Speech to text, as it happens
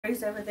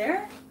stories over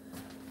there.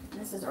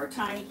 This is our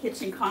Tiny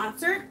Kitchen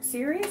Concert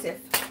series. If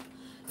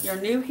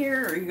you're new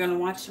here or you're going to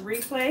watch the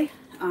replay,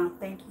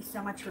 thank you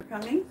so much for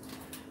coming.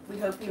 We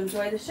hope you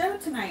enjoy the show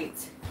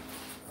tonight.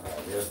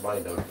 There's my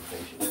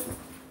notification.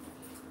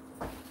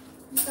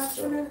 You got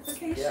your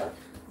notification? Yeah.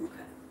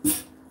 Okay.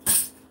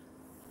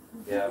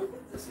 Yeah,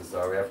 this is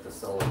our After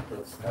Solar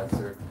Eclipse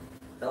concert.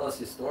 Tell us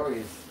your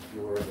stories if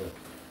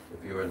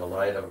you were in the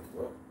line of,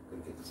 well,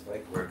 couldn't get this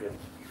mic working.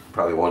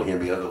 Probably won't hear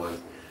me otherwise.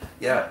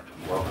 Yeah,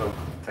 welcome,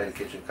 Tiny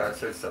Kitchen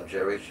Concerts. I'm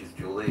Jerry, she's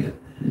Julie, and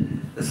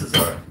this is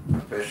our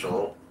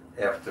official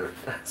After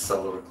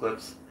Solar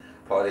Eclipse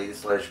party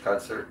 /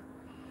 concert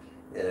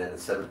at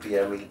 7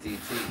 p.m.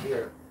 EDT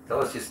here.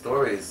 Tell us your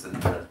stories, and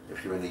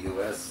if you're in the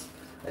U.S.,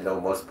 I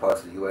know most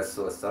parts of the U.S.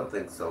 saw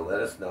something, so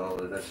let us know,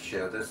 let us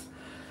share this,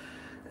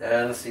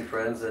 and see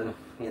friends, and,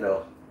 you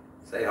know,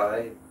 say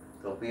hi.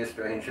 Don't be a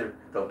stranger,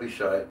 don't be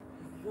shy.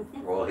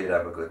 We're all here to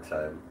have a good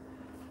time.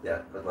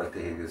 Yeah, I'd like to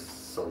hear your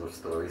solar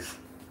stories.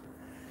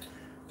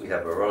 We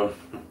have our own.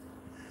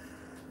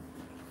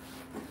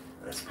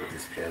 Let's put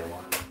this channel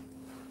on.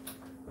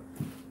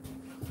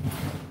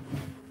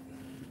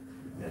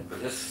 And for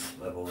this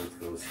level, it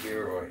goes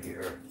here or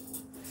here.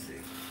 Let's see.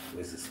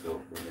 Where's this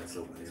go? Where that's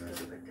over there,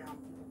 isn't it?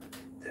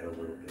 Down a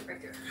little bit.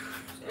 Right there.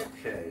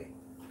 Okay.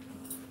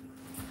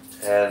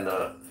 And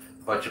a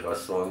bunch of our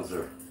songs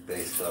are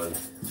based on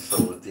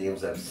solar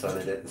themes that have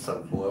sun in it in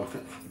some form.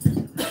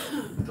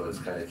 So it's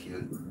kind of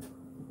cute.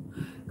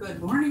 Good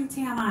morning,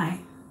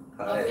 Tammy. Hi.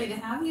 Lovely to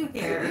have you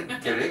here.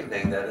 Good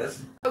evening, that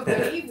is. Oh,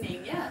 good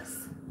evening,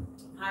 yes.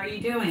 How are you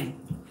doing?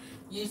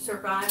 You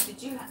survived.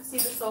 Did you see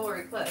the solar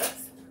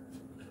eclipse?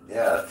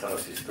 Yeah, tell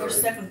us your story.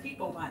 There's 7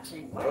 people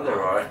watching. Wow. Oh,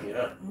 there are,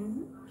 yeah.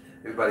 Mm-hmm.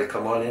 Everybody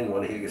come on in,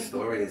 want to hear your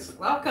stories.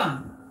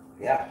 Welcome.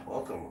 Yeah,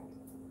 welcome.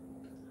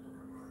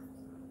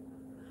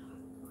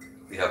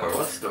 We have our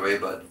own story,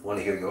 but want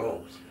to hear your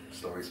own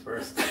stories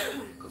first,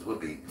 because we'll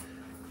be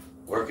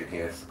working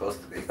here, it's supposed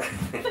to be.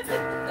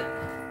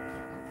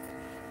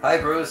 Hi,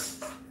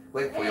 Bruce.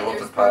 Wait for you all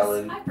to pile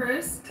in. Hi,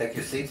 Bruce. Take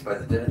your seats by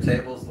the dinner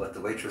tables, let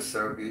the waitress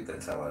serve you.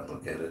 That's how I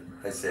look at it.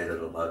 I say that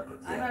a lot, but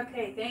yeah. I'm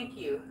okay, thank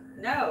you.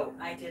 No,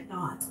 I did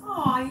not.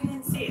 Oh, you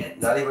didn't see it.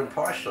 Not even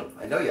partial.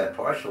 I know you had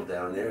partial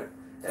down there.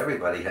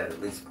 Everybody had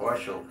at least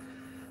partial.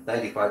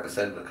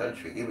 95% of the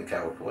country, even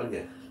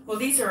California. Well,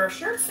 these are our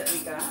shirts that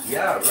we got.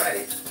 Yeah,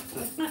 right.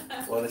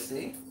 Want to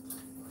see?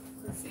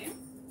 Let's see.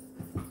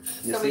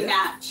 You So see we it?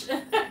 match.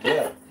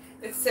 Yeah.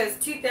 It says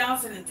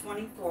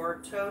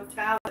 2024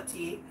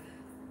 totality,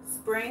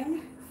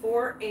 spring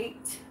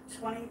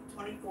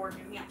 4/8/2024,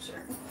 New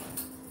Hampshire.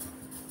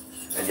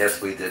 And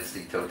yes, we did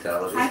see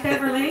totality. Hi,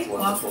 Beverly. It's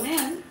wonderful. Welcome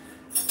in.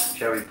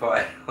 Cherry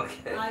pie.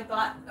 Okay. I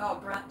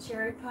brought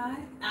cherry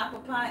pie, apple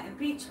pie, and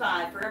peach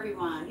pie for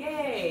everyone.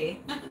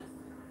 Yay!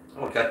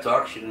 Oh, it got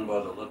dark. She didn't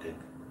bother looking.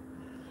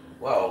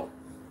 Well,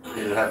 you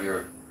didn't have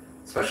your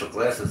special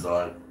glasses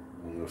on.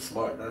 You were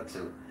smart not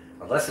to.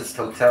 Unless it's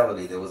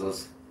totality, there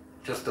was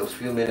just those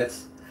few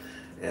minutes,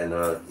 and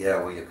yeah,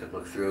 where you could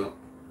look through.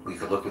 We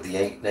could look with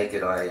the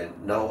naked eye, and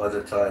no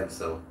other time.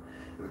 So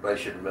everybody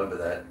should remember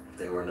that. If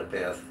they were in the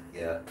path,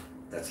 yeah,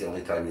 that's the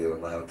only time you're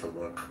allowed to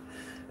look,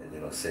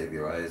 and save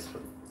your eyes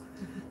from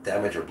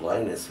damage or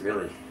blindness.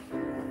 Really,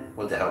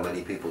 wonder how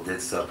many people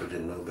did suffer,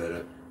 didn't know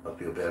better. I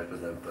feel bad for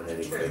them, but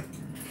anyway.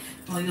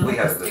 Well, you'll We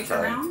have had to a good stick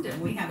time. around,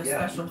 and we have a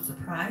Yeah. special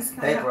surprise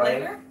coming Hey, up Brian.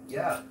 later.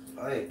 Yeah.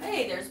 Hi.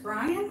 Hey, there's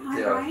Brian. Hi,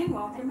 Yeah. Brian.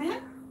 Welcome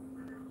in.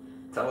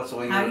 Tell us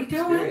all How your you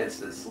doing?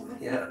 experiences.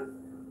 Yeah.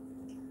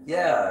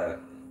 Yeah.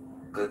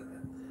 Good.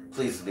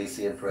 Pleased to be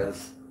seeing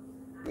friends.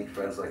 Meet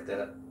friends like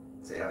that.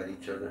 Say hi to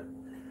each other.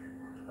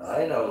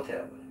 I know,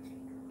 Tam.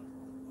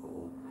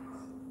 Oh.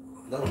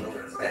 No.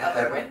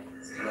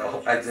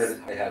 I did it.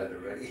 I had it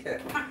already.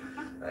 Yeah.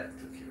 I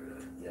took care of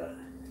it. Yeah.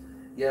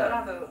 Yeah.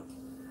 Bravo.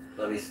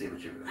 Let me see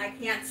what you. I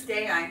can't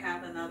stay. I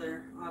have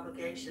another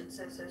obligation.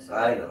 So.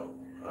 I know.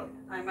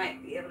 I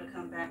might be able to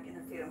come back in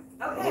a few.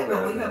 Oh, Okay,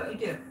 well, we man. hope you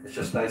do. It's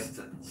just nice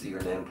to see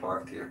your name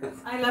parked here.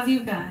 I love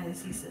you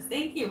guys, he says.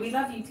 Thank you. We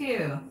love you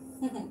too.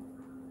 Oh,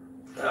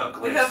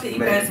 We hope that you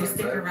guys will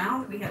stick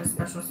around. We have a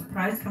special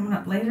surprise coming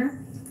up later.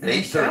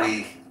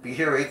 8:30. Be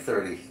here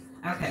 8:30.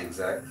 Okay.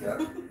 Exact.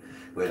 Yeah.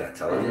 We're not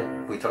telling you.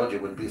 We told you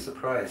it wouldn't be a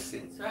surprise. See.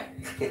 That's right.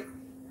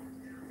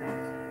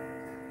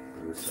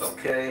 Bruce,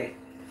 okay.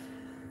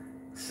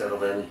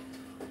 Settle in.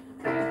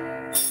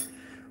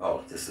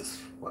 Oh, this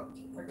is what?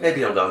 Maybe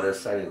you'll know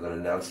this. I ain't even gonna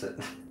announce it.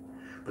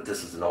 But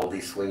this is an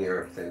oldie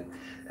swinger thing.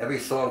 Every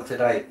song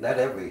tonight, not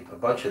every, a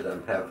bunch of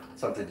them have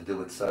something to do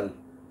with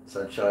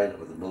sunshine,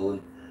 or the moon,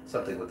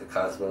 something with the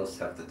cosmos,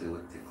 have to do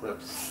with the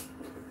eclipse.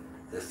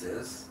 This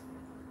is.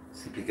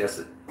 See if you guess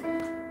it.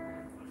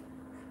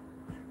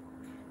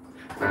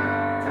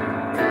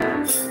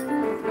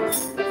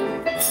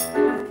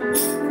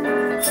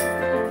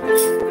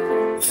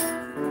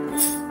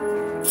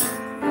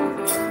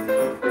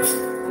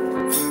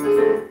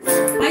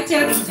 Hi,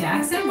 Jody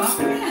Jackson.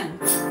 Welcome in.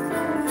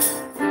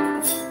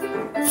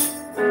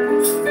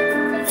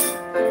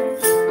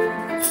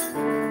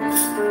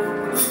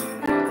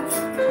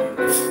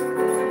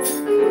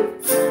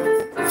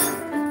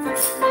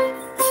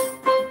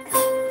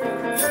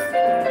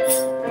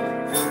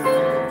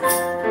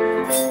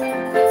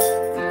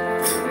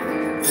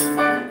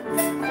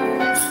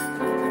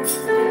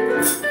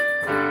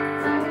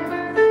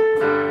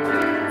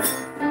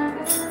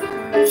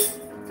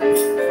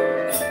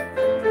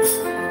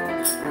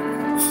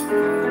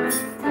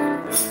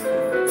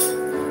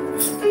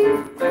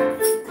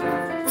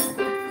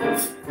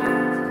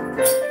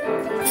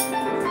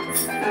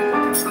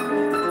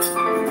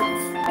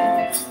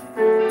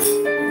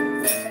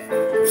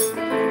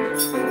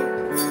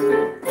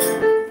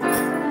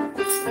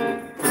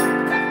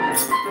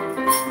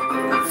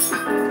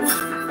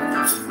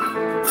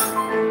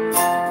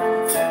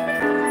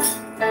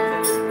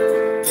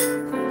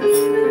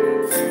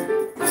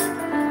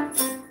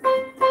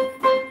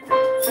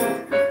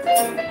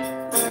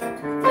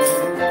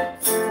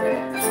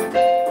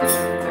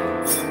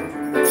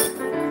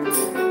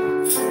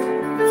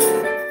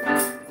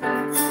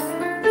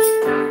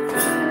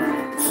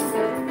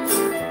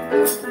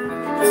 Back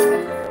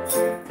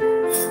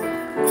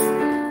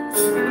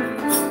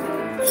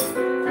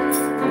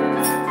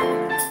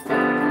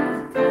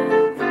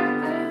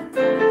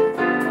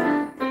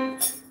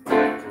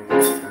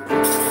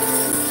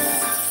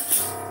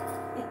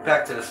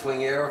to the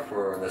swing era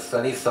for the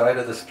sunny side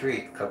of the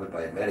street, covered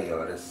by many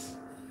artists.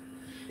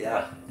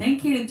 Yeah.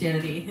 Thank you,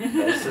 Jody.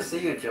 Nice to see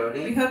you,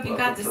 Jody. We hope you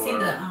got to see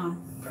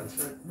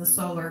concert. the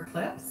solar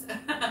eclipse.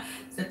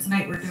 So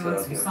tonight we're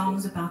doing some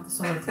songs about the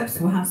solar eclipse.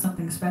 We'll have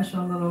something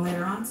special a little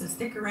later on, so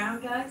stick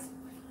around, guys.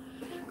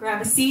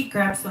 Grab a seat,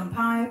 grab some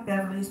pie.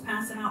 Beverly's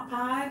passing out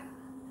pie.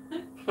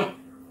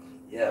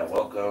 Yeah,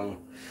 welcome.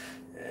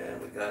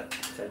 And we got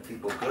 10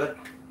 people good.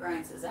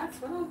 Brian says,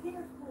 that's what I'm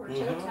here for,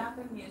 show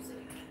tapping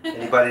music.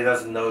 Anybody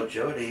doesn't know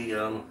Jody,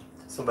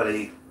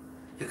 somebody,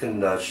 you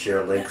can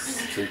share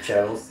links to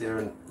channels there,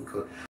 and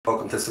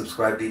welcome to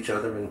subscribe to each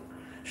other and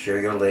share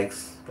your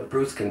links. But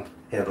Bruce can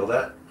handle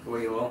that for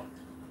you all.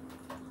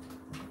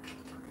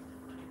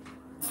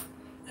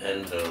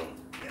 And,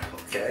 yeah,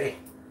 okay.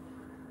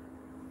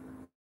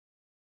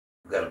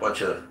 We've got a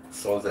bunch of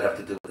songs that have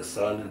to do with the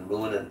sun and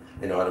moon and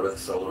in honor of the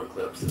solar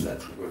eclipse, and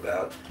that's what we're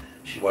about.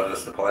 She wanted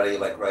us to party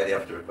like right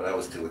after it, but I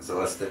was too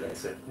exhausted. I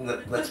said,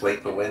 let's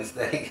wait for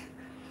Wednesday.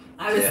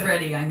 I was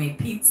ready. I made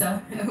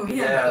pizza. We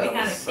had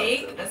a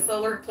cake, a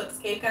solar eclipse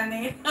cake I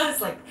made. I was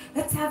like,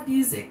 let's have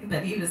music.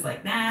 But he was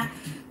like, nah.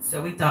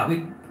 So we thought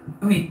we'd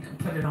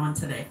put it on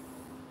today.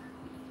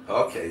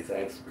 Okay,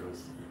 thanks,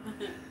 Bruce.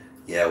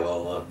 Yeah,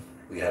 well,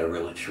 we had a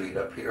real treat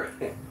up here.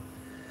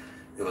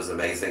 It was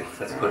amazing.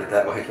 Let's put it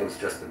that way. It was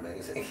just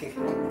amazing.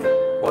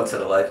 Once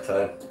in a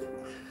lifetime.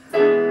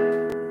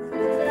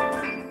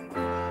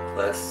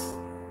 Let's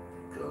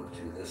go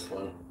to this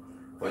one.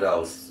 What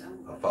else?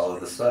 I'll follow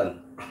the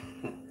sun.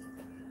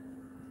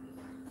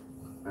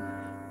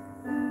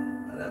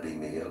 That'd be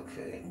me,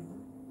 okay.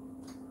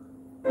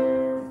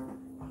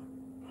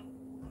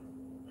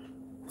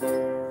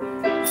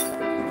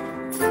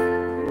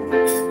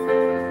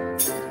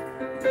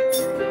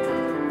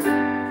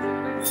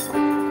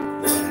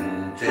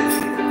 One day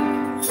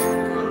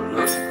we'll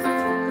look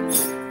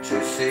to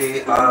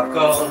see I've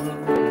gone,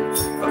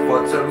 but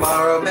for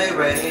tomorrow may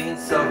rain,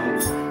 so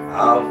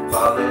I'll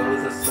follow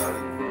the sun.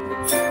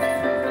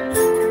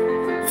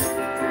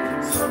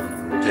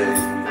 Someday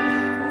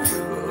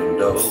you will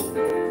know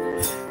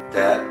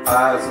that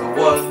I's the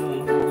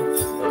one,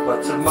 but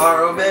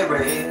tomorrow may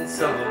rain,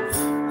 so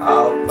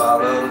I'll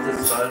follow the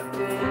sun.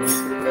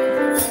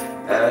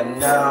 And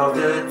now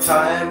the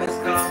time has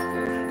come,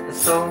 and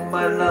so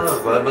my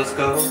love I must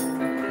go.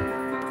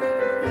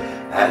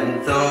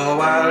 And though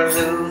I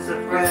lose a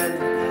friend,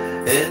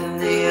 in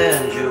the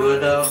end you will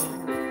know.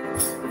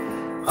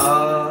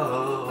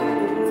 Oh,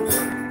 one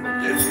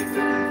day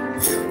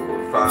you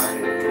will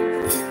find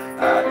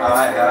that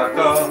I have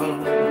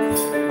gone,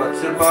 but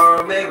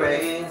tomorrow may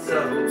rain, so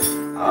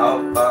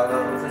I'll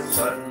follow the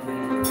sun.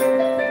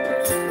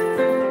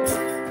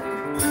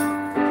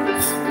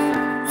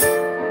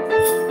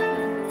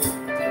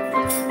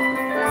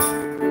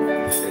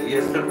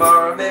 Yes,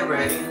 tomorrow may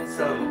rain,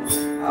 so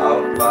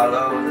I'll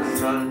follow the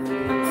sun.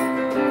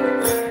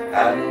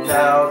 And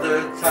now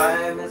the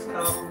time has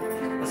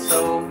come,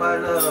 so my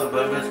love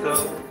I must go.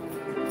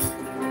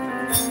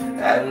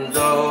 And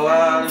though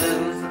I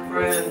lose a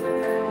friend,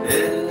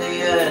 in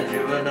the end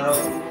you will know.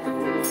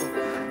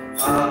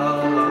 Oh,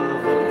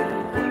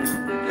 one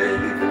day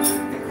you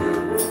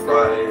will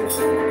find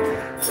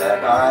that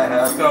I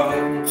have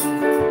gone,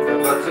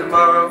 but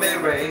tomorrow may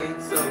rain,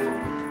 so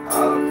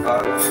I'll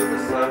follow the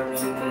sun.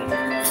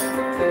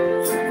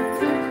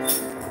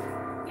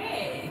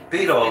 Hey.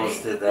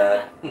 Beatles did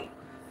that.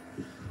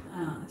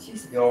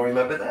 She's. You all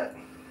remember that?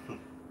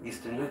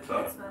 Eastern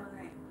Utah. That's about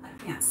right. I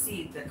can't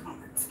see the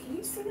comments. Can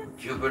you see them?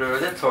 Jupiter,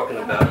 they're talking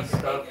about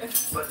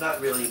stuff, but not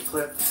really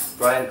Eclipse.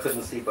 Brian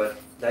couldn't see but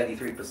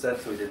 93%,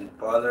 so he didn't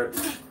bother.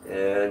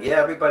 And yeah,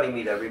 everybody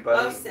meet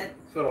everybody. Oh, said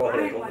all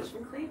Brian watched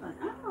from Cleveland.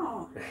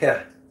 Oh.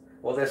 Yeah,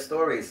 well, their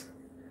stories.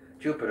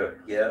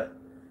 Jupiter, yeah.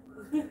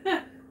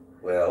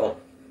 Well.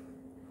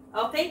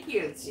 Oh, thank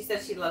you. She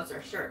said she loves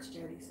our shirts,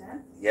 Jody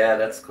said. Yeah,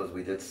 that's because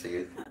we did see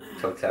it.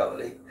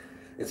 Totality.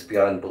 It's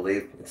beyond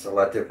belief. It's a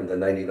lot different than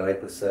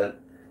 99%.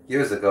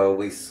 Years ago,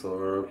 we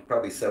saw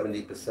probably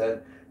 70%,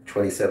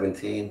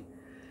 2017.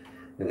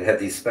 And we had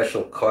these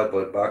special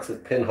cardboard boxes,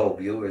 pinhole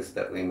viewers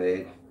that we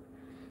made.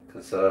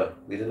 Because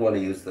we didn't want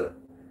to use the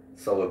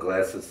solar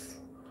glasses.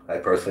 I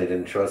personally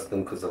didn't trust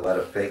them because a lot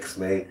of fakes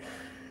made.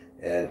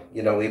 And,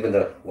 you know, even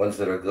the ones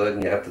that are good,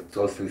 and you have to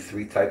go through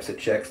 3 types of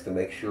checks to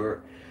make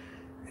sure.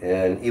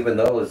 And even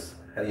those,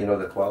 how do you know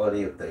the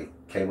quality? If they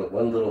came with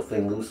one little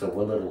thing loose or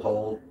one little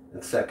hole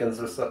in seconds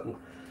or something,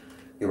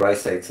 your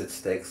eyesight's at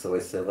stake. So I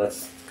said,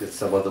 let's get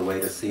some other way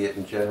to see it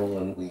in general,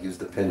 and we used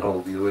the pinhole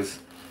viewers.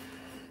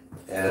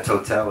 And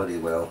totality,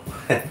 well,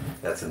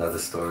 that's another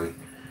story.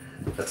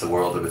 That's a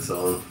world of its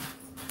own.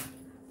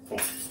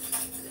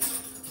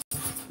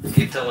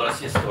 Keep telling us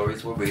your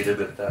stories. We'll read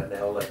them, if not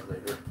now, like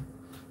later.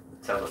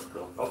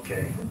 Telescope.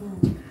 Okay.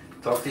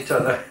 Talk to each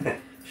other.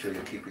 Sure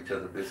you'll keep each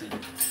other busy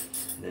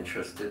and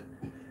interested.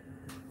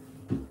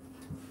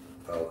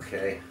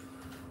 Okay.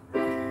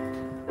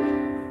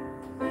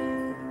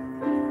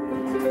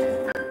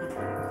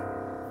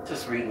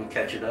 Just read and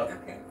catch it up.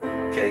 Okay.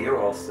 Okay, you're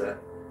all set.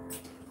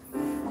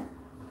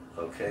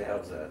 Okay,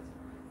 how's that?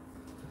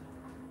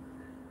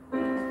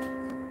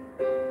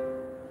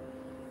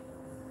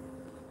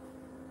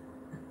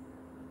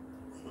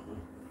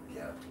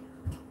 Yeah.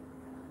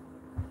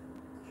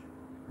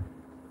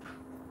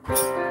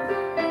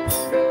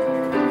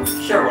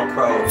 Sheryl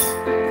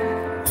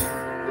Crow.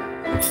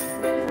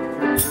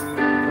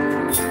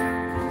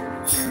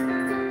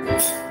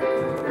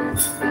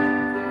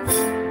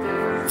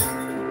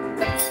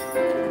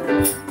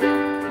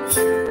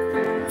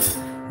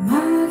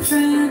 My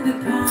friend the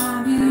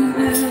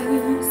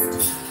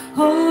communist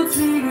holds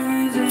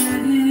fingers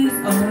in his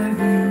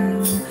RV.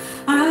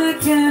 I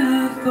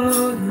can't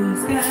afford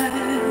his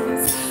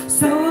gas,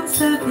 so I'm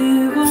stuck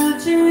here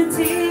watching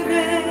TV.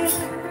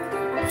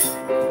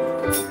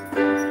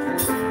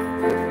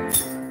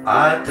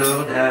 I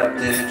don't have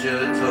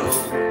digital.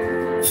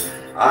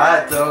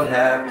 I don't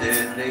have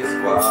diddly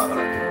squad.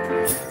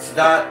 It's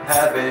not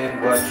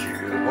having what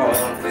you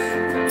want.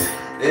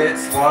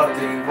 It's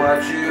wanting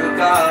what you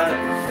got.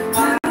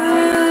 I'm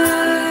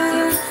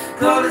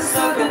gonna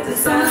suck up the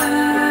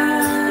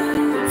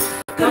sun.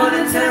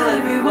 Gonna tell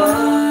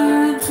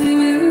everyone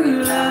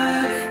to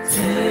light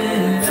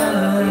it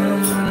up.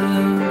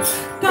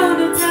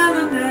 Gonna tell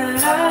them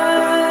that I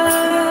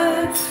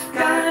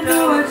gotta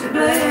know what to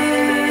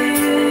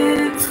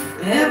blame.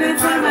 Every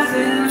time I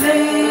feel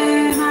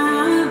lame,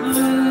 I'm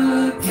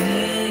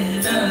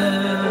looking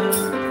up.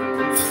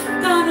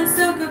 Gonna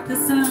soak up the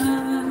sun.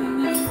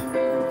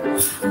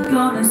 I'm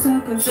gonna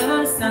soak up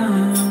the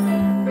sun.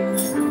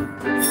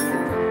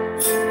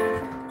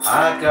 I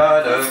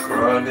got a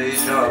crummy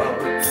job.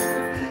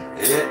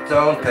 It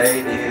don't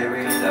pay near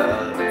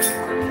enough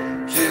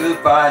to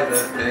buy the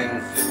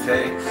things it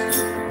takes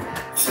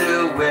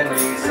to win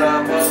me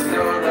some of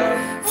your love.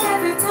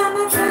 Every time I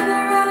turn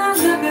around, I'm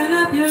looking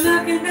up, you're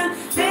looking down.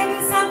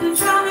 Maybe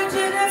something's wrong with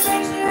you that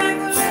makes you act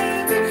the way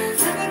you do.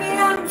 Look at me,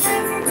 I'm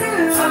dancing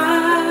too.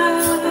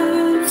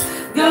 I'm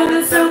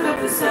gonna soak up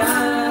the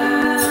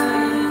sun.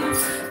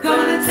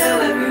 Gonna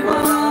tell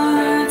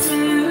everyone to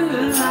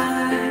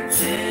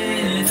light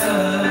it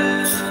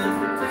up.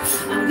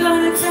 I'm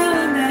gonna tell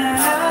them that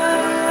I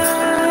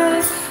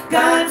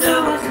got no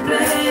one to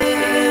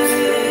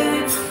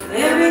blame.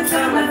 Every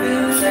time I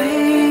feel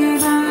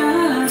lame,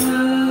 I'm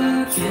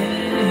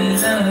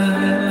looking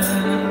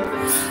up.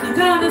 I'm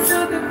gonna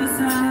soak up the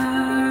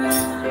sun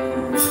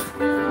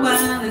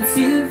while it's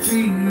still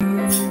free.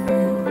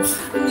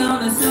 I'm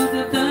gonna soak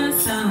up the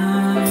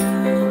sun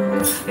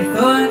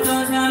before it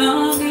goes out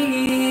on me.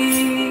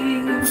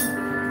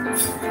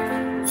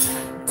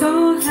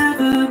 Don't have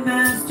a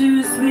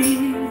master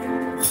suite.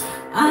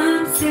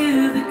 I'm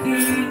still the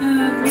king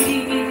of me.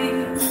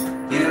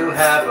 You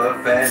have a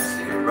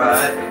fancy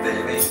ride,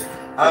 baby.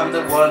 I'm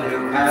the one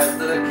who has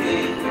the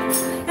key.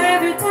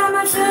 Every time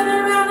I turn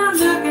around, I'm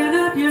looking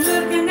up, you're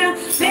looking down.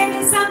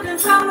 Maybe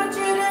something's wrong with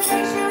you that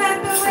makes you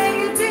act the way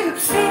you do.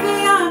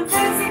 Maybe I'm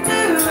fancy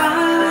too.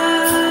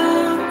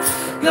 I'm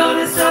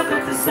gonna soak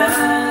up the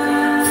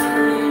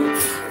sun.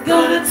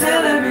 Gonna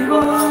tell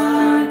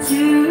everyone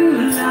to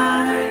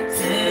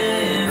light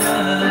it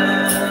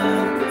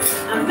up.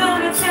 I'm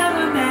gonna tell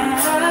them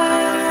that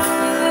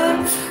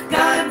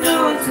God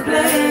knows to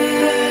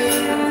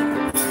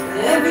blame.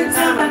 Every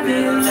time I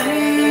feel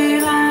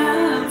lame,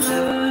 I'm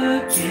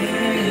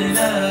looking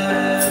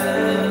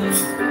up.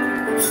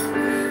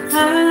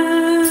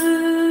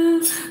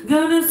 I'm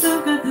gonna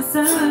soak up the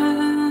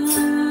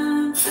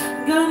sun.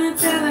 Gonna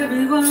tell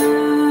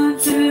everyone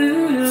to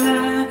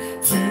light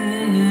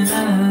it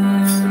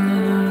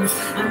up.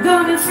 I'm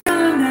gonna tell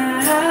them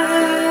that I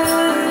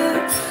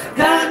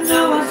got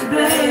no one to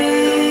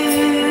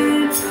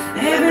blame.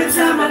 Every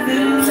time I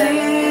feel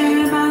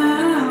lame,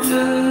 I'm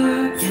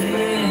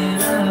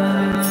looking up.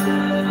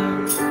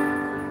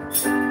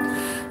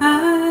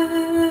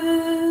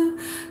 I'm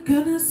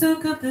gonna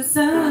soak up the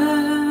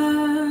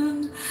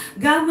sun.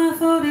 Got my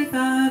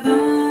 45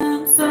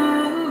 on so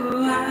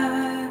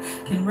I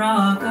can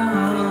rock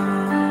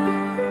on.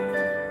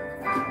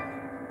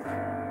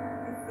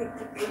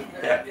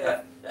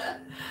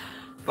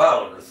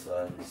 Follow the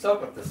sun.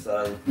 Soak up the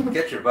sun.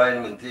 Get your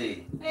vitamin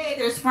D. Hey,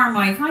 there's Farm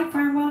Wife. Hi,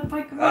 Farm Wife.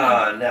 Hi, come on.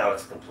 Ah, now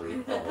it's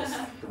complete. Almost.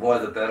 The more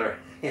the better.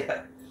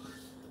 Yeah.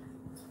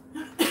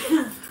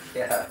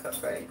 Yeah,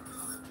 right.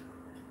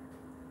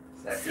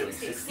 It's actually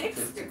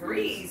 66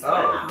 degrees. Oh.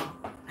 Wow.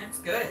 That's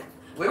good.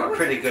 We were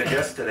pretty good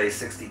yesterday,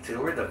 62.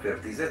 We're in the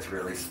 50s. It's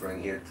really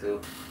spring here, too.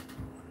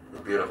 The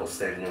beautiful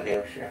state of New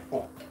Hampshire.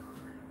 Oh.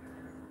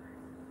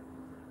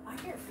 I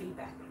hear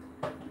feedback.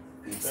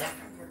 Is that Feedback?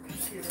 from your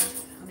computer?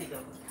 Let me go.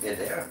 In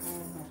there.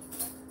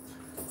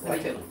 Let me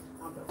Like it. go.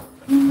 I'll go.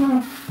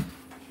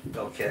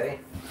 Okay.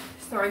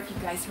 Sorry if you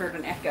guys heard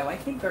an echo. I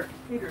think our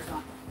computer's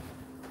on.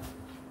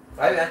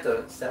 I got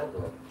the sound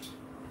on.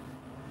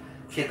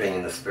 Keeping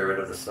in the spirit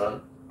of the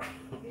sun.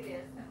 It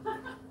is.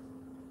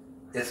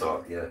 It's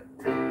off, yeah.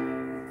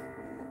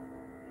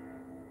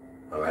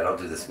 Alright, I'll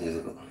do this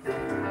musical.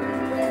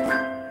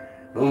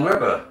 Moon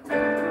River.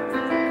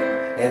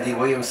 Andy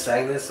Williams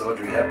sang this,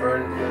 Audrey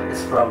Hepburn.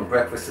 It's from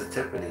Breakfast at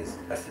Tiffany's.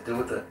 Has to do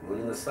with the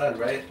moon and the sun,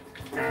 right?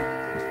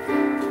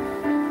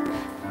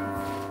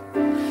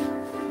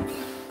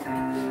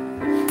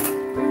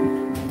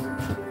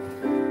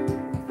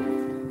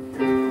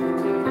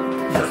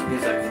 Just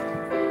music.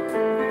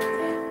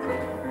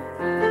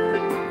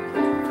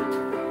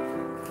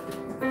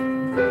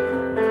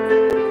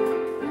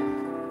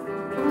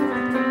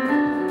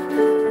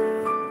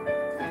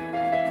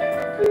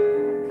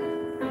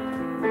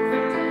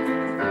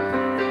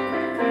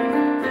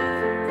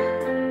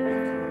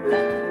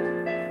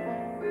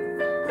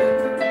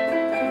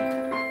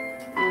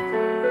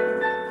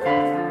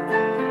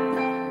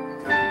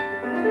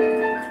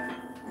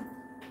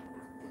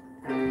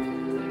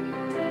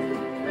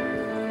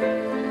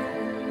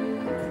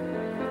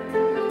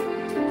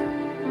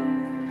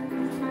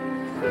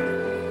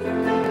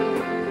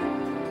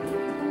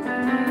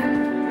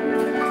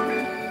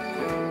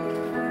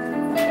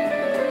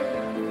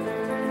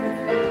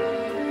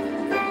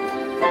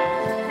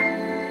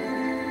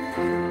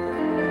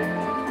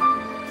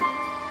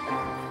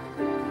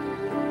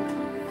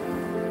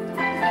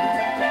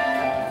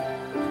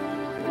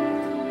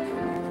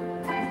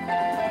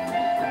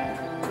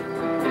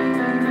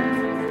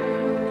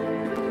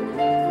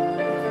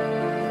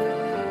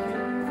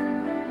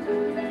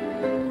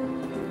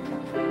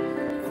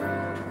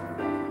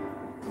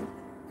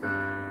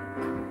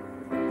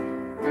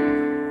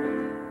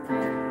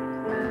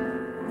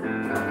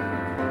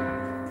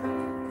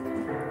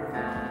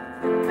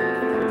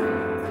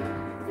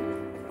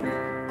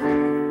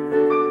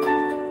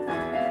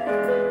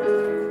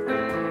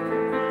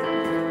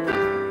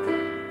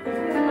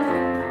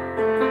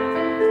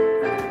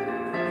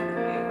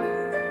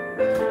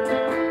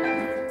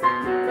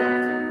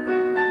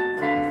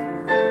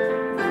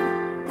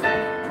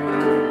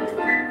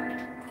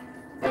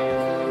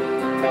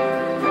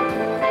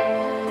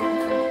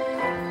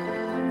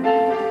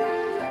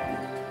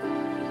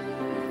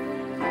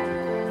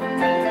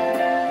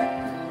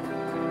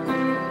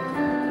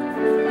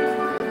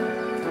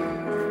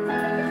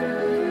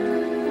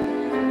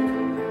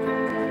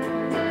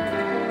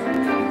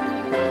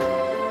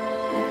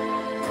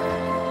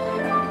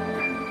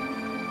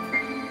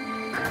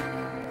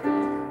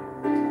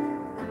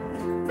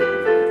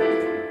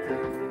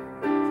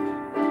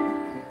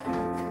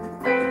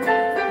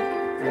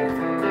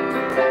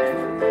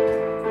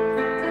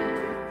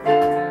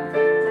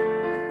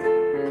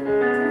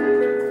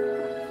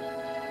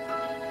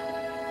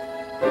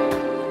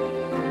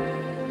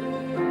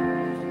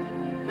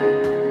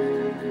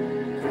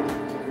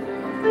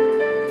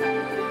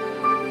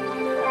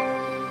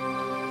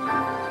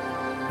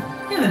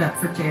 Give it up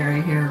for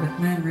Jerry here with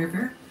Moon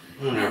River.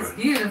 Moon That's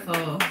River.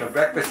 beautiful. The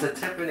Breakfast at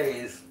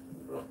Tiffany's.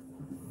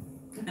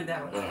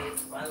 That was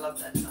beautiful. I love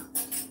that song.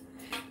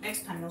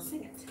 Next time we'll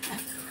sing it.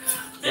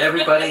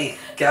 Everybody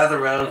gather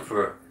around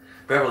for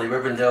Beverly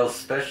Rivendell's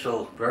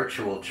special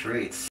virtual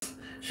treats.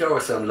 Show her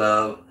some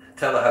love.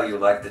 Tell her how you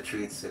like the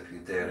treats if you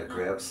dare to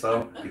grab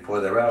some before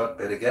they're out.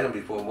 Better get them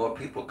before more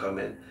people come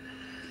in.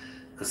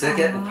 Because they're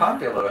getting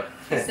popular.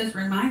 This just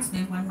reminds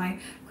me of when my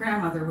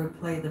grandmother would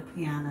play the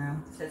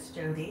piano, says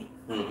Jody.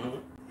 Mm-hmm.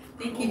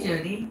 Thank you,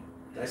 Jody.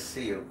 Nice to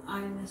see you. I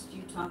missed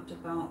you talked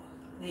about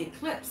the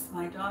eclipse,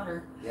 my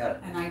daughter. Yeah.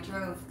 And I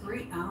drove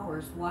 3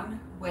 hours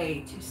one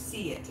way to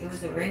see it. It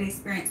was a great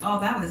experience. Oh,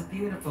 that was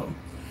beautiful.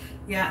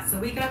 Yeah, so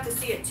we got to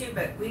see it too,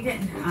 but we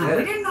didn't.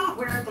 We did not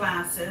wear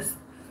glasses.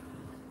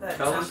 But,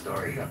 Tell the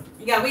story.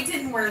 Yeah, we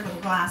didn't wear little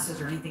glasses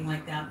or anything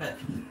like that, but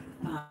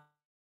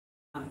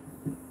I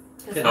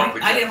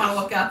didn't want to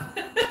look up.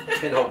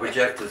 Pinhole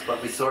projectors,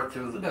 but we saw it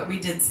through the. But we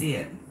did see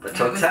it. The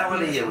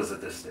totality, it was a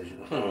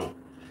decision.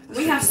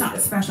 We have something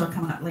special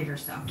coming up later,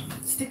 so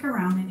stick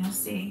around and you'll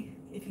see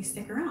if you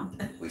stick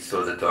around. We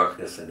saw the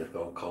darkness and it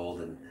felt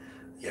cold, and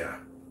yeah,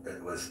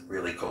 it was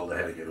really cold. I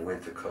had to get a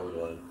winter coat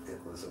on. It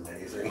was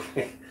amazing.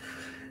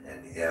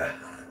 And yeah,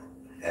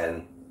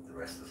 and the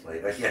rest is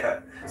later.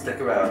 Yeah, stick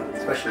around,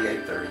 especially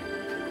 8:30.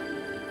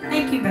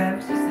 Thank you,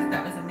 Bev. She said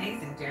that was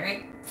amazing,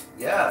 Jerry.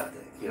 Yeah,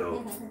 thank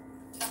you.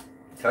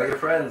 Tell your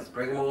friends,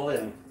 bring them all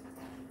in,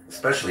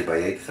 especially by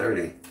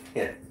 8:30.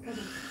 Yeah.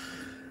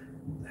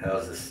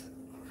 How's this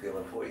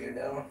feeling for you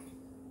now?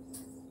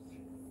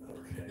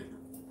 Okay.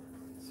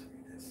 Let's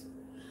read this.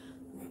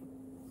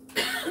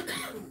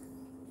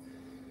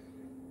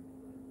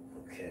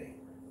 Okay.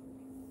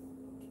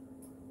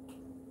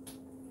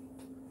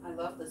 I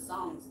love the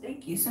songs.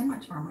 Thank you so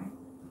much, Marmy.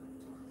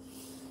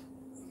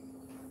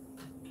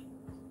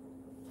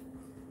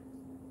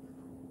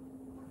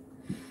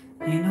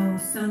 Ain't no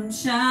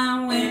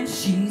sunshine when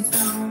she's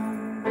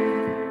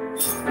gone.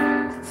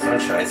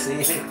 Sunshine,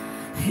 see?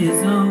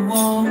 It's no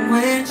warm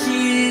when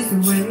she's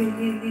away.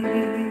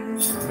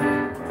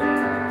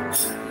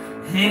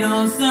 Ain't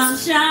no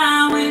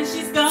sunshine when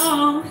she's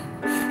gone.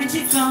 And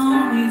she's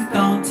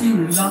gone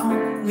too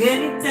long.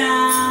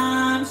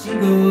 Anytime she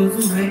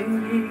goes away.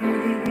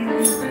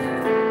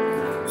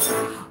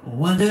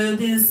 Wonder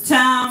this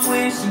time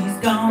where she's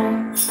gone.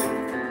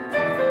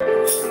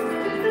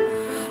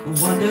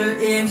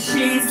 if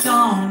she's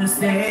gonna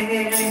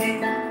stay.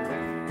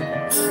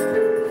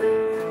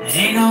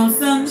 Ain't no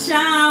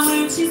sunshine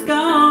when she's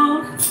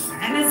gone,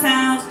 and this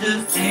house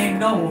just ain't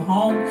no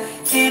home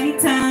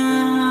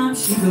anytime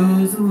she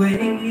goes away.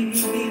 And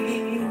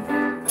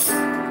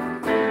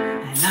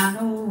I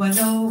know, I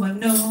know, I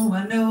know,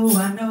 I know,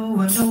 I know,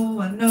 I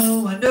know, I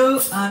know, I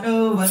know, I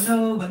know, I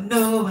know, I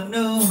know, I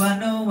know, I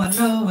know, I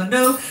know, I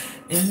know.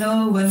 You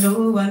know, I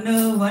know, I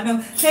know, I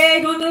know.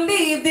 They gonna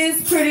leave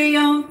this pretty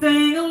young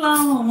thing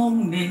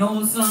alone. Ain't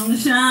no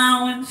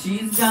sunshine when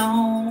she's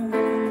gone.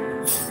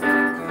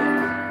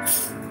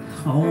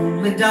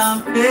 Only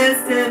darkness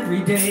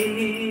every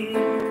day.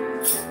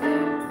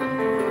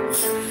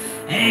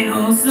 Ain't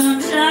no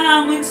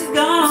sunshine when she's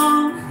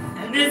gone,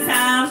 and this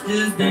house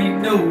just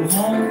ain't no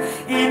home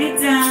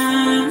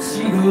anytime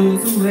she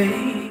goes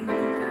away.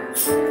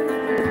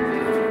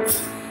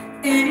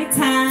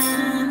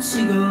 Anytime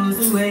she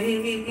goes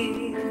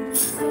away.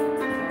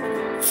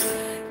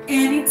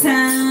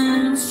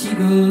 Anytime she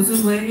goes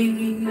away.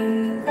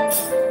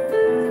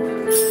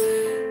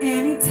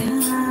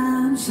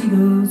 Anytime she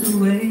goes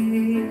away.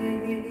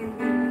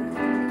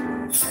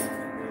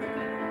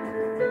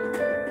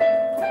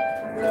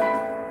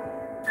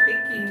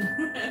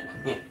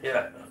 Thank you.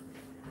 Yeah.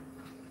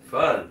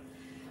 Fun.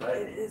 Right?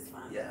 It is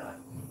fun. Yeah.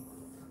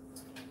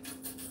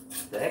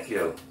 Thank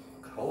you.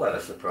 A whole lot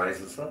of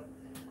surprises, huh?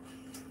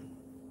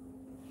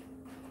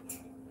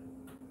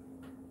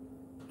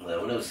 Well,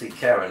 I'm going to see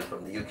Karen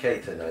from the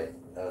UK tonight.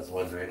 I was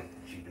wondering,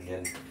 she'd be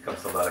in,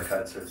 comes to a lot of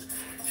concerts.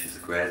 She's a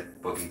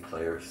great boogie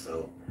player,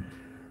 so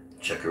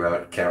check her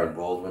out. Karen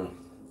Baldwin.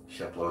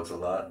 She uploads a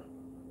lot.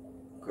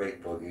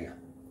 Great boogie.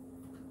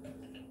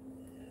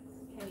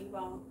 Can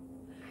you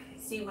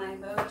see my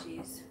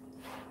emojis?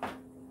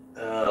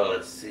 Oh,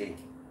 let's see.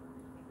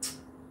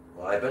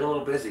 Well, I've been a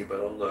little busy, but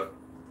I'll look.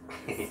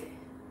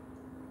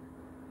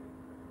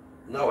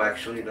 No,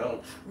 actually,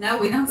 don't. No,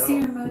 we don't see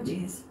your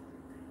emojis.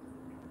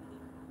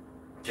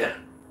 Yeah.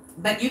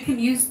 But you can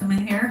use them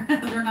in here.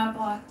 They're not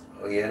blocked.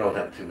 Oh, yeah, I don't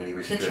have too many The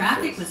restrictions.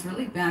 traffic was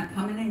really bad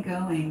coming and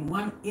going.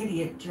 One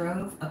idiot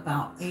drove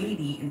about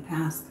 80 and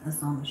passed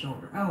us on the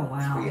shoulder. Oh,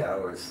 wow. 3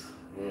 hours.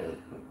 Yeah.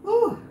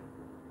 Woo.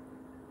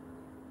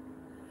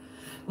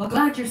 Well,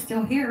 glad you're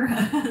still here.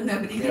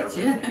 Nobody hit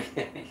you.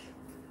 Really.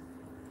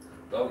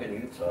 Logan,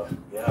 Utah.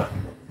 Yeah.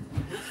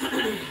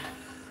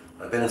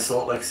 I've been in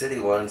Salt Lake City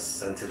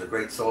once, and to the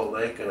Great Salt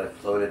Lake, and I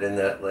floated in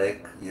that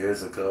lake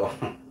years ago.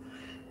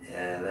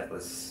 And that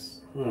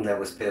was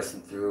passing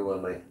through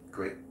on my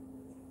great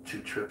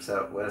 2 trips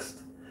out west.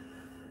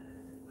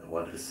 I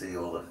wanted to see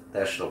all the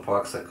national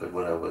parks I could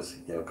when I was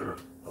younger,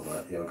 a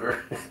lot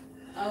younger.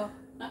 Oh.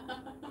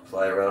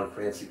 Fly around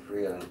fancy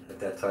free, and at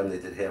that time they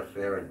did half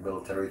fare and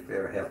military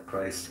fare, half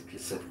price if you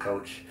said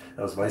coach.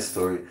 That was my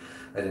story.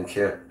 I didn't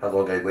care how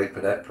long I'd wait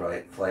for that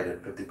flight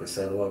at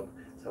 50% off.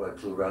 So I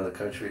flew around the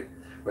country,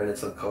 rented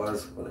some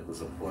cars when it was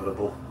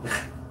affordable.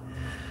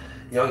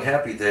 Young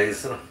happy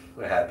days.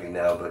 We're happy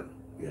now, but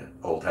yeah,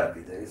 old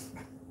happy days.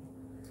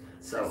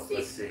 So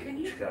let's see what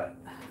you got.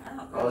 I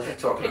don't know. I was just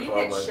talking Can you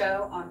about hit my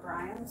show on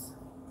Brian's?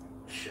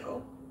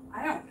 show.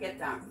 I don't get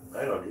them.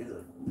 I don't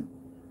either.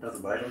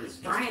 Nothing by them. It's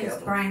just cable.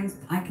 Brian's,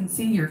 I can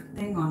see your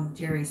thing on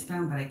Jerry's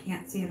phone, but I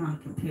can't see it on the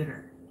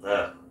computer.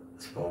 Ah,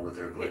 it's phone with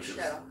their Hit glitches.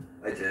 show.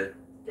 I did.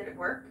 Did it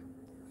work?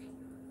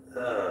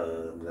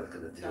 I'm not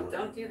gonna do it.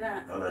 Don't do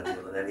that. I'm not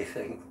doing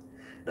anything.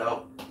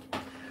 No.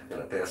 I'm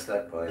gonna pass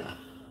that by.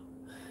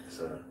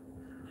 So,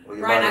 well,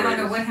 your Brian, I don't know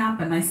moderators- what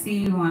happened. I see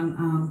you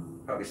on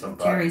Probably some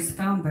Jerry's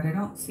phone, but I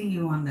don't see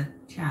you on the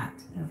chat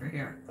over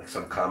here. like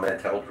some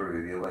comment held for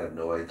review. I have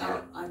no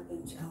idea. Oh, I've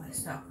been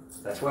jealous. So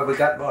That's why we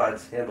got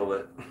mods. Handle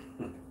it.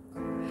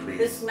 Please.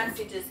 this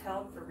message is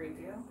held for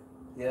review.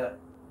 Yeah.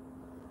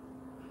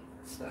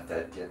 It's not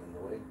that getting in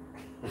the way.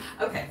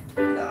 Okay.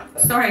 Nah.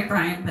 Sorry,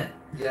 Brian, but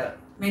Yeah.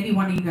 maybe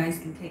one of you guys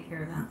can take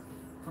care of that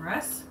for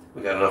us.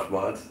 We got enough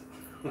mods.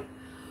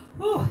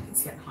 Oh,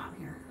 it's getting hot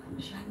in here.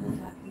 Should I move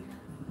that here?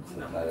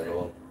 Not at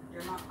all.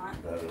 You're not hot?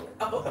 Not at all.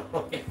 Oh,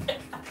 okay.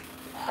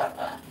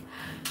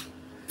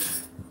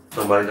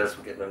 Don't mind us.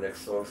 We're getting our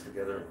next songs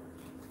together.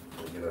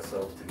 We'll get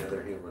ourselves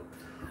together here with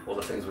all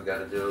the things we got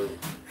to do.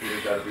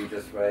 Either got to be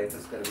just right.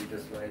 This got to be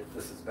just right.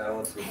 This is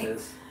balanced with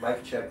this.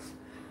 Mic checks.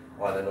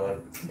 On and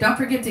on. Don't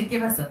forget to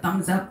give us a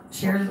thumbs up.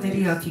 Share the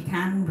video if you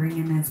can. Bring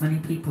in as many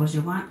people as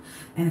you want.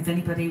 And if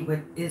anybody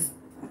is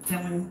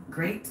feeling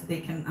great, they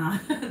can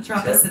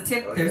drop us a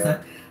tip. Oh, There's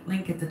yeah. a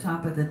link at the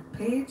top of the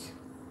page.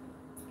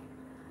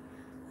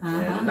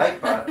 And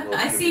Nightbot will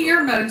I give see you-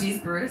 your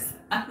emojis, Bruce.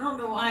 I don't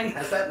know why.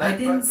 Has that I Nightbot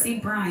didn't been- see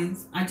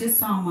Brian's. I just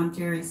saw him on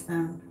Jerry's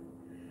phone.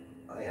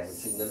 I haven't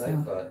seen the So-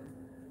 Nightbot.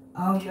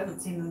 Oh, you haven't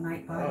seen the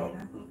Nightbot Oh.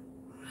 either?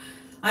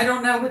 I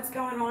don't know what's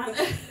going on.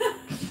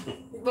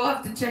 We'll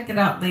have to check it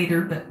out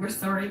later, but we're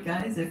sorry,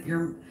 guys, if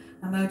your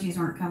emojis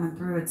aren't coming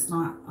through. It's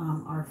not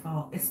our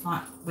fault. It's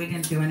not, we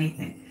didn't do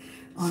anything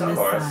on Some this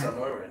are, side. some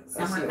aren't. I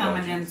Some see are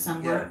coming emojis. in,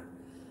 some weren't.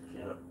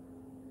 Yeah.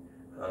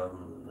 Not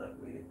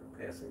waiting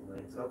for passing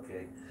lanes.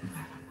 Okay.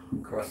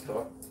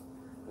 Crosstalk.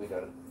 We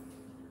got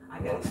I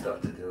a lot got of that.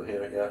 stuff to do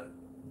here. Yeah.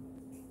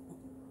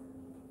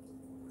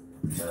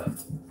 Yeah.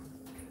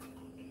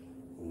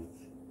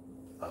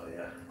 Oh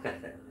yeah.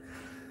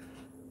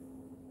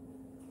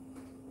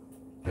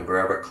 Remember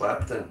Eric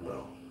Clapton?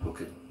 Well, who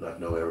could not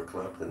know Eric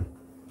Clapton?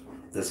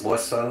 There's more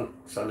sun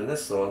in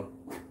this song.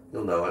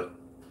 You'll know it.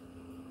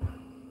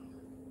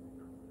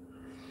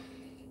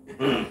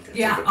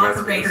 Yeah,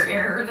 operator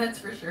error, that's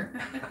for sure.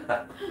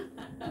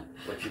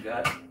 What you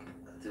got?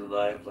 Do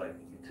live like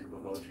YouTube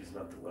emojis,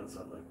 not the ones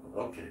I'm like,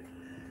 okay.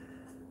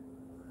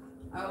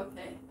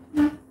 Okay.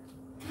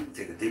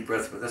 Take a deep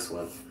breath for this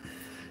one.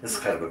 This is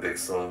kind of a big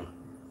song.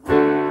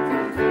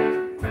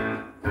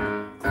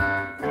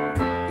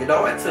 You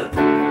know, it's a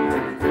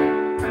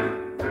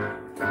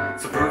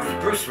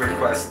Bruce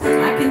request.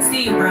 I can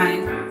see you,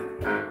 Brian.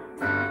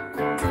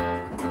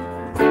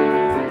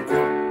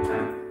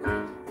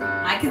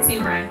 I can see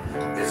you, Brian.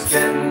 It's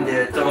getting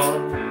near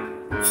dawn.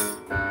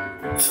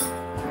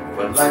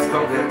 When lights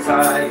cold their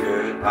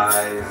tired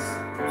eyes,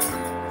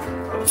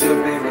 I'll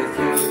still be with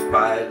you,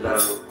 my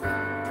love.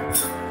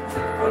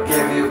 I'll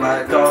give you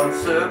my dawn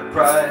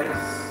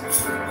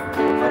surprise.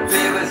 I'll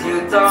be with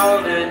you,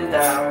 darling,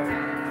 now.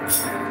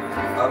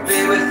 I'll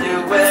be with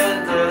you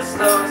when the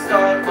snow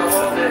starts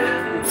falling.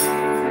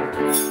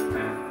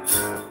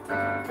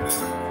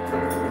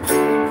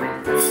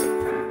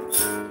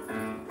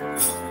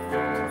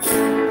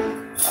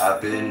 I've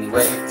been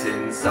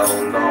waiting so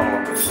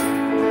long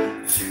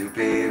to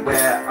be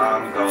where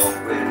I'm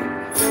going,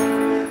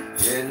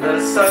 in the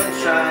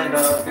sunshine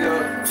of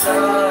your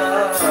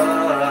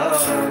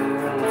love.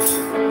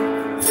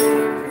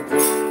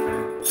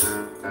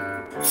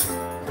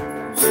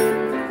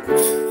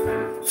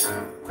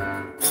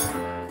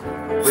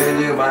 With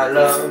you, my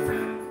love,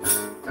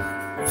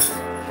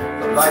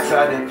 the light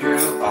shining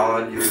through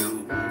on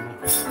you.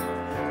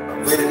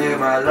 With you,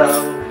 my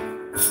love,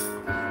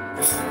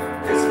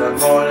 it's the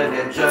morning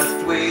and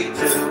just we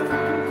two.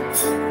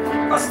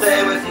 I'll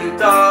stay with you,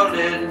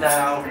 darling,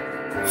 now.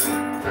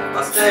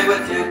 I'll stay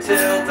with you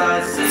till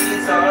thy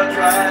seas are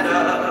dried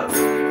up.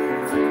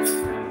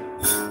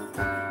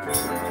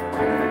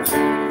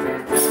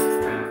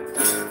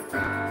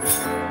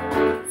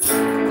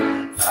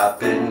 I've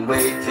been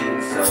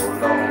waiting so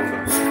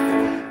long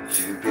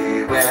to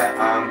be where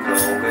I'm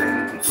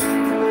going,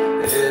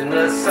 in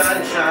the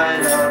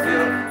sunshine of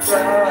your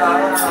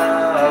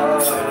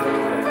love.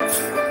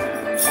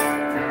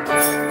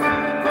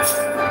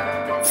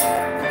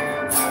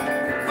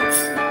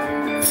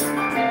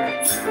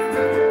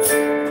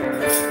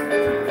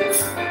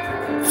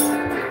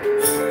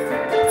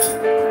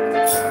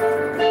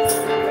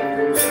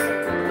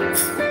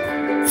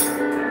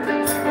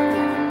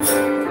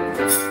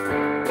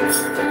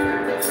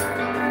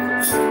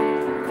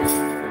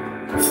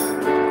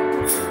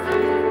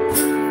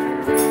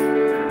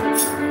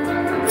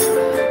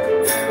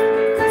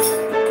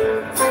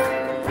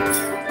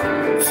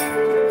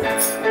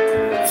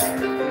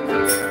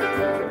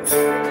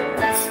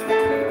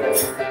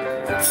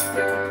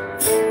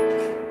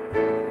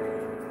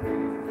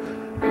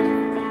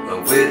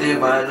 With you,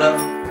 my love,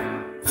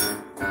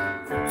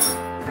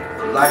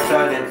 the light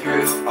shining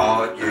through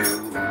on you.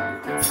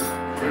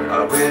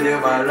 With you,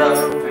 my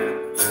love,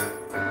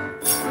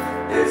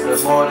 it's the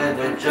morning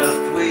and just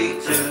we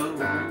two.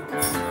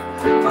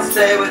 I'll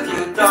stay with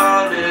you,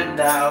 darling,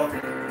 now.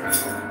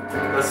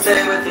 I'll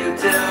stay with you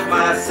till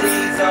my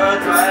seas are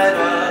dried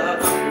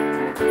up.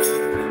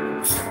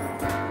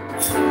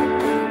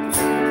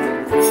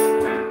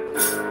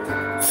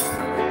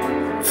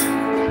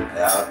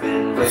 I've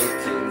been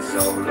waiting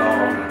so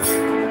long.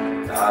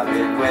 I've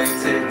been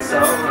waiting so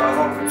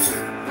long.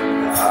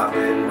 I've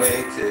been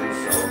waiting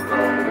so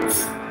long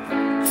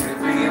to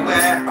be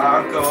where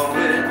I'm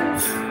going,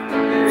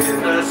 in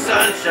the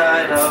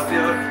sunshine of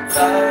your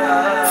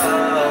love.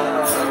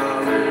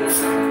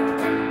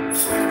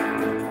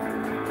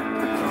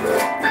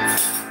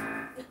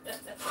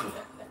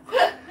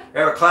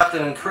 Eric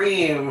Clapton and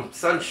Cream,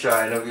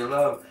 Sunshine of Your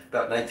Love,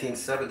 about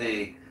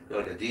 1970. You're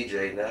like a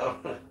DJ now.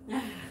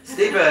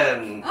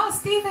 Stephen! Oh,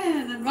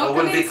 Stephen! I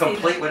wouldn't be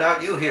complete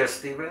without you here,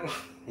 Stephen.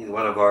 He's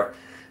one of our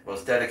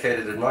most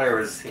dedicated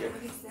admirers here.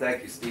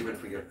 Thank you, Stephen,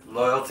 for your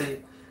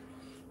loyalty,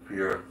 for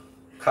your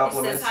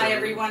compliments. He says, hi,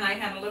 everyone. I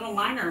had a little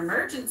minor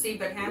emergency,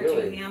 but have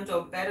to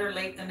handle better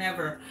late than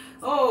ever.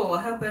 Oh,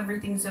 I hope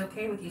everything's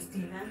okay with you,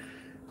 Stephen.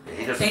 Yeah,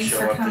 he doesn't Thanks show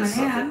for up, coming there's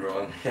something in.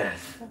 wrong.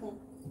 Yes.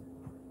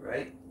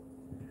 Right?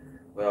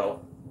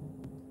 Well,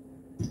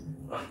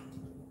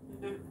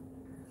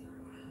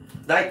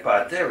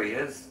 Nightbot, there he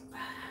is.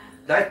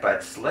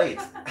 Nightbot's late.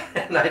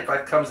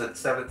 Nightbot comes at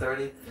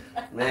 7:30.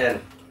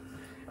 Man,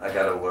 I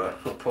gotta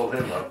pull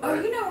him up. Oh,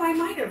 you know, I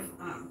might have.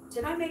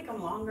 Did I make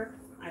them longer?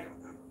 I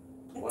don't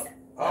know. What?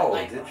 Oh,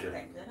 did you? Did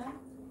I?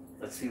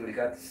 Let's see what he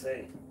got to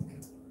say.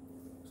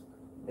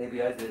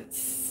 Maybe I did.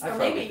 Or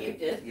maybe you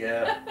did.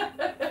 Yeah.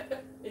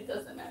 It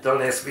doesn't matter.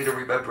 Don't ask me to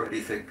remember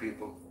anything,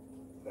 people.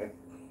 I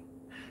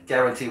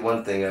guarantee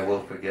one thing I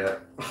will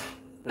forget.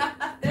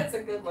 That's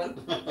a good one.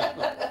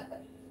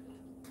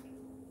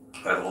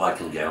 That's all I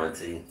can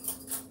guarantee.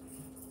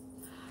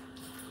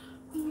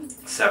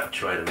 Except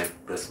try to make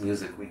the best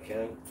music we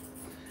can.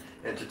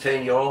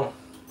 entertain you all,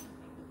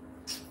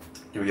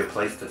 give you a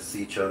place to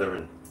see each other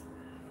and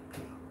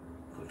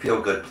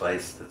feel good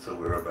place. That's what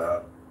we're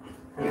about.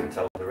 You can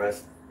tell the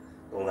rest,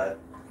 all that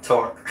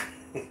talk.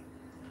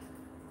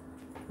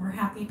 We're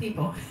happy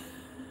people.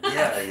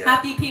 Yeah.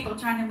 Happy people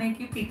trying to make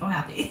you people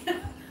happy.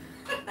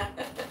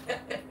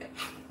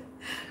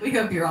 We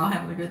hope you're all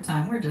having a good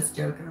time. We're just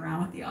joking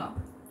around with y'all.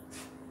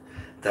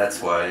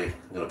 That's why I'm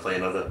going to play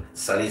another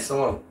sunny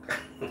song.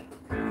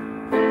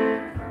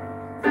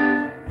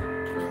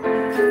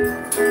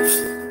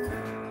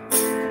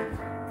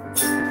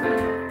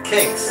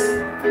 Kinks.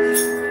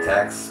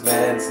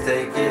 Taxman's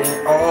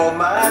taking all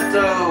my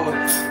dough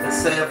and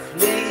left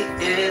me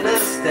in a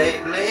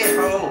stately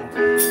home,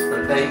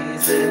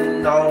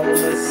 blazing on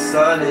a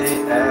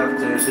sunny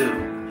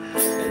afternoon.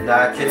 And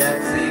I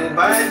can't see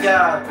my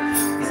God,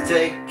 he's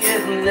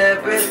taking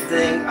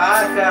everything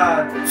I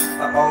got.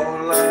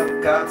 All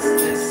I've got's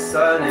this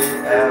sunny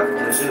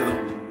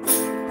afternoon.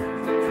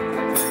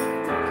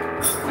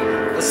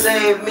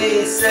 Save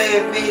me,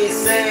 save me,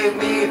 save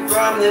me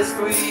from this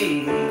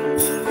grief.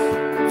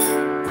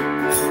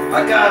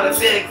 I got a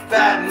big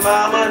fat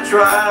mama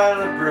trying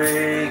to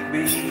break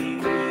me.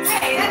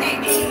 Hey, that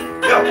ain't me.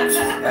 Yo,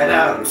 and I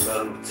would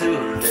love to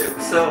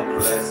live so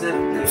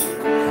pleasantly,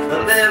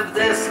 live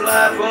this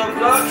life of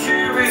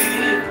luxury,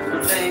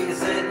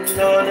 blazing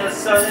on a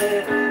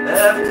sunny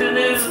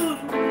afternoon.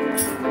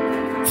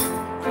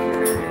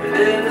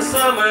 In the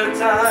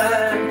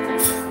summertime,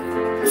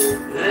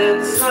 in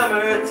the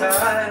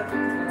summertime,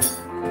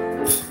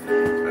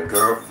 my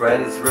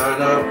girlfriend's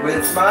run up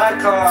with my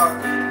car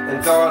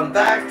and gone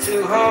back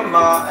to her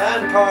ma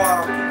and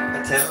pa,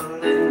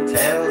 telling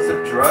tales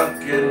of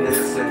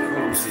drunkenness and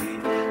cruelty.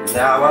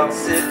 Now I'm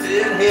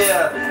sitting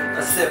here,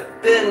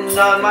 sipping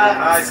on my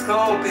ice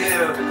cold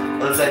beer,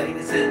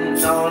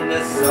 blazing on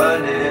a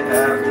sunny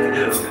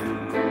afternoon.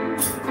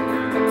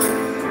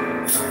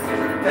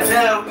 And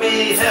help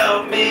me,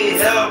 help me,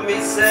 help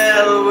me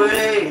sail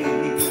away.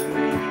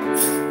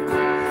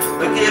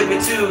 But give me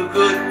 2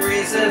 good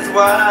reasons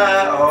why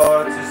I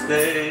ought to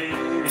stay.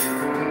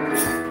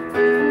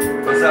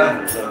 'Cause I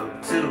love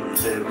to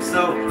live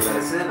so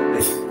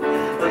pleasantly,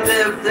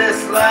 live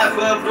this life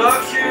of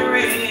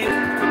luxury,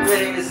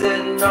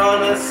 blazing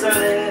on a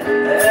sunny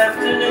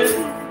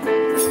afternoon.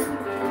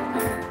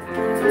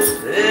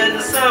 In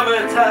the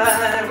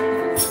summertime,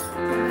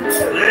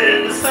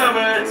 in the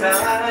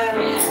summertime,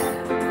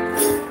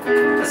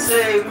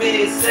 save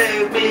me,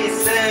 save me,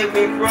 save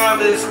me from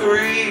this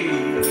grief.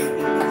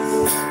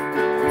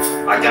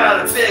 I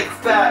got a big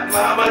fat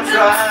mama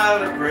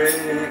trying to break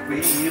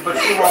me, but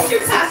she won't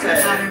succeed.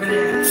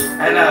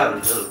 And I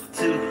love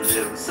to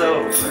live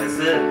so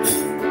pleasantly,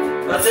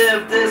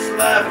 live this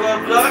life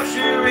of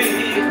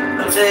luxury,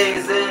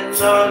 blazing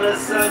on a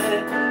sunny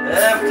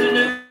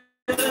afternoon.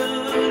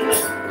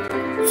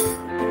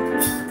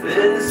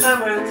 In the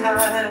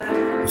summertime,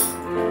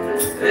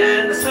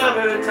 in the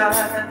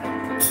summertime,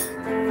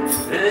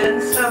 in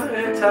the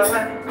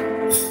summertime,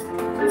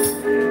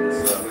 in the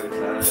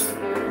summertime.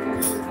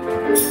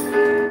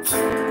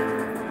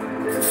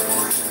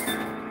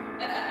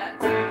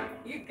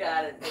 You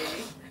got it,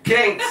 baby.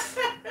 Kinks!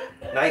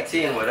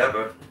 19,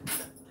 whatever.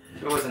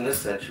 It wasn't this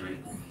century.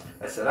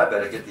 I said, I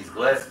better get these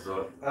glasses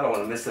off. I don't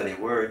want to miss any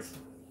words.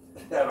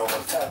 That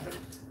almost happened.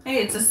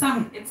 Hey, it's a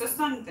sun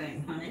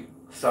thing, honey.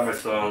 Summer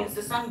song. It's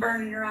the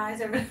sunburn in your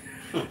eyes, everything.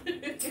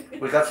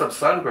 We got some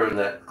sunburn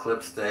that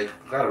Eclipse day.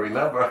 Gotta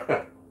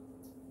remember.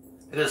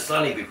 It is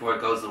sunny before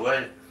it goes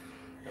away.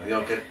 You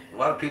don't get, a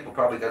lot of people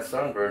probably got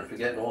sunburn,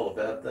 forgetting all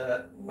about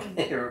that.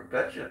 You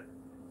betcha.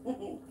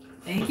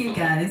 Thank you,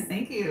 guys.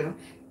 Thank you.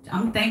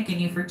 I'm thanking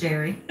you for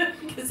Jerry,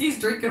 because he's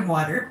drinking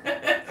water.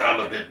 I'm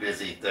a bit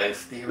busy. Thanks,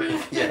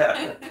 Steven.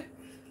 Yeah.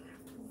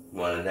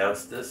 Want to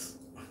announce this?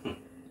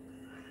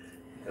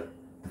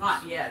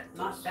 Not yet.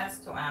 Not that's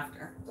till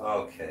after.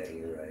 Okay,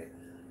 you're right.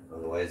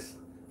 Otherwise,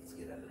 let's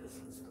get out of this.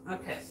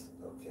 Okay.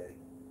 Okay.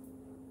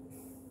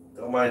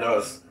 Don't mind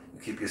us. You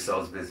keep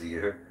yourselves busy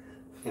here.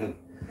 Want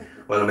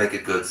to make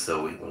it good,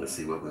 so we want to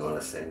see what we want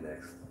to sing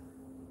next.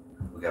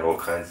 We got all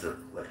kinds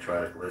of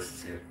electronic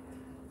lists here.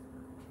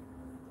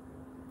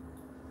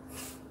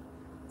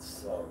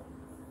 So.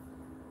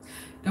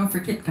 Don't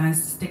forget, guys,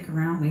 to stick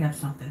around. We have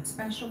something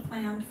special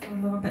planned for a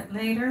little bit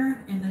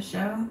later in the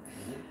show.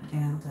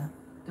 And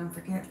don't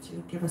forget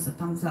to give us a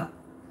thumbs up.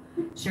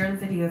 Share the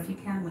video if you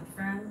can with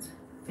friends,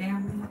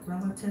 family,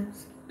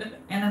 relatives,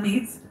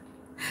 enemies.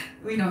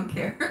 We don't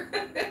care.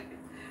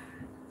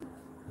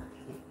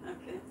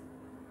 Okay.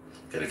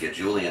 Gotta get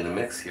Julie in the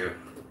mix here.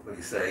 What do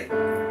you say?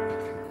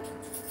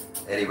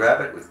 Eddie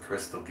Rabbit with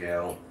Crystal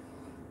Gale.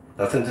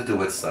 Nothing to do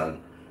with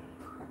sun.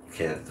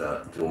 Can't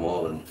do them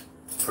all in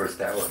first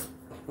hour.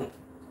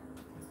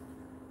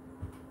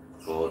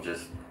 It's all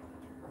just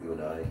you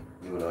and I.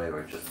 You and I,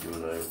 or just you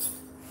and I.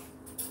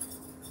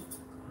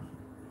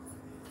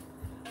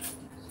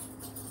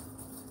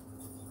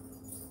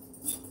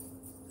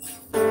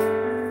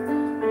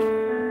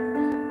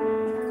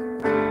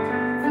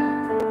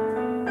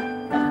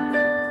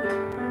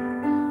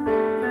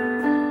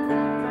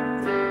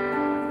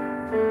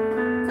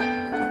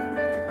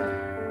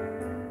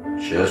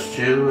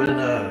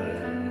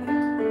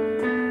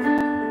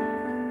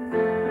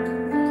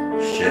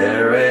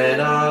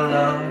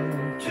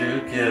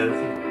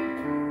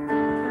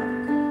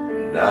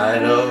 I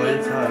know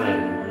in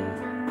time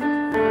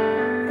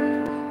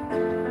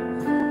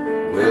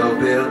we'll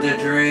build the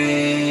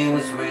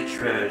dreams we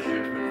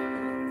treasure.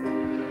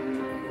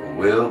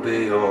 We'll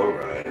be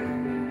alright.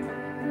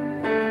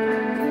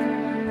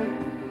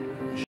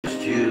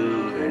 Just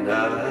you and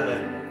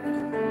I.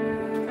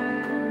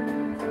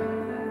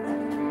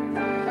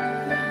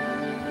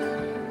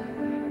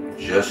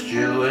 Just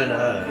you and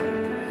I.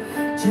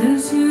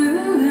 Just you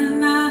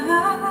and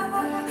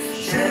I.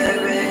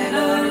 Sharing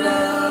our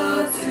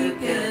love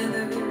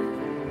together.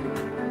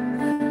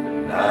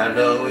 And I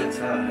know in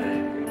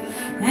time.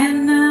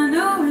 And I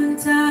know in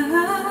time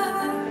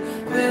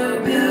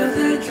We'll build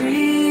the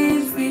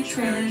dreams we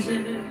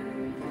treasure.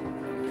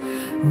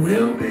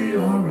 We'll be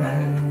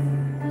alright.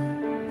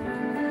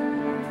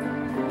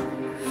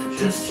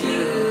 Just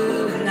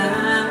you and I.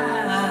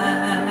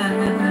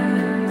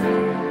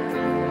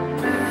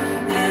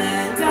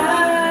 And I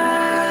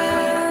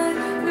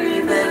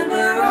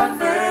remember our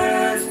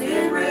first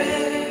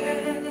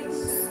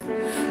embrace.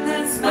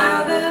 That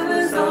smile that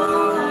was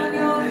on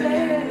your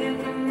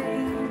face.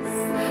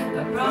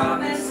 The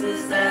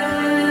promises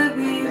that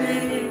we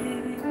made.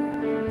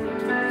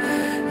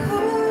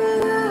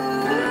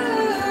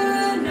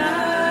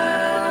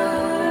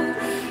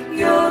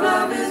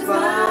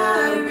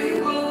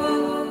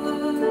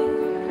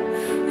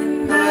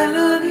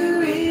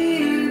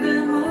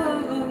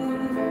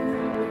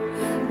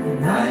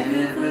 I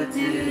never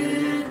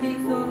did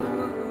before.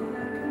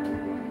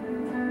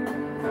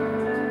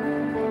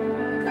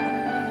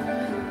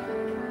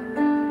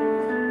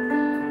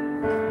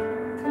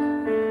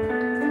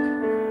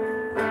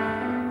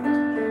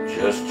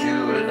 Just you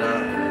and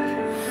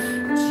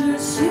I.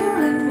 Just you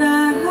and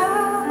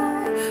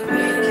I. We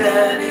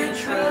can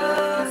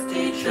entrust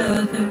each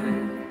other.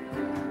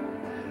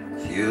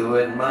 You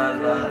in my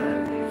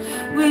life.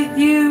 with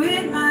you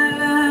in my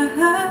life.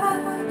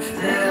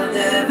 There'll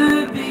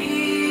never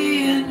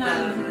be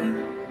another.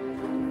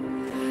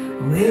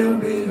 We'll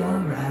be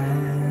alright.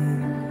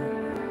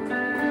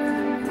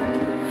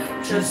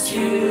 Just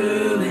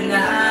you and I.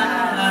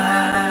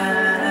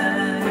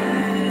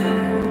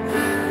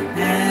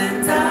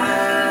 And I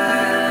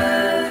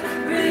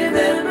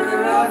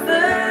remember our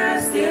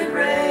first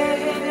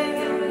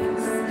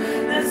embrace.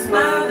 The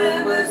smile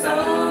that was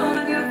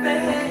on your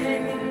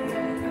face.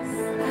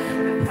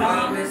 The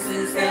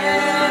promises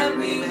that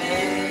we made.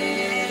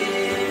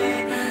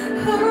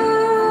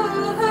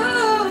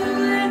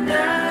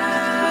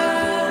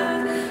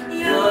 And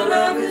your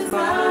love is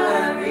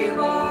my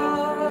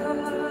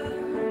reward.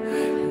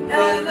 And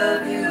I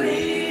love you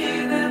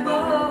even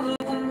more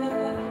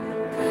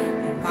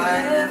than I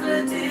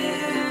ever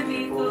did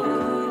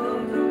before.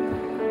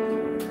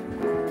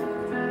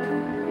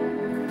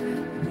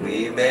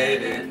 We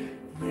made it,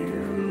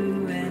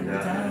 you and I.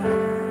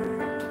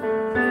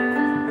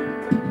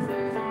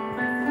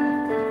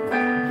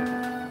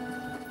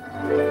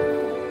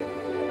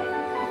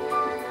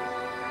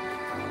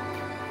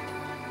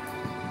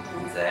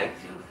 Thank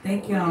you.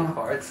 Thank you All your all.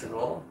 hearts and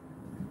all.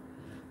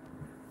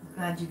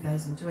 Glad you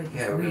guys enjoyed this.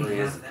 Yeah, it really week.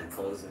 is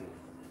composing.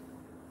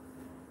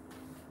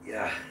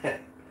 Yeah.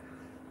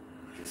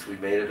 Guess we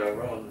made it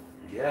our own.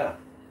 Yeah.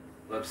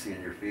 Love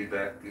seeing your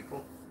feedback,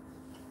 people.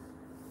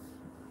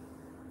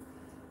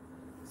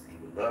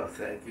 Stephen Love.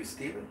 Thank you,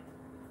 Stephen.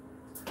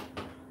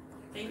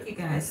 Thank you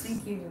guys.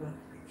 Thank you.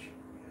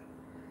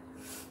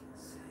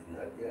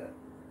 Not yet.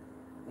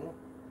 No,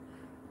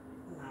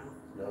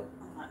 No,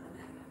 I'm not.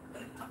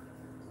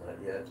 not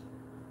yet.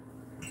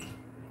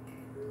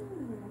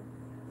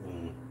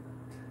 Mm.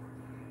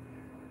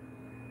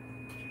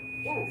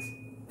 Whoa.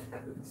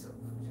 That would be so cool.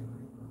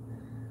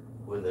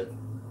 Wouldn't it?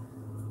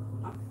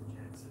 Oh.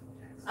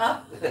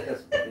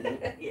 Jackson.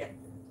 Yeah.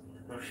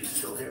 Oh, she's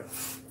still here.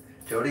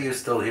 Jody, you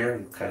still here?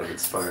 You kind of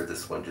inspired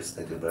this one just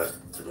thinking about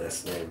the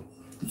last name.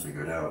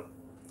 Figured out.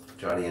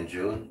 Johnny and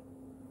June.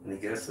 Any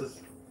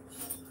guesses?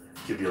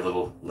 Give you a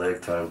little lag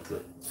time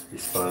to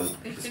respond.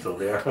 She's still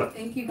there.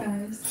 Thank you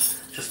guys.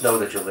 Just know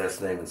that your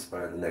last name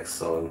inspired the next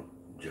song,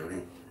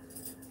 Jody.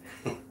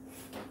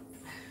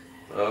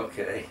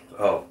 Okay.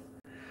 Oh,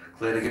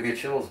 glad to give you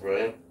chills,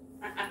 Brian.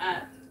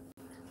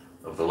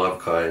 Of the love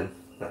kind,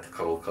 not the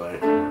cold kind,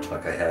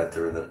 like I had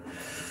during the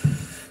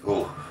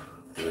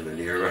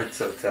near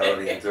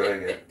totality and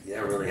during it. Yeah,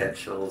 really had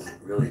chills. It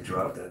really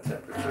dropped that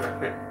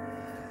temperature.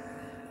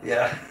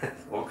 Yeah,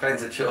 all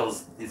kinds of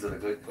chills. These are the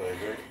good kind,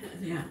 right?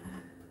 Yeah.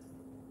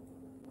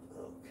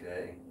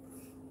 Okay.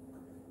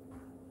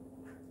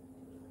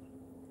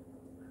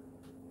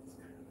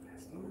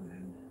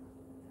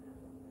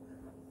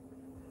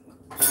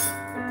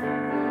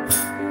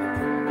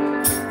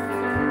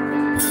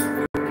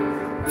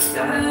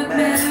 I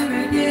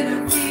better get a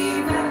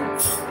fever.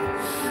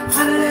 I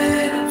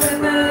let a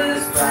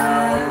feather's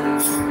fly.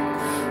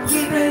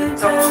 We've been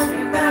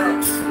talking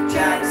about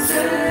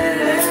Jackson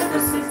ever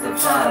since the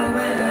fire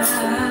went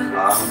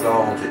out. I'm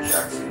going to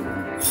Jackson.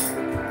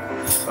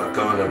 I'm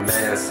gonna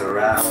mess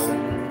around.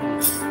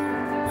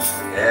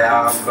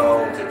 Yeah, I'm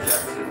going to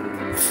Jackson.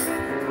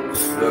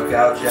 Look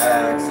out,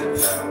 Jackson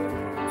Town.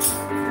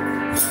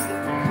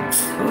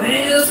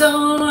 Well, go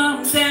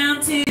on down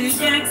to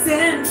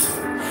Jackson.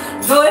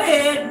 Go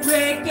ahead and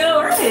break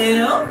your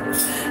hell.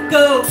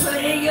 Go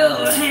play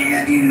your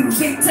hand, you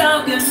big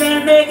talking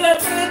man. Make a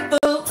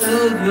people of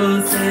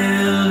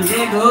yourself.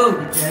 Yeah, go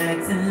to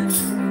Jackson.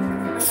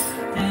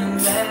 And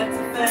that's a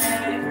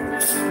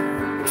fact.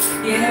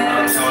 Yeah.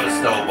 I'm going to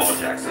Snowball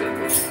Jackson.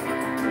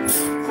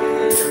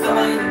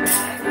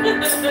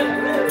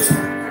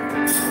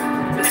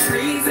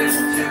 Reason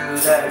to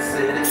that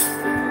city.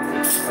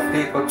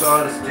 People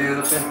gonna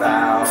stoop and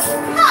bow.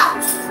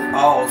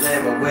 All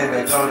them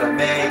women gonna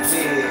make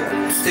me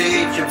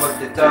teach you what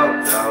they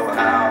don't know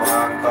how.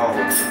 I'm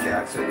going to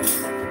Jackson.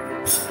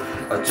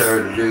 I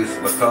turn loose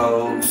my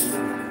coat.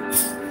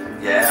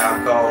 Yeah, I'm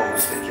going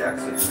to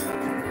Jackson.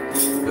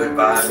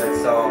 Goodbye,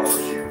 that's all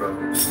she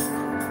wrote.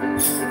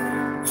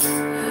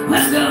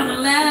 I'm gonna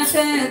laugh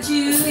at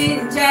you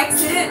in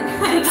Jackson,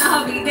 and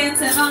I'll be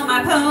dancing on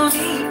my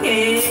pony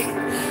cake.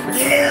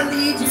 They'll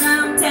lead you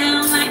around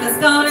town like a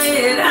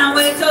started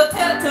highway, so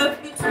tuck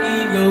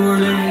between your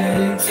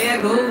legs.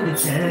 Yeah, go to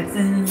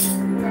Jackson,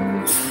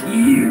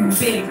 you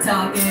big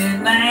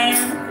talking man.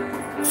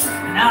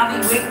 And I'll be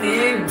waiting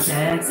there in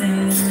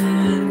Jackson,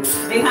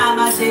 behind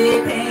my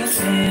jet pants,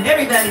 and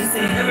everybody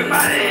sing.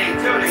 Everybody,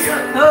 Jody,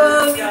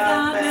 oh, you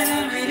got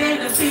married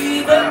in a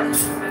fever.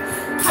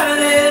 How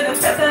did the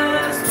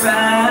peppers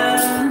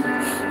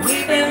cry?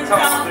 We've been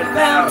talking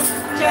about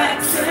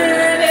Jackson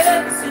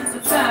ever since the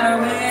fire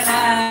went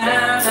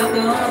out. I'm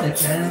going to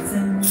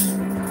Jackson,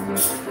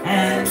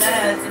 and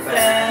that's a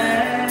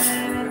fact.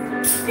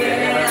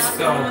 Yeah, I'm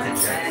going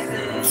to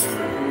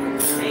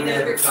Jackson. They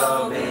never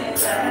call me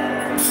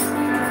back.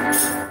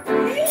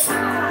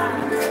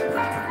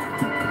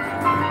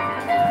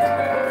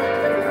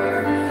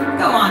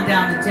 Go on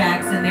down to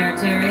Jackson there,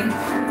 Terry.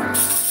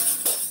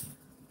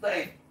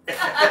 Late.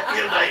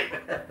 You're late.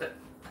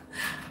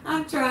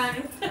 I'm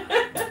trying.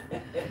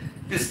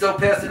 You're still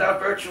passing out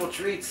virtual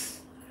treats.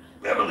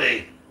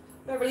 Beverly.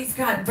 Beverly's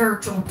got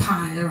virtual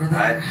pie over there.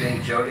 I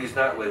think Jody's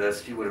not with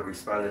us. She would have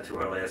responded to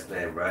her last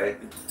name, right?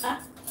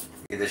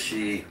 Either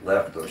she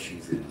left or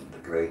she's in the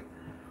great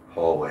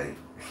hallway.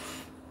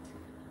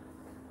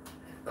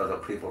 Other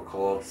people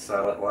call it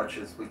silent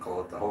watches. We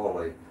call it the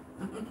hallway.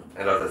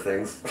 And other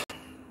things.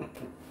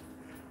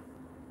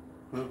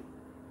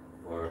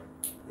 Or,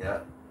 yeah.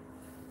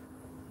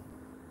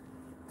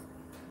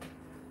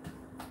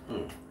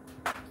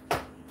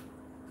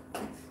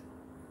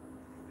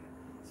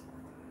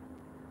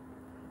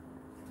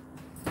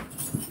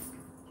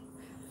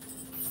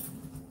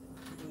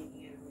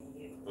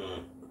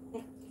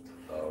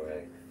 All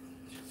right.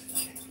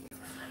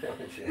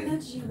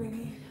 That's you,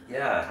 baby.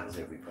 Yeah, how's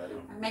everybody?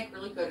 I make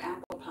really good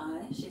apple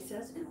pie, she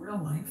says, in real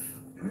life.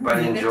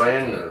 Everybody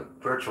enjoying the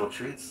virtual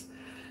treats?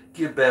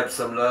 Give Beb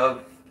some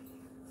love,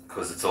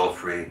 because it's all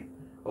free.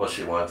 All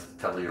she wants is to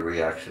tell your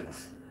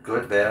reactions.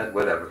 Good, bad,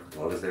 whatever, as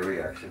long as they're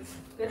reactions.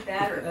 Good,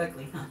 bad, or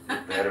ugly, huh?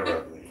 Good, bad, or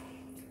ugly.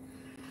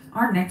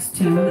 Our next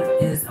tune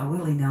is a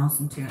Willie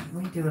Nelson tune.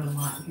 We do it a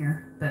lot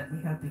here, but we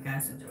hope you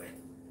guys enjoy it.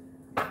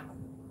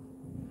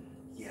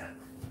 Yeah.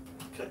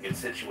 Should I get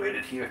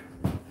situated here?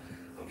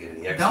 I'm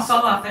getting the exercise.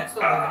 Don't fall off that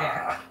stool over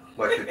there.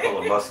 What could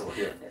pull a muscle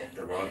here at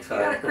the wrong time?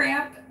 You got a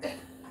cramp?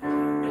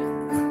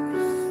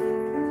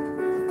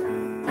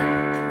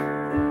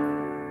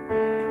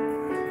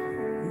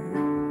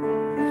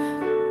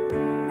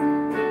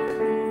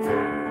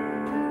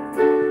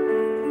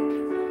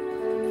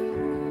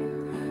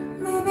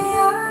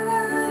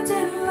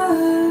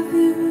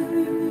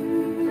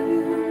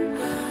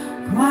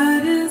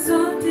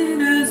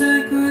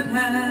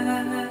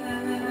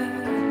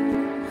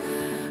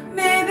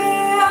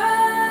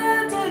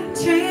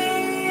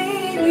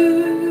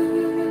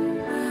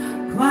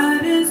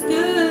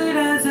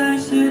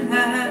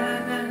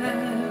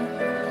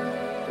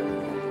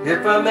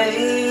 If I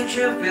made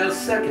you feel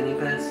second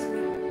best,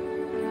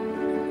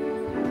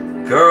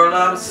 girl,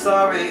 I'm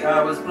sorry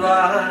I was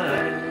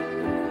blind.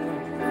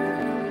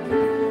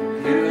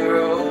 You're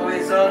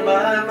always on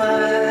my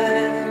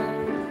mind.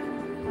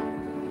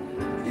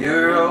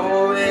 You're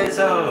always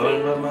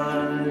on my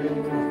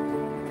mind.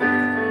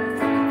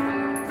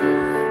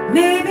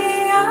 Maybe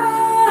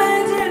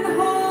I didn't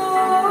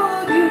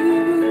hold you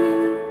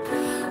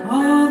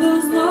all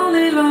those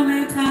lonely,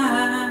 lonely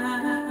times.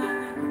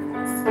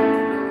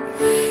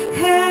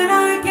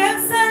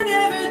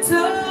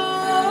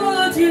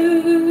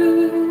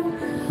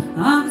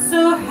 I'm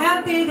so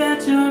happy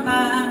that you're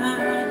mine.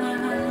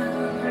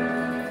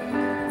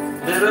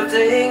 Little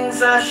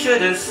things I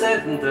should have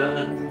said and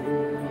done,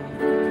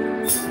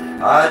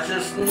 I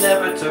just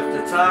never took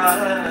the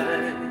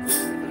time.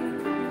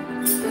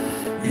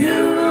 You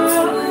were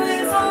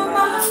always on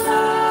my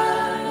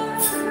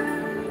mind.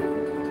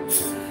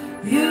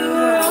 You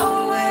were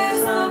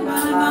always on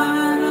my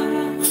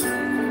mind.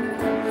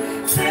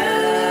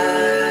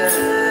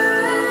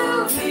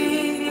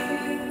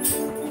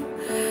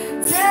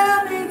 Tell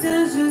me,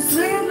 does your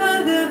sweet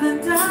love ever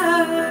die?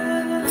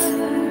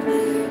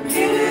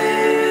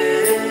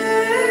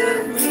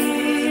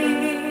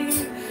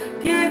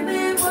 Give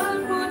me one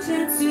more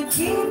chance to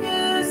keep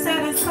you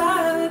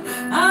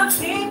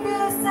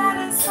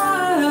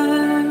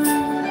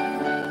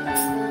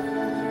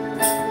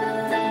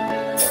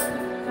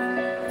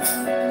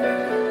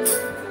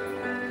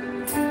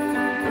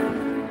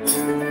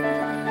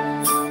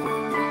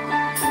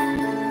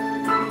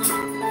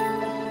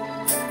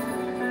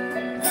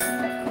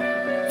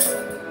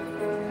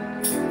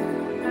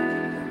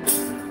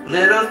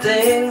little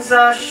things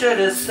I should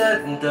have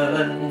said and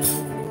done.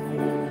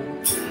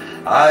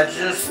 I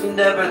just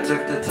never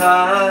took the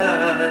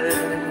time.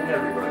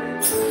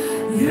 Everybody.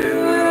 You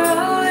were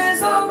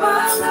always on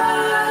my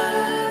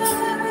mind.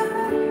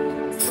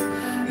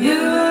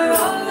 You were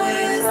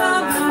always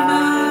on my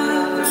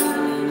mind.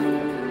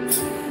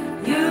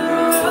 You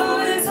were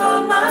always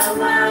on my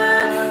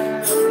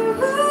mind.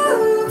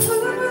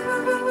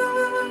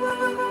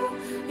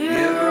 You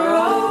were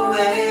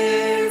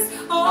always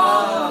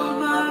on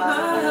my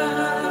mind.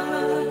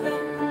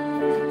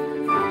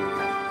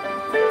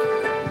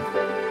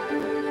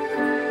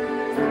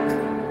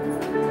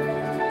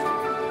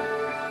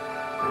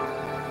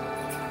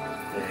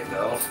 There you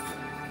go.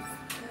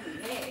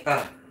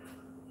 Ah.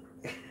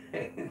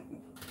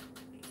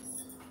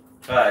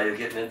 You're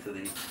getting into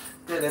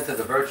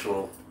the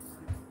virtual.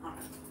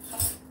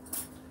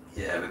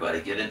 Yeah,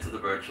 everybody, get into the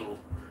virtual.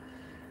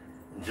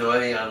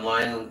 Enjoy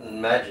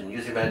online.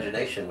 Use your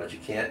imagination, what you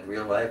can't in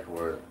real life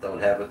or don't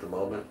have at the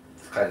moment.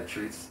 This kind of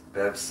treats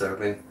Bev's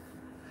serving.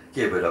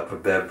 Give it up for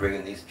Bev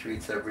bringing these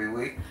treats every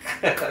week.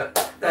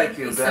 Thank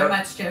you, Bev. so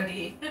much,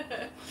 Jody.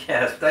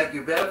 Yes, thank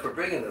you, Bev, for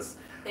bringing us.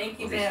 Thank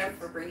you, Bev,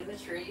 for bringing the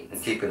treats.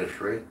 And keeping it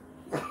free.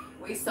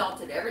 We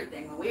salted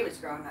everything when we was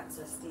growing up,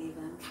 so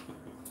Stephen.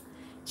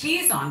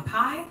 Cheese on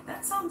pie?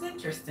 That sounds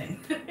interesting.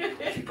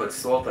 She put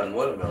salt on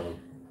watermelon.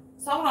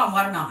 Salt on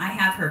watermelon. I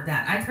have heard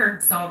that. I've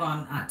heard salt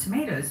on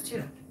tomatoes,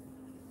 too.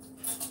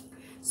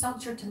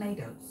 Salt your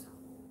tomatoes.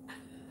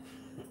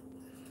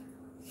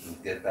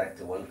 Get back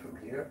to one from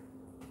here.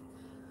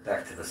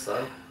 Back to the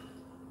sun.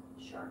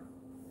 Sure.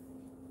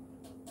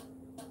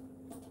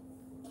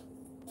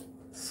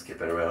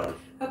 Skipping around.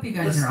 Hope you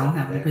guys are all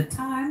having a good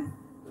time.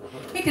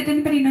 Hey, did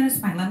anybody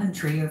notice my lemon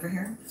tree over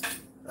here?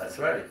 That's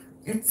right.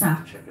 It's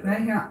right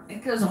here.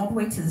 It goes all the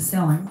way to the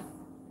ceiling.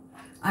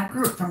 I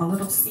grew it from a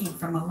little seed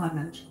from a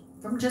lemon,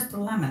 from just a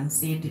lemon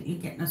seed that you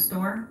get in a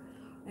store.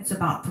 It's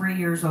about 3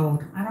 years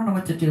old. I don't know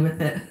what to do with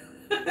it.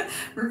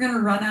 We're gonna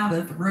run out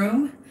of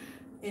room.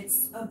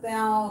 It's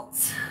about,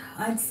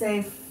 I'd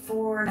say,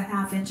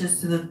 4.5 inches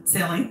to the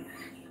ceiling.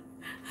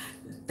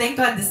 Thank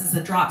God this is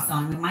a drop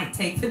zone. We might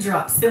take the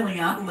drop ceiling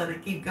out and let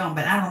it keep going,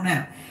 but I don't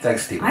know.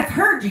 Thanks, Steve. I've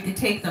heard you could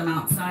take them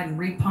outside and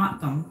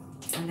repot them,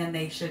 and then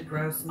they should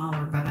grow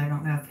smaller, but I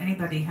don't know. If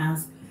anybody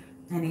has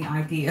any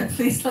idea,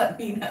 please let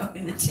me know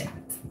in the chat.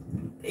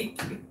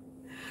 Thank you.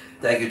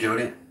 Thank you,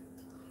 Judy.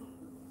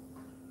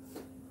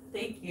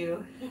 Thank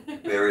you.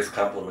 Various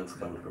compliments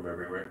coming from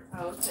everywhere.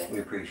 Oh, okay. We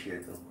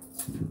appreciate them.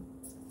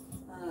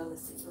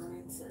 Let's see.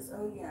 Brian says,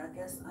 "Oh yeah, I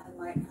guess I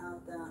might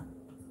have that."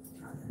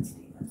 Try that,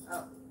 Stephen.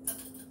 Oh.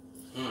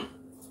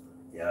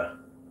 Yeah,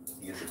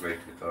 he's a great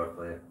guitar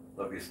player.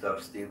 Love your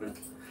stuff, Stephen.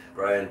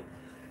 Brian,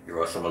 you're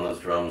awesome on those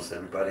drums.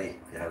 Everybody,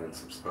 if you haven't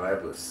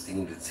subscribed or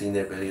seen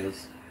their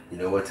videos, you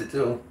know what to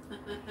do.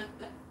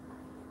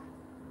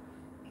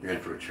 You're in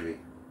for a treat.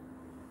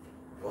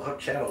 You'll have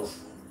channels.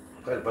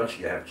 Quite a bunch of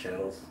you have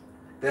channels.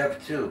 Bev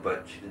too,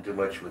 but she didn't do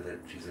much with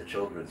it. She's a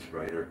children's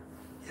writer.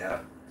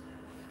 Yeah,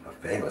 a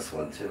famous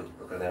one too.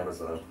 Look on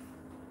Amazon.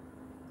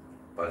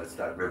 But it's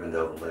not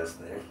Rivendell, the last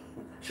name.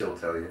 She'll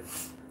tell you.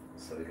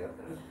 So you got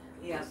that?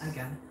 Yeah, I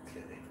got it.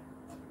 Okay.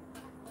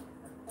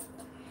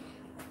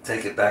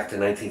 Take it back to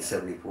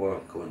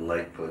 1974. Gordon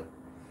Lightfoot.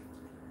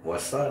 More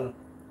sun.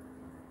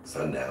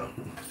 Sundown.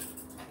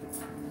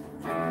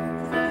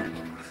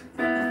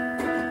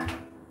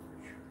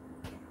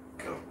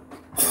 Go.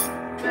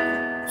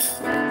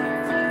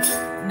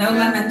 No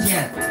lemons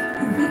yet.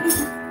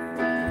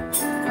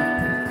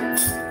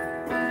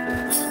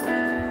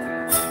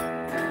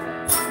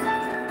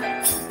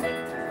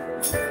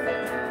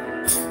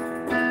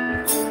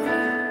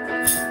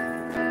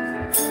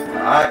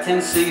 I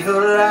can see her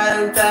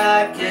lying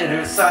back in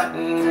her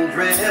satin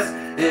dress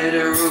in a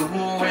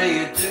room where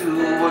you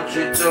do what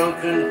you don't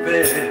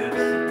confess.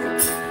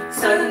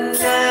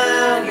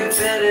 Sundown, you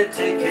better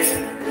take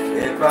care.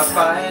 If I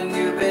find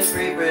you've been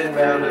creeping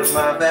round on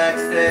my back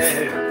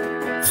stairs.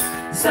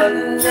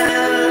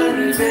 Sundown,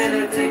 you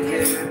better take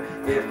care.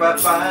 If I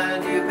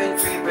find you've been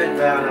creeping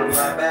round on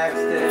my back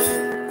stairs.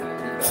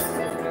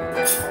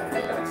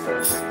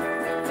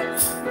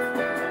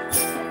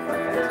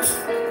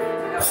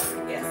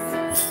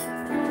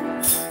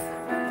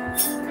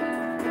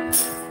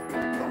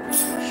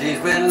 She's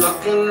been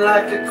looking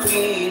like a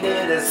queen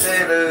in a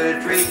sailor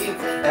dream,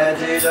 and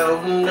she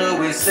don't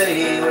always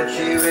say what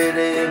she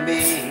really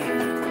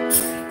means.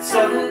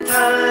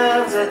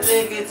 Sometimes I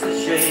think it's a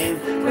shame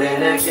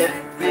when I get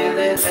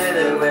feeling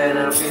better when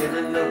I'm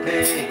feeling no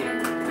pain.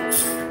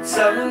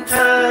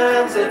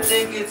 Sometimes I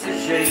think it's a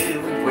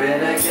shame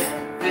when I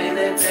get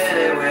feeling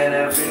better when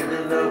I'm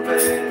feeling no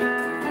pain.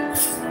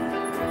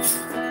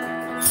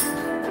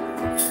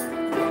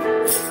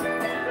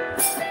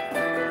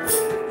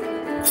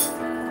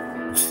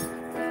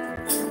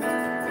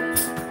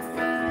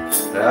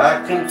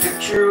 I can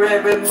picture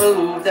every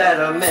move that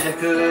a man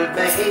could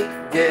make.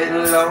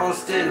 Getting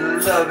lost in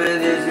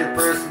loving is your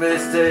first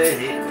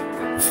mistake.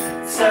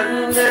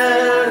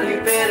 Sundown, you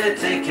better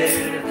take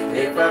care.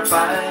 If I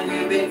find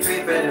you've been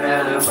creeping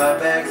out of my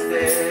back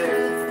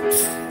stairs.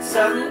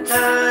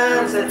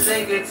 Sometimes I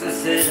think it's a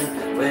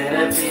sin when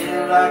I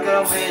feel like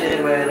I'm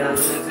winning, when I'm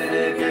losing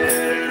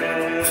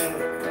again.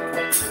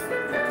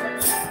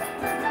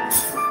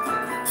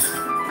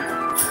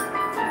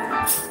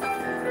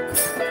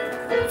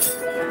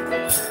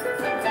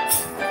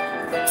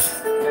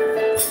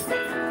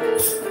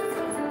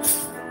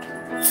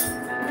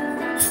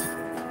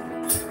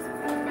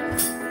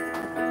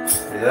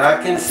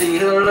 I can see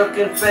her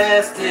looking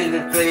fast in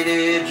the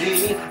faded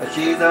jean.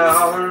 She's a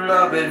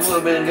hard-loving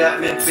woman, got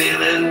me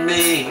feeling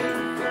mean.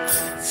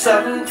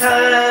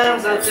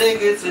 Sometimes I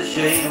think it's a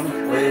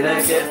shame when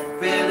I get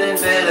feeling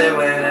better,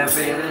 when I'm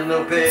feeling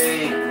no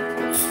pain.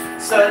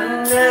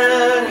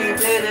 Sundown, you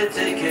better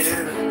take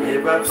care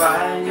if I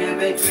find you've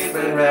been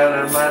creeping around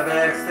on my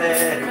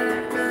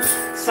backstairs.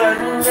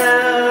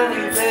 Sundown,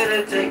 you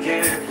better take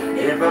care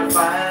if I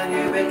find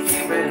you've been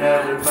creeping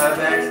out of my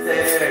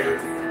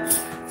backstairs.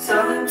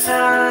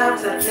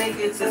 Sometimes I think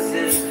it's a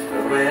sin,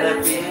 but when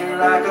I feel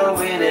like I'm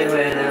winning,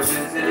 when I'm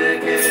losing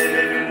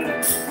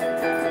again.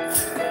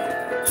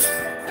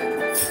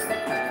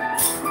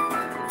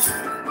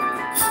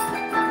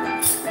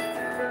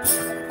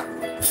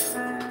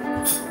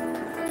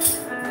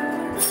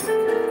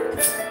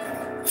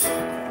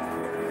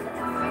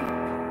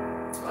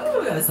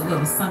 Oh, that was a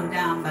little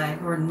Sundown by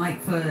Gordon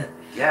Lightfoot.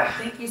 Yeah.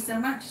 Thank you so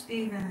much,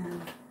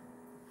 Stephen.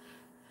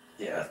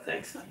 Yeah,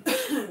 thanks.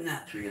 No.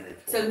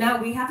 So no,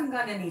 we haven't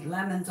got any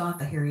lemons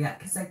off of here yet,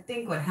 because I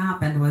think what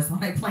happened was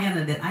when I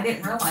planted it, I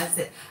didn't realize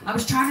that I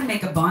was trying to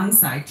make a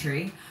bonsai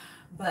tree,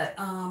 but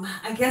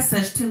I guess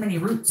there's too many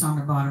roots on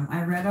the bottom.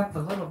 I read up a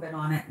little bit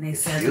on it, and they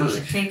said we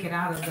should take it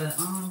out of the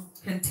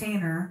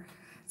container,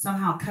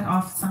 somehow cut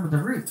off some of the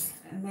roots,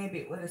 and maybe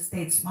it would have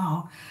stayed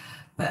small.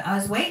 But I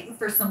was waiting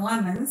for some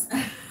lemons.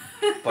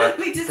 But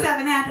we just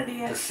haven't had it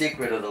yet. The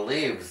secret of the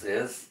leaves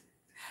is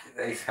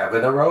they have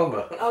an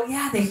aroma. Oh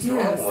yeah, they do.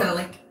 Strong So one.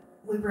 like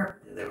we were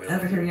Really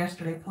over here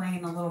yesterday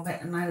playing a little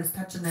bit, and I was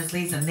touching those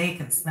leaves, and they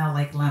can smell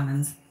like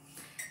lemons.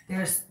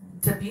 It's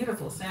a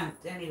beautiful scent,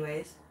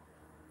 anyways.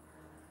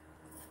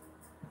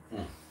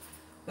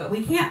 But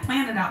we can't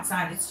plant it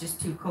outside. It's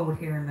just too cold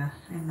here in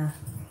the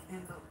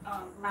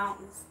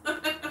mountains.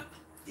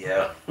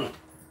 Yeah.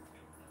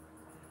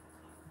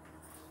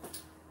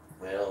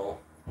 Well.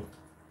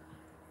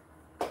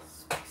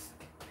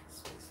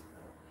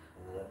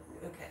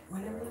 Okay,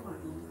 whenever you want.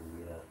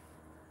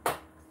 Yeah.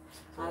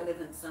 I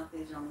live in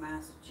southeastern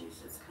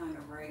Massachusetts, kind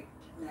of right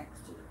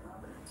next to the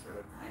Providence,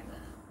 Rhode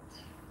Island.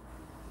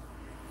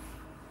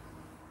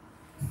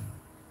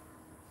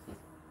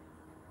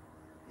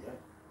 Yeah.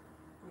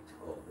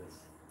 All this.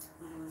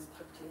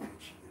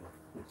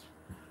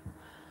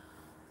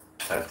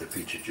 Time to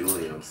feature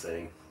Julie, I'm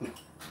saying.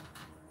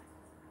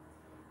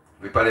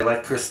 Everybody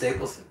like Chris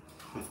Stapleton?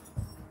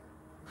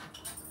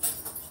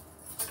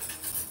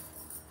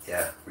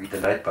 Yeah, read the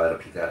Nightbot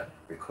if you got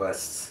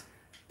requests.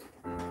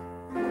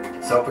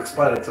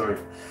 Self-explanatory.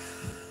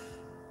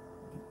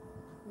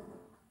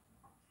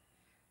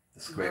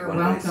 This great one.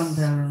 Welcome,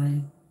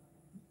 Beverly.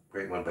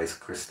 Great one by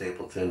Chris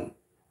Stapleton.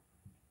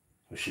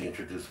 She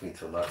introduced me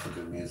to lots of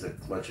good music.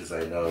 As much as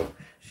I know,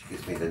 she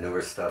gives me the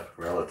newer stuff,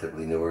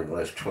 relatively newer in the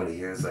last 20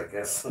 years, I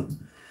guess.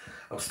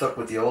 I'm stuck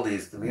with the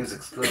oldies. The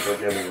music's good, don't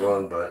get me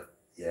wrong, but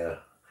yeah,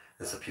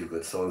 there's a few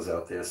good songs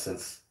out there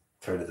since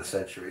turn of the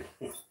century.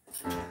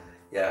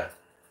 Yeah,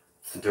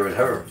 and during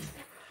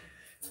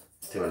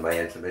doing my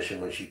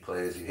intermission when she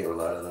plays, you hear a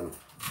lot of them,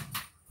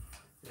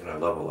 and I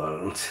love a lot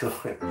of them too.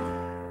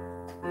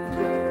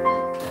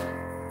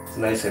 It's a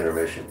nice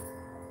intermission.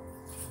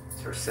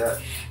 It's her set.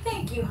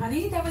 Thank you,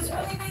 honey. That was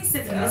really nice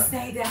of you to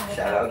say that.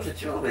 Shout out to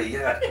Julie,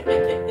 yeah.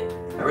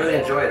 I really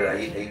enjoyed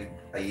it.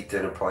 I eat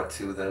dinner part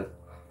 2 then.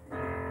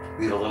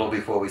 We eat a little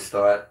before we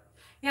start.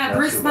 Yeah, Not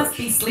Bruce too must much.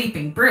 be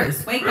sleeping.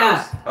 Bruce, wake Bruce,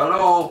 up.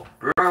 hello,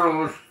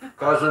 Bruce,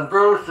 cousin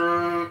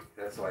Brucey.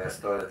 That's why I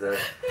started that.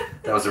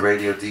 That was a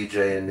radio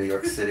DJ in New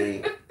York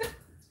City.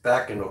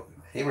 Back in,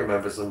 he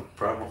remembers him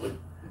probably.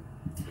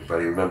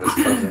 Everybody remembers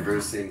cousin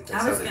Brucey. That's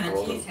I was how they going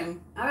called to tease him.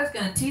 him. I was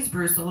going to tease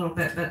Bruce a little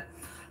bit, but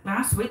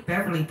last week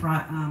Beverly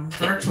brought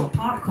virtual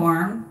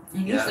popcorn.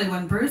 And usually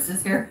when Bruce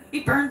is here, he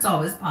burns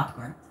all his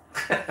popcorn.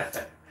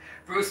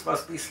 Bruce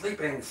must be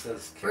sleeping,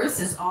 says Carol. Bruce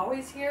is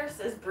always here,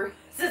 says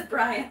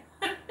Brian.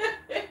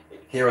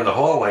 Here in the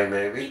hallway,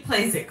 maybe. He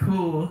plays it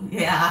cool.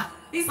 Yeah.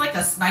 He's like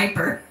a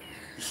sniper.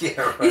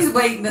 Yeah, right. He's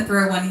waiting to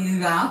throw one of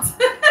you out.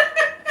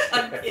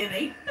 I'm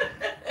kidding.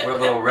 We're a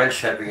little wrench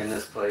heavy in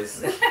this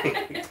place.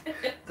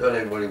 Don't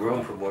have any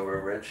room for more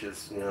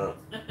wrenches, you know.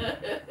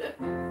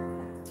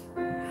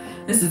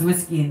 This is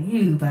Whiskey and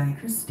You by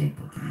Chris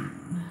Stapleton.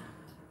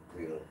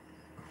 Real.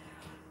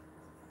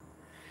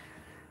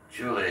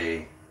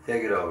 Julie,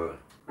 take it over.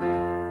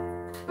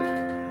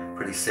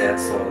 Pretty sad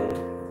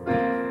song.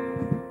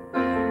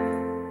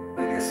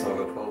 I guess Song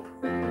of Hope.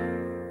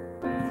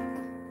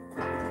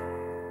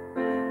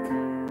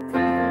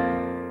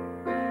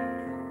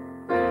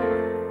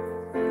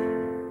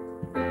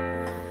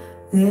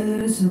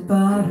 There's a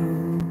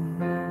bottle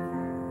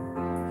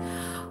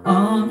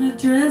on a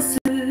dresser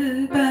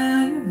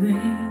by a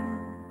ring,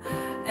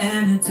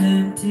 and it's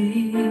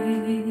empty.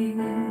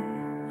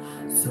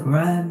 So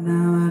right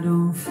now I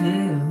don't feel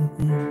a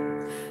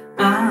thing.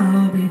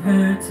 I'll be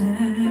hurting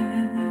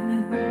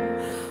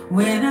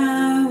when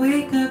I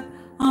wake up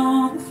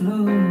on the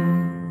floor,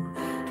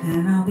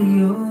 and I'll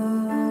be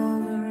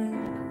over it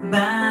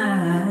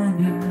by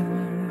noon.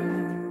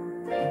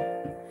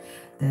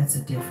 That's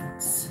the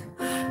difference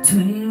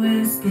between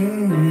whiskey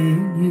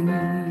and you.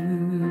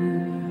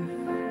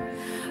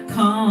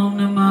 Come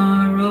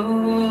tomorrow,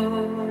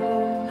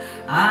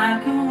 I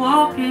can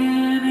walk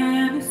in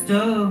any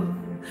store.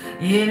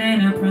 It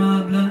ain't a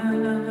problem.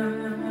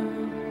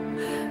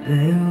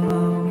 They'll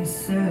always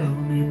sell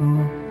me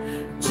more.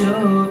 But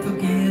your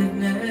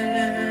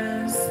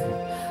forgiveness,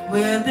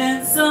 well,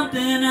 that's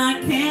something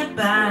I can't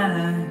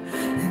buy.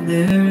 And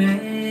there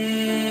ain't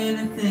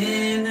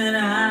anything that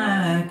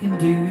I can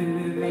do.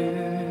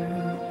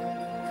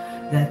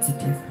 That's the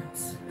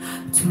difference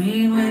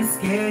between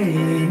whiskey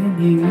and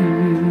you.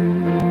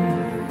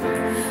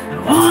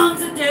 And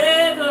one's a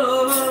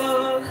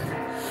devil,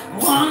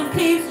 one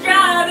keeps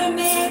driving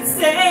me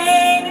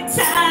insane. At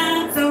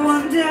times I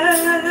wonder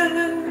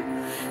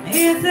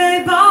if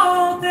they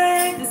both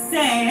think the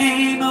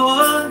same.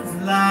 One's a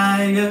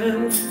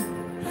liar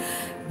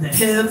that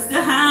helps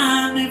to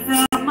hide me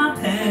from my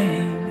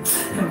pain,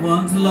 and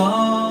one's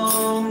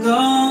long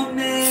gone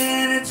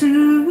and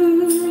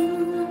true.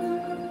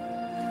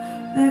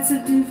 That's the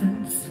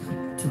difference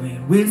between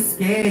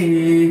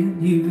whiskey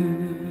and you.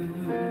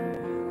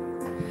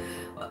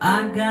 Well,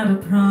 I got a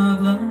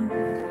problem,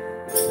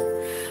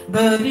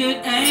 but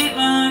it ain't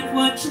like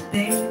what you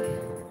think.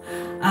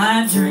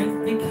 I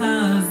drink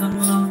because I'm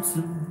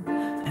lonesome,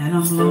 and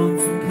I'm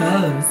lonesome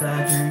cause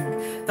I drink.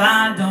 If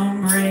I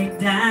don't break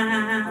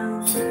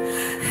down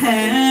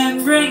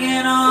and bring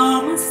it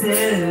on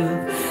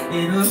myself,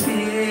 it'll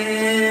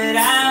hit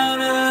out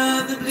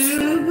of the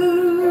blue.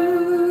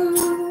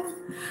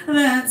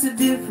 That's the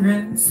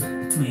difference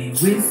between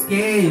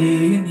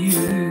whiskey and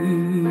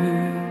you.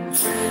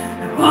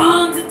 And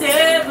one's a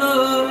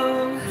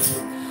devil,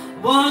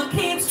 one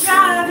keeps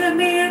driving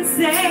me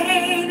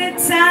insane. At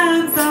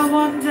times I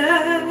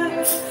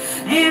wonder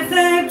if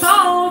they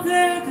both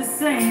are the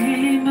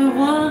same. But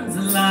one's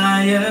a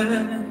liar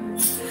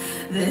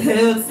that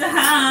helps to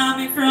hide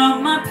me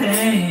from my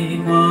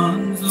pain.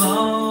 One's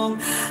long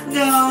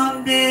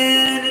gone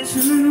dead and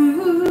true.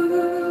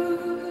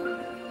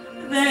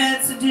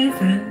 That's the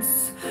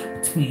difference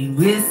between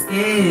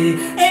whiskey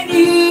and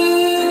you.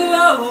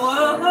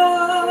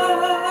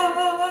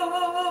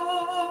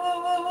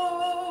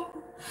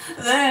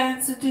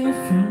 That's the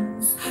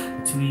difference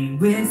between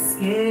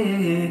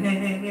whiskey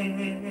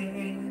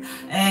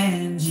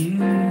and you.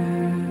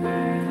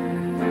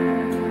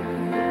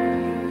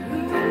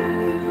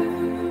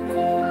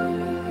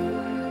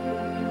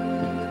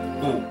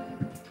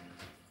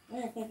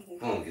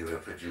 Give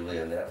it for Julie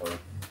on that one.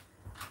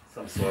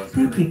 Some songs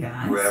Thank really you,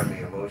 guys. grab me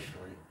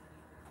emotionally.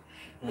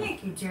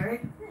 Thank you,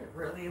 Jared.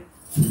 Really,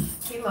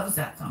 he loves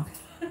that song.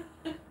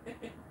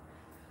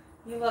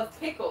 You love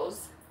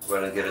pickles.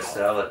 Run and get a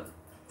salad.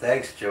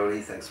 Thanks,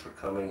 Jody. Thanks for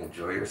coming.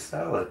 Enjoy your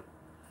salad.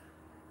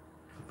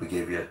 We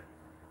gave you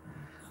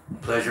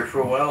pleasure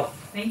for a while.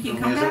 Thank you.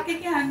 Some Come music. back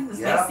again. It was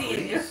Yeah, nice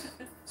seeing you. please.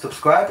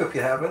 Subscribe if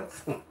you haven't.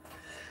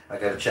 I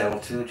got a channel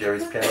too,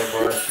 Jerry's Piano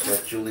Bar. I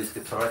got Julie's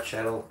guitar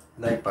channel.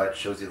 Nightbot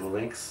shows you the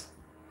links.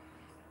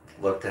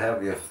 Love to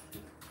have you.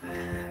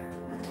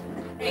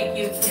 Thank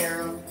you,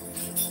 Carol.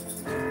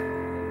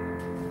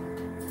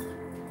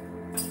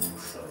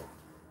 So,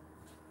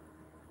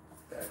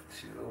 back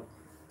to...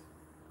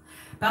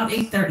 About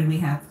 8:30 we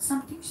have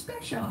something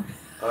special.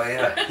 Oh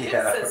yeah,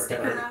 yeah. So stick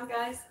really. around,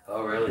 guys,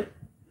 Oh really?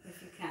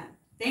 if you can.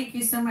 Thank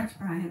you so much,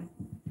 Brian.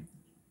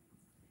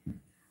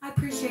 I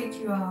appreciate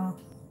you all.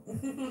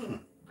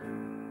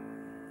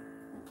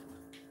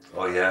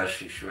 Oh yeah,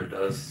 she sure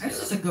does.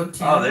 This is a good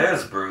tune. Oh,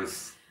 there's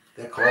Bruce.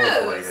 They're calling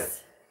for you.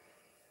 Bruce,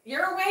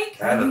 you're awake?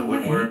 Out of the You're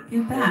woodwork. awake.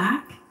 You're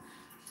back.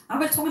 I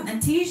was wanting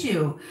to tease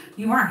you.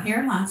 You weren't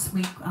here last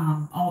week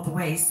all the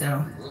way,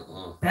 so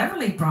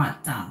Beverly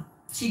brought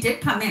she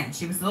did come in.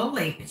 She was a little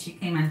late, but she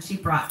came in. She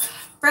brought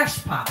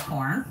fresh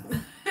popcorn.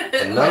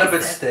 And none of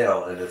it's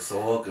stale, and it's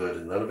all good,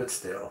 and none of it's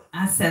stale.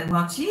 I said,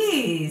 well,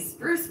 geez,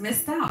 Bruce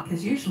missed out,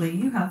 because usually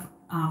you have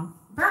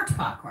burnt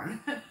popcorn.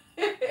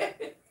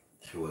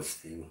 Sure,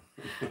 Steve.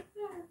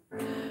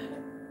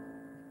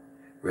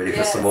 Ready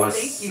for some more?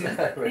 Thank you.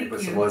 Ready for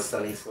some more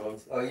sunny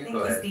songs? Oh, you Thank go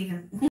you, ahead.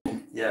 Stephen.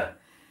 Yeah.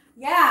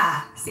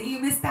 Yeah. See, you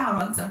missed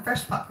out on some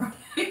fresh popcorn.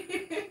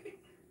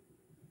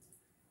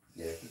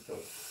 Yeah, keep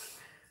going.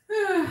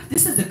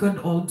 This is a good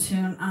old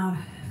tune.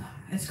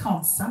 It's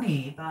called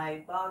Sunny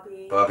by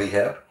Bobby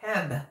Hebb.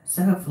 Hebb.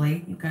 So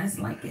hopefully you guys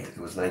like I it. think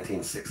it was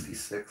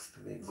 1966 to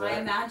be exact. My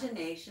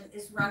imagination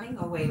is running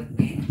away with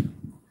me.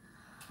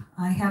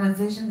 I had a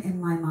vision in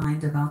my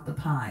mind about the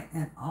pie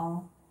and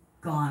all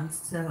gone.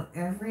 So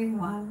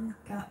everyone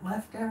got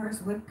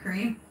leftovers, whipped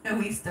cream, and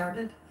we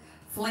started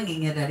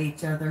flinging it at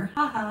each other.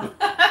 Haha.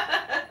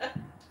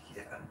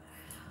 Yeah.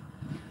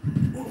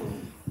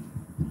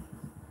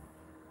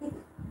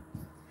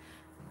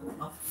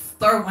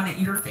 throw one at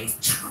your face.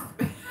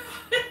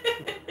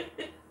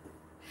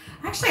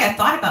 Actually, I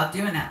thought about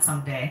doing that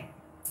someday,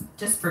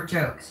 just for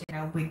jokes. You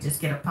know, we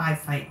just get a pie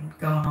fight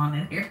going on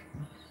in here.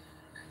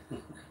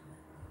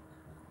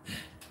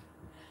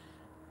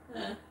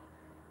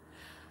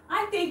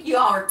 I think you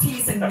all are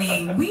teasing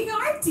me. We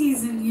are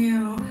teasing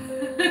you.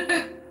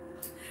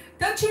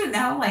 Don't you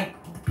know, like,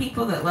 the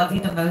people that love you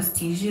the most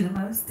tease you the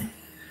most?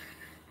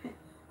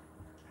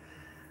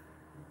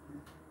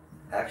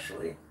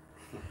 Actually,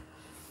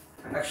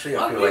 I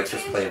feel like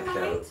just playing piano.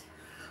 Okay.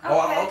 Oh,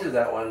 I'll do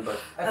that one, but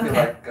I feel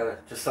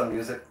like just some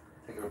music.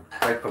 Take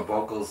a break from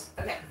vocals.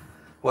 Okay.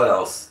 What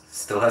else?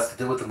 Still has to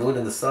do with the moon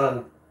and the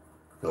sun.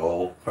 The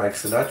old Frank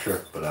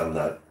Sinatra, but I'm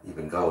not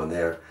even going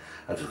there.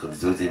 I'm just going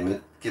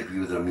to give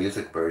you the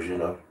music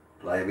version of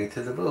 "Fly Me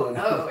to the Moon."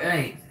 Oh,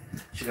 right.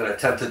 She's going to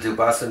attempt to do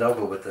bossa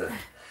nova with the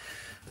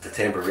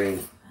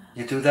tambourine.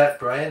 You do that,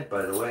 Brian?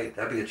 By the way,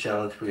 that'd be a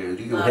challenge for you.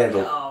 Do you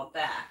handle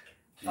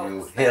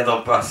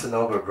bossa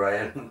nova,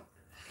 Brian?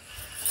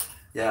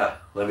 Yeah,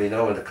 let me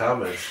know in the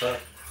comments. Huh?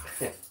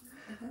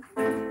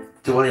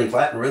 Do any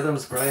Latin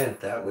rhythms, Brian?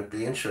 That would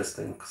be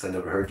interesting because I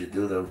never heard you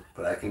do them,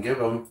 but I can give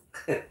them.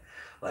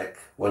 Like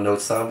one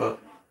note samba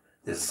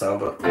is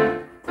samba.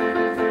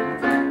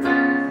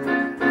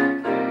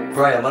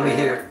 Brian, let me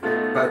hear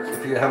about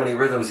how many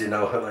rhythms you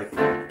know. Like,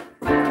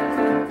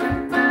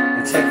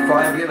 and take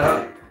 5, you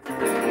know.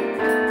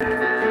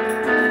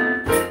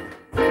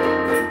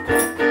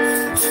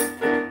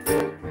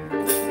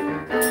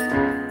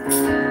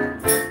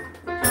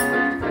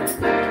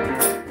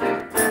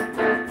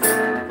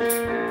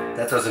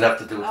 That doesn't have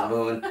to do with the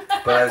moon,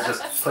 but I was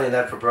just playing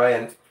that for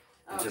Brian,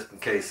 just in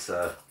case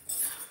you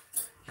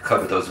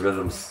cover those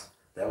rhythms.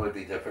 That would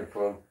be different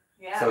for him.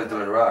 Yeah. So he's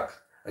doing rock.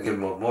 I give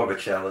him more of a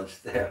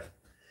challenge there.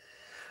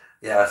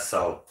 Yeah,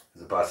 so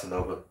the bossa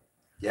nova.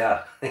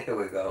 Yeah, here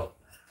we go.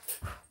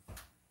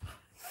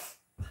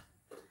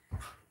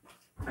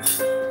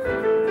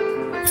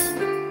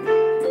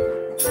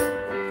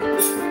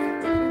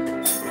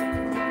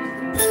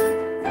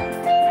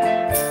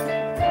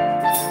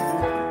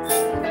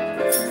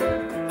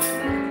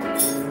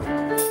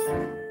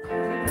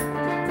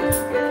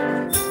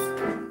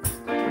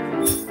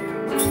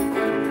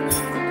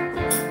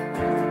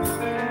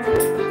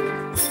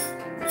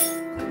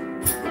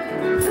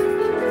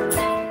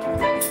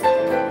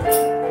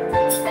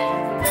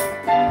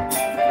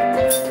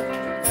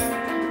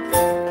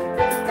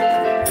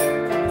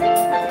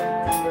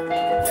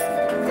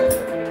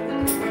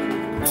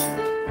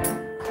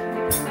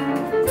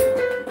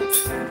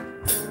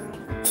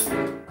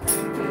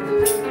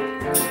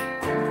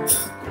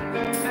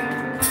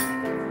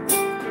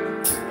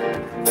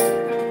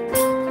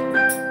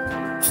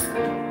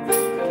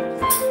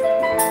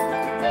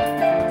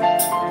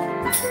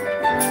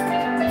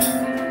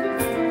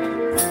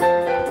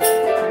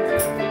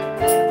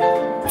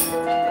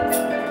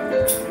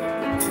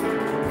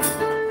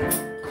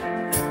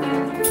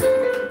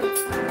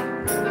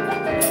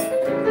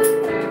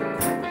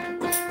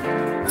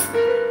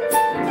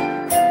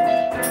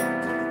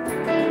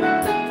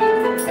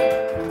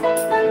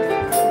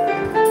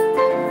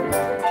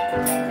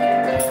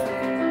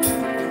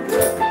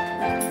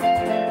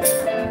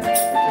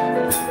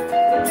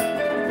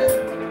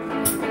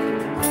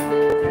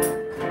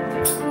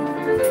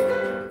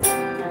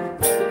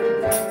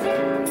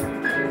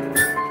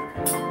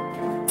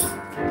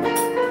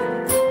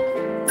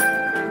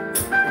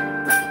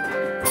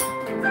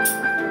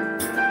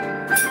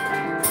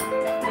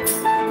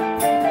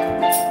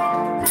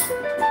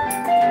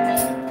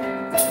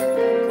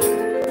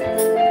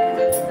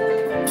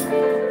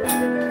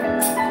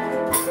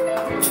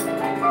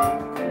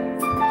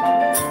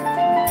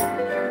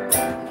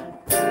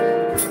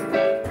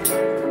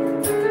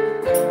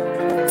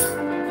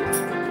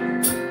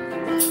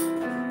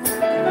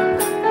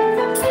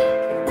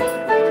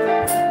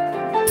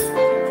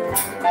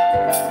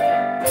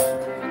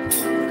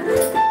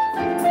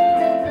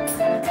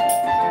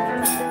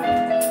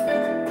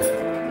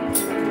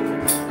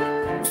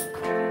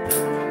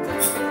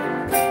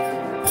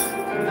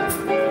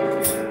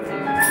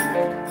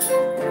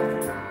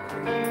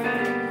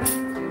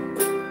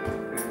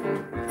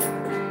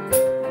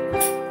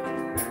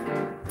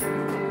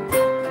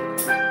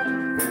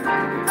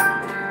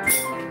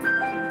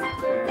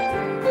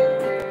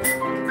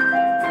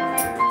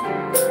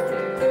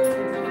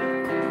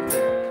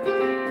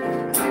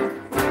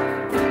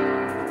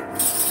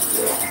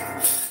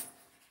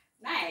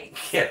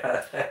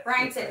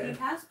 Brian said he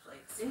has played,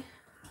 see?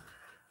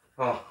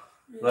 Oh,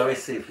 let me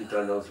see if you've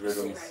done those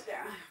rhythms. Right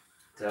there.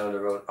 Down the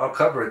road. I'll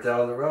cover it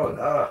down the road.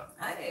 Ah.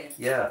 I did.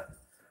 Yeah.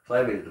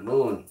 Fly Me to the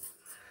Moon.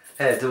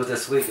 Hey, do it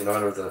this week in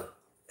honor of the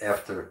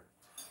After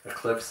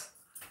Eclipse.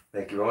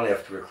 Make your own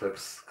After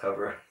Eclipse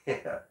cover.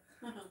 Yeah.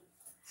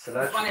 So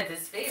that's one of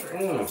his favorites,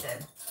 he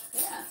said.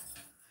 Yeah.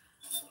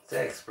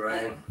 Thanks,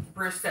 Brian.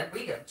 Bruce said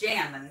we go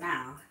jamming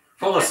now.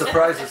 Full of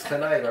surprises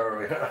tonight, are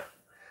we?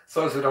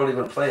 Songs we don't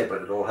even play,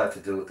 but it all had to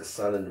do with the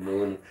sun and the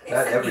moon.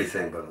 Not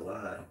everything, but a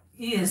lot.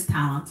 He is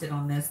talented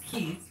on those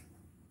keys.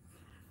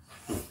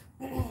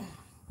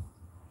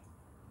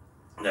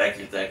 Thank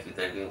you, thank you,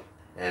 thank you.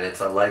 And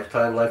it's a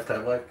lifetime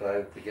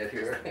to get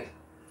here.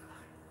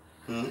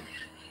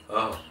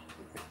 Oh,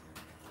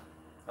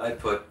 I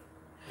put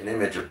an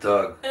image of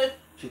Doug.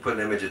 She put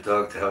an image of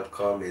Doug to help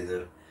calm me.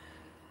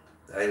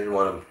 I didn't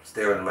want him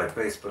staring in my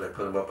face, but I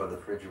put him up on the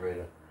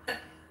refrigerator.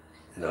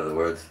 In other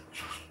words,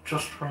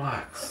 just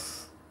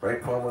relax.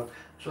 Right, Paula?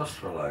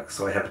 Just relax.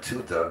 So I have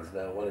 2 Dougs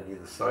now, one on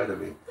either side of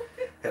me.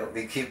 Help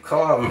me keep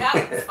calm.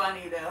 That was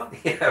funny, though.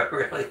 Yeah,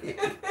 really.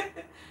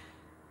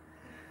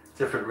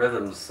 Different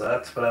rhythms.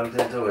 That's what I'm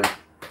doing.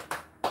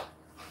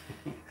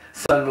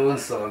 Sun Moon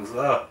songs.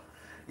 Oh,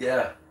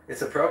 yeah.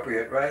 It's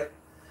appropriate, right?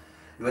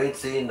 You ain't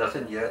seen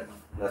nothing yet.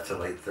 Not till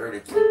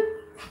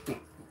 8:30.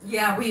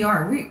 Yeah, we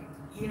are.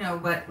 You know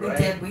what we Right?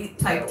 did? We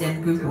typed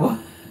in Google.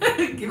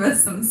 Give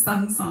us some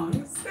sun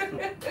songs.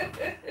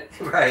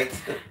 Right.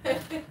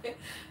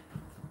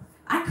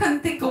 I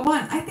couldn't think of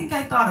one. I think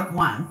I thought of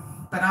one,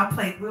 but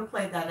we'll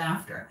play that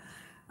after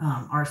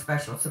our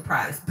special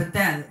surprise. But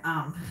then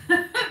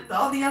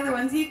all the other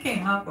ones he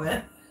came up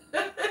with.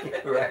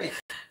 Right.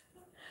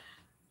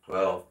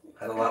 Well,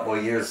 I had a lot more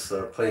years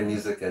playing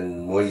music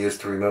and more years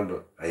to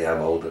remember. I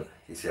am older, in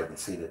case you haven't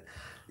seen it.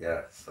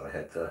 Yeah, so I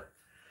had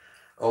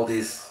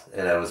oldies,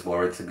 and I was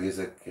more into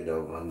music. You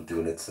know, I'm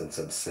doing it since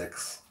I'm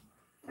 6.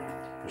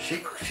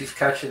 She's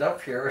catching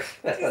up here.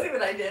 You see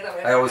what I did?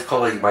 I always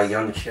call her my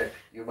young chick.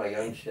 You're my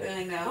young chick.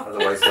 I know.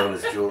 Otherwise known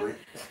as Julie.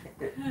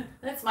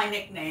 That's my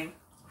nickname.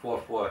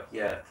 4-4,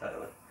 yeah,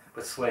 Tyler.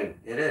 But swing,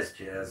 it is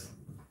jazz.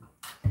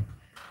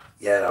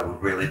 Yeah, that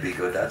would really be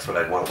good. That's what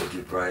I want with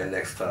you, Brian,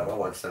 next time. I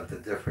want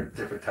something different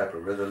type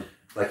of rhythm.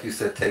 Like you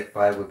said, take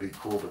 5 would be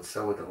cool, but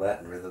so would the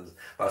Latin rhythms.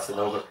 Bossa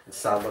Nova and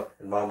Samba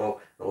and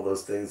Mambo, all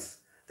those things.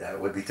 That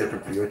would be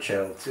different for your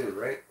channel too,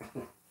 right?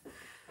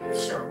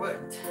 Sure would.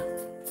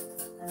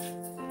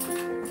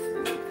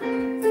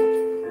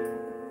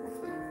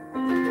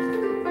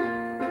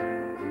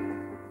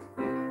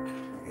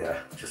 Yeah,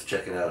 just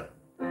checking out.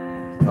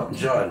 Elton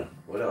John,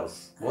 what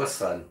else? More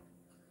Sun.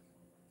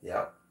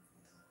 Yeah.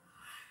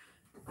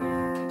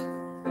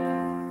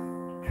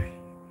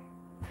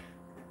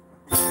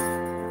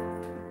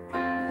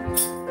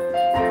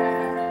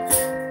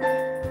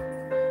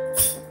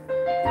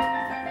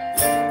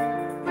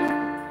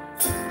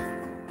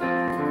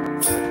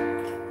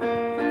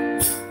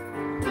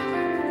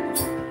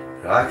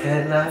 I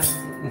can't lie.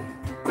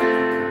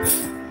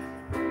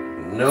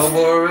 No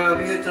more of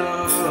your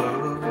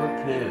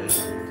darkness.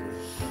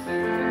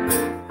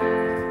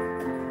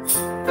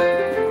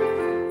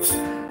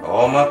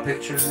 All my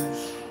pictures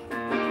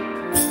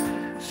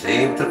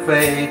seem to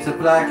fade to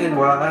black and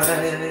white.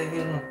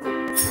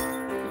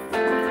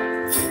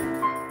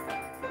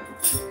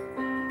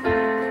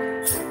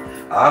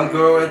 I'm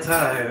growing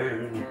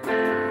tired,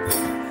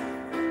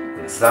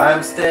 and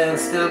time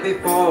stands still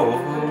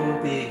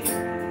before me.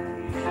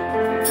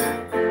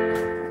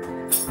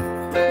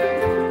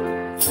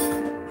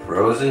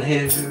 Frozen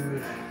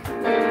here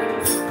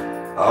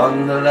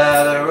on the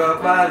ladder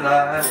of my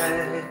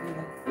life.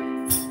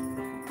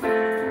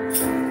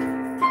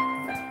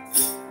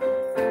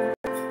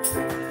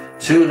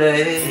 Too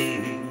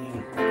late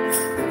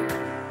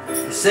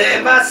to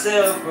save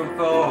myself from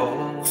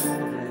falling.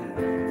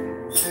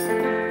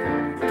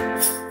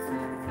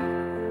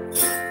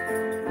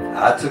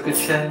 I took a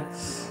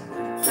chance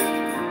to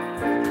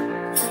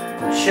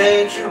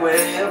change your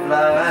way of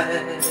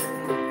life.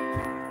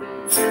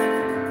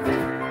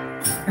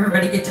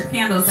 Everybody get your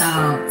candles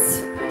out.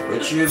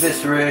 But you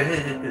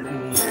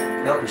misread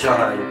Elton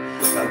John.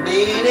 I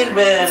mean it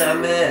when I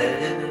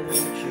met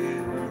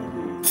you.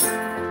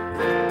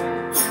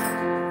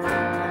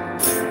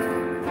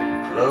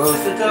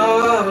 Closed the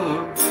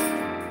door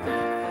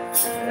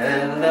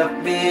and left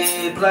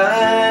me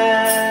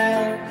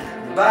blind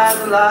by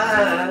the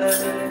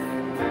light.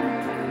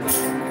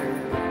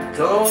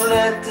 Don't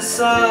let the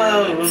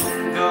sun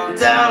go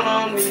down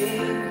on me.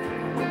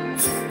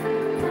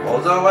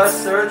 Although I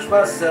search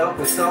myself,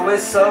 it's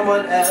always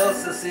someone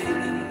else to see.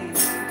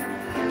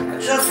 I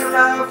just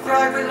allow a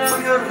fragment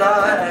of your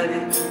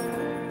life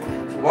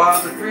to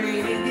wander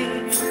free.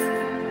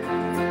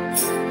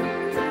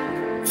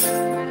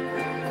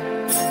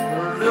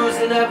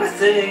 Losing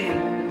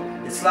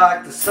everything, it's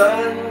like the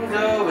sun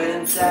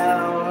going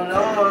down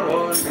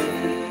on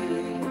me.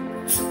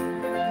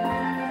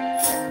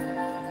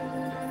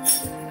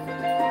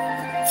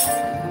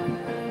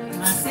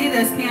 I see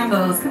those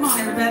candles. Come on,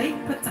 everybody.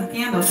 Put some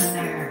candles in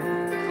there.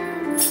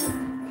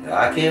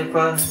 I can't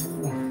find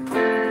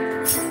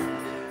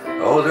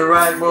the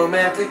right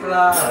romantic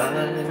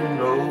line.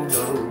 No,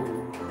 no.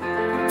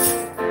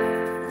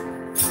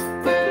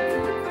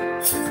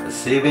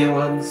 See me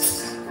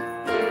once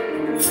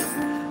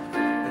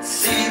and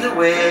see the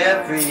way I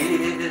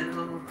feel.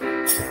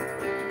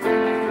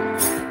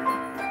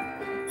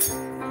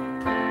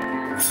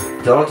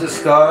 Don't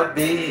discard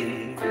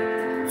me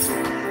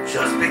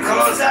just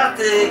because I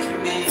think you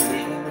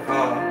mean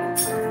harm.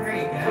 There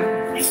you go.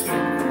 Thank you.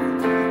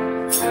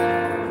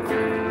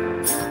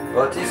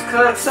 But these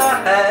cuts I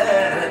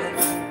had,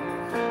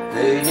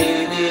 they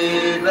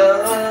needed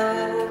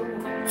love.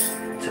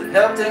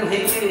 helped and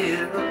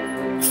healed.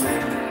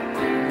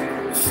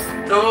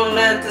 Don't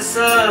let the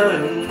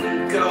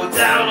sun go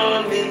down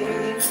on me.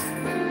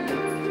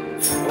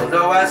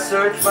 Although I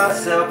search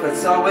myself,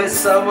 it's always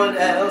someone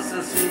else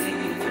to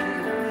see.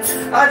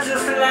 I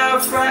just allow a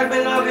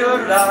fragment of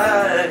your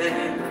life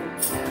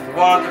to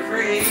wander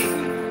free.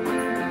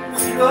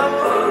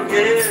 Oh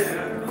yeah.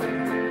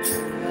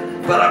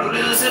 But I'm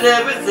losing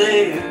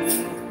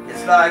everything.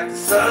 It's like the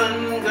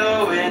sun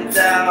going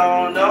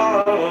down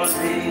on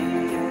me.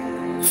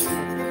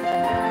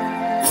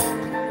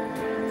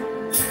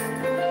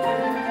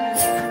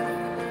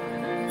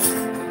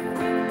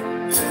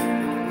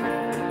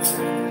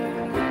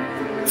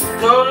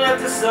 Don't let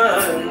the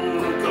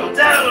sun go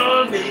down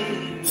on me.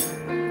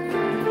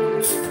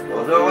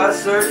 Although I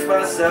search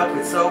myself,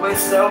 it's always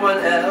someone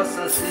else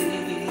I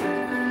see.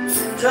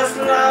 Just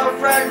allow a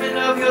fragment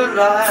of your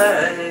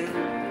life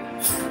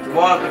to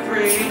wander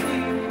free.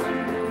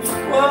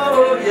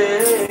 Oh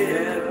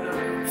yeah.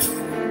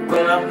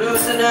 When I'm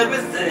losing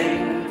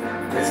everything,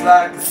 it's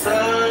like the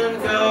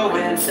sun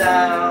going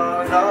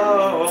down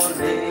on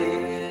me.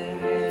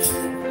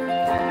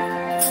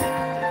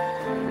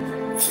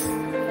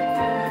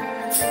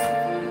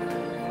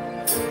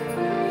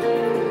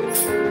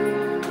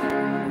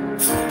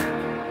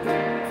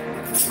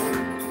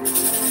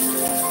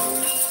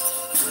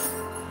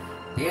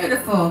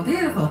 Beautiful,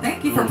 beautiful.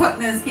 Thank you for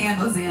putting those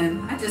candles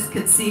in. I just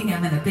could see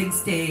him in a big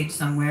stage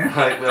somewhere.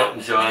 Like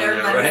Milton John,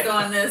 everybody's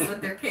right? doing this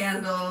with their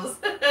candles.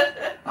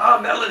 Oh,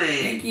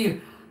 Melody. Thank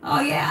you. Oh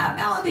yeah,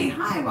 Melody.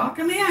 Hi,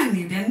 welcome in.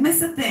 You didn't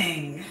miss a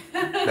thing.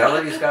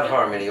 Melody's got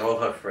harmony. All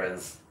her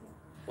friends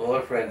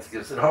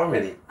gives it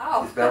harmony.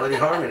 Oh. She's Melody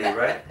Harmony,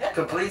 right?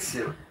 Completes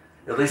you.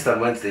 At least on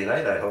Wednesday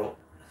night, I hope.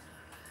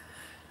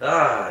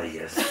 Ah,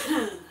 yes.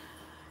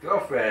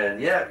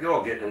 Girlfriend, yeah, you're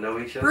all getting to know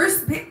each other.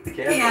 Bruce picked the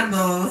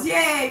candles.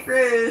 Yay,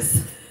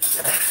 Bruce.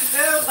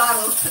 No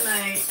bottles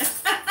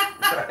tonight.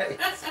 Right.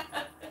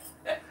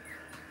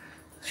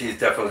 She's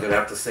definitely going to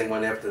have to sing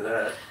one after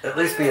that. At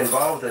least be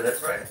involved in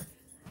it, right?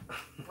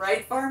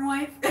 Right, farm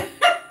wife?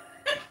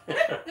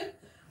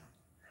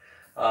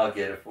 I'll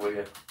get it for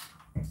you.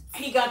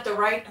 He got the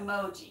right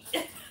emoji.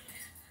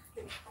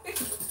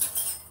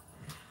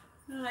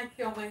 I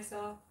kill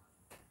myself.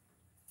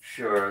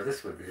 Sure,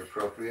 this would be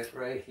appropriate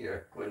right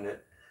here, wouldn't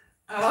it?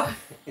 Oh.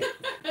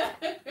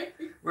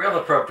 Real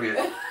appropriate.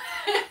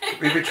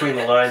 Read between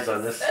the lines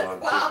on this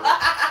song. Well,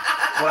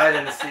 I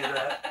didn't see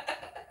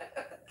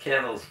that.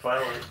 Candles,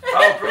 finally.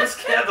 Oh, Bruce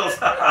Candles.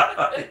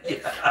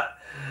 Yeah.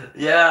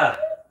 Yeah.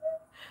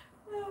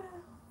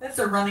 That's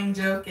a running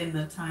joke in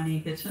the tiny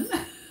kitchen.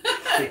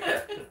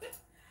 Yeah.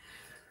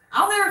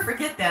 I'll never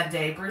forget that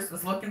day. Bruce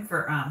was looking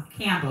for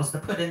candles to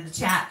put in the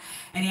chat,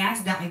 and he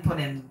accidentally put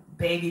in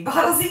baby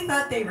bottles. He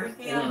thought they were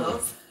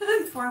candles.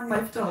 Farm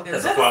wife told him.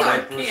 That's a farm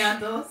wife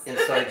candles.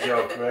 Inside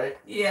joke, right?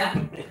 Yeah.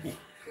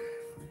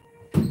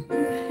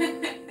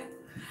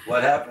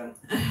 What happened?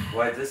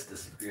 Why'd this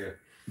disappear?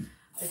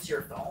 It's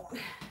your phone.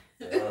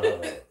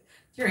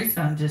 Jerry's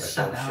phone just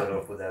shut out. Shut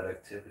off without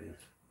activity.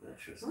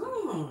 Interesting.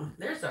 Oh,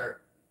 there's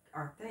our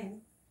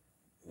thing.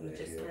 We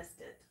just missed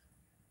it.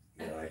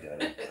 Yeah, I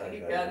got it.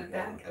 You got it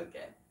back?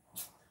 Okay.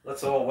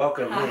 Let's all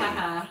welcome me.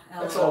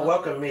 Let's all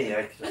welcome me.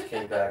 I just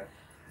came back.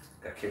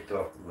 Got kicked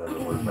off my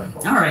phone.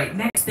 All right,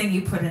 next thing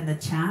you put in the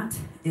chat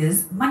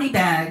is money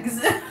bags.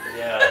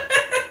 Yeah.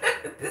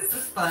 This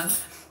is fun.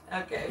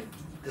 Okay.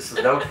 This is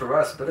a note for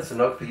us, but it's a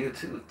note for you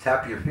too.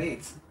 Tap your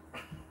feet.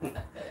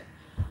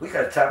 We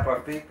gotta tap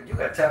our feet, but you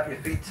gotta tap your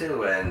feet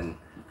too and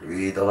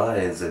read the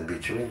lines in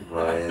between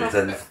lines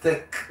and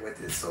think what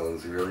this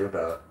song's really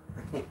about.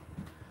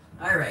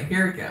 All right,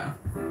 here we go.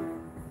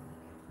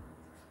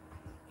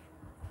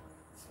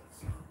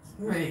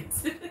 Great.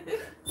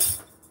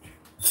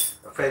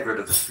 A favorite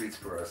of the streets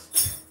for us.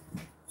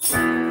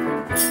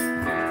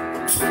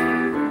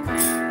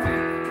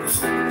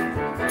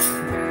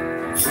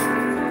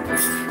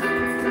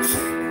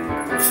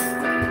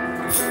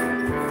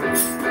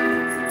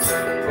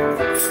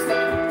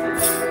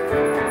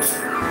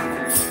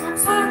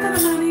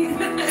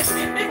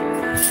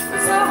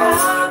 So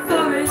hard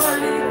for it,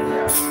 honey.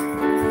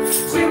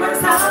 She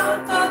works hard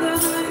for the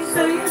money,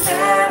 so you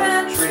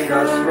better treat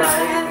us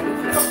right.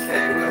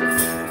 Okay, well.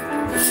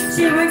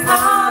 She works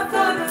hard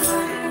for the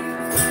money,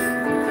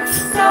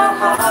 so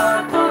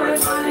hard for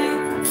it, honey.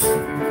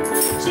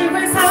 She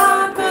works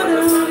hard for the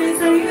money,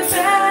 so you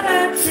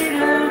better treat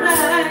her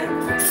right.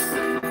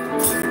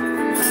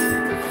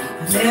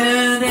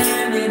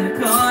 Living in a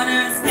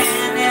corner,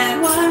 standing,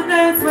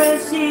 wonders where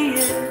she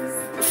is.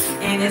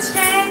 In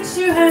exchange,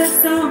 you heard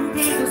some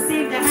people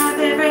seem to have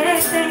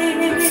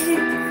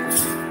everything.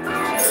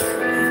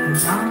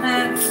 On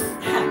that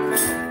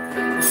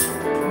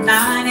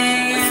 9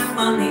 a.m.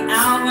 on the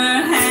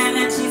hour hand,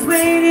 and she's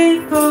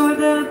waiting for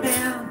the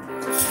bell.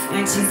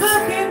 And she's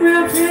looking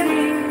real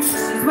pretty,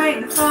 she's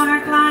waiting for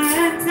her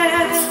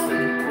clientele.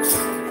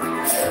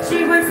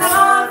 She works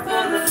hard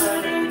for the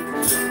money,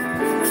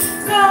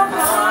 so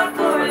hard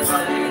for it,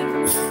 money.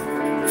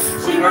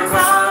 She works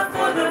hard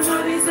for the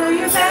money, so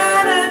you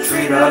better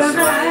treat her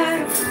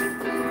right.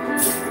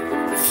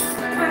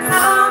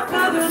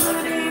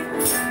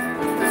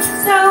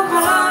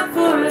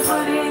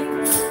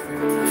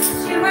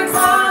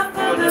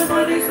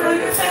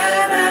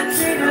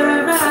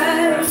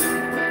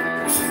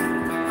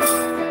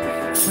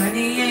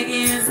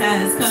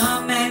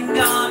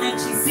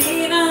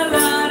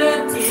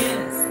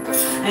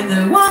 And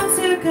the ones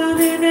who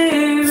come in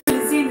there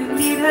really seem to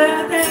need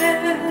her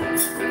there.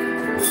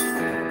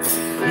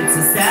 It's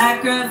a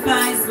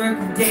sacrifice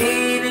working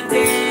day to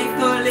day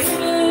for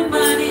little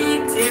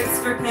money, tips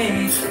for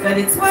pay. But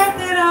it's worth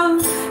it all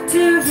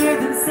to hear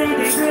them say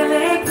they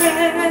really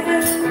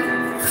care.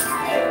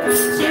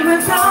 She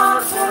works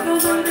hard for the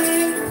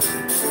money,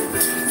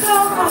 so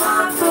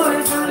hard for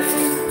the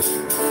money.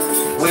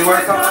 We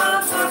work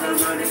hard for the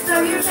money,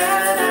 so you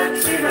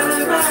better treat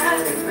her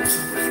right.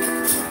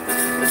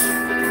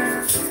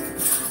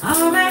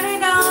 Already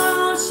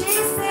know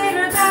she's seen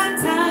her bad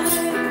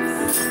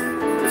times.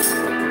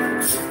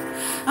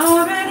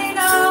 Already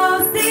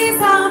knows these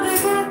are the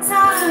good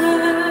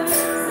times.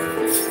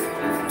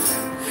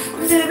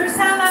 Never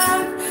sell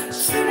out,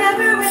 she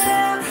never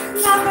will.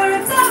 Not for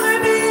a dollar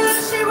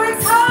bill, she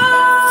works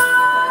hard.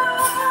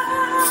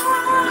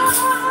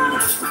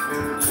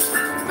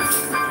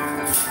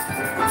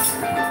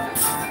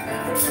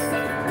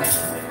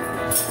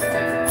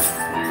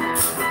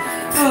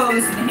 Oh,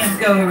 listen to him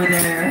go over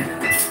there.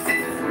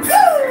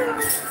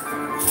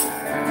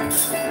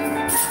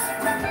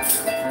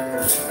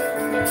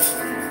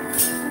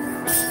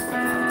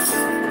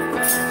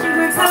 She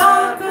works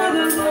hard for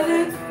the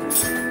money,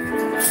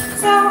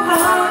 so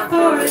hard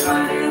for the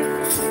money.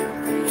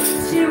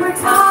 She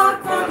works hard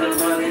for the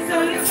money, so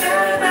you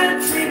better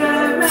treat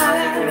her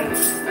right.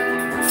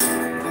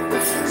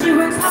 She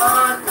works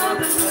hard for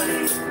the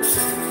money,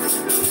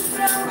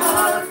 so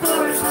hard for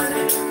the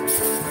money.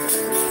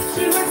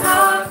 She works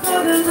hard for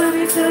the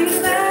money, so you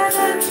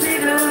better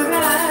treat her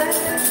right.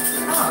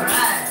 All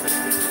right.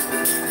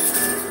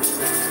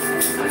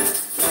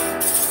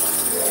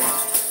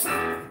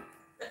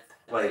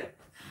 Late.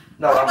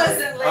 No, I'm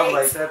late. I'm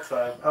late. That's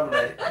fine. I'm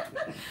late.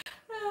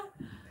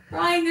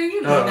 Brian, are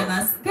you leaving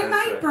us? Good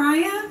night,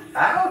 Brian.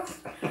 Out.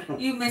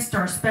 You missed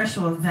our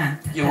special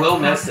event. You will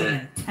miss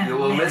it. You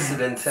will miss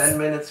it in 10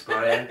 minutes,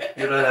 Brian.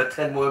 You don't have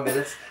 10 more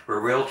minutes for a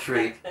real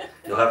treat.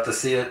 You'll have to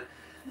see it.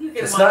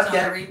 It's not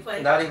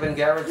replay. Not even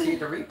guaranteed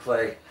to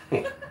replay.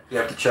 You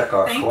have to check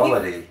our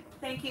quality.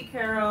 Thank you,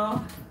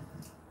 Carol.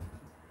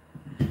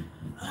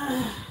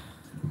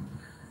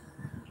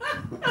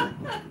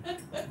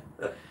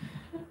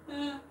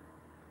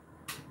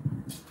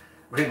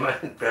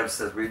 Bev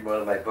says, read one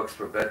of my books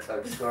for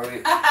bedtime story.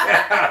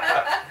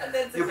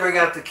 You bring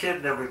out the kid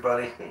and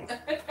everybody.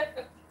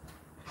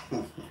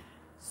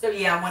 So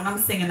yeah, when I'm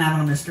singing out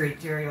on the street,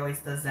 Jerry always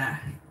does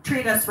that.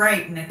 Treat us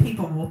right, and then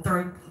people will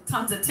throw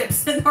tons of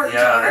tips in our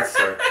jar. Yeah, that's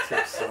our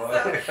tips.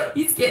 So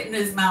he's getting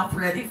his mouth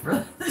ready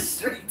for the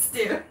streets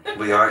too.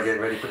 We are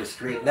getting ready for the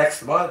street.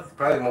 Next month,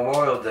 probably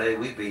Memorial Day,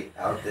 we'd be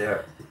out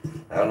there.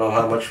 I don't know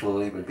how much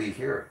we'll even be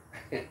here.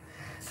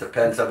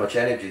 Depends how much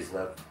energy's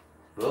left.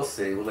 We'll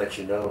see. We'll let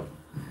you know.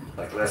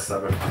 Like last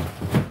summer.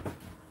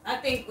 I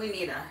think we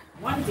need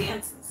one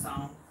dancing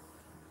song.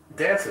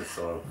 Dancing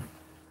song.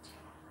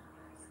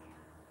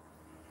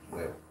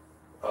 Well,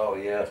 oh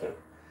yeah.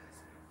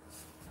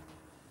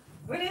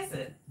 What is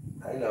it?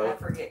 I know. I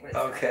forget what it's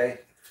okay.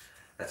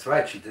 That's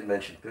right. She did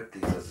mention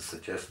 50s as a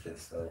suggestion.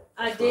 So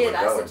I did.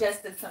 I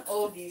suggested some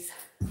oldies.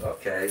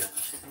 Okay.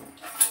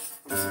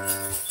 The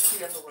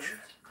other one.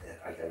 Yeah,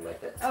 I can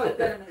like that. Oh, it's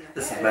better than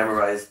this is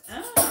memorized.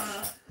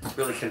 Oh.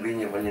 Really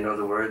convenient when you know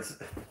the words.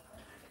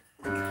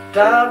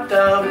 Dum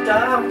dum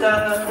dum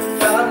dum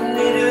dum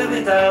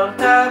dee dum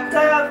dum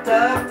dum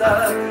dum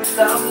dum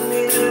dum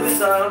dee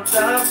dum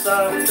dum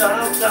dum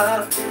dum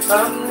dum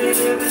dum dee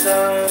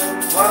dum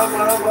wah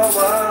wah wah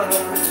wah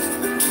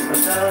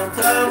dum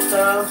dum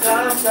dum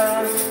dum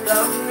dum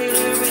dum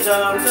dee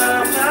dum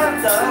dum dum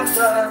dum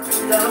dum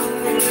dum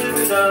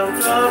dee dum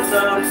dum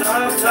dum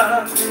dum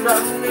dum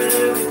dum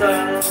dee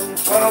dum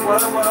wah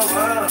wah wah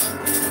wah.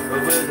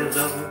 With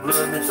the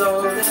blood it's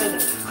all in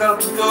it. Come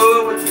and go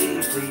with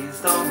me, please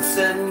don't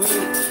send me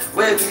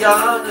way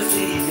beyond the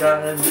sea. I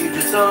need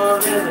you all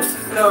in it.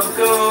 Come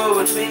go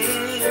with me.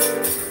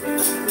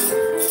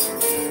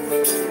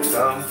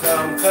 Come,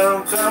 come,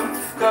 come, come,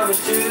 come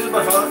into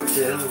my heart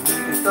till we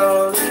get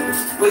all in it.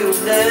 We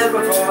will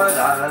never part. I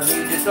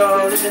need you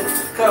all in it.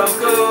 Come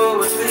go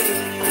with me.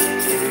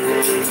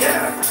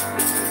 Yeah.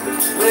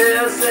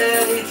 Well, say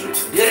I need you,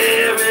 yeah,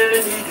 I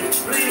really need you.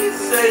 Please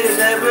say you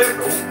never,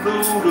 no,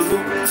 no, no, no.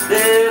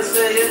 Yeah,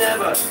 say you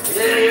never,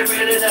 yeah, you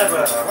really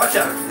never. Watch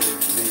out,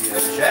 give me a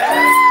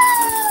chance.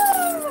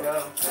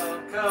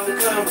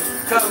 Come,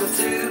 come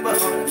to my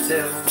heart,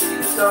 tell me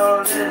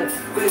darling,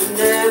 we'll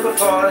never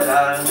part. I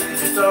need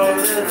you,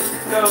 darling,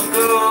 come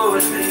go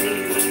with me,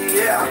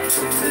 yeah.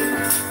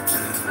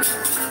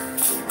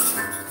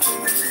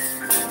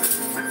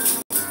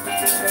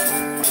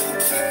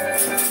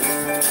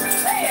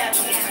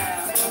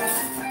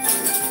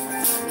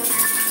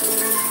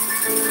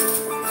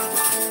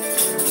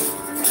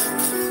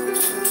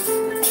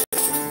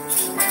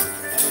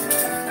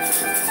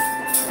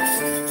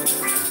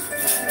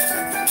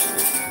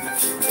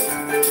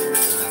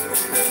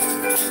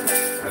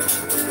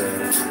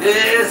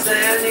 Yeah,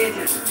 say I need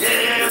you,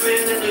 yeah, I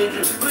really need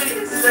you.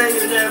 Please say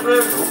you never,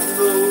 no,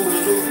 no,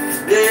 no.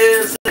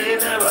 Yeah, say you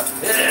never,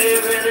 yeah, you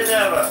really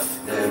never.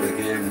 Never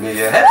give me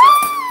a hand.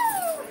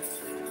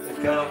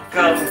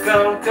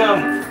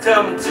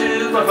 Come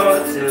to my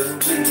heart till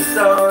we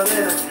start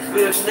in it.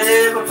 We've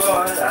never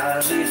part, I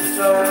need to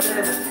start in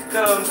it.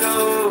 Come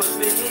go with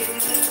me.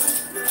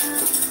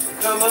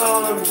 Come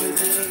on with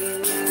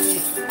me.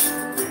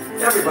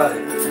 Everybody.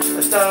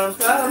 Down,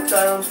 down,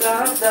 down,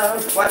 down, down.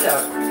 Watch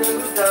out.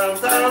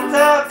 Down, down,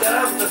 down,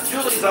 down.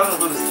 Julie's on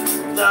the loose.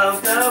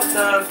 Down, down,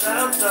 down,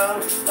 down,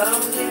 down.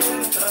 Down,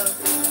 down, down.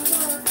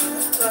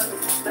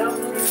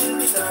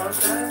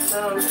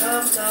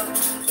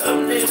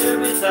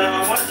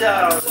 Watch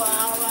out!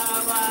 Wow,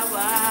 wow, wow,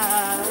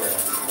 wow.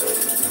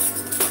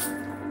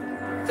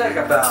 Take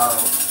a bow.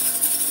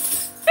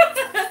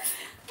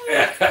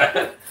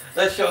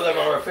 Let's show them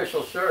our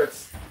official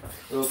shirts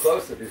a little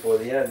closer before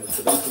the end.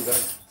 So those who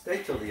don't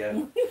stay till the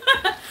end.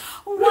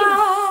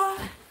 Wow.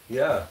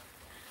 Yeah.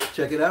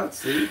 Check it out.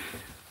 See?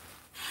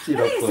 See I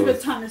think it's a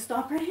good time to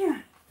stop right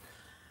here.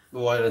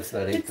 Why that's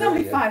not 8:30? It's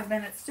only 5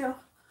 minutes still.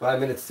 5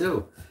 minutes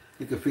too.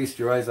 You can feast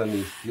your eyes on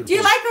these beautiful. Do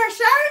you like our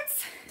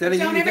shirts? Danny,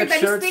 Don't you get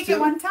everybody shirts speak too? at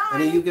one time.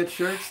 Danny, you get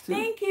shirts too?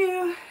 Thank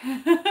you.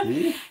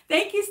 See?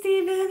 Thank you,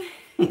 Stephen.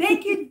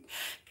 Thank you,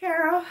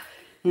 Carol.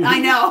 I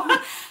know.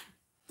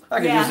 I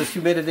can use this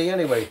humidity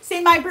anyway.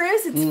 See my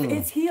bruise?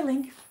 It's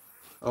healing.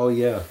 Oh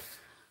yeah,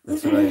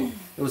 that's right.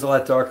 It was a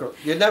lot darker.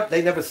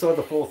 They never saw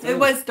the full thing. It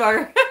was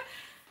dark.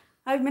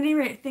 I have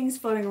many things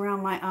floating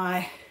around my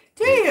eye.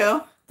 Do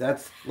you?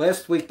 That's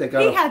last week they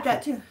got. He had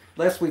that too.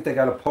 Last week they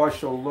got a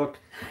partial look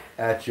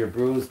at your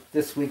bruise.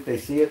 This week they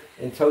see it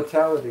in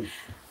totality.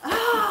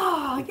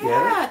 Oh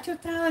yeah,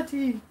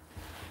 totality.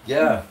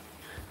 Yeah,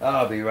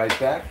 I'll be right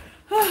back.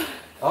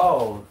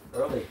 Oh,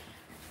 early.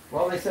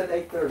 Well, they said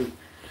 8:30.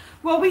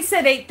 Well, we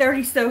said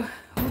 8:30, so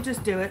we'll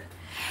just do it.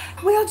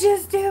 We'll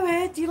just do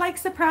it. Do you like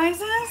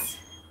surprises?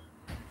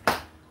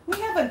 We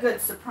have a good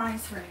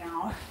surprise for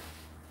y'all.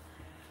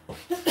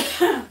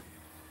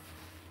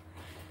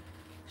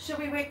 Should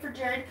we wait for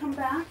Jerry to come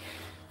back?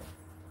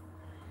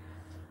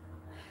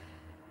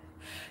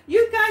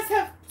 You guys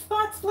have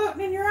spots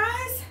floating in your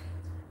eyes?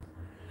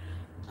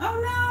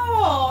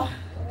 Oh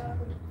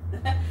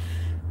no!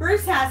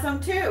 Bruce has them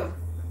too.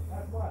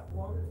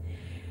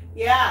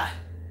 Yeah.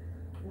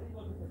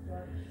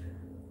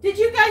 Did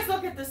you guys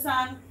look at the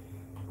sun?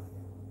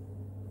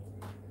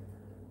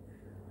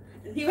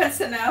 He wants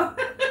to know.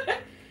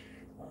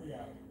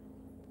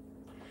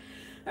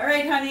 All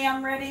right, honey,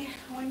 I'm ready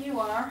when you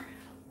are.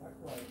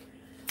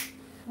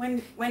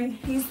 When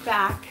he's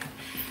back,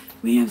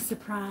 we have a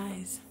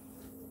surprise.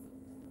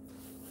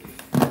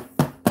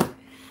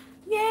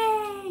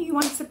 Yay! You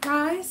want a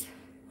surprise?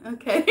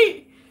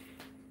 Okay.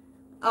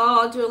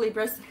 Oh, Julie,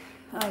 Bruce.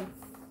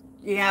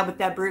 Yeah, with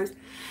that bruise.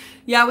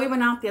 Yeah, we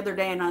went out the other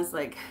day and I was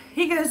like,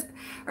 he goes,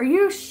 are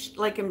you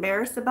like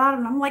embarrassed about it?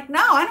 And I'm like, no,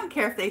 I don't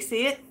care if they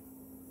see it.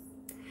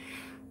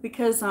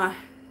 Because I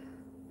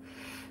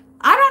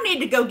don't need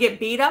to go get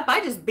beat up. I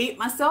just beat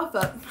myself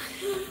up.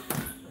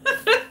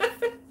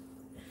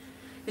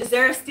 Is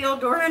there a steel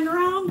door in the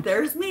room?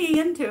 There's me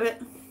into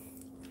it.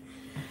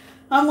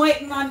 I'm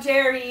waiting on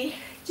Jerry.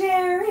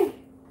 Jerry,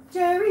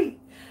 Jerry,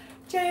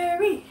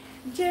 Jerry,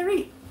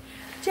 Jerry,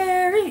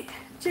 Jerry,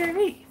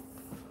 Jerry.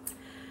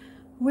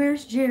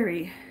 Where's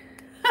Jerry?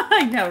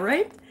 I know,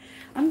 right?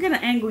 I'm going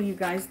to angle you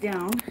guys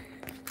down.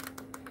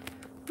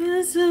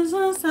 This is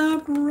a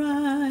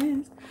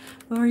surprise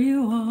for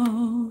you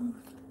all.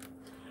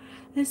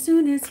 As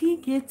soon as he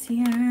gets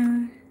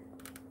here,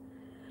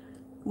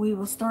 we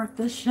will start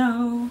the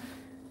show.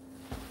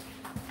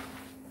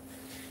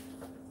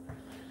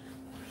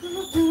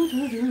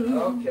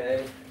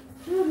 Okay.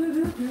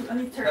 Let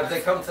me turn. Have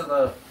they come to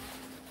the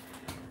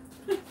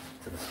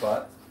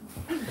spot?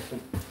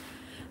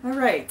 All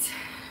right.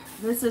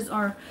 This is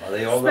our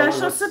They all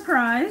special know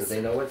surprise. Do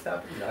they know what's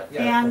happening? Not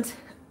yet.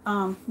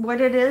 And what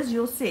it is,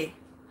 you'll see.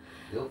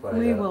 You'll find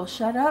We out. will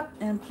shut up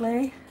and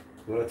play.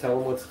 You want to tell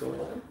them what's going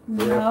on?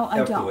 No, I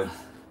don't. Afterwards.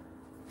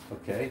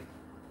 Okay.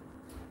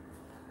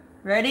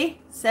 Ready?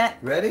 Set.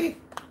 Ready?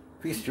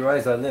 Feast your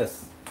eyes on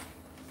this.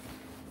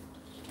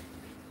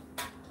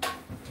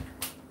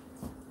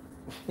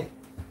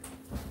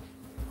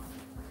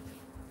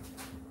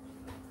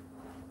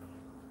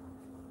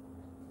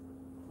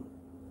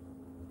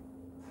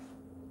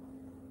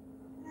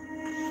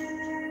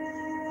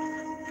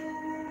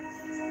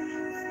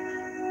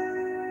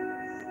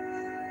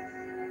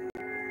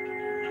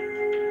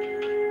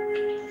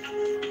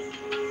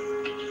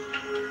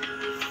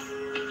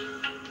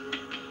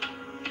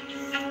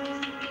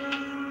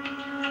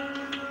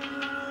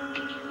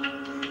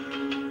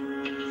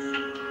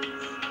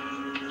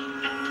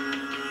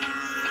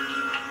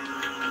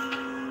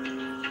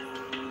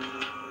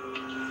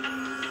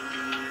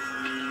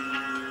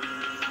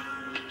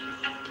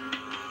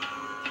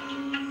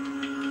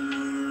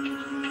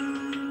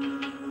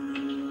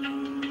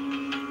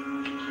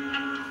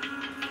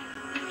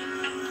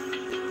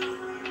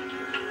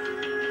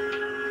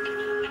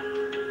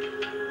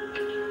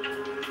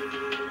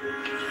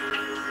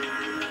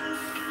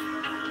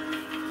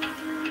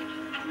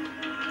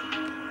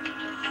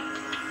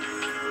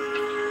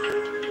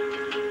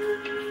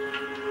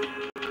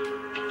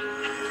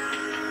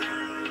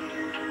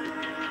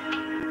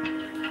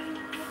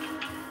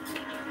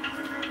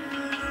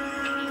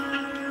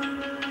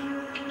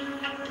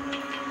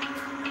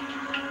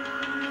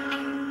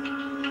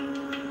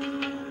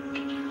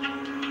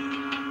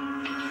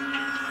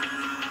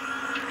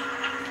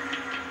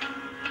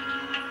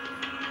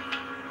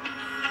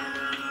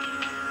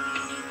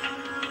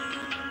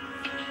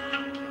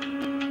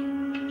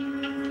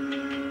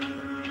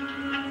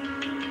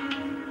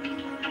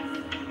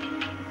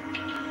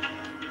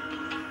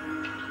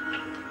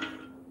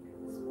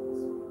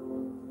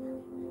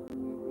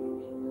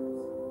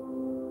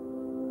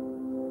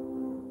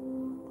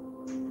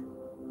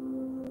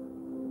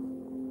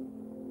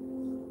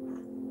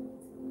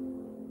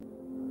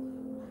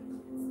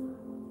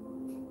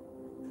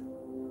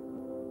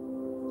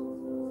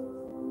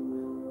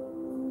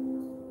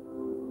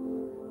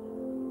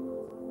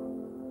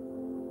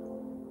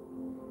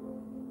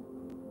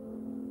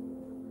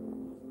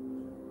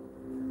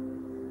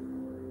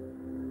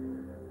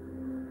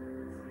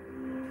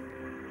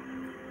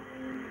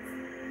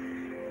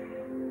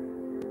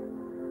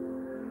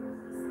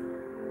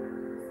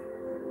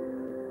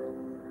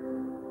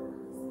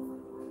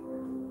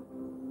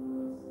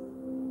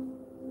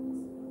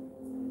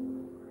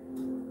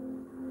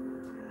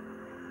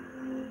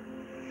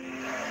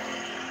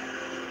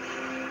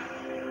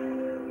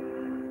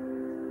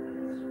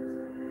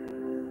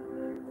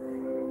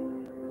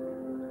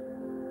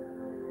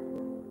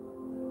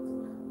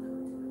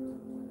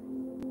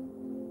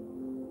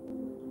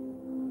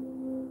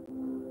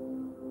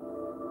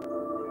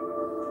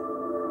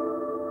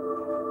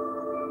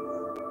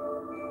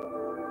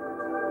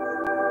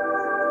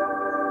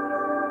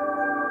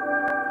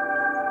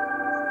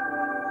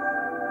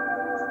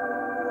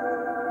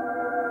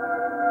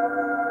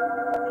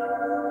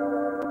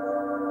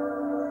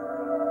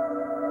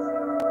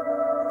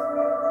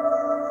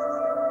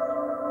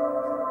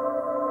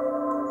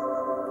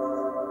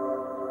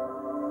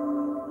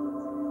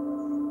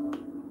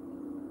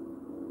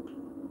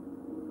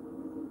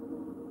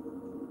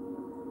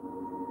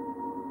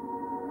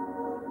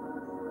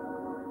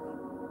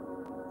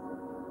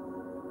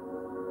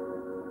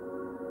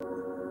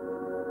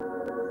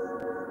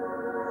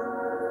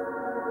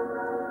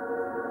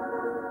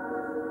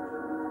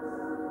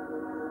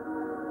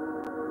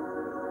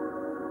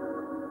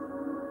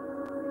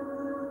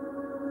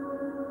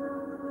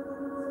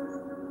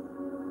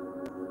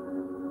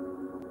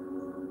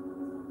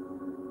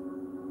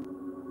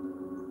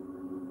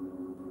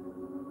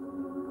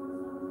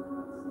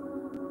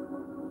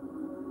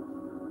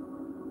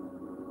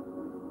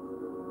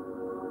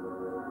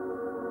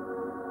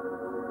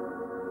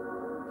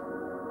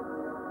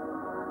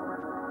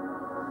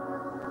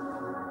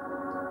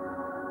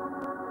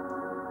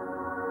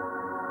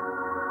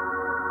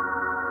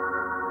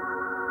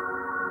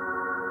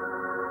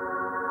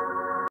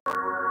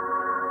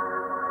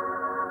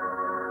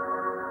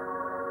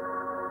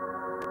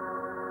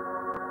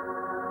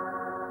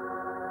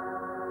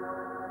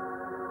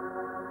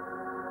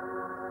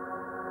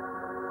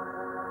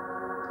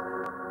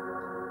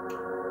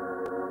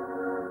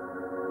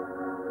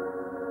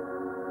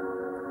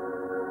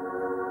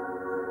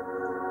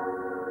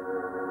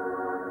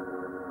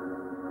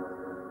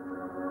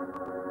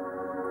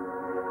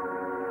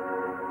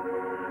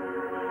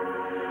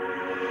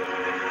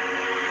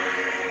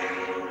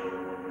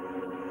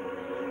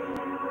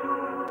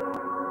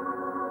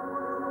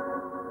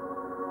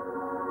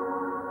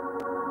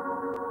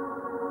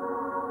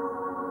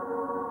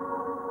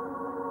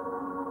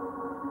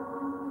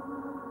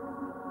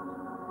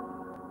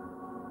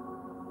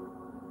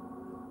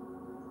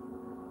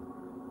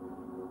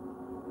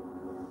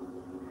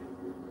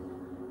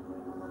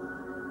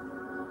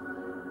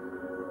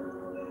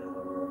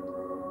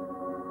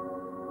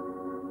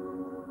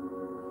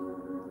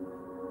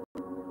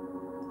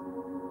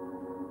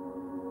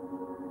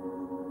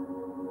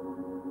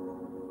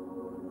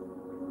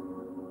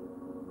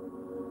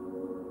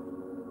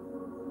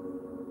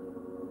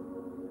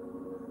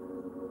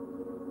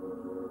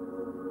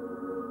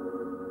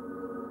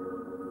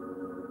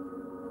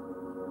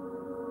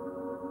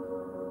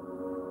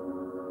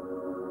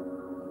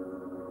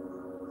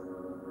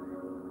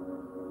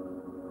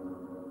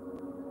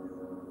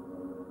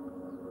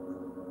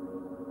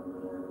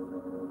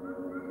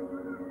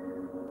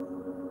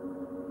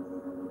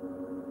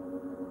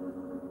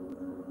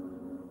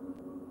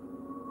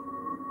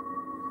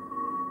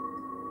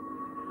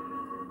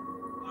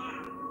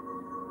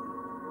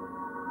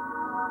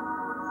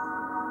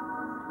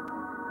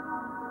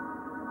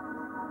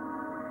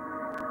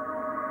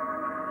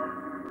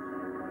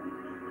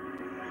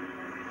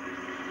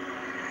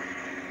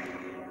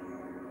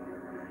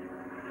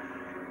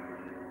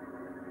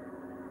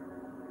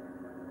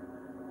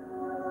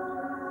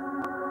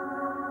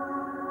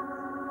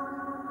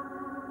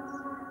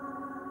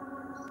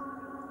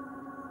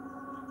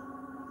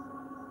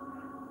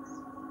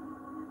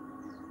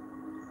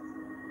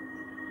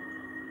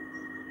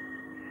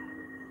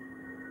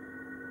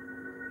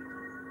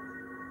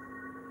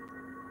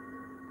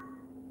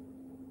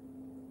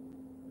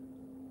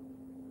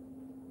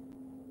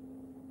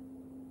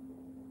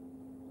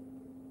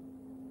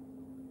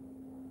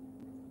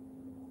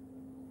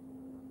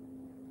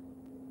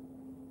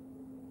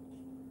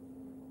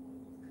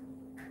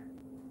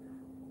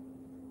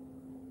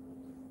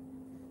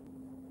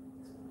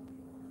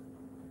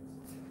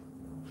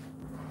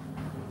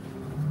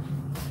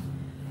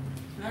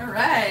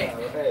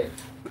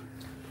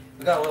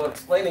 We got a little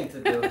explaining to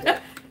do.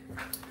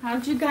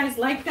 How'd you guys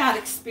like that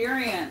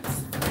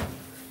experience?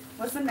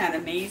 Wasn't that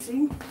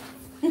amazing?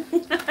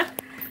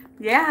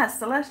 Yeah,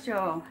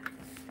 Celestial.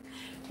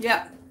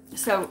 Yep.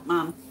 So,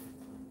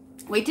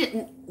 we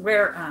didn't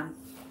wear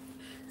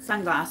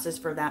sunglasses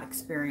for that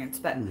experience,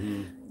 but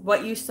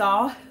what you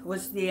saw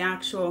was the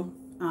actual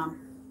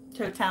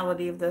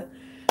totality of the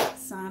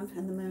sun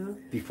and the moon.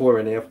 Before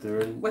and after.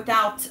 And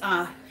without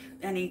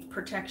any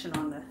protection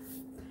on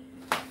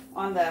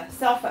the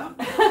cell phone.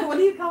 What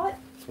do you call it?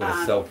 with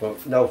a cell phone.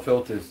 No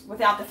filters.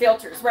 Without the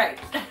filters, right.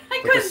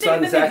 But the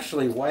sun's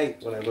actually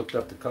white. When I looked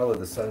up the color,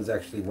 the sun's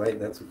actually white.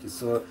 That's what you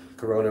saw.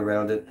 Corona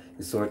around it.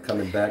 You saw it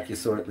coming back. You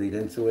saw it lead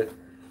into it.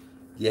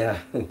 Yeah.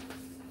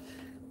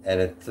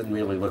 And it didn't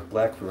really look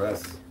black for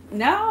us.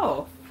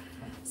 No.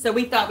 So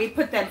we thought we'd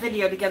put that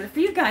video together for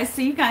you guys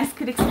so you guys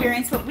could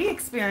experience what we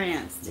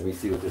experienced. Let me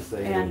see what they're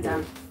saying.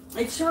 And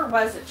it sure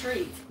was a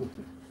treat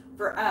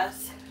for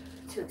us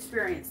to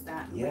experience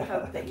that. Yeah. We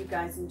hope that you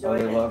guys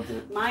enjoyed it. Loved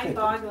it.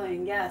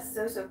 Mind-boggling. Yes,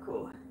 so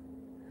cool.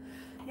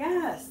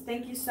 Yes,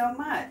 thank you so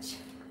much.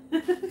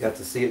 Got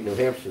to see it New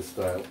Hampshire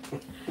style.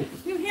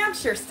 New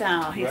Hampshire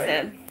style, he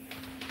said.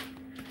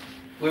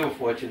 We were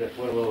fortunate.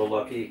 We're a little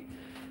lucky.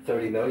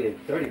 30 million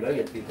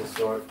people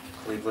saw it.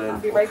 Cleveland, I'll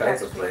be all right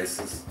kinds back. of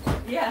places.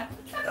 Yeah.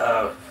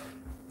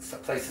 Some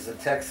places in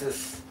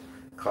Texas,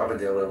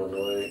 Carbondale,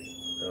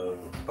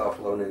 Illinois,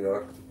 Buffalo, New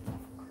York,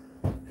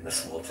 and the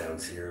small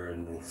towns here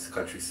and the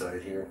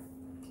countryside here,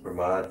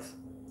 Vermont,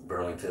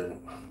 Burlington,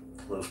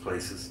 those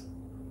places.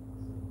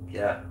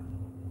 Yeah,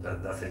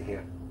 nothing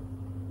here.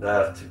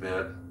 Nah, too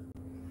bad.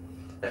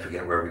 I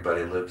forget where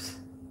everybody lives.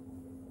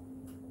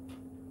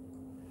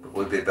 But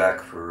we'll be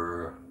back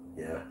for,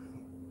 yeah.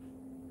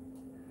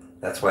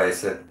 That's why I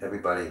said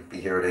everybody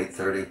be here at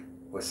 8:30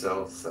 or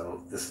so.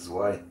 So this is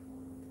why.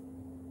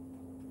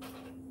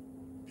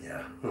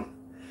 Yeah.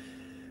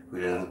 We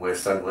didn't wear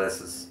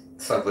sunglasses.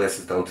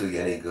 Sunglasses don't do you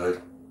any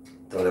good.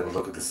 Don't ever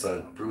look at the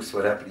sun. Bruce,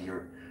 what happened to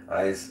your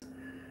eyes?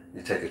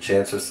 You take a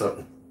chance or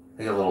something?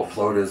 I got little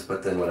floaters,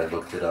 but then when I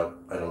looked it up,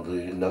 I don't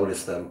really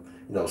notice them.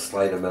 You know,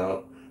 slight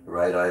amount,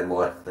 right eye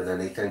more than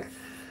anything.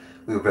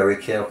 We were very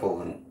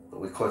careful, and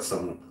we caught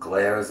some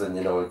glares, and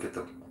you know, get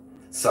the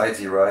sides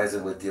of your eyes,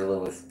 and we're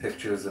dealing with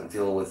pictures and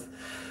dealing with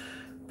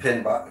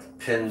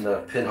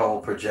pinhole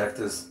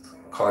projectors,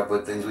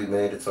 cardboard things we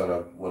made. It's on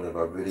one of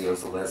our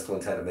videos. The last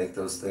one's how to make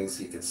those things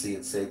so you can see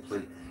it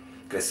safely.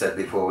 Like I said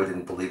before, we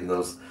didn't believe in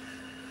those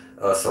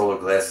solar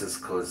glasses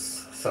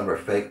because some are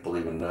fake,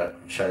 believe it or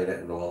not, China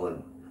and all,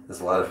 and there's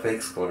a lot of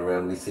fakes going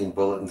around. We've seen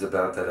bulletins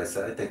about that. I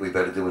said, I think we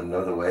better do it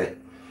another way.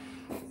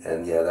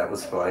 And yeah, that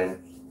was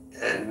fine.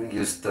 And we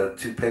used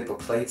 2 paper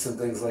plates and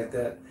things like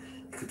that.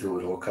 You could do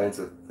it all kinds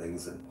of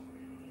things. And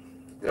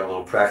we got a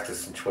little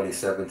practice in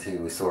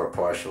 2017. We saw a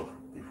partial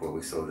before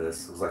we saw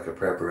this. It was like a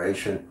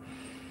preparation.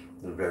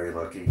 We're very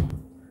lucky to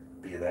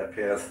be in that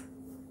path.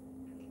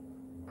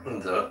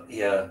 And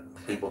yeah,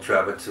 people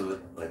traveled to it.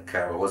 Like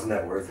Carol, wasn't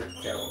that worth it,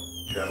 Carol?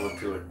 Traveling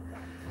to it.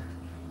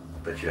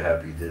 Bet you're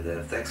happy you did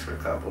that. Thanks for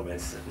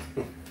compliments.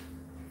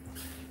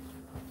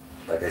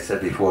 Like I said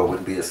before, it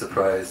wouldn't be a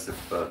surprise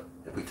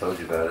if we told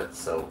you about it.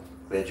 So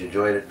glad you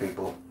enjoyed it,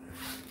 people.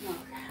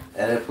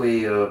 And if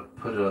we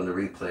put it on the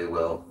replay,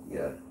 well,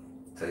 yeah,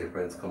 tell your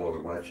friends, come over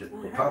and watch it.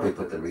 We'll probably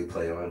put the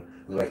replay on.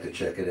 We like to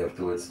check it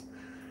afterwards.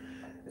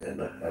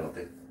 And I don't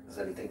think there's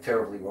anything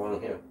terribly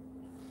wrong here.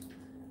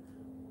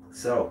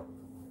 So,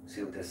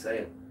 see what they're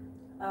saying.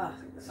 I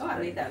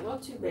made that a little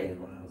too big.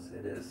 Miles,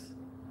 it is.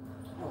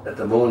 That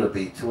the moon would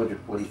be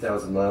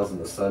 240,000 miles in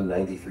the sun,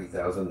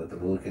 93,000, that the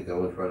moon could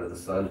go in front of the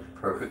sun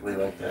perfectly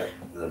like that.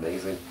 It's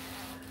amazing.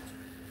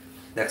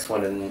 Next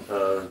one in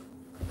the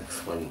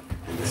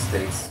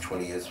States,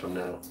 20 years from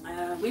now.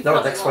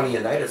 No, next one in the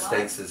United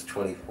States is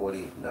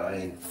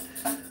 2049.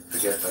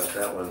 Forget about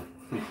that one.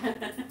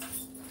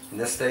 In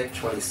this state,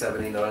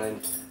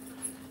 2079.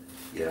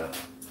 Yeah,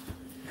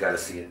 you gotta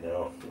see it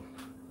now.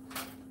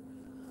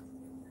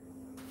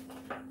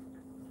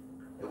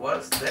 It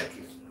was, thank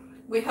you.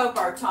 We hope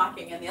our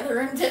talking in the other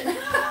room didn't.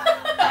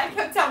 I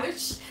kept telling her,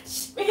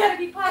 shh, we gotta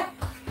be quiet.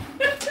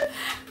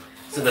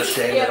 It's a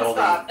shame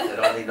that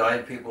only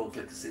 9 people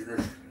get to see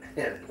this.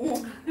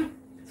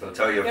 So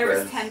tell your friends. There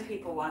was 10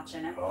 people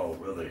watching it. Oh,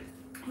 really?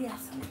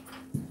 Yes.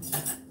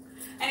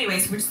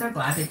 Anyways, we're so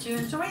glad that you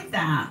enjoyed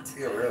that.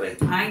 Yeah, really.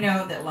 I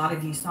know that a lot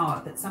of you saw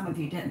it, but some of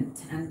you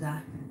didn't. And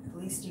at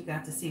least you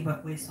got to see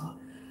what we saw.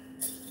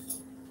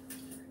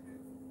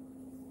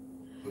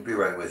 We'll be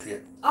right with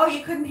you. Oh,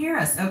 you couldn't hear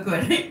us. Oh,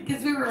 good.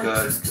 Because we were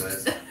like...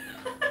 Good.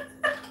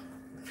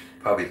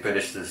 Probably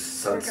finish this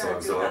sun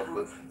songs off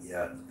with...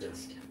 Yeah,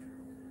 this.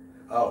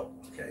 Oh,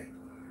 okay.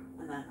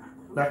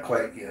 Not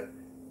quite yet.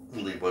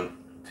 We'll leave 1,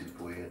 2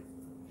 for you.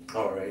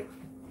 All right.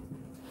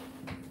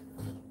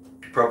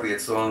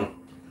 Appropriate song.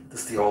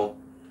 This is the old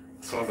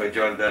song by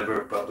John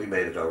Denver, but we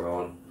made it our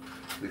own.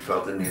 We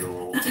felt it needed a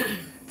little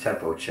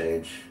tempo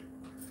change,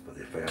 but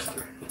they're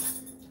faster.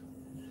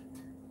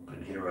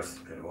 Couldn't hear us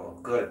at all.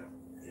 Good.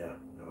 Yeah,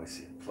 now I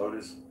see it.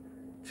 Floaters.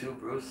 2,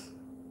 Bruce.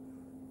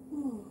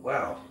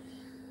 Wow.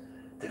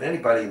 Did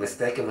anybody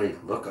mistakenly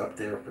look up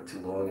there for too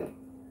long and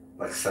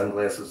like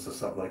sunglasses or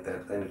something like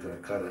that? Then you're gonna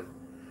cut it.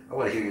 I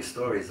want to hear your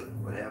stories of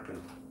what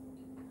happened.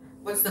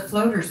 Was the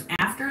floaters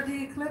after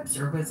the eclipse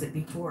or was it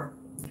before?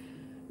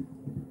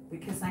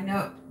 Because I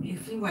know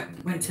if you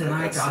went to an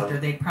eye doctor,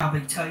 they'd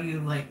probably tell you,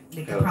 like,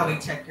 they could probably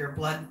check your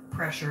blood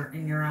pressure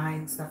in your eye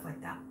and stuff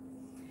like that.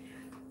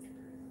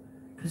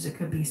 Because it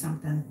could be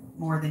something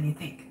more than you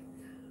think.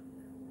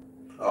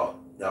 Oh,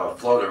 now a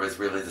floater is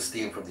really the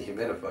steam from the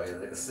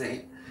humidifier.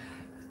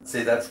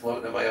 See, that's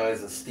floating in my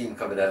eyes, the steam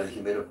coming out of the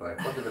humidifier.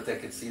 I wonder if they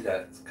could see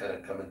that. It's kind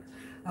of coming.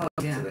 Oh,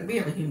 yeah. We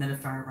have a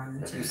humidifier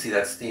running, If too. you see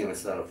that steam,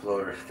 it's not a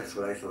floater. That's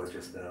what I thought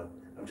just now.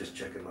 I'm just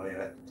checking my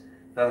eye.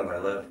 Not on my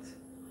left.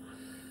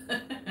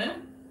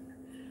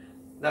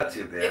 Not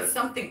too bad. It's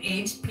something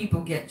aged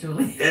people get,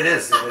 Julie. It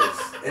is,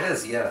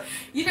 yeah.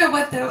 You know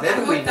what, though?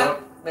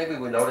 Maybe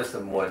we notice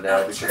them more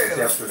now because it's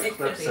after the It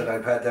could eclipse be. and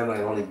I've had them and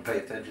I don't even pay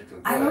attention to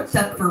them. I looked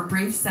up for a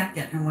brief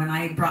second, and when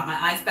I brought my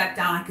eyes back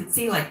down, I could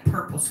see, like,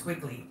 purple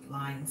squiggly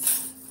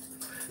lines.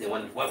 Yeah,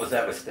 what was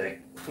that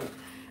mistake?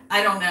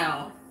 I don't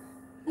know.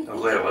 I'm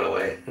glad it went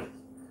away.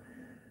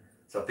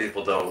 Some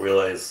people don't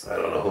realize, I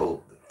don't know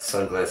who,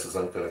 sunglasses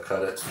aren't going to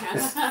cut it.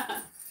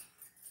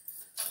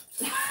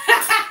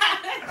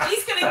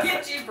 She's going to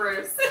get you,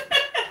 Bruce.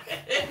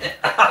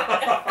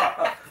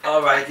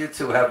 All right, you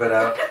two have it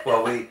out.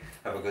 Well, we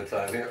have a good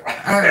time here.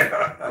 All right,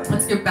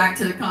 let's get back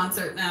to the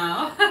concert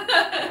now.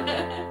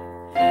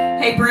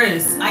 Hey,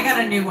 Bruce, I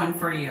got a new one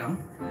for you.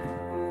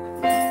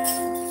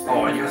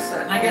 Oh, and you're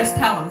set. I guess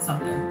tell him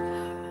something.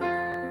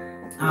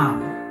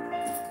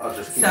 I'll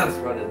just keep this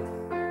running.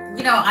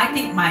 You know, I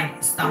think my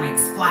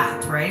stomach's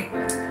flat, right?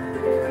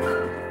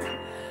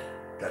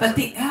 But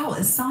the L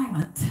is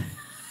silent.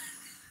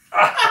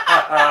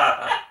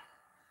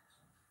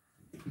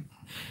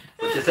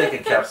 What you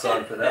thinking, caps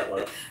on for that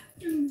one?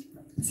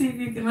 See if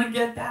you can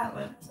get that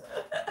one.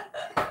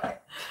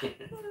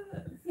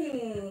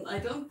 I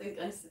don't think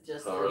I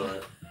suggested. Oh, really?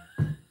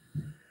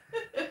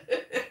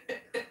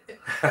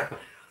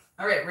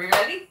 All right, we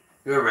ready?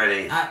 You're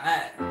ready. All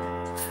right.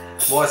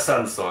 More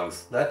sun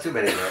songs. Not too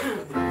many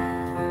though.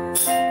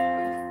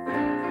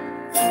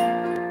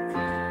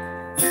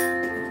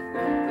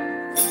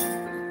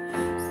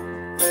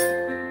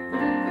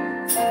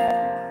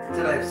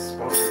 Did I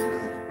supposed to?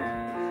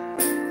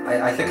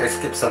 I think I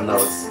skipped some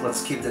notes.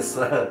 Let's keep this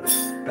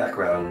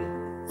background.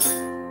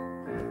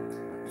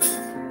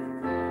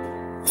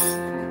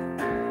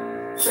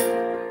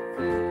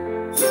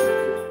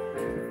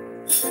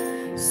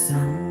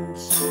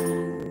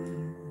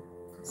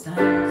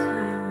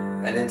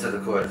 And into the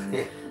chord.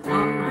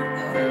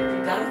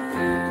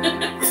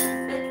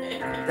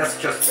 That's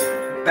just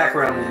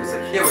background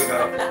music. Here we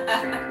go.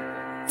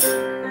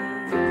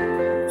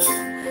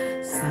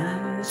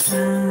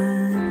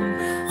 Sunshine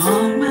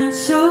on my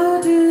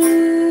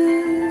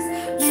shoulders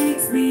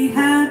makes me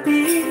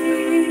happy.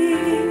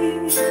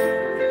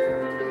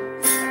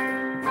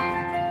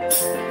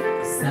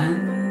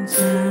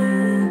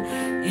 Sunshine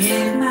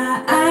in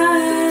my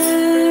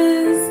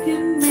eyes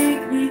can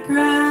make me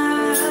cry.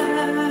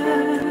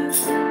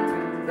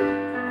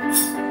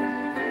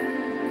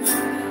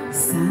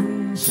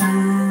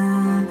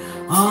 Sunshine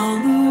on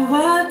the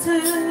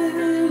water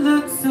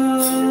looks so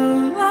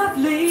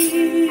lovely.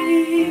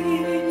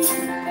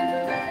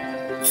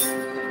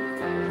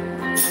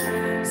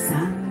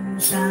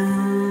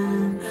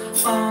 Sunshine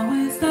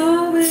always,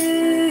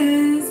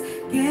 always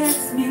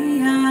gets me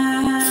high.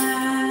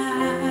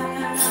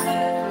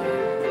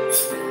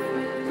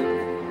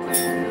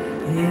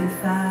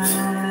 If I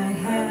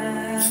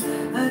had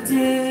a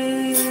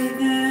day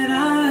that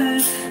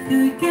I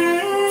could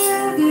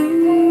give you,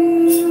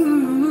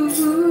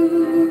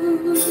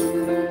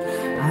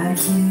 I'd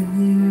give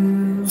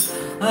you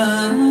a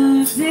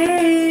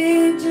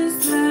day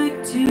just like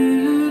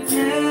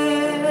today.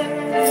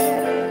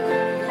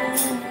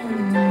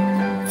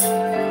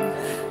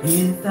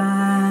 If I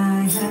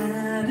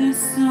had a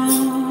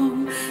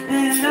song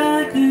that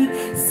I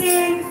could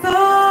sing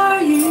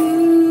for you,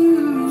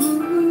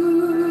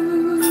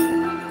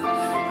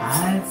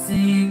 I'd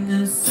sing a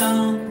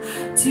song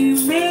to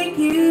make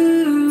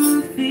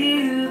you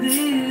feel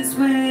this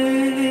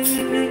way.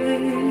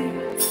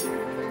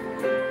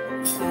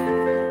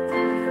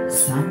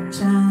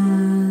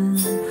 Sunshine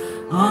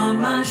on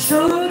my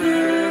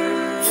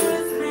shoulders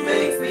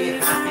makes me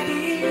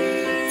happy.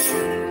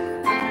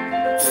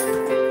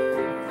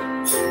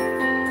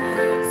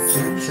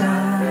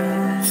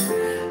 Sunshine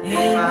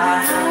in my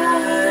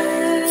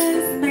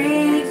eyes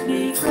makes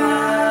me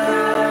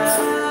cry.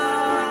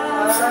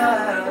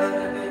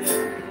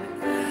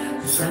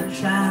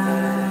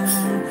 Sunshine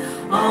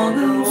on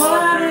the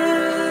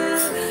water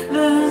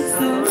looks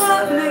so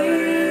lovely.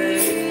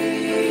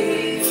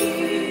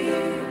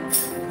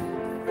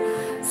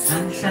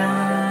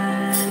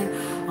 Sunshine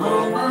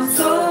almost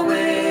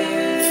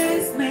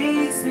always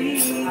makes me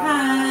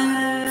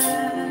high.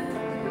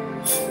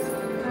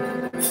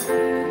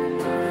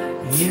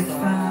 If I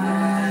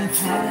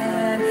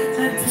had a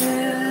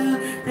tale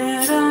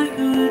that I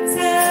could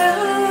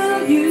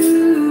tell you,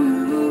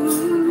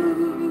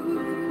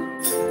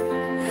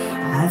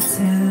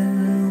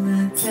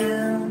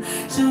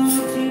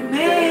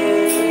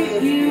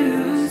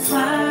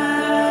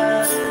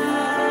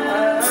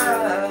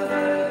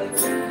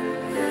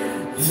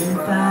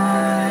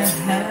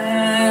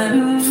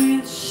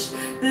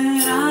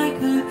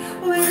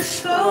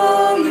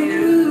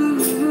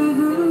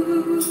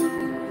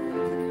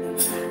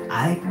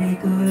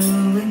 make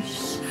a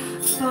wish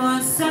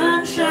for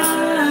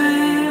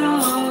sunshine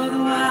all the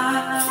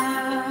while.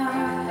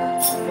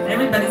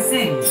 Everybody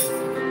sing.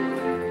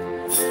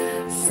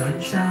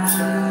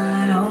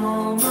 Sunshine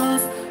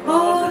almost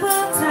all the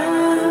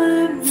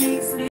time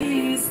makes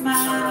me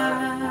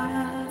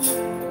smile.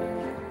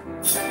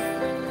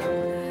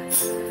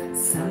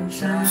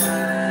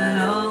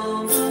 Sunshine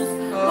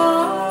almost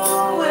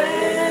always.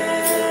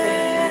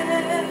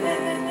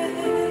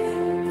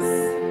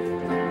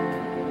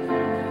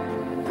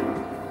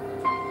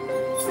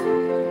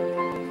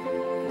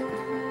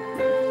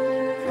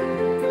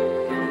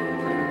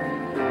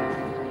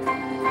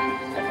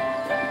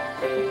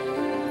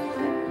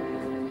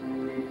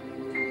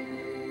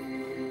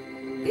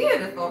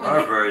 Beautiful.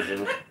 Our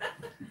version,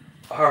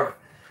 our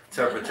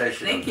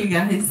interpretation. Thank you,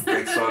 guys.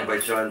 Great song by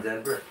John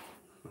Denver.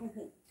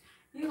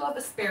 You love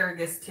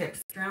asparagus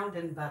tips drowned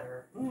in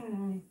butter.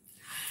 Mm.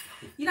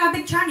 You know, I've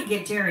been trying to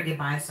get Jerry to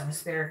buy some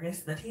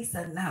asparagus, but he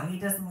said no, he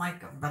doesn't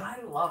like them. But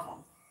I love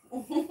them.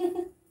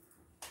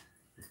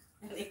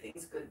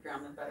 Anything's good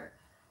drowned in butter.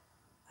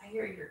 I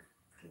hear your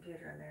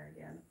computer in there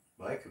again.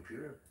 My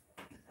computer?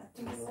 I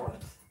think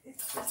it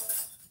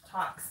just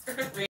talks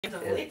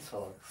randomly. It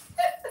talks.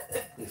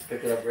 He's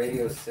picking up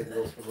radio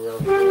signals from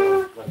around the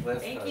world, like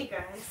last Thank time. you,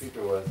 guys.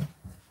 Speaker was.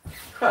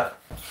 Huh.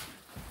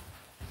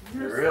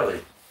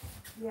 Really?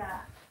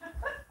 Yeah.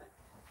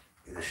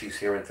 Either she's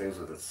hearing things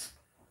with its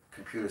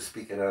computer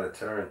speaking out of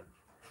turn.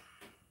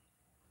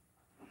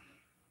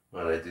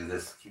 Why don't I do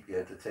this? Keep you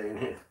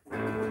entertained.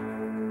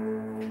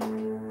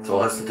 It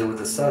all has to do with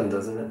the sun,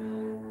 doesn't it?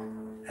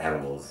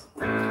 Animals.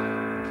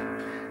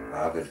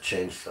 I'm going to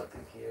change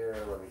something here.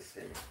 Let me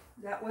see.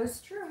 That was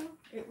true.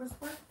 It was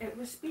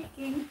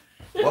speaking.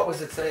 What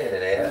was it saying,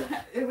 an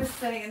ad? It was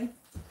saying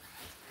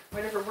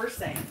whatever we're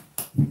saying.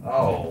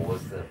 Oh,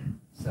 was the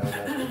sound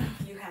like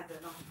You had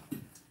that on.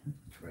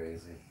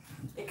 crazy?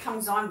 It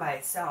comes on by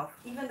itself,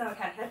 even though it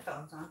had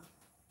headphones on.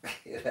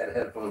 It had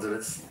headphones in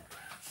its.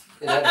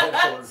 It had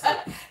headphones.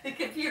 The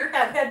computer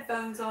had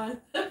headphones on.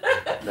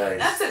 Nice.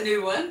 That's a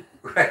new one.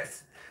 Right.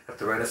 Have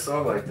to write a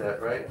song like that,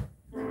 right?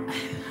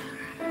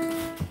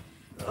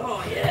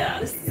 Oh yeah,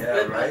 this is a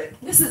good one. Right?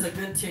 This is a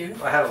good tune.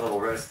 I had a little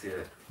rest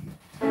here.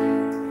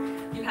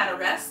 You had a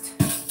rest?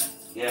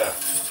 Yeah.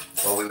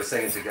 Well, we were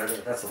singing together.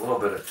 That's a little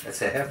bit of. It's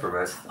a half a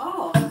rest.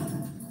 Oh.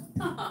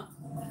 I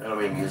don't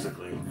mean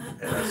musically.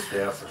 And a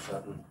staff or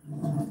something.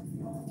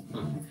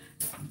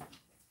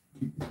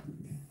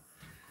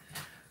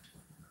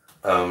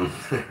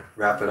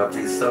 Wrapping up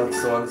these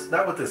songs.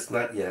 Not with this,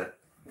 not yet.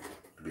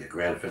 It'll be a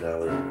grand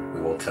finale.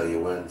 We won't tell you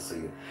when, so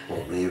you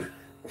won't leave.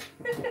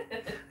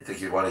 I think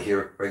you want to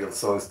hear regular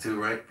songs too,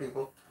 right,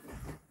 people?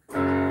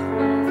 The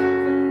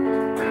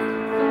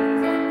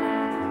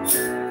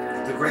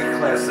great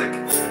classic,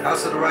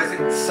 House of the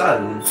Rising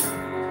Sun.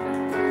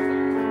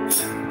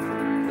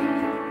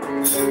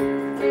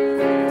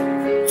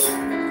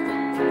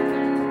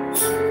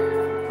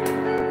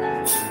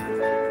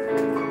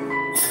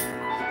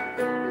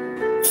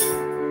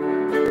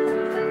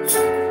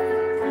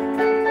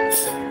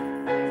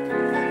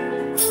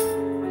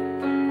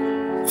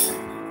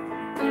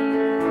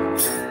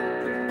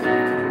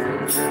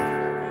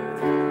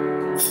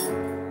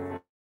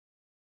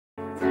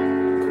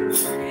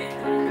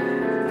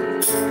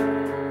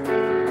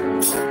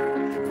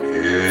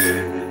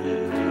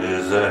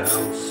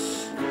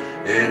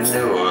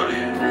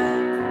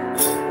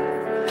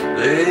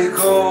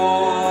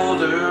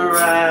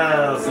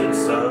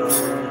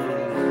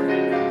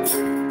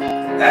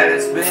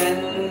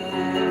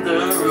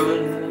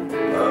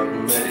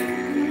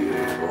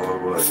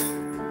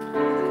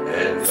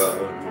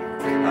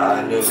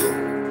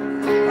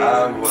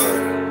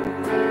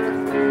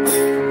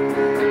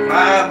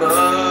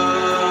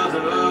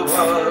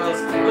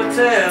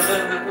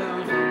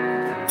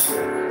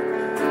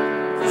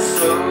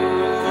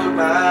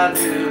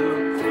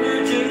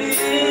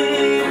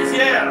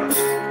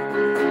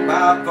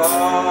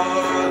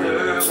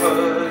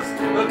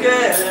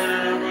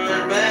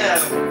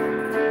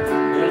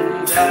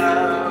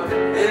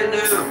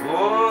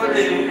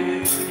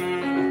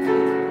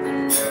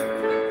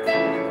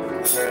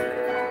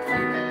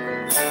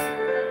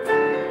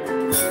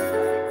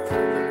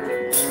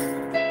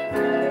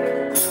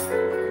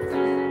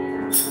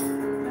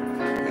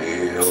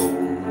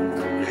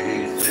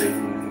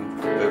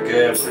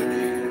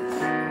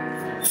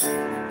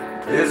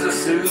 There's a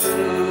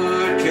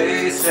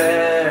suitcase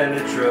and a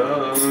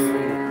trunk,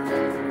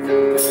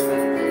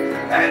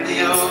 and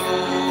the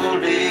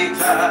only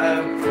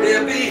time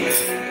he'll be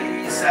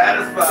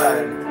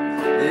satisfied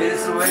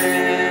is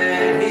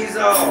when he's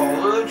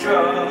all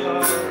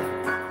drunk.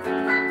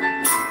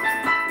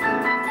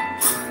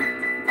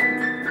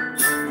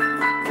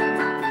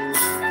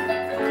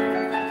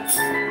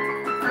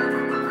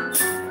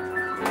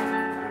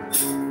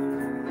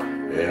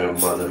 Yeah,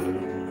 mother,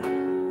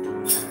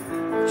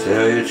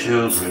 tell your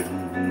children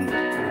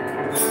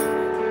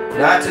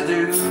not to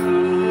do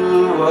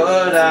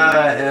what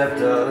I have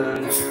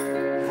done.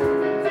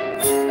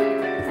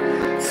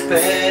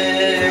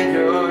 Spend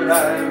your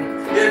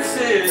life in it's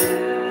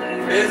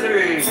in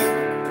misery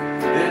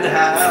in the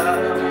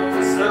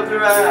house of the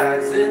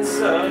rising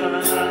sun.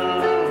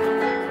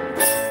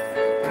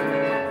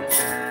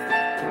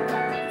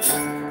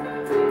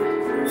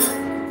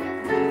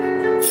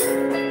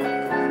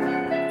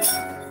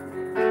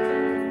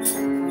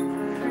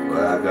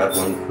 Well, I got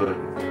one foot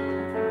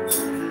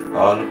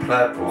on the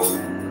platform,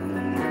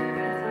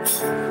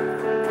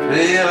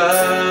 the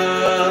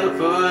other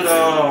foot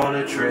on a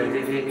tray.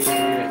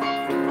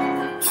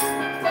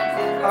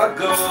 I'm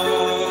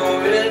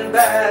going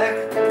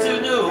back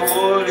to New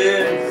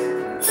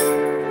Orleans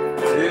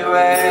to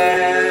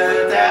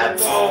wear that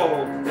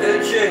ball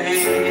and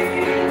chain.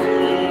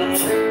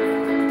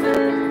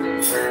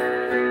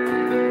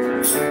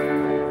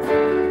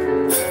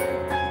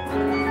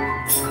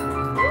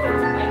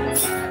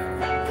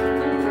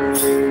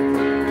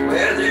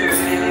 Where there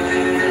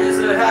is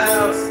a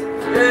house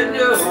in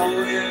New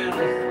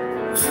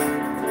Orleans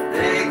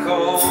they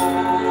call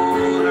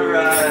the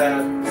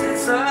rising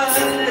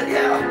sun,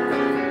 yeah.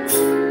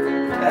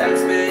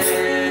 Has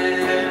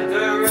been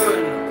the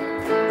ruin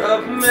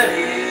of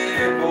many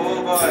poor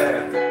boy,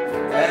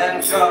 and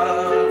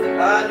God,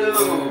 I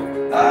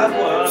knew I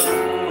won.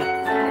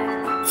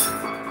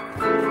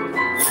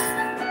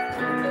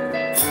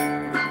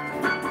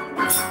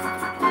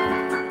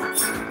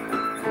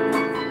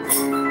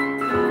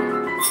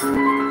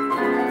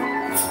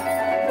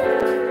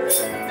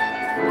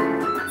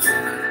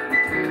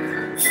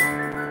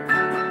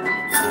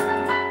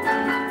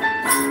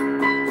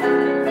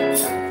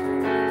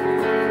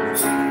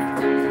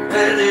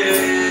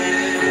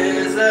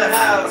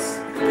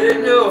 In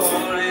New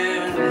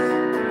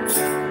Orleans,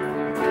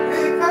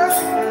 they call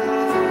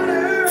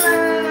the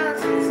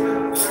rising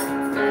sun.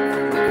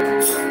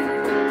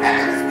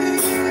 Has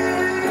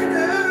been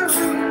the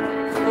root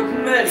of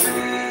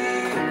many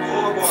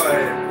poor boy,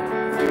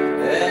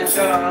 and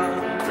God,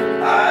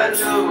 I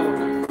know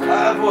I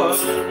won.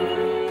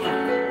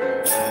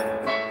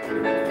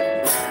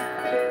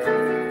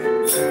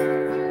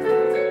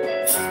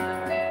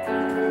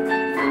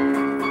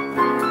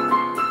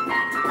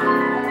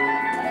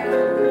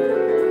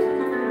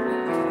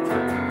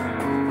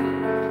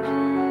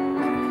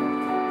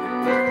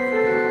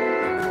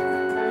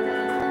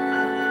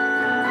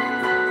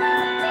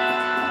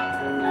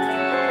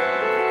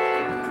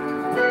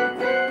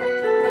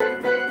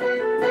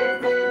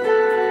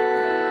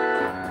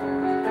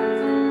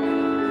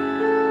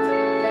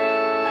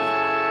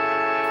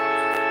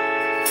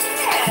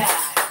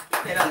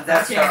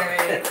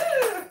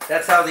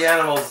 That's how the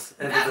animals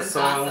ended the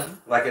song,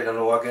 awesome. Like in an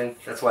organ.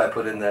 That's why I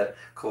put in that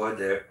chord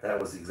there. That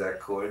was the exact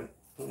chord.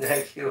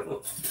 Thank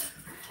you.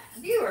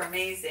 You are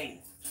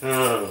amazing.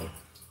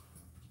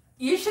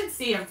 You should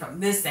see him from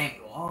this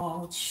angle.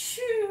 Oh,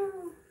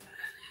 shoo.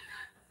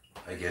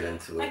 I get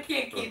into it. I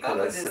can't keep up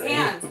with his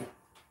hands.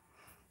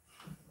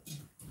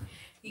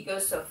 He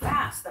goes so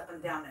fast up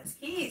and down his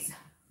keys.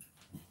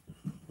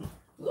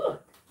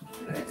 Look.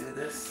 Did I do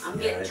this? I'm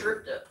getting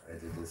tripped up. I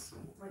did this.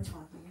 Which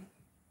one?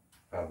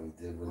 Probably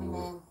did when you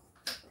were.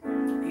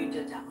 You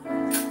did that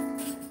one.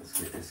 Let's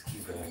get this key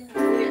back. We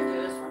didn't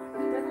do this one.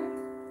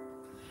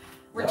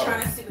 We're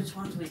trying to see which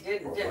ones we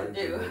did and didn't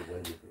do.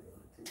 When did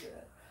we do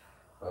that?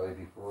 Probably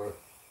before.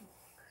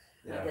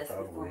 Yeah, I guess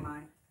probably. Before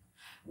mine.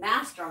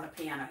 Master on the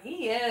piano.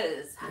 He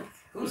is.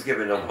 Who's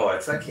giving them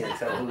hearts? I can't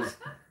tell who's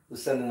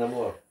sending them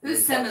off.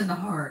 Who's sending the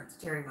hearts?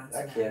 Jerry wants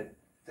to know. I can't.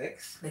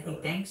 Thanks. But he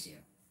thanks you.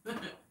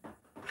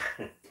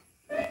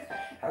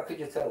 How could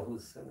you tell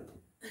who's sending them?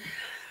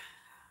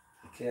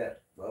 You can't.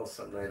 Well,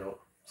 something I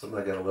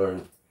gotta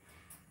learn.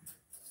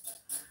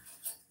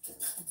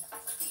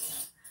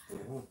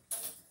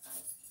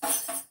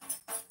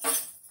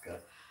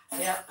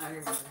 Yeah, I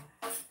remember.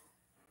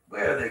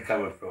 Where are they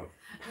coming from?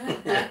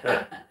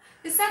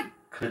 Is that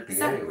could be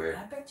anywhere.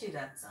 I bet you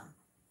that's some.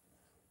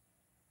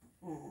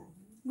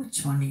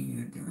 Which one are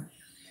you doing?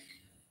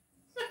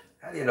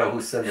 How do you know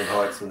who's sending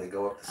hearts when they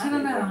go up the screen? I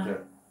don't know. Like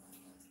that?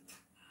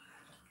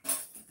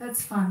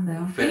 That's fun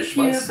though. Finish Thank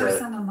my you set. For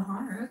sending the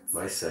hearts.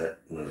 My set.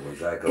 In other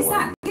words, I go Is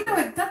that, on. You know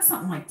what? That's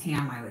something like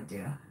Tam I would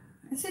do.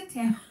 Is it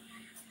Tam?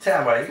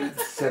 Tam, are you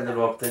sending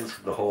off things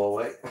from the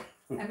hallway?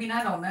 I mean,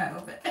 I don't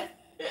know, but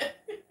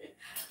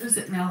or is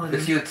it Melody?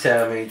 It's you,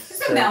 Tammy.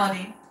 Is it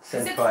Melody? Is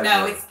it?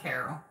 No, it's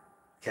Carol.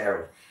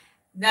 Carol.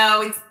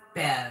 No, it's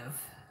Bev.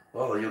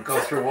 Well, you go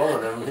through all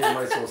of them. You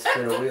might as well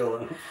spin a wheel.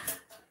 And...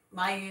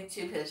 My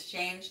YouTube has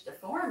changed the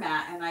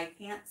format, and I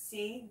can't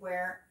see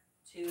where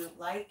to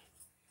like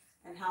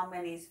and how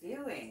many's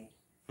viewing.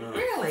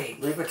 Really?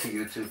 Leave it to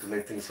YouTube to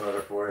make things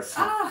harder for us.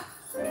 Ah.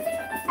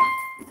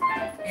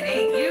 It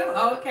ain't you?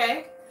 Oh,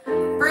 okay.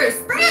 Bruce,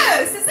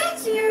 is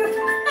that you?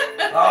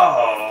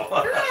 Oh.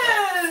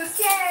 Bruce,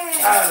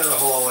 yay. Out of the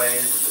hallway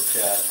into the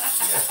chat.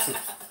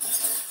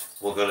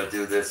 We're going to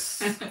do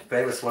this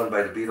famous one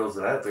by the Beatles,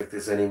 and I don't think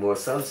there's any more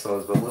Sun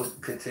songs, but we'll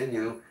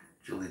continue.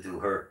 Julie do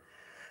her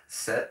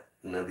set,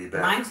 and then be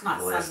back. Mine's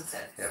not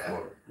sunset.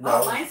 So.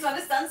 No. Oh, mine's not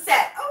a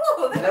sunset.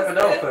 Oh, that's you never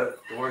know, but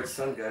the word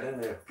sun got in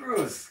there.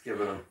 Bruce,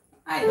 giving them.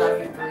 I love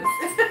you, Bruce.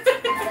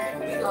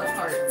 We love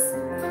hearts.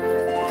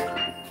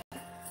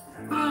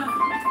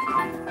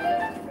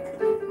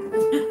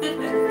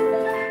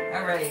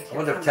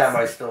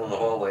 Tami's still in the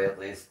hallway at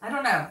least. I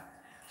don't know.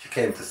 She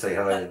came to say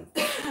hi. And...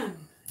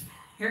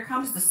 Here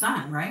comes the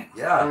sun, right?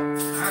 Yeah. All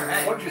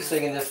right. Weren't you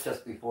singing this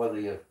just before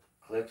the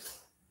eclipse?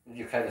 Did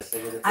you kind of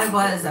sing it? I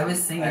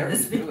was singing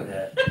this doing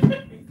that.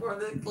 before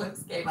the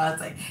eclipse came out.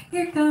 It's like,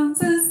 here comes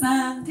the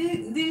sun. Do,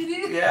 do,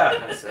 do.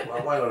 Yeah. I said,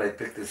 well, why don't I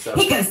pick this up?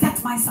 He goes,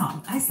 that's my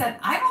song. I said,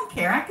 I don't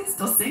care. I can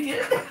still sing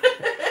it.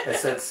 I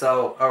said,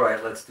 so, all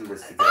right, let's do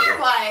this together. My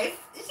wife.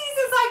 She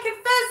says, I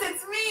confess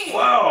it's me.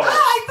 Wow. Oh,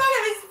 I thought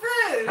it was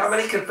Bruce. How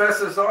many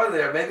confessors are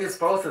there? Maybe it's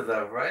both of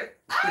them, right?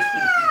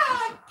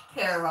 Ah,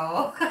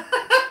 Carol.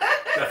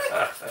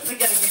 We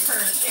gotta give her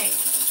a shake.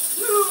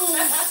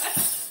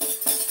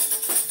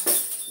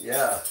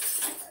 Yeah.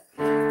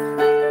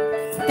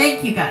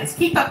 Thank you guys.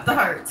 Keep up the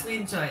hearts. We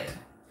enjoy it.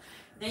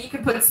 Now you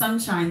can put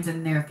sunshines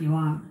in there if you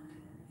want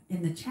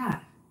in the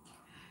chat.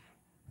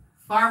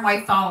 Farm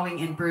wife following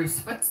in Bruce's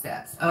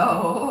footsteps.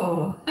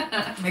 Oh,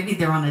 maybe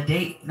they're on a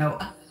date. No.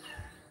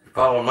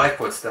 Following my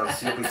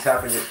footsteps, you'll be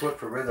tapping your foot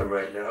for rhythm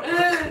right now.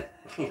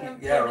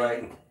 Yeah,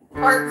 right.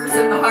 Partners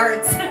in the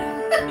hearts.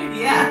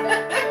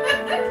 Yeah.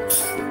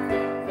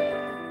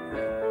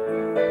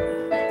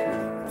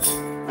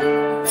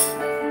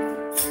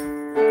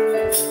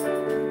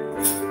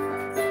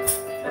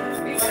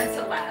 We want it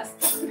to last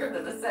longer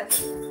than a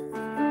second.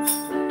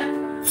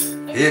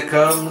 Here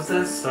comes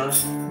the sun.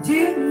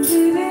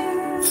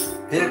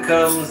 Here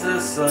comes the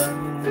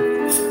sun.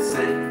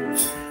 Say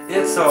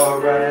it's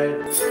alright.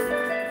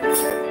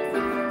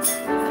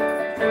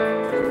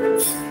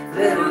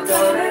 Little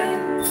darling,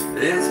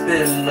 it's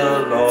been a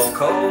long,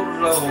 cold,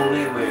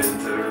 lonely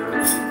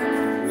winter.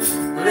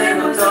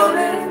 Little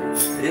darling,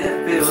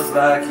 it feels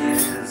like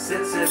years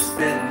since it's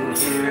been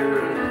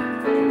here.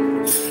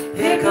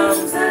 Here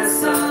comes the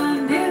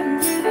sun.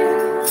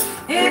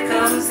 Here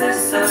comes the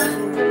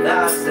sun. And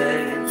I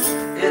say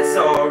it's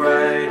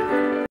alright.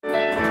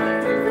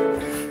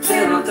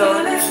 Little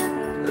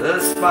darling, the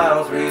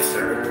smiles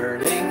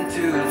returning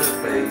to the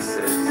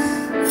faces.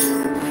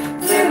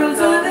 Little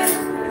darling,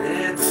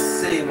 it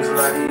seems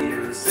like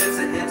years since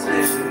it's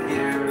been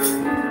here.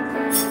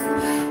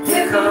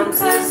 Here comes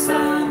the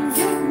sun.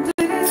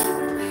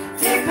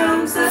 Here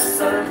comes the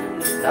sun.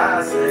 And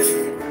I say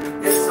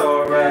it's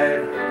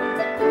alright.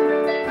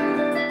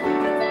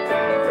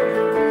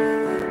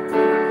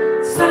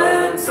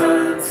 Sun,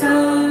 sun,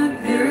 sun,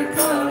 here it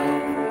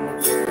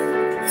comes.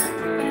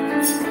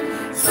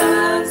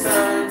 Sun,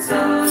 sun,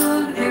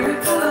 sun, here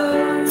it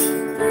comes.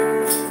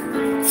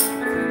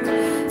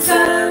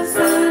 Sun,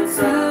 sun,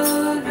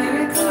 sun,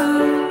 here it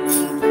comes.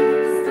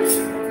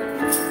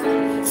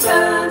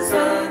 Sun,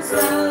 sun,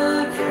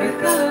 sun, here it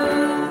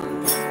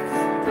comes.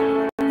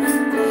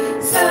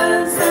 Sun,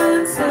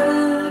 sun,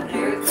 sun,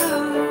 here it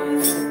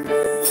comes.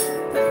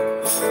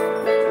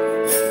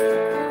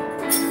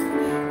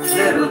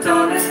 Little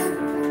darling,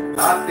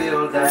 I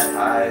feel that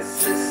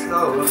ice is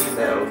slowly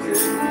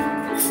melting.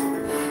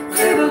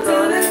 Little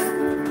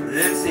darling,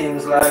 it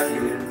seems like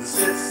years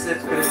since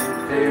it's been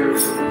here.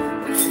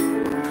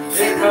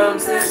 Here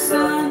comes the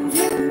sun.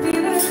 Here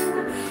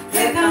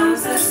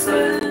comes the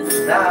sun.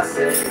 And I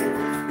say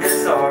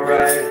it's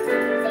alright.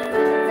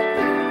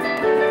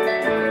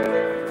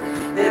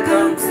 Here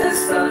comes the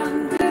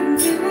sun.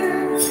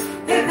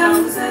 Here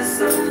comes the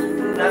sun.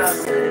 And I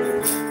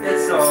say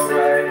it's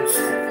alright.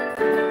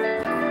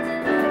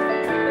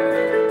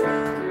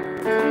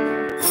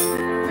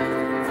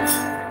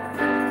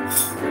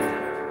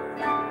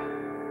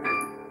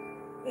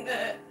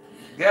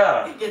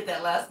 Yeah. You get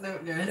that last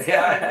note there.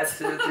 Yeah, I had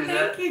to do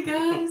that. Thank you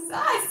guys.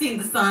 I've seen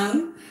the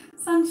sun.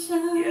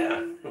 Sunshine.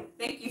 Yeah.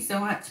 Thank you so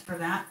much for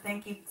that.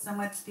 Thank you so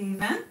much, Stephen.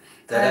 That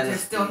Glad you're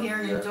ends still the, here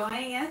and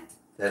enjoying it.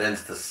 That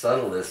ends the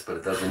sun list, but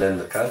it doesn't end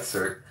the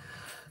concert.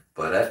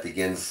 But that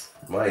begins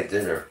my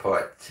dinner,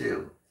 part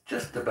 2.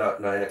 Just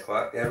about 9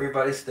 o'clock.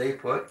 Everybody stay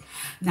put.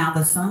 Now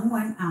the sun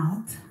went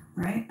out,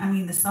 right? I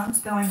mean, the sun's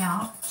going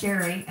out,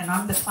 Jerry, and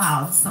I'm the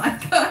clouds. So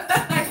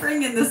I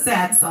bring in the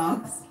sad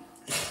songs.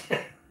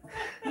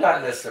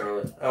 Not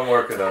necessarily. I'm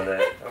working on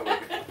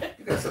that.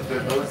 You got some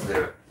good moves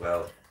there.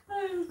 Well,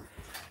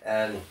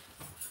 and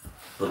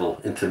little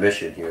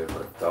intermission here,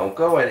 but don't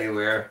go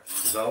anywhere.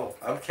 So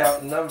I'm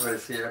counting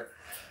numbers here.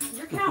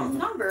 You're counting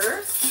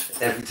numbers.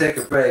 And if you take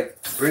a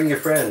break, bring your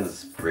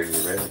friends, bring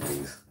your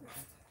enemies.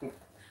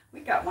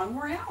 We got one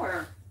more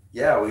hour.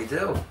 Yeah, we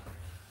do.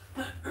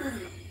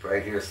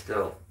 Right here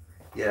still.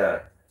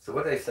 Yeah. So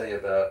what they say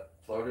about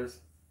floaters?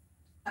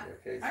 In your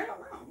case? I don't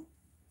know.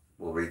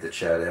 We'll read the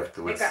chat They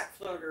afterwards. got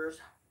floaters.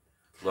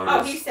 Floaters.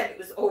 Oh, he said it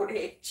was old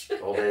age.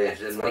 Old age.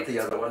 And what the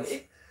other ones?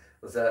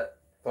 Was that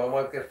Farm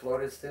Wife get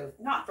floaters too?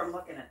 Not from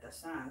looking at the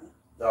sun.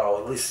 No,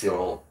 at least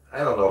you'll. I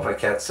don't know if I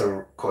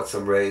caught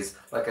some rays.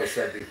 Like I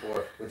said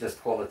before, we just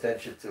call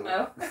attention to it.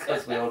 Oh.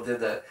 Because we all did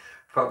that.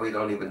 Probably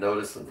don't even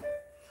notice them.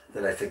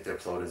 Then I think they're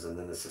floaters, and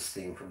then there's the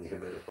steam from the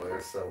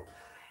humidifier. So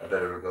I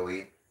better go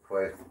eat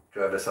before I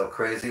drive myself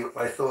crazy with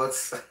my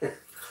thoughts.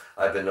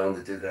 I've been known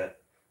to do that.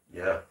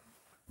 Yeah.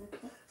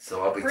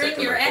 So I'll be Bring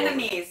taking your my phone.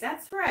 enemies.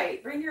 That's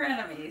right. Bring your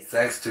enemies.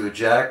 Thanks to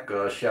Jack.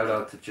 Shout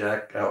out to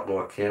Jack,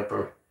 Outlaw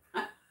Camper.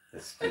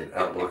 It's an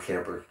Outlaw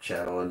Camper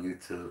channel on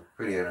YouTube.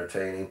 Pretty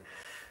entertaining.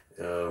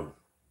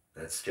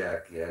 That's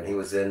Jack. Yeah, and he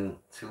was in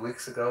 2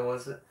 weeks ago,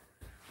 was it?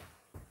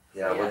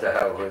 Yeah, I wonder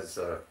how his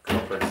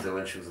girlfriend's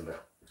doing. She was in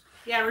that.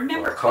 Yeah,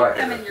 remember, keep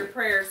them in your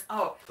prayers.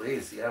 Oh,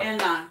 please, yeah.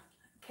 And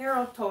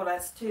Carol told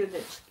us too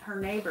that her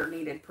neighbor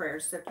needed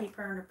prayers, so keep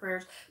her in your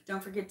prayers.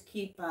 Don't forget to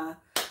keep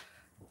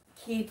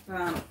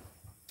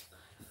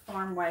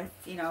farm wife,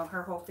 you know,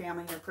 her whole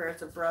family in your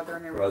prayers, her brother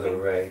and everything. Brother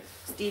Ray.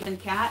 Steve and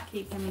Kat,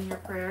 keep him in your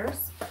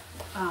prayers.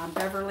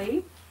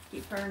 Beverly,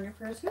 keep her in your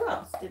prayers. Who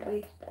else did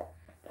we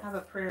have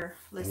a prayer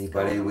list?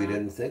 Anybody we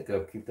didn't think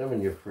of, keep them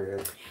in your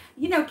prayers.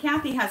 You know,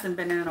 Kathy hasn't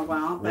been in a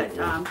while, but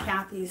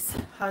Kathy's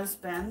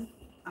husband,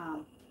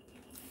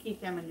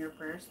 keep him in your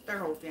prayers. Their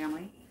whole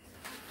family.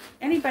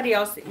 Anybody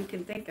else that you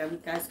can think of,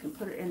 you guys can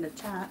put it in the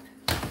chat.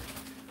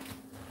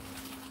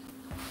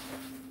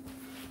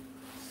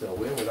 So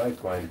where would I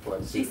find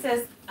plexus? She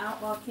says,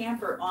 Outlaw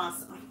Camper,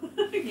 awesome.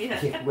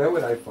 Yeah. Where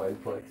would I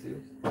find plexus?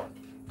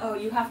 Oh,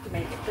 you have to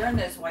make it. They're in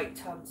those white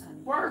tubs,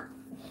 honey. Work.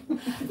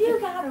 You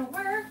gotta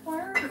work.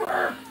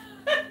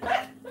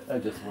 I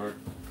just work.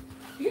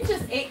 You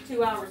just ate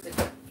 2 hours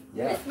ago.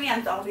 Yeah. This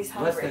man's always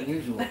hungry. Less than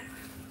usual.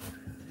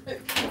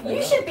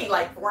 You should be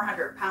like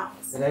 400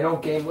 pounds. And I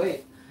don't gain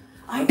weight.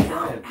 I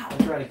know. I'm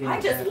trying to gain I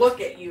just fat.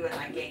 look at you and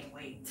I gain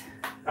weight.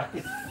 I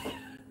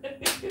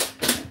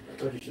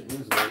thought you should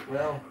lose weight.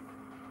 Well,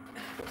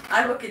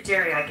 I look at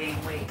Jerry, I gain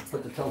weight.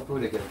 put the tofu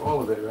to get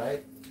all of it,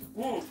 right?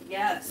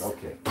 Yes.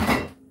 Okay.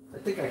 I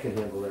think I can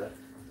handle that.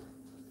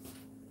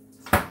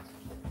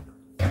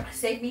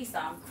 Save me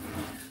some.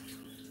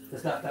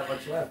 There's not that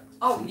much left.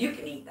 Oh, you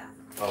can eat them.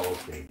 Oh,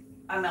 okay.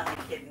 I'm only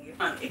kidding you,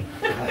 honey.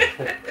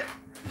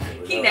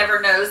 He never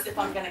knows if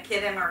I'm going to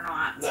kid him or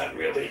not. Not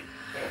really.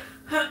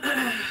 But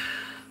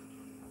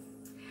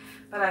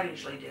I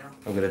usually do.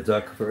 I'm going to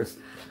duck first.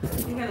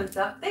 You're going to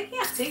duck? They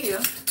can't see you.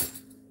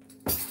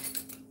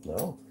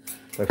 No.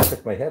 If I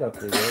stick my head up,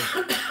 they will.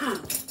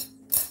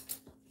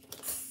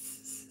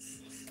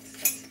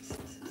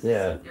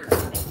 Yeah.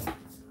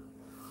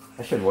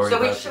 I should worry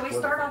about it. Should we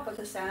start off with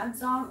a sad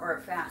song or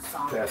a fast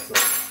song? Fast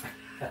song.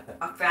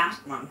 A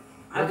fast one.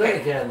 Well, Okay.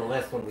 then again, the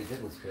last one we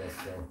did was fast,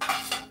 so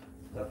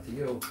it's up to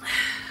you.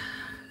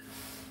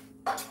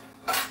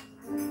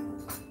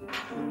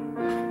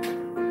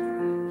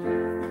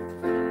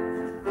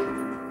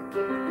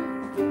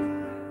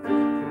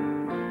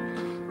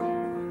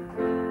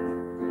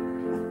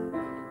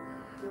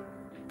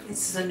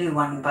 This is a new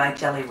one by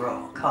Jelly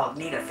Roll called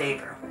Need a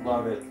Favor.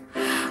 Love it.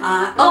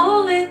 I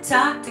only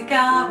talk to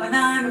God when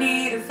I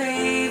need a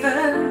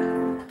favor,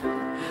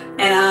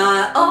 and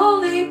I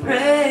only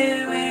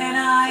pray when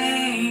I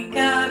ain't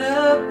got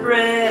a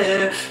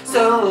prayer.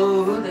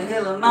 So who the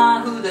hell am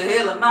I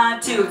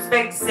to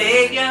expect a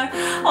savior?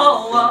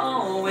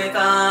 Oh, if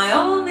I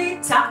only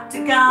talk to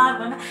God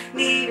when I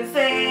need a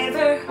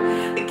favor,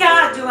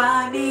 God, do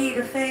I need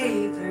a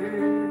favor?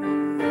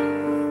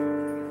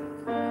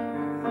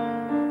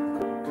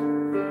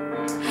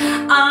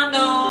 I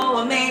know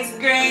Amazing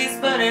Grace,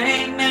 but it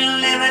ain't been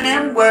living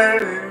in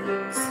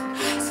words.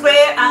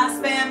 Swear I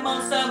spend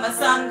most of my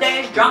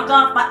Sundays drunk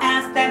off my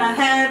ass than I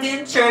have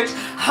in church.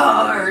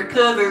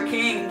 Hardcover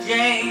King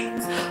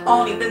James,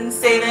 only been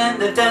saving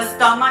the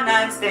dust on my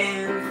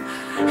nightstand.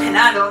 And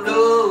I don't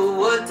know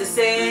what to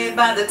say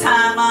by the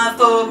time I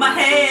fold my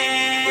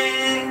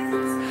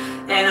hands.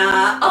 And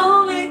I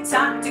only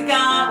talk to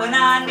God when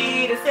I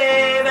need a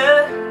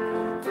favor,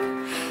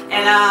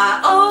 and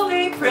I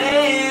only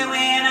pray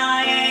when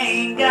I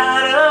ain't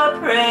got a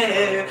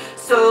prayer.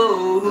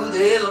 So who the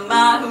hell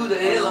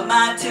am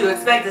I to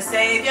expect a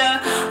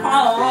savior?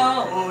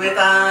 Oh, if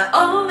I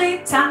only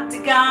talk to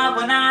God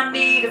when I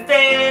need a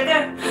favor,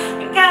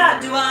 and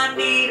God, do I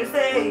need a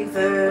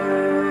favor?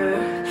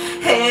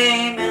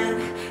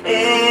 Amen,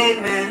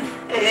 amen,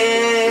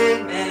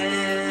 amen.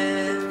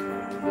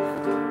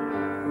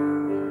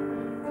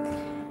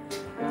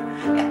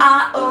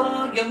 I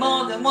owe you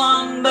more than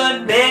one,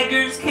 but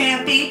beggars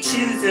can't be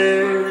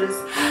choosers.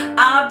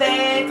 I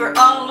beg for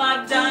all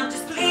I've done,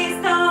 just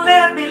please don't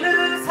let me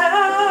lose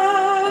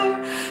her.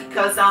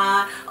 'Cause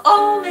I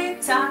only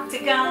talk to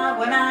God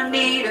when I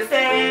need a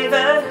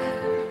favor,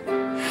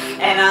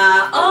 and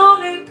I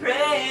only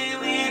pray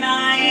when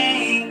I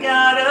ain't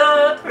got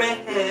a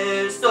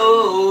prayer.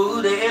 So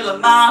who the hell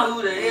am I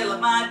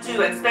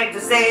to expect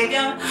a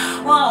savior?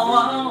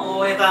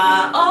 Whoa, if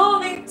I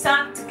only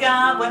talk to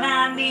God when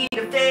I need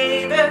a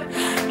favor,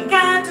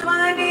 God, do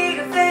I need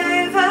a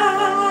favor?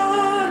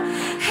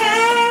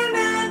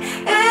 Amen,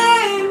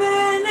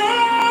 amen,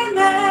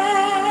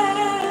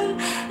 amen,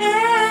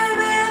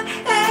 amen,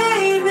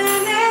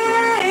 amen,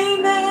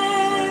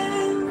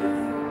 amen.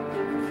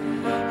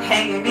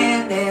 Hanging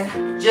in there,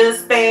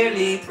 just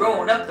barely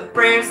throwing up the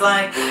prayers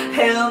like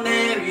Hail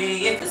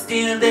Mary, if you're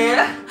still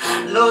there,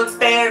 Lord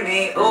spare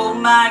me. Oh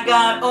my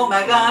God,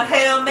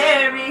 Hail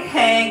Mary,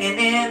 hanging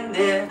in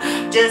there,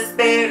 just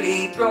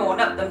barely throwing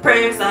up the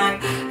prayers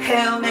like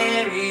Hail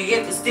Mary,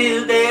 if you're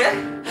still there,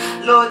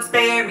 Lord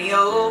spare me.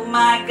 Oh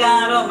my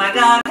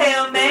God,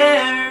 Hail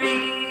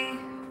Mary.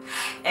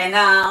 And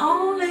I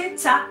only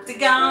talk to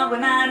God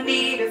when I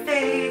need a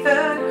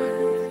favor.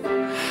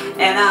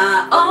 And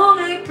I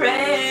only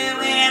pray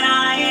when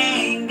I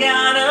ain't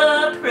got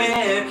a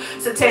prayer.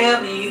 So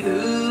tell me,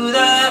 who the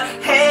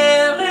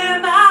hell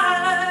am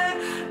I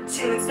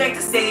to expect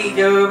a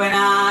savior when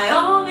I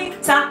only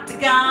talk to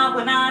God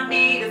when I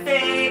need a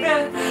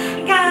favor?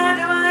 God,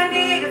 do I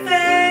need a favor?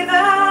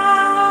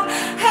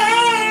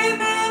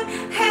 Amen,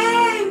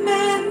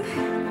 amen.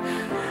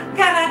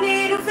 God, I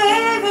need a favor.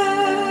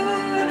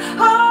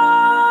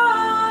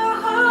 Oh,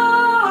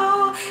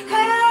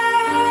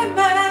 amen.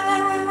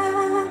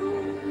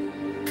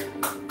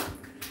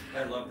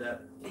 I love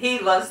that. He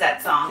loves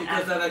that song. She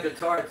does that on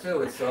guitar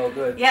too. It's so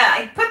good. Yeah,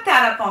 I put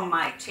that up on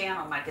my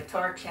channel, my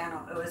guitar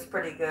channel. It was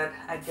pretty good.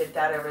 I did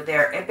that over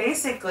there. And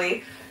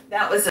basically,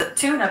 that was a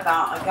tune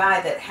about a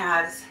guy that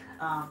has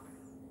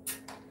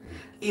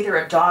either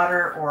a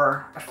daughter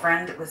or a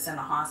friend that was in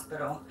a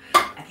hospital,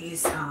 and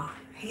he's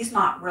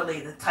not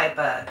really the type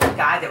of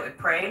guy that would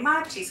pray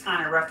much. He's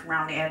kind of rough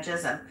around the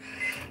edges, and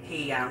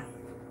he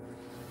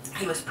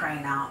was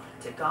praying out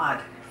to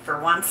God for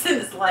once in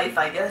his life,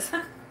 I guess.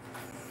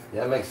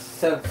 Yeah, it makes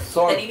sense.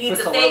 Song and he needs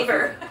fits a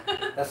favor.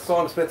 That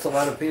song fits a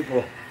lot of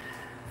people.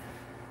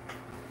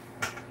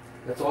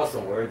 That's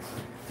awesome words.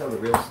 Tell the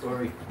real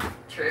story.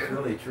 True. It's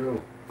really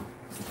true.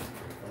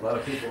 A lot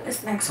of people.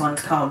 This next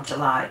one's called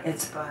July.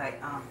 It's by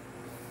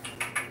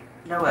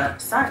Noah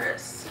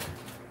Cyrus.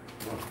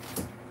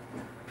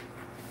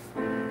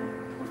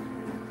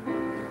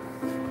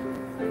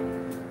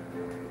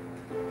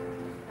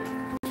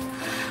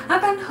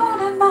 I've been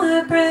holding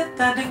my breath.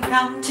 I didn't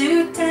count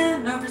to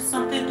 10 over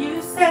something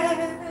you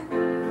said.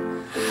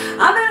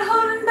 I've been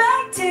holding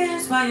back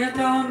tears while you're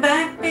throwing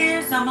back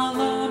beers. I'm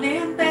alone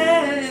in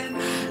bed.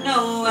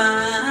 No,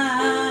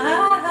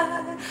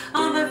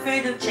 I'm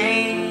afraid of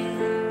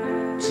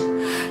change.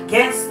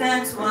 Guess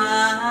that's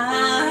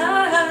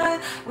why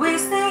we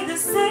stay the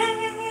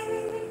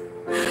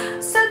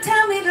same. So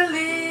tell me to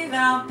leave.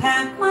 I'll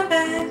pack my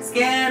bags,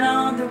 get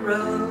on the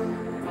road.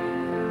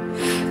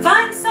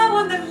 Find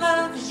someone that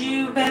loves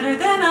you better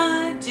than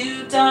I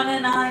do,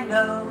 darling, I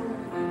know.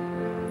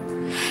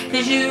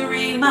 'Cause you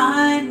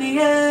remind me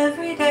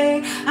every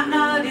day I'm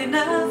not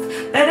enough,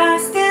 but I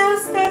still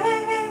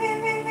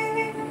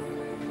stay.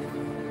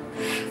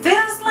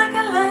 Feels like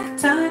a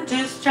lifetime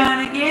just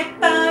trying to get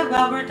by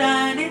while we're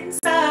dying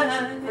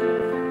inside.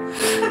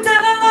 I've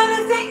done a lot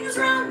of things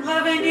wrong,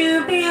 loving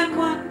you being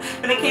one,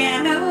 but I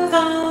can't move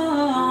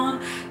on.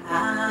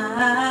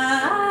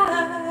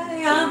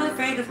 I'm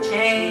afraid of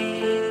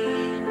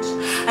change.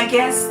 I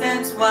guess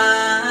that's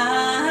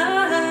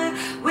why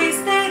we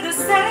stay the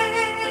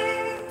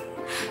same.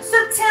 So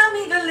tell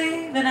me to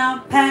leave and I'll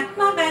pack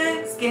my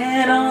bags,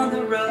 get on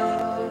the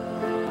road.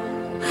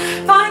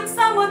 Find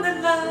someone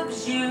that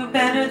loves you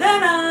better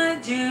than I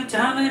do,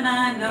 darling,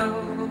 I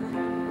know.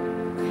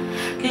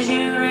 'Cause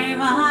you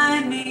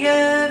remind me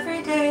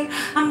every day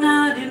I'm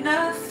not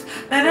enough,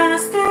 but I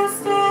still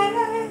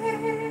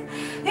stay.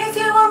 If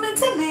you want me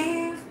to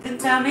leave, then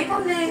tell me to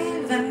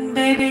leave, and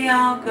baby,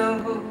 I'll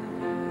go.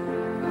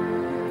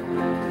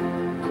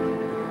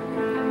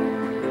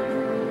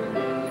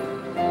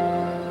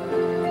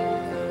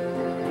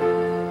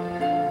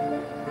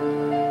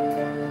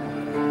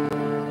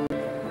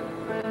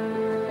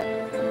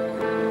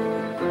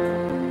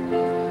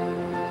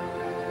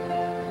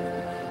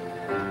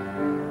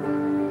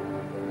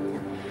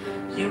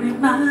 You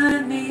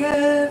remind me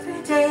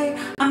every day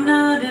I'm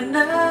not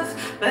enough,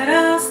 but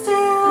I'll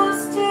still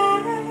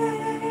stay.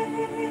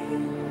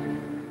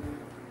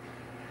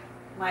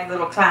 My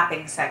little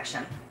clapping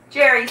section.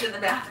 Jerry's in the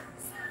back.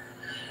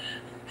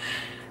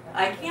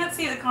 I can't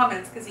see the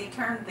comments because he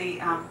turned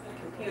the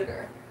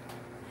computer.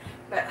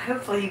 But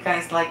hopefully you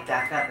guys like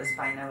that. That was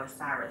by Noah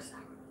Cyrus.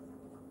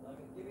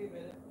 Give me a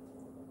minute.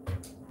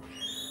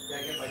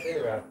 Gotta get my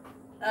dinner out.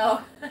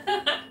 Oh.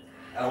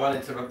 I don't want to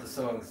interrupt the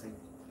song. See?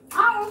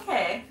 Oh,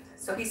 okay.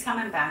 So he's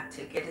coming back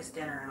to get his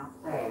dinner out.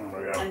 Oh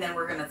my God. And then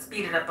we're going to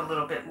speed it up a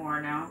little bit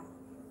more now.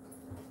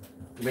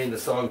 You mean the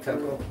song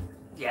tempo?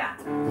 Yeah.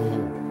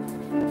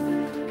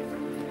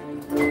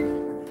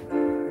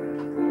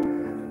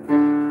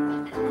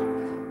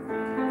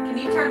 Can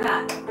you turn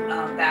that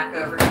back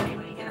over to me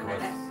when you get a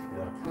minute?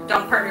 Yeah.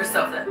 Don't hurt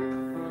yourself then.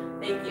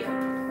 Thank you.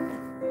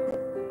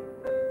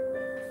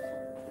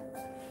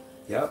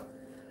 Yep.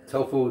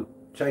 Tofu,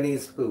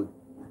 Chinese food.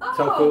 Oh.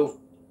 Tofu,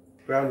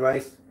 brown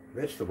rice,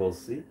 vegetables,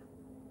 see?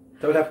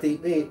 Don't have to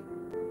eat meat.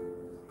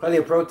 Plenty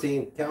of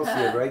protein,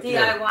 calcium right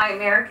there. DIY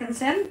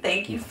Americans in,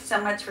 thank you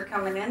so much for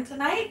coming in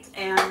tonight.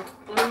 And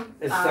Blue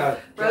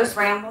Rose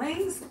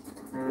Ramblings.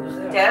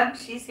 Deb,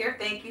 she's here.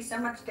 Thank you so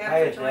much, Deb,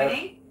 Hi, for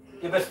joining. Deb.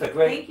 Give us the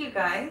great. Thank you,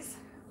 guys.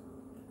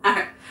 All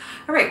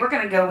right, we're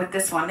going to go with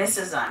this one. This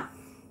is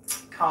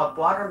called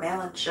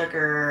Watermelon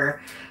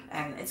Sugar,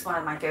 and it's one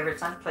of my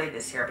favorites. I've played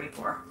this here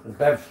before.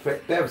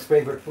 Bev's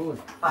favorite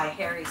food. By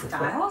Harry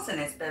Styles, and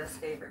it's Bev's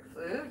favorite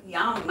food.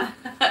 Yum.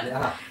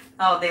 Yeah.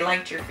 Oh, they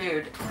liked your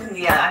food.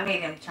 Yeah, I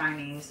made him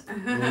Chinese.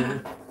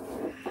 Mm-hmm.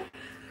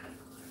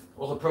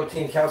 All the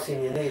protein,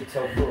 calcium you need,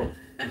 tofu.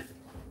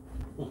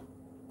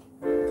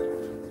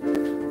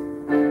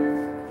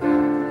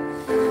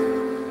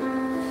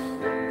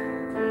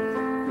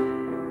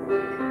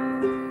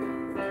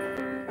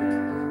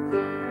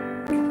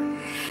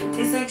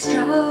 Tastes like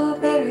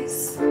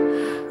strawberries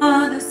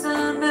on a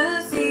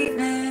summer's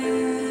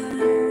evening,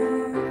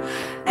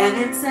 and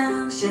it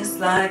sounds just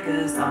like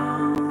a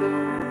song.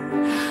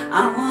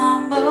 I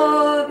want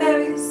more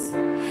berries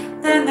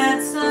than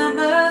that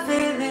summer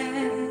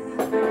feeling.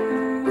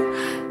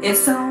 It's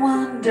so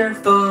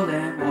wonderful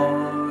and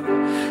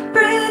warm.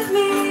 Breathe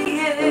me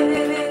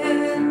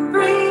in,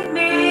 breathe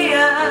me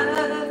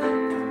out.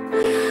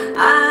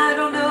 I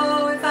don't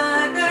know if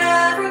I could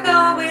ever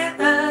go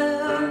without.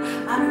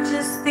 I'm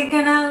just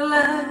thinking out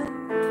loud.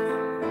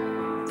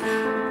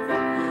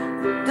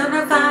 Don't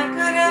know if I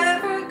could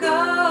ever go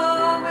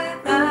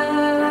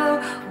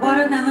without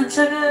watermelon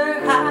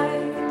sugar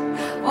high,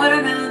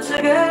 watermelon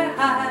sugar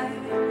high,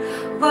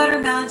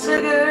 watermelon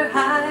sugar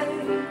high,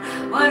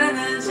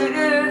 watermelon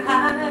sugar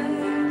high,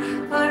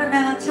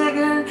 watermelon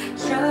sugar,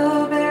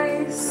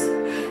 strawberries,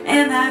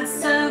 and that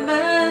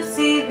summer's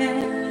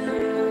evening.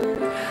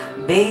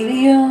 Baby,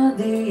 you're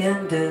the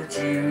end of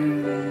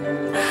June,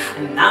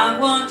 and I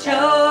want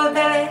your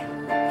belly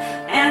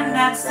and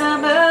that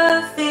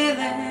summer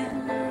feeling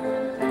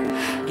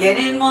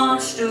getting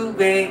washed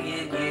away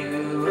in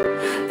you.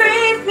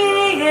 Breathe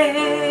me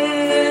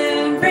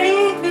in,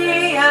 breathe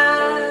me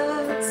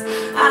out.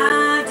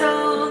 I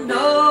don't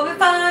know if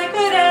I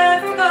could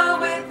ever go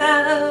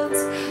without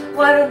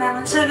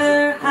watermelon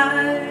sugar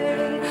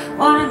high,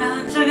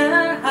 watermelon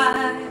sugar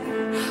high,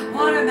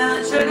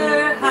 watermelon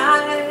sugar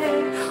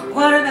high,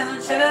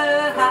 watermelon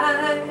sugar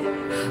high,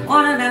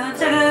 watermelon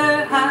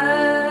sugar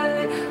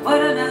high,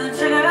 watermelon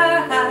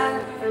sugar high,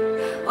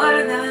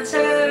 watermelon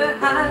sugar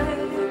high,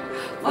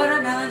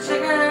 watermelon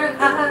sugar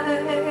high.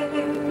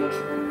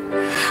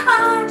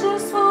 I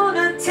just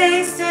wanna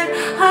taste it,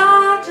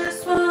 I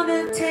just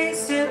wanna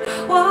taste it,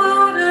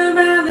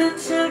 watermelon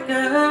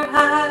sugar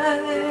high.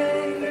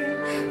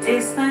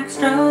 Tastes like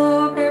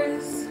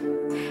strawberries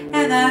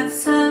and that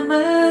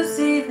summer's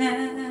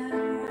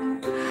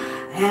evening,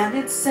 and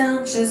it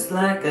sounds just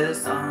like a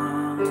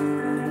song.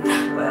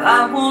 Well,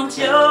 I want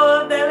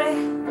your belly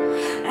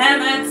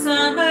and that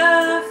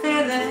summer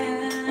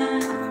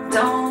feeling.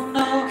 Don't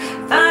know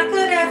if I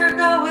could ever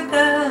go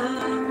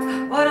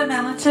without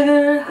watermelon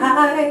sugar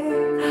high,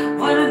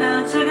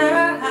 watermelon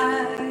sugar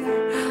high,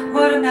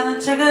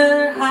 watermelon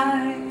sugar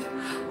high,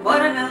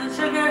 watermelon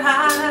sugar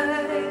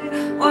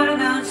high,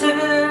 watermelon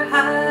sugar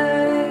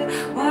high,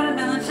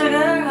 watermelon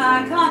sugar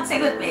high. Come on,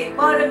 sing with me.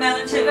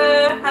 Watermelon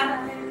sugar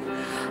high,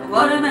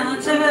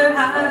 watermelon sugar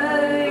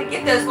high.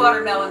 Get those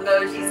watermelon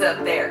emojis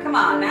up there. Come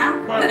on now.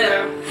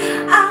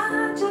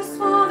 I just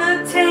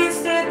wanna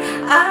taste it,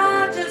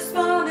 I just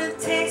wanna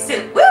taste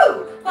it.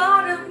 Woo!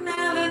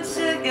 Watermelon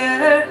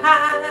sugar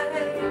high.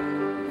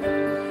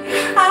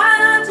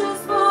 I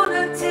just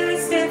wanna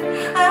taste it,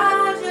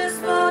 I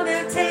just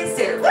wanna taste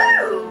it.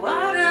 Woo!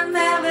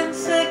 Watermelon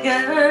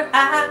sugar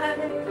high,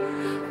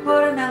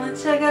 watermelon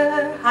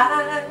sugar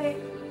high.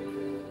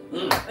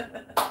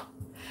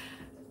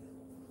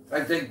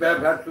 I think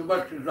Bev had too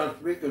much, she's not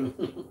speaking.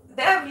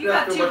 Bev, you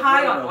got too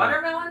high on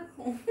watermelon?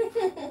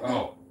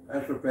 Oh,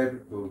 that's her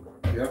favorite food.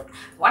 Yep.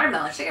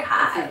 Watermelon sugar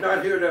high. She's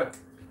not here to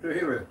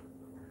hear it.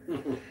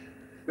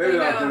 Maybe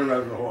I'll put it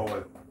out in the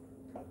hallway.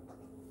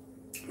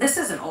 This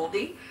is an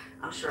oldie.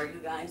 I'm sure you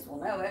guys will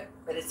know it,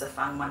 but it's a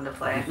fun one to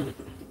play.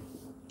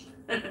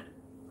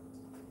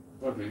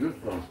 What's this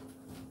from?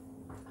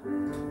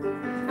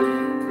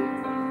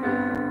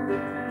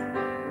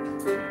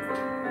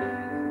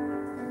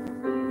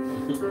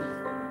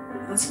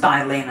 It's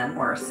by Lena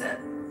Morissette,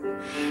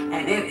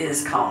 and it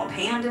is called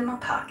Hand in My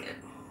Pocket.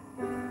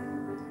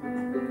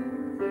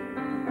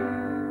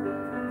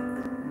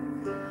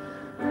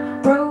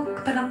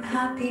 Broke, but I'm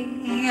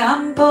happy.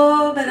 I'm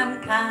poor, but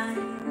I'm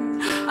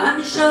kind.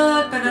 I'm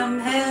short, but I'm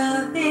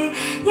healthy.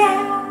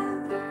 Yeah.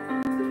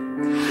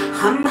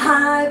 I'm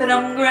high, but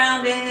I'm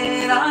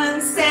grounded. I'm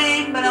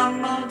insane, but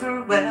I'm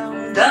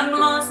overwhelmed. I'm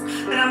lost,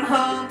 but I'm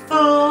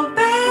hopeful,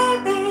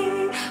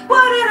 baby.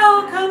 What it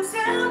all comes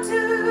down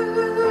to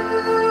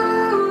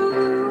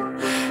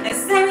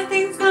is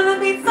everything's gonna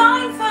be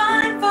fine,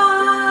 fine,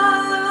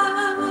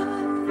 fine.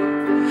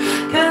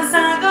 'Cause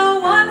I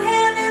got one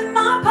hand in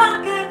my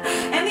pocket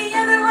and the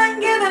other one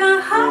giving a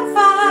high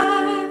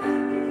five.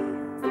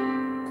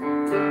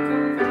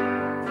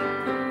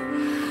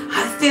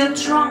 I feel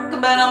drunk,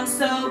 but I'm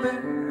sober.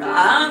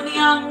 I'm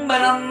young,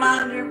 but I'm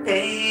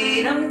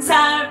underpaid. I'm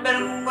tired, but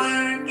I'm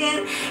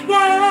working,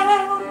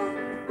 yeah.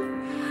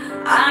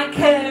 I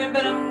care,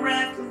 but I'm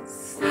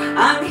reckless.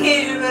 I'm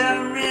here, but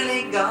I'm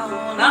really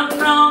gone. I'm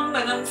wrong,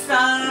 but I'm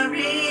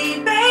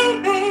sorry,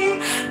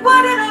 baby.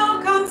 What it all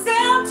comes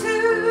down to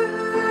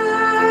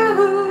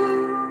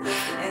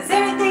is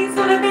everything's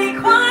gonna be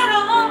quite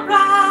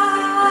alright.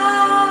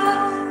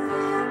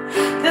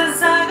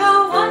 'Cause I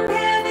got one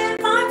hand in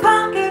my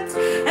pocket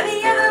and the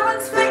other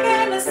one's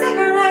flicking a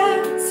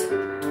cigarette.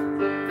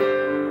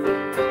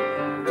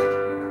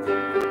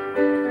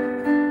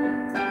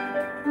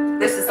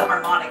 This is the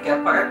harmonica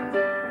part.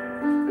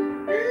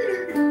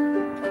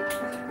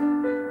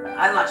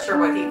 I'm not sure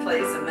what he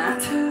plays in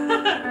that.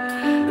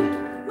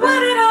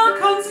 What it all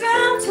comes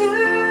down to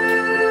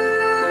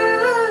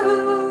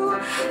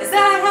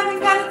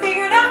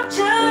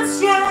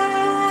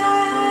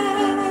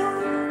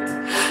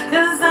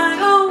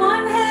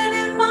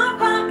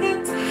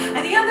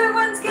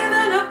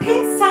a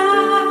peace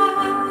sign.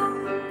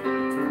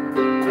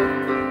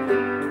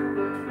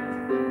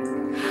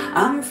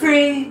 I'm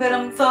free, but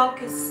I'm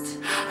focused.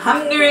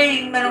 I'm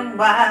green, but I'm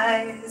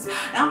wise.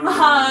 I'm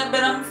hard,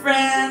 but I'm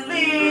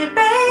friendly,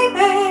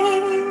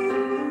 baby.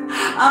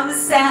 I'm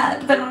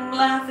sad, but I'm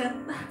laughing.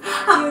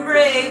 I'm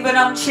brave, but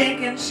I'm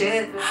chicken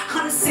shit.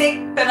 I'm sick,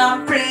 but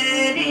I'm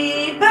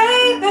pretty,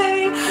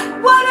 baby.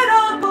 What it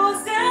all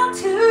boils down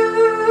to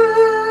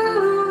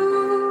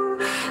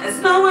is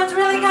no one's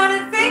really got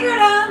it figured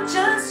out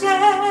just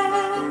yet.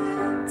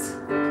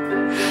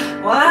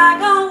 Well, I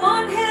got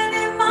one hand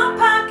in my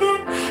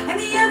pocket and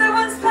the other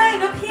one's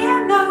playing a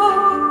piano.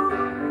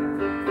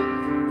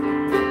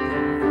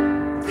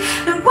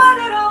 And what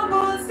it all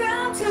boils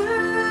down to,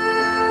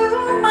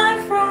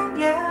 my friend,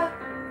 yeah,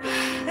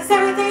 is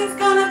everything's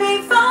gonna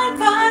be fine,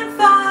 fine,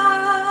 fine.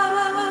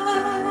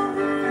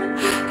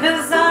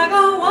 'Cause I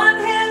got one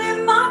hand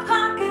in my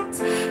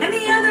pocket and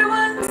the other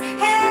one's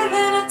head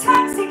in a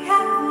taxi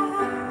cab.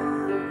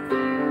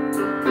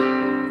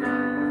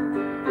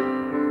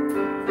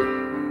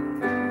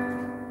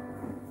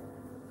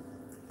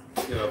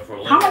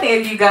 How many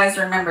of you guys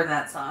remember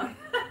that song?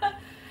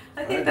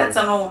 I think that's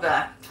an old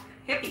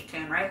hippie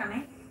tune, right,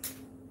 honey?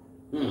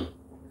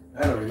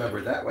 I don't remember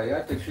it that way.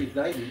 I think she's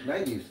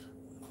 90s.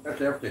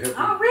 That's after hippies.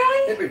 Oh,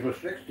 really? Hippies was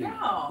 60s.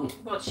 Oh,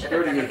 well, it should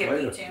have been a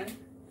hippie tune.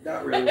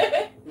 Not really.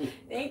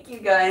 Thank you,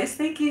 guys.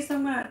 Thank you so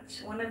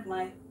much. One of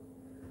my,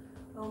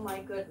 oh my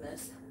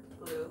goodness,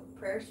 Blue,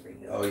 prayers for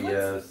you. Oh,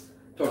 yes.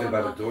 Talking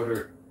about a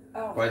daughter,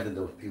 Oh. finding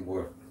those few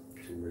more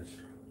tumors.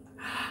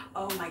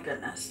 Oh my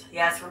goodness.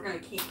 Yes, we're going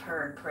to keep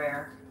her in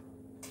prayer.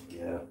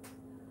 Yeah.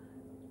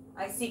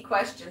 I see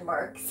question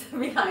marks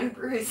behind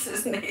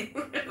Bruce's name.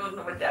 I don't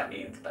know what that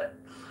means, but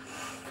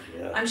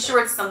Yeah. I'm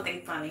sure it's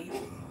something funny.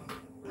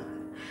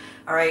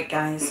 All right,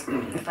 guys,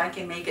 if I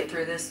can make it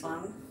through this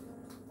one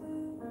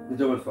You're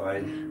doing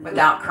fine.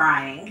 without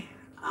crying.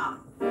 Oh.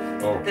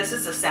 This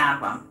is a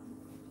sad one.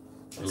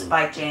 It's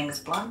by James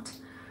Blunt,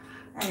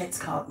 and it's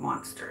called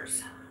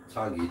Monsters.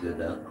 Tongi did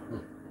that.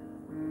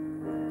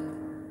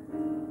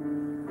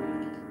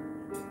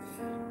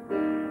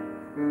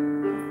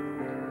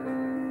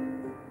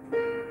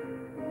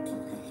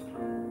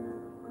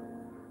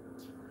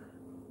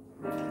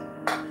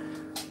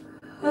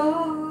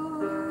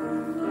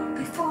 Oh,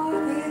 before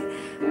they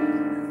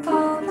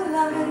fall the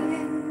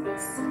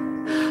lights,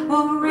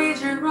 won't read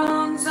your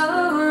wrongs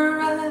or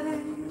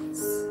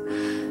rights.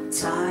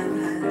 Time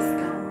has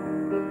gone.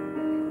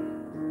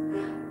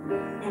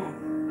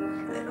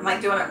 Am I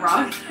doing it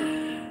wrong?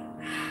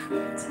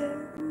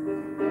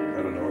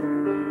 I don't know.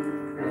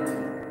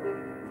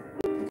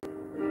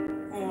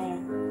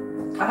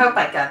 I hope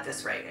I got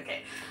this right.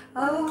 Okay.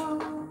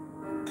 Oh,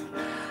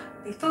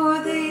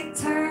 before they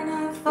turn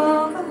off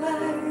all the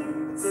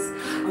lights,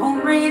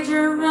 won't read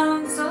your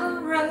wrongs or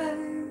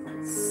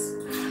rights.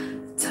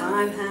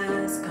 Time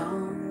has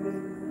gone.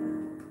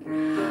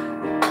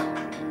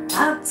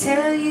 I'll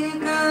tell you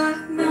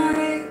good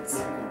night.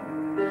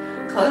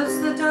 Close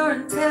the door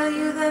and tell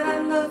you that I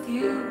love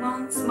you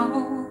once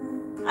more.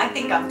 I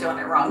think I'm doing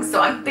it wrong,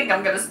 so I think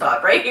I'm going to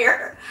stop right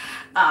here.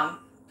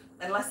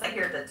 Unless I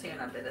hear the tune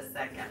of it a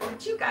second,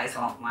 which you guys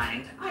won't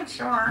mind. I'm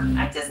sure.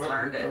 I just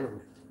learned it.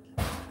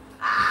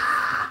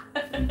 Ah!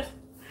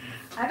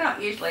 I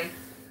don't usually.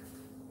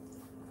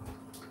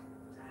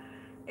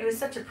 It was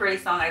such a pretty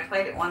song. I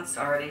played it once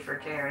already for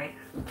Jerry.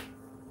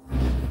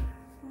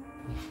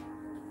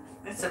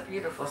 It's a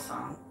beautiful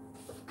song.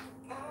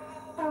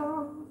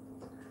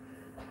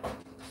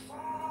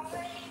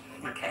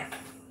 Okay.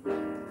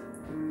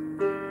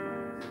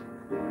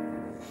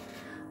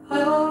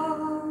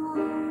 Oh,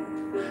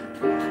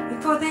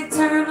 before they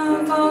turn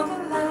off all the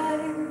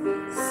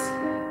lights,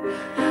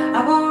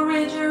 I won't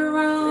read your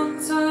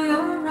wrongs or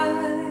your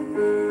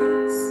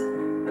rights.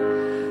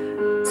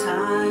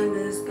 Time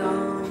is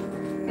gone.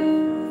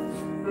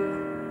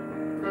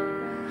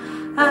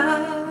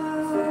 I'll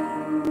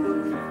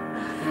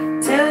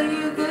tell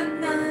you good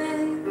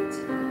night.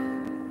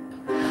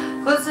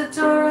 Close the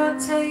door, I'll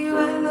tell you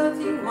I love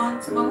you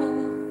once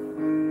more.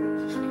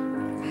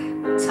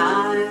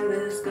 Time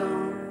is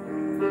gone.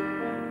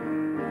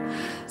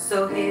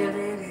 So here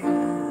it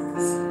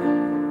is.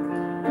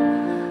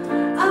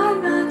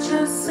 I'm not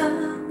your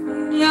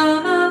son,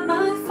 you're not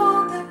my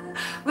father.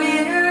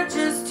 We're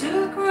just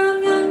two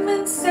grown young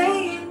men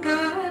saying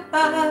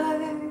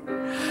goodbye.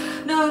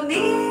 No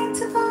need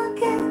to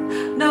forget,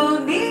 no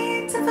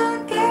need to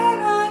forget.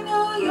 I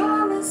know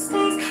your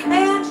mistakes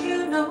and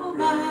you know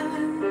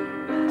mine.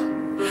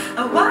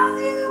 And while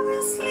you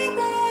were sleeping,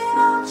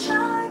 I'll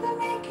try to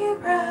make you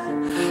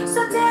proud.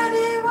 So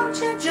daddy, won't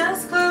you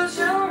just close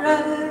your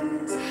eyes?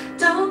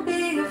 Don't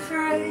be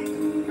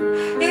afraid,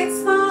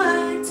 it's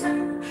my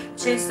turn.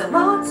 Chase the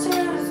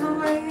monsters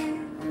away.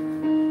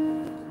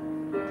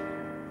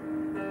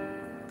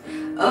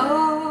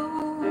 Oh,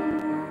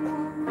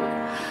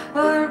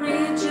 well, I'll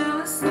read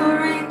you a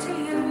story to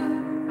you.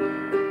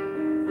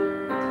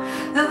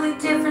 The only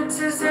difference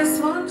is this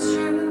one's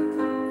true.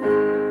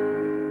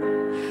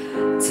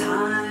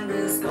 Time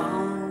is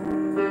gone.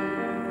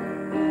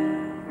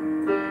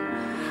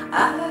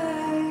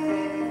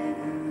 I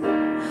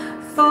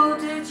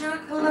folded your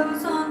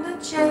clothes on the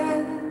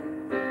chair.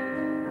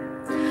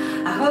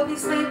 I hope you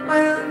sleep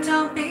well,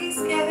 don't be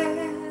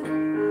scared.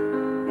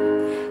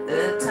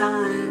 The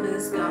time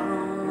is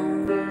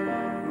gone,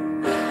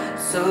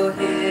 so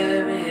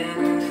here it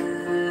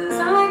is.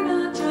 I'm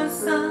not your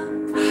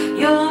son,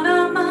 you're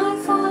not my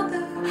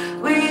father.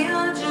 We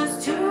are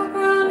just two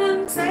grown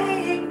and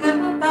saying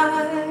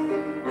goodbye.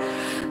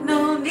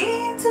 No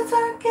need to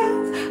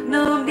forget,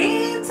 no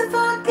need to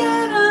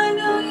forget. I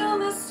know your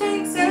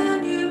mistakes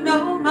and you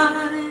know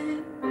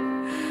mine.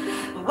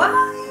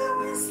 While you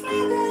were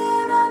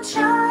sleeping, I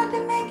tried to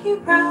make you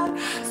proud.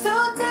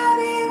 So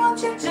daddy,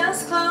 won't you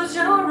just close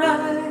your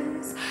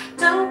eyes?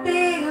 Don't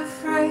be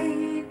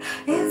afraid,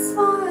 it's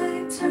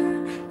my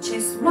turn.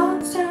 Chase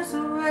monsters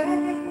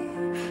away.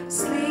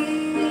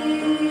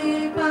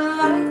 Sleep a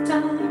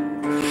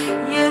lifetime.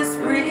 Yes,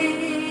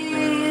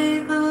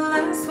 breathe the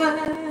last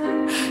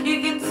one.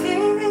 You can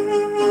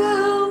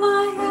feel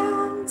my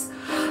hands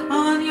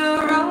on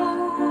your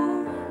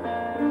own.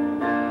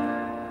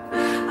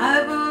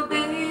 I will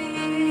be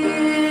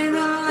the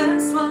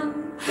last one,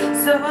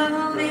 so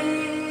I'll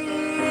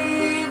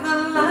leave the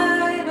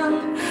light on.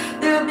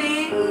 There'll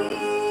be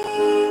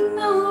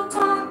no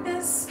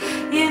darkness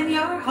in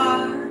your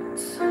heart.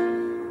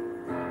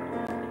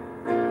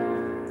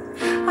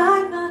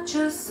 I'm not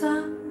your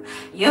son,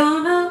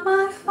 you're not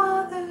my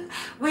father.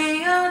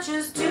 We are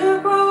just two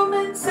grown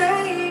men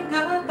saying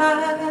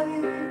goodbye.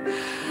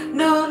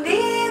 No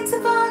need to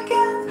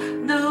forget,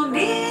 no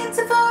need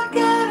to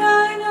forget.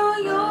 I know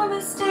your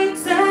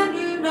mistakes and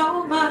you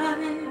know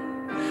mine.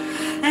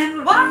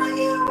 And while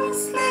you were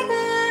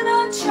sleeping,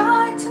 I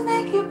tried to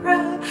make you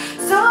proud.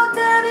 So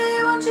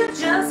daddy, won't you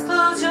just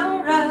close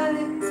your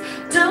eyes?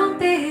 Don't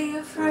be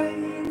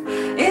afraid,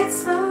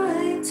 it's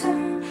my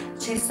turn.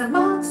 Chase the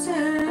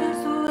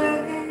monsters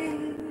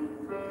away.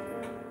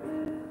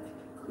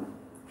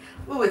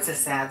 Ooh, it's a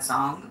sad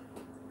song.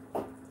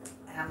 And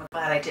I'm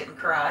glad I didn't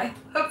cry.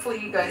 Hopefully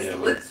you guys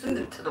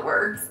listened to the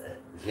words.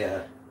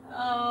 Yeah.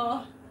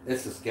 Oh.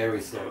 It's a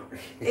scary song.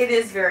 It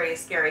is very a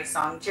scary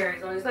song.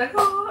 Jerry's always like,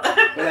 oh.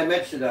 But I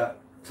mentioned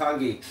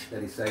Tongi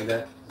that he sang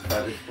that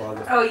about his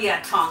father. Oh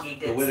yeah, Tongi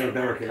did The winner sing of that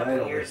a American couple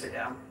Idol. years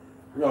ago.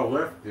 No,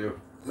 left you.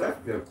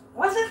 Left you.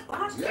 Was it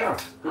last year? Yeah.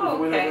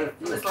 Oh, okay. It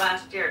It was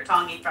last year.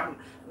 Tongi from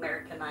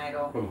American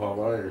Idol. From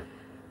Hawaii.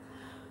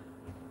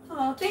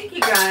 Oh, thank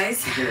you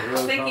guys.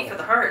 Really Thank you for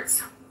the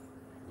hearts.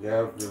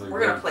 Yeah, really.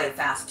 We're going to play a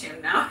fast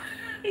tune now.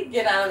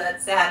 Get out of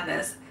that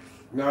sadness.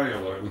 Now you're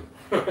learning.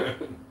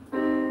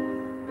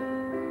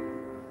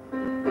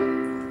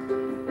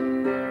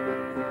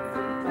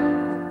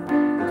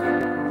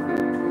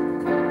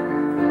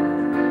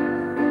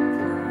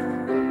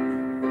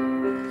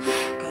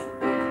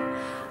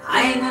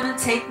 I ain't gonna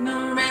take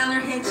no rail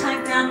or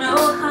hitchhike down no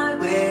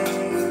highway.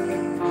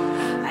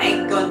 I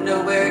ain't got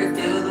nowhere to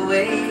feel the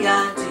way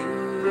I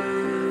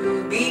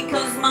do,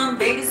 because my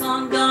baby's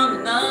long gone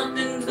and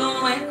nothing's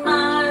going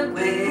my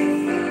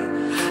way.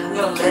 I'm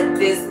gonna let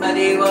this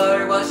muddy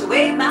water wash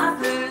away my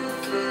blues.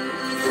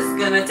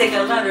 Gonna take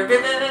a lot of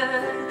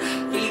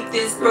river, keep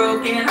this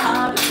broken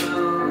heart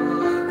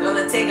afloat.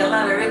 Gonna take a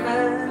lot of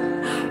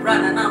river,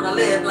 running on the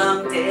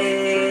livelong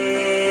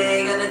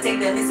day. Gonna take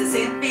the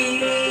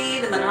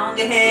Mississippi, the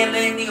Monongahela,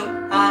 and the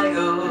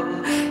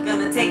Ohio.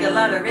 Gonna take a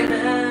lot of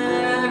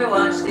river to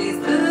wash these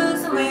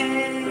blues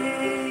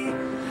away.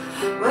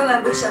 Well, I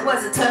wish I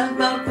was a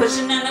tugboat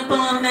pushing and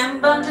pulling them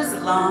bunches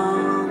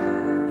along,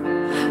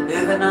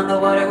 moving on the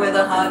water with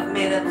a heart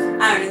made of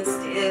iron and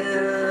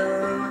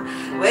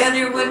steel. Well,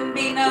 there wouldn't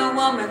be no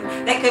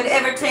woman that could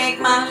ever take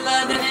my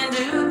loving and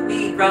do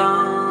me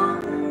wrong.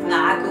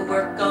 I could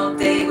work all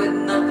day with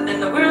nothing in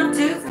the world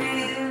to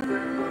feel.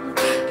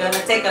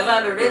 Gonna take a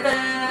lot of river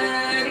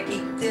to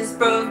keep this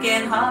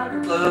broken heart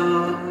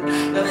afloat.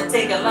 Gonna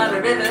take a lot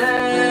of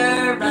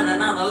river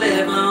running on the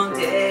livelong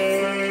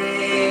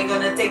day.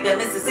 Gonna take the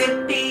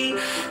Mississippi,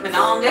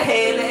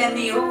 Monongahela, and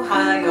the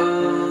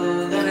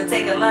Ohio. Gonna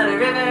take a lot of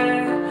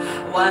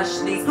river, wash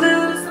these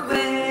blues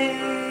away.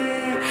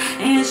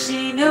 And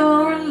she New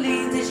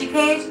Orleans, and she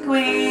Cajun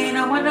queen.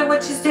 I wonder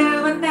what she's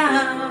doing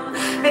now.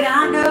 But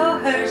I know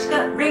her, she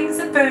got rings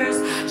and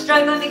furs,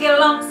 struggling to get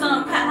along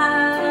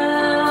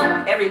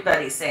somehow.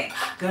 Everybody sing.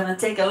 Gonna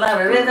take a lot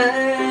of river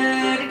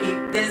to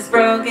keep this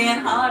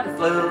broken heart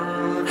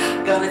afloat.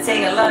 Gonna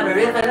take a lot of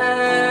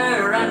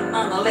river, running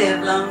on the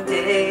livelong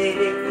day.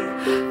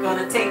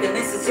 Gonna take the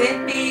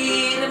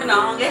Mississippi, the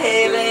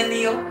Monongahela, and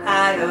the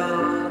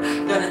Ohio.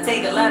 Gonna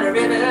take a lot of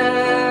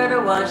river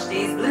to wash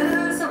these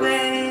blues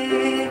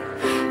away.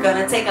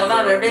 Gonna take a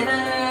lot of river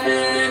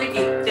to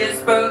keep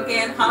this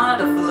broken heart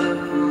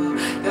afloat.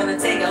 Gonna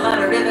take a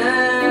lot of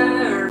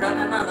river,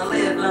 running on the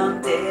livelong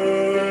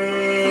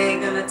day.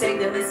 Gonna take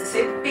the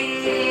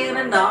Mississippi, the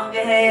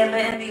Monongahela,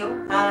 and the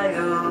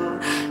Ohio.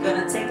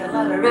 Gonna take a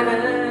lot of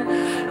river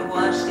to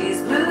wash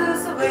these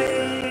blues away.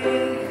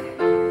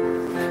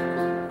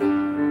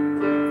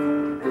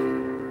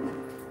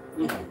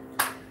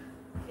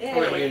 I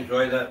really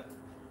enjoyed that.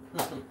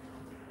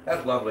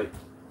 That's lovely.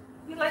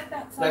 You like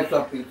that song? Nice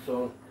upbeat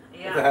song.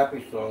 Yeah. It's a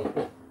happy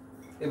song.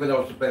 Even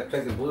though it's about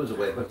taking blues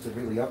away, but it's a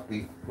really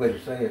upbeat way to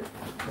say it.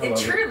 It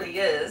truly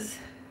is.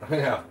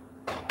 Yeah.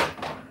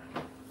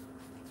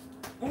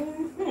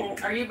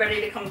 Are you ready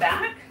to come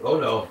back?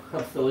 Oh no,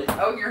 I'm silly.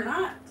 Oh, you're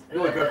not?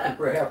 You were dressed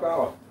for a half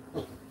hour.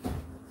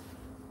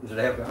 Is it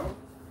a half hour?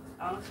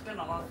 Oh, it's been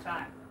a long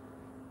time.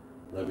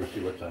 Let me see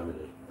what time it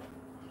is.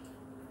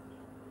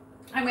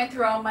 I went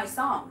through all my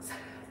songs,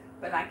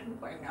 but I can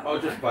bring them. Oh,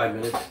 just 5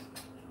 minutes.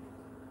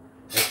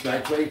 It's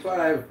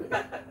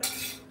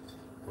 9:25.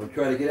 We'll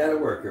try to get out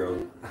of work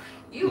early.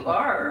 You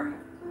are.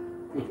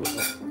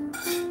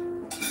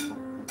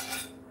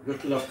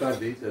 Just enough time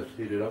to eat this,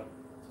 heat it up.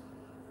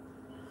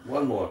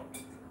 One more.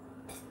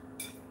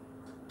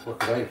 What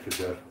can I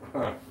suggest?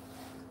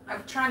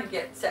 I'm trying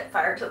to Set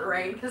Fire to the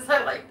Rain because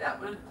I like that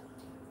one.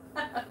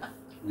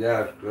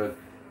 Yeah, it's good.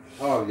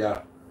 Oh,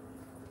 yeah.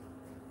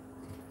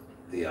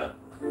 The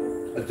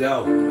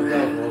Adele. Adele's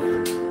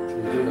awesome.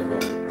 She's beautiful.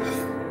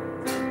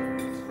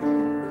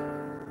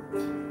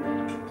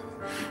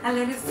 I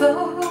let it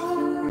fall,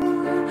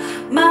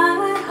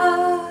 my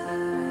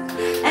heart,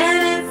 and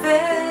it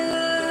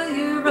fell.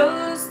 You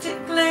rose to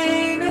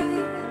claim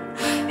it.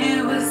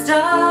 It was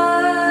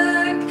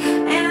dark,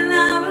 and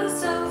I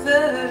was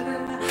over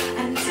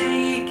until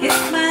you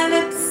kissed my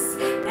lips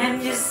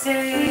and you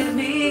saved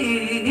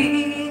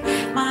me.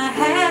 My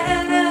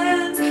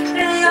hands,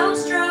 they are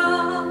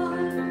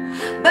strong,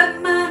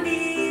 but my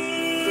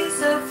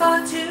knees are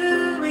far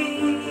too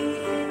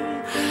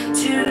weak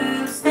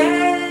to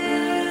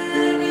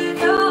stand in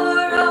your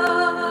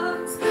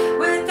arms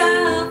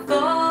without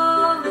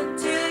falling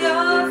to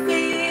your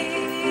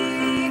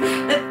feet.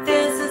 But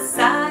there's a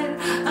side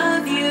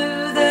of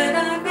you that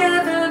I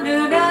never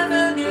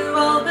knew.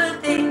 All the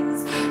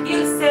things you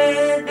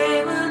said,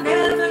 they were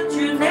never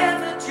true,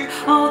 never true.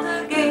 All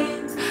the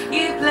games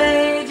you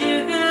played,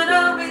 you could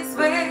always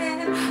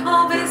win,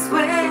 always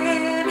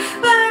win.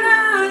 But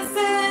I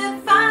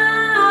set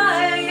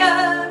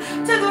fire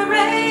to the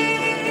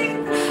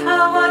rain. I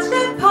watched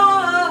it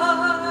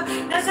pour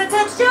as I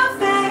touched your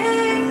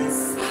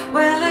face.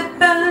 Well, it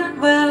burned,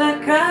 well, I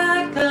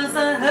cried, 'cause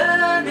I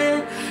heard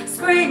it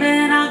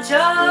screaming out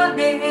your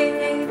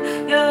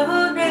name,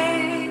 your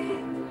name.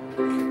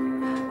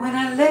 When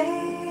I lay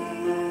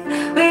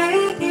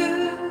with you,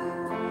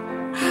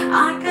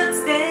 I could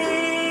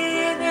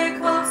stay there,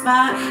 close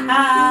my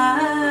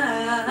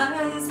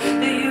eyes.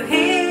 Do you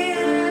hear?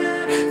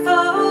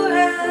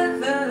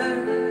 Forever,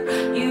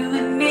 you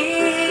and me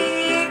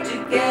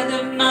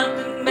together,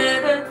 nothing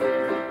better.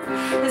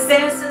 'Cause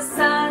there's a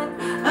side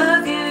of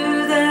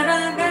you that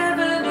I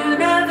never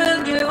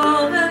knew.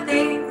 All the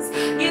things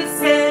you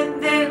said,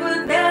 they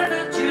were never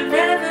true,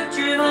 never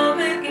true. All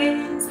the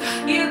games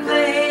you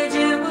played,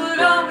 you would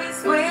always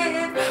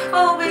win,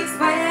 always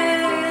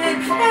win.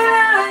 And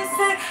I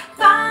set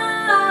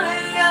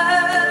fire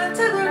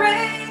to the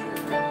rain.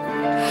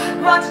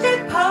 Watched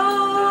it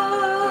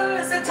pour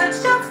as I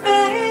touched your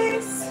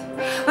face.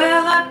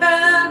 Well, I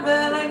burned,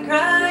 well, I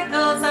cried,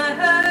 'cause I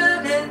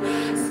heard it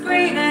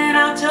screaming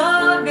out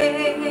your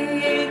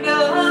name,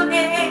 your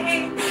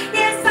name.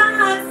 Yes, I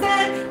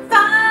set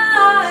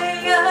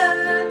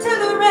fire to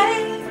the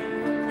rain.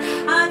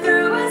 I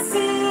threw us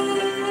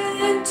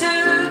into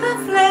the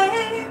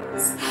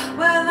flames.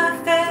 Well, I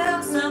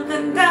felt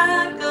something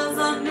die, 'cause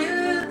I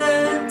knew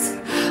that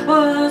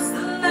was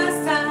the last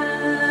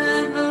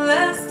time, the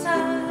last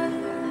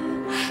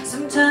time.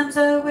 Sometimes I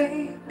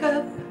wake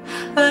up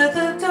by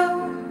the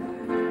door.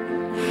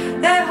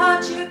 That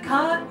heart you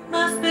caught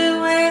must be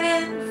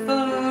waiting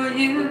for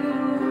you.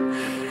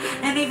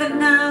 And even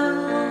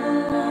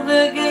now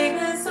the game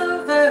is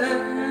over,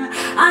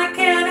 I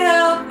can't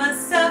help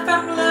myself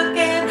from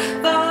looking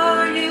for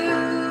you.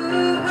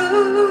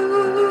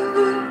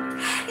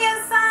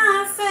 Yes, I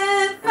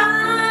set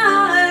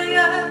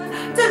fire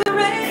to the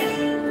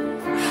rain.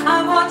 I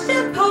watched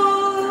it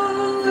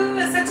pour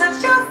as I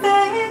touched your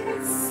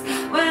face.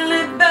 Well,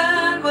 it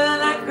burned,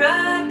 well, I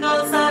cried,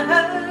 'cause I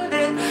heard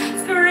it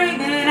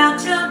screaming out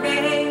your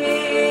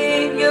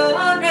name,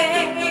 your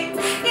name.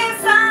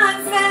 Yes, I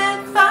set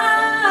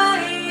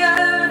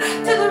fire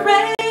to the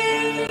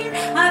rain.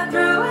 I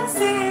threw us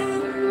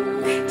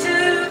into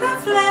the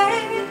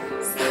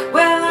flames.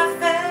 Well, I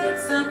felt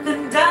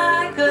something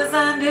die, 'cause I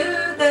knew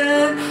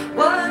that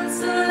was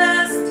the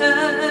last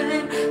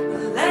time,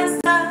 the last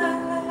time.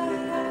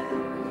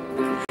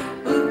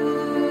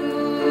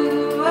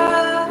 Ooh,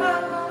 oh,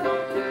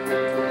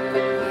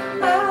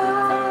 oh,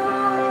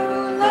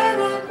 let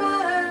it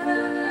burn.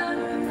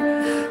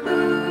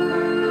 Ooh,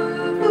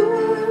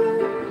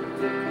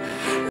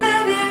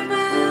 let it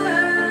burn.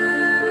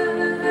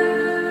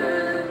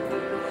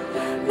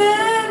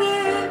 Let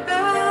it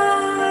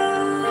burn.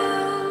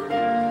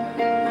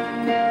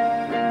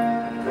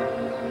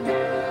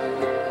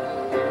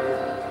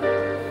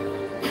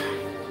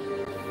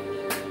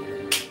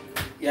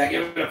 Yeah,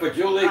 give it up for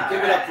Julie.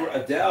 Give it up for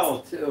Adele,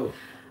 too.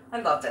 I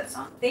love that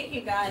song. Thank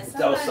you guys That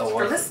so was much so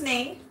for awesome.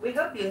 listening. We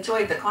hope you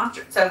enjoyed the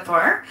concert so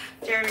far.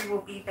 Jerry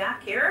will be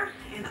back here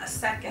in a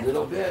second. A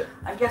little bit.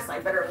 I guess I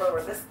better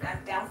lower this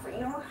back down for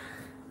you.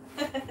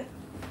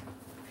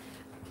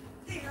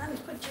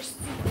 And put your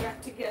seat back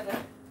together.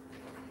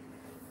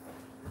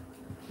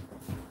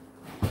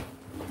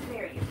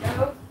 There you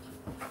go.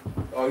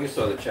 Oh, you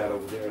saw the chat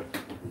over there.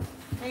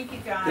 Thank you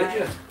guys. Did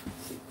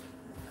you?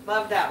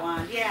 Love that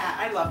one. Yeah,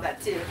 I love that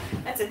too.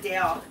 That's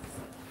Adele.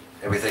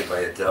 Everything by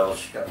Adele.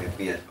 She got me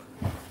being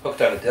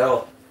hooked on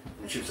Adele.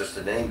 And she was just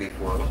a name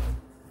before.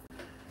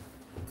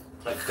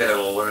 I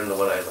gotta learn the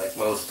one I like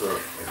most, or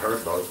I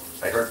heard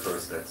most. I heard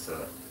first. That's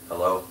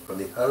Hello from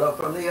the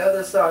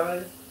Other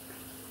Side.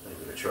 I'm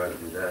gonna try to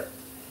do that.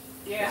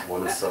 Yeah. It's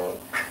one song.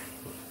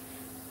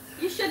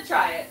 You should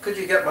try it. Could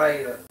you get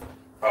my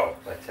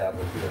my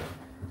tablet here?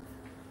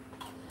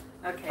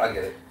 Okay. I'll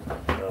get it.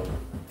 I'll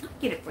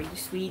get it for you,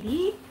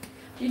 sweetie.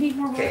 Do you need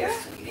more water? Okay,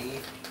 sweetie.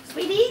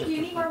 Sweetie, do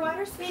you need more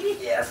water, sweetie?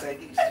 Yes, I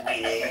do,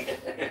 sweetie.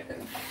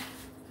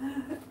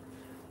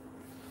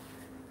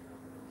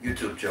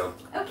 YouTube joke.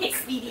 Okay,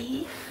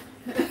 sweetie.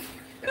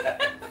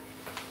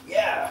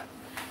 Yeah.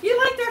 You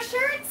liked our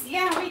shirts?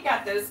 Yeah, we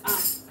got those.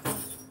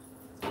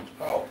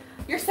 Oh.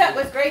 Your set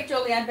was great,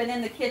 Julie. I've been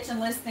in the kitchen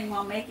listening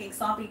while making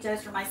sloppy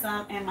joes for my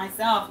son and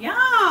myself.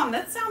 Yum!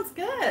 That sounds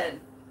good.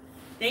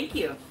 Thank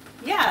you.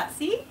 Yeah,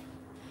 see?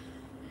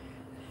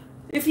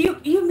 If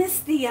you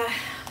missed the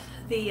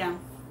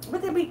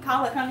what did we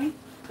call it, honey?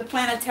 The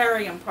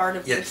planetarium part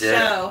of the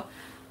show.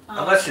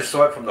 Unless you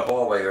saw it from the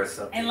hallway or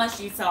something. Unless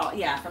you saw,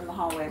 yeah, from the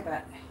hallway,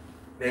 but.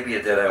 Maybe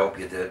you did. I hope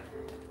you did.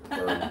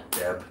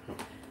 Deb.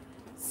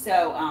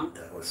 So,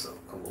 That was so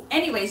cool.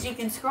 anyways, you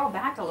can scroll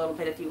back a little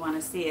bit if you want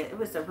to see it. It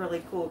was a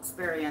really cool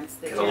experience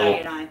that Get a Jerry little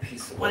and I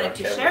piece of wanted what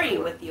to I can share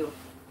you record.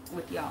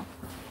 with y'all.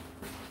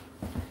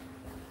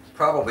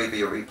 Probably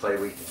be a replay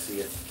where you can see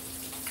it.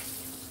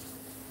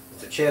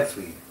 There's a chance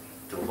we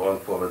do a long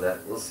form of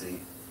that. We'll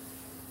see.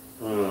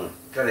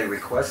 Got any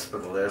requests for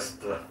the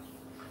last?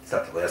 It's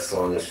not the last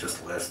song. It's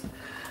just the last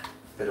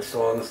bit of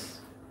songs.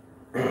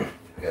 I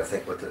gotta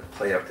think what to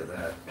play after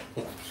that.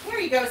 Here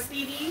you go,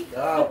 Speedy.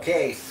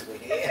 Okay,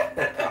 sweetie.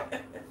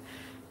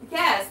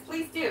 Yes,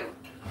 please do.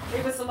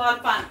 It was a lot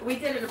of fun. We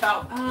did it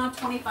about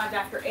 25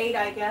 after 8,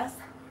 I guess.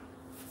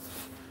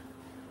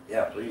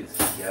 Yeah, please.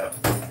 Yeah.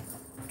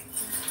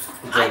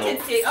 I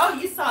did see. Oh,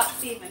 you saw it,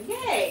 Stephen.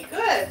 Yay,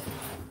 good.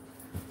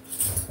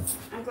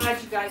 I'm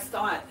glad you guys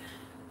saw it.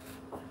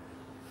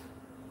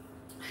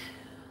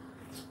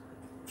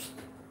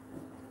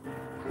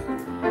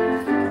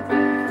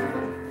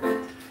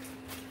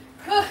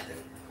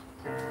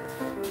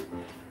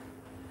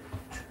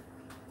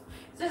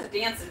 This is a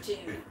dancing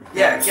tune.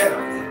 Yeah, get him.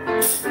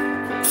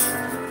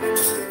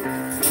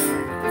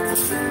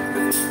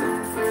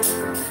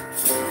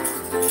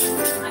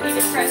 I need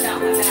to stretch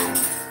out my back.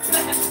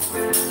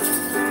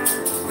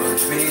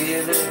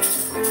 Feeling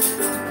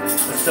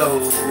so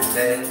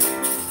bad.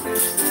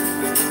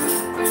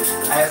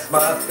 I asked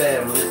my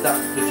family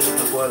doctor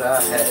just what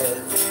I had.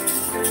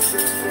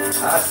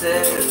 I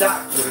said,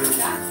 doctor,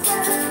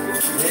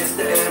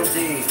 Mr. MD,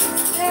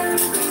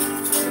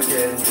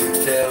 can you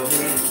tell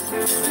me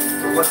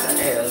what the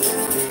hell is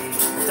me?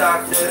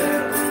 Doctor,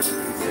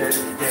 he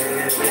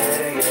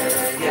said,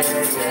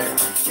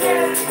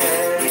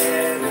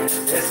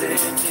 yes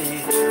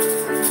indeed.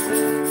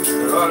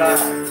 All I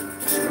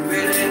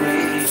really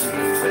need is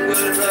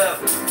good love.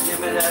 Give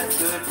me that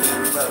good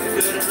love,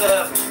 good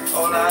love.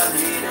 All I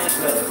need is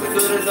love,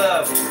 good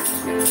love.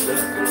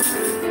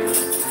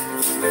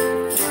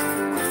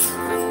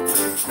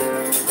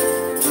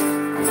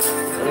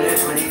 Let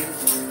me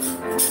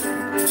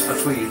a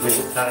sweet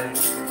little time.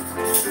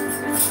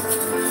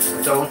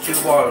 Don't you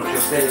want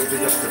your baby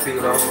just to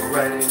feel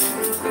alright?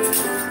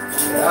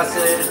 I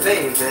said,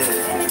 baby,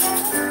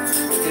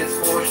 it's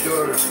for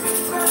sure.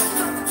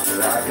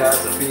 I got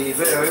the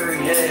fever,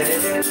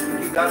 yeah,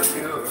 you got the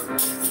cure.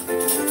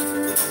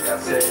 I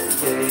said,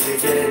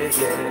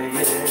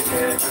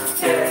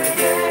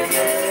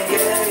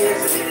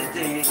 yes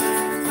indeed.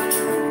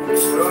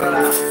 Well, I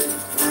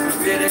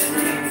really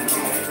need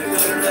the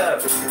good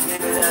love. Give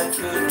me that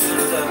good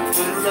love,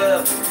 good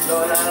love.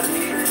 All I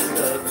need is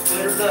love,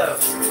 good love.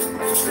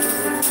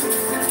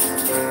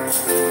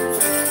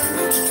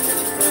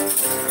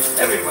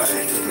 Everybody.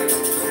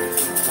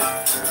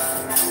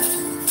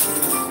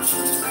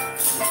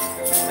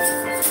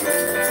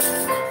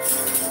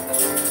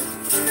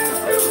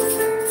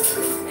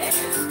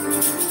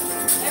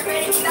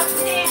 Everybody get up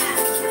and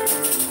dance.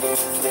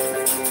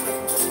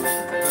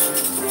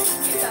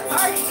 There's a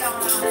party going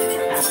on in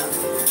this house.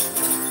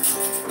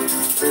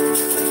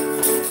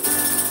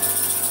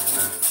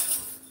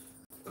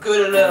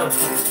 Good love,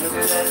 give me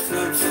that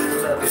good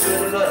love,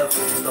 good love.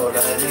 All I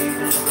need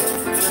is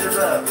good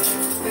love,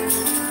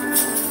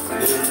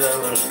 good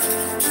love.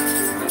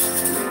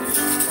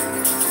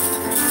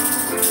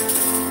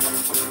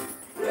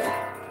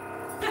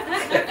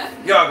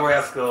 Young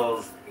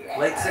Rascals,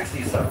 late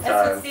 60s sometime.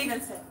 That's what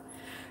Steven said.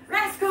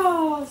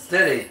 Rascals!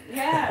 Did he?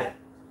 Yeah.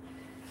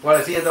 Well,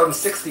 if you had on the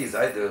 60s,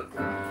 I do.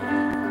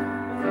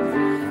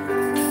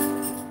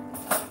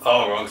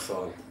 Oh, wrong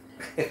song.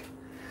 You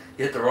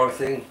hit the wrong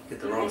thing, hit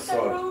the wrong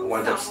song. I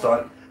wound up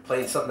start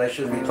playing something I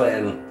shouldn't be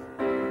playing.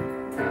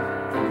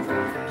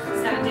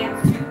 Is that a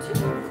dance tune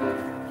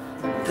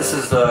too? This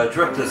is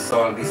Drifter's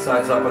song,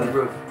 Besides Up on the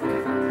Roof.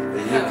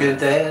 You can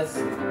dance,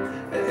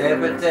 and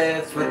ever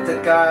dance with the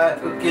guy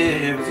who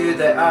gives you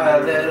the eye,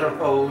 let him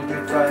hold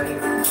you tight.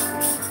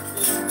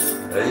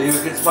 You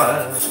can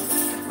smile,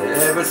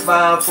 and ever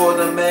smile for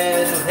the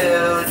man who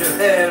held your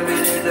hand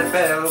in the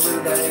pale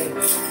moonlight.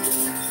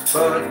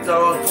 But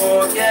don't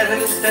forget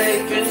who's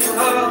taking you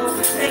home,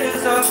 and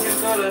whose home you're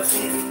gonna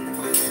be.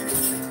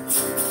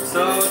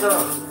 So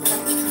don't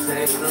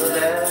take the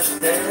last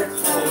dance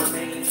for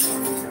me.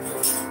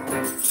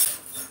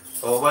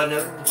 Oh, I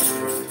know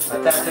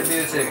that the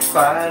music's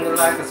fine,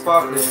 like a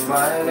sparkling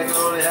wine, I can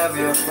only have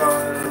your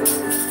fun.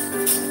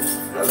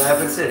 I laugh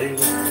and sing,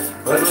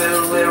 but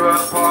when we're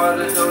apart,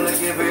 I'm gonna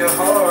give your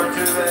heart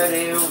to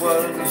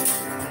anyone.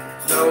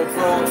 Don't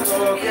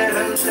forget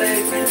who's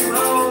taking you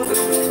home, whose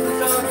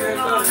home you're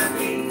gonna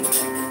be.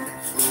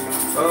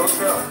 Oh,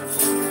 God,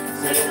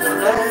 sing the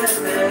last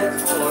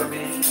dance for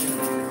me.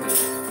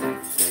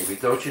 Baby,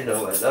 don't you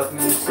know I love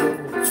you so?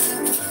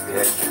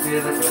 Can't you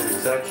feel it when you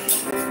touch?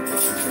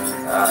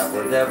 I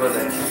will never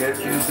let you get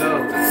you go.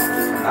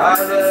 I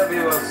love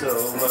you all so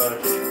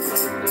much.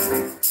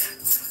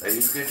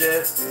 You can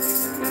just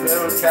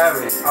little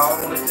carry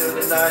on until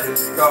the night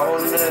is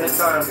gone and it's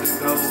time to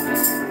go.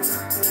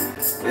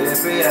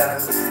 If he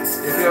asks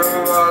if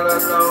you're all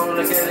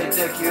alone, can he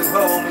take you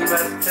home? You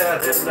must tell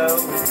him no.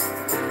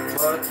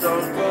 But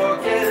don't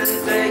forget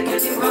he's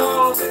taking you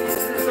home, and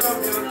this is how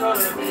you're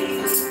gonna be.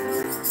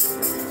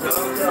 So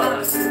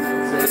darling,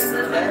 say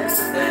the last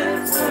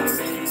dance for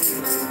me.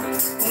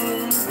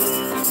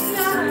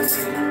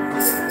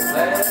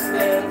 Last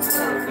dance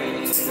for me.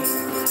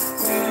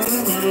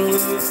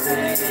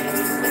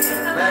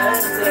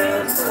 Last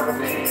dance for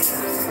me.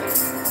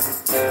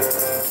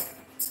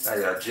 I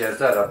jazzed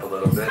that up a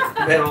little bit.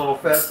 Made a little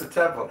faster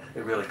tempo.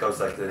 It really goes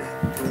like this.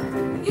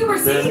 You were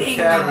singing,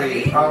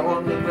 carry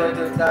on the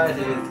night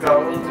is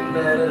gone,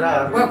 let it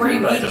out. What were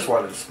you I just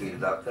wanted to speed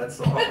it up, that's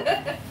all.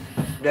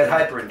 Get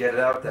hyper and get it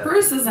out there.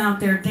 Bruce is out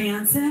there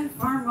dancing,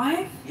 farm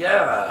wife.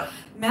 Yeah.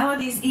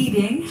 Melody's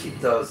eating. Keep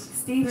those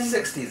Stephen,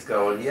 60s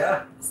going,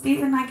 yeah.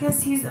 Stephen, I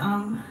guess he's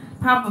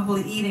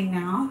probably eating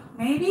now.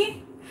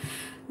 Maybe?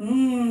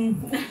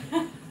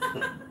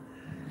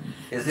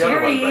 Here's the other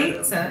one right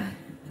ate. now.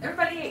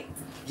 Everybody ate.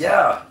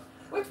 Yeah.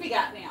 What we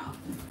got now?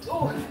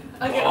 Oh,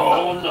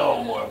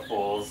 no more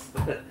balls.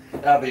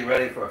 I'll be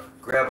ready for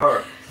grab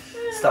her.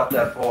 Stop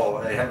that ball.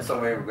 I have so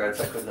many regrets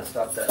I couldn't have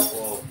stopped that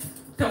ball.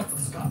 Don't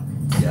stop.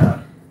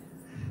 Yeah.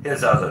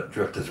 Here's how the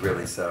drifters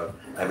really sound.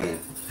 I mean,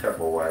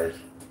 tempo-wise.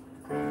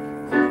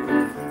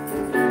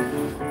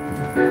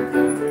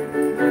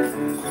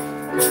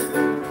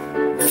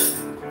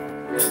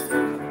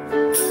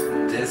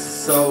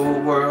 This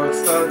old world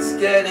starts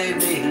getting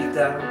me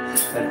down,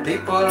 and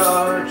people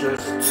are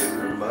just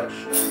too much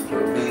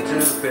for me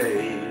to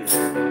face.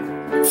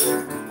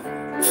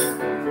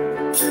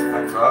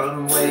 I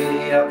climb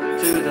way up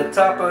to the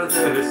top of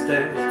the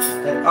stairs,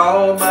 and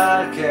all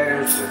my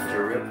cares just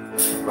drip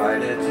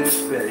right into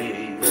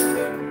space.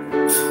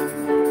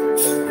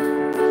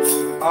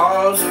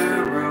 On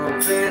the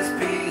roof is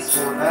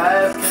peaceful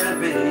as can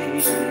be,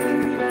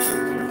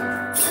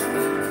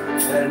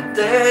 and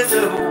there's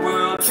a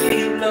world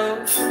below,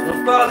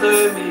 don't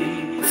bother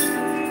me.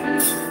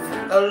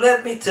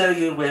 Let me tell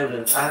you,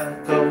 when I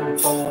come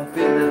home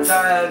feeling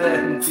tired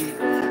and beat,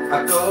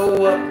 I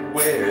go up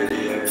where the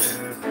air is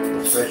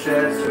fresh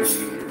and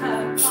sweet.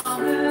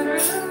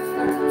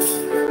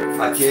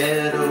 I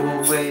get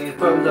away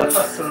from the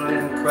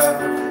hustling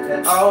crowd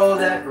and all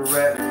that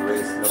rat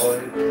race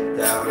noise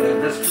down in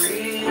the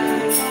street.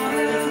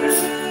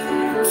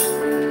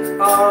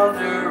 On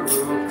the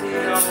roof, the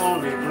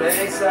only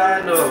place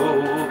I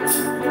know,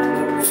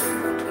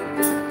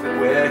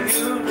 where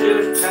you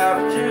just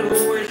have to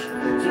wish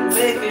to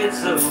make it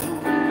so.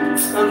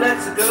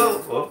 Let's go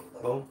up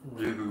on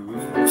the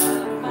roof.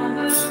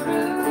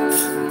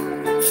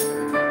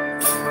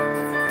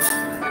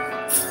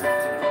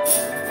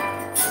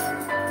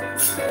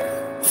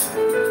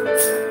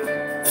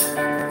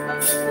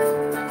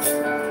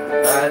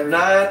 At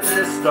night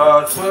the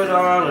stars put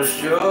on a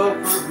show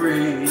for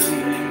free,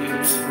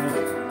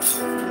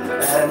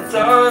 and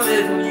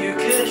darling, you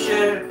can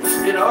share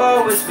it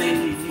all with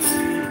me.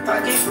 I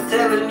keep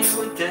telling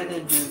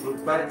you,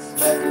 right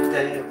smack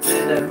dab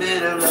in the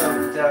middle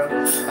of town,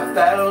 I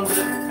found a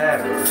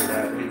paradise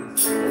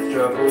that's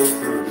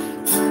trouble-proof.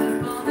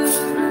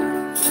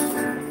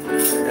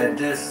 And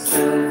this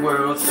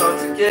world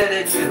starts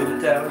getting you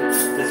down,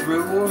 there's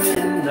room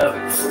enough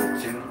for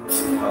two.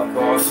 Up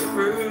on the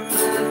roof,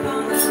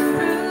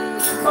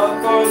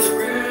 up on the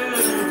roof.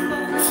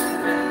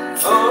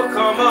 Oh,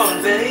 come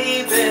on,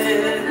 baby.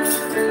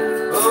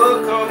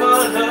 Oh, come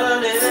on,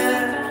 honey.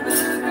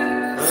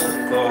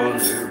 Up on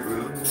the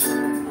roof.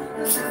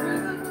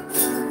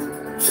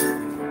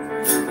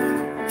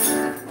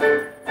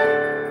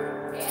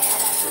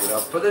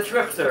 the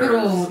Drifters. Good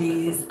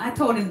oldies. I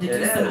told him to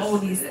do some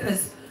oldies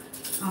because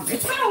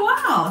it's been a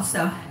while.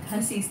 So I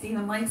see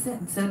Stephen likes it,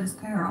 and so does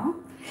Carol.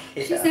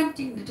 Yeah. She's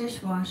emptying the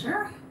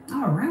dishwasher.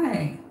 All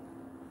right.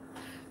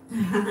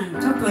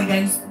 Hopefully, you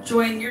guys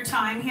enjoying your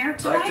time here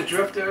tonight. Like the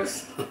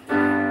Drifters.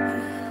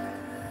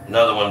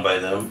 Another one by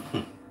them.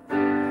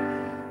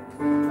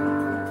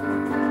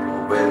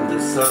 When the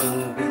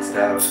sun beats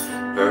down,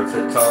 birds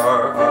a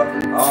tar up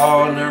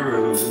on the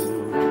roof.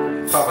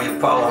 Probably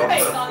fall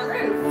off on the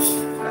roof.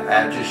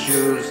 And your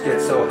shoes get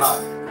so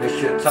hot,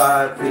 wish your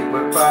tired feet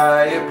were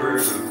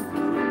fireproof.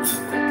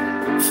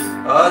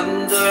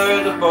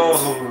 Under the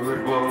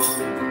boardwalk,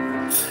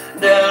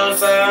 down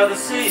by the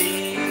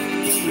sea,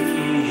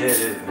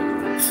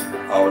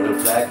 yeah. On the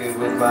blanket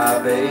with my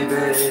baby,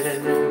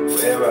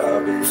 where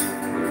I'll be.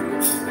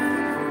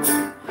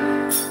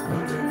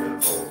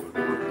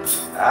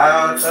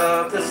 Out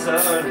of the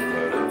sun,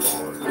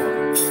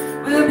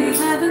 we'll be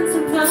having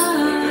some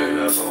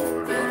fun.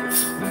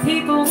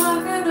 People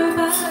walking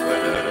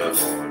about.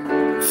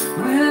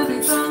 We'll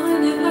be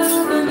falling in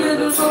love under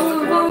the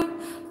boardwalk.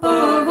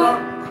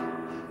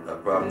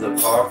 From the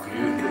park you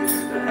hear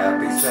the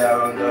happy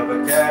sound of a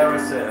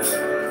carousel.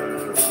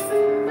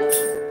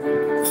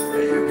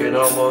 You can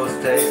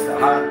almost taste the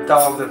hot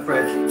dog the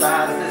French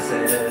fries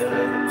they sell.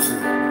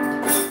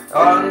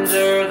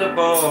 Under the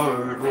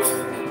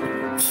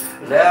boardwalk,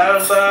 down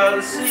by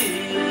the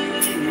sea,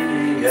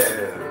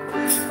 yeah.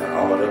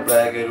 On a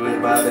blanket with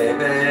my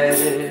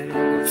baby,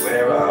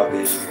 where I'll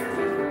be.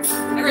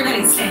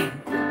 Everybody sing.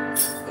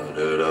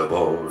 Under the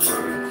boardwalk,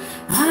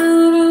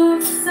 out of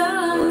the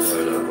sun,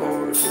 under the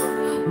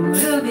boardwalk,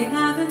 we'll be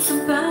having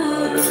some fun.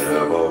 under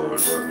the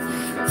boardwalk,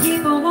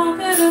 People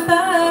walking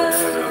about.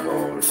 under the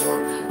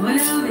boardwalk,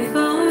 We'll be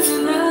falling in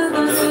love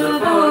under the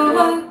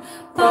boardwalk,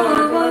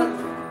 boardwalk.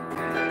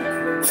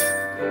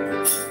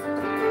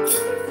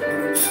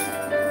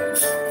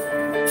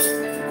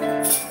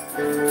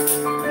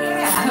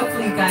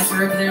 Hopefully you guys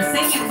are over there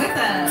singing with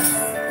us.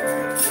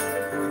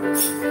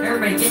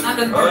 Everybody getting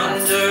under the boardwalk.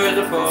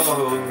 under the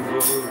boardwalk,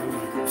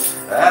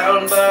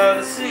 down by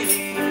the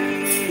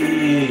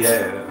sea,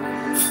 yeah.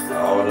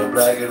 On a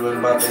blanket with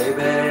my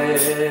baby,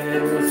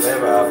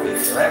 where I'll be.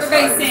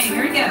 Everybody sing,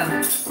 here we go.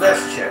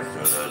 Let's check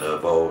under the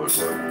boardwalk,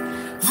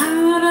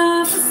 Out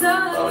of the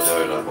sun,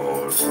 under the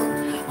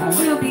boardwalk,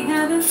 we'll be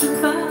having some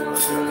fun.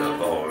 under the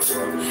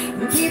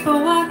boardwalk, People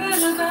walking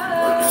under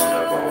about. the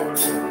boardwalk.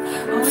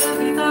 We'll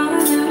be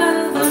falling in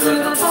love under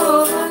the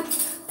boardwalk,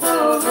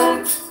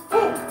 boardwalk.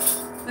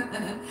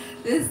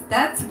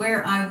 That's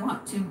where I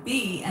want to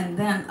be, and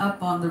then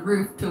up on the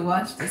roof to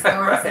watch the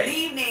stars Right. at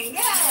evening.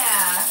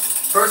 Yeah.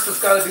 First it's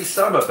got to be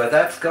summer, but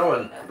that's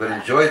going. But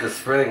enjoy the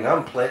spring.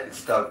 I'm planting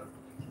stuff.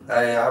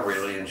 I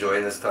really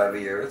enjoy this time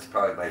of year. It's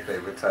probably my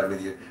favorite time of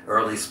the year.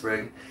 Early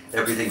spring.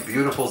 Everything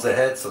beautiful's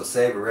ahead, so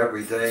savor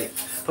every day.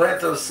 Plant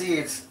those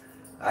seeds.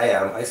 I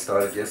am. I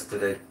started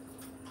yesterday.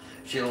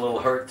 She had a little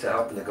hurt to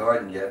help in the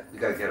garden yet. We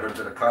got to get her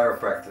to the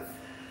chiropractor.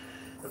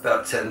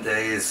 About 10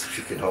 days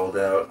she can hold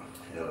out.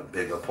 You know, a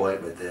big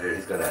appointment there.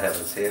 He's going to have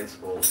his hands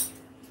full.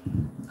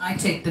 I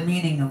take the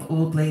meaning of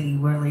old lady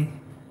really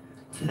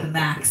to the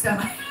max, don't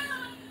I?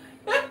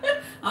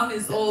 I'm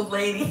his old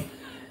lady.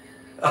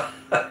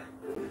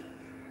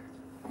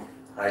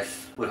 I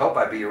would hope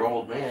I'd be your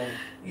old man.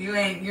 You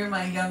ain't. You're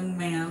my young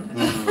man.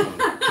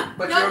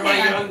 But Young you're my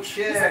man. young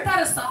chick. Isn't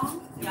that a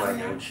song? You're my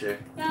young chick.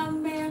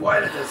 Young man. Why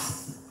did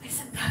this?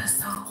 Isn't that a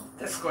song?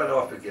 That's going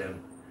off again.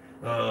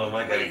 Oh,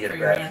 I gotta Waiting get for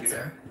your back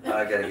answer. here.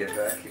 I gotta get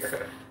back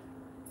here.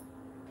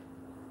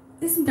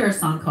 Isn't there a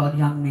song called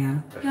Young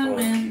Man? My Young phone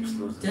Man. keeps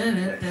losing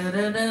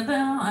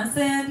Da-da-da-da-da-da. I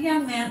said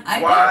Young Man.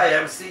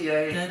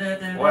 YMCA.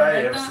 Da-da-da-da-da.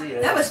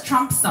 YMCA. That was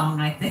Trump's song,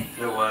 I think.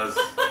 It was.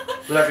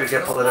 We're not gonna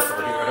get political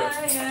here.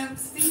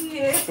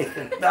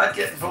 YMCA. Not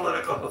getting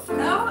political.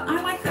 No,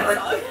 I like that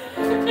song.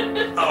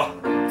 Oh,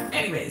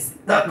 Anyways.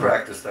 not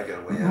practiced. I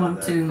got way out On of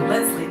that. to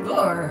Leslie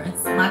Gore.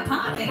 It's my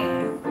party.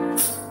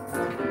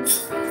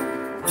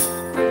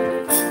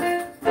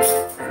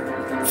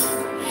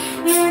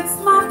 It's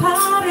my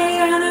party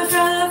and I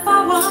cry if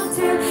I want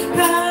to,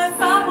 cry if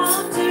I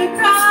want to,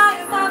 cry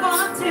if I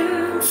want to.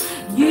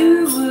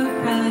 You would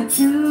cry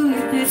too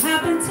if it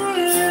happened to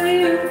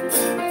you.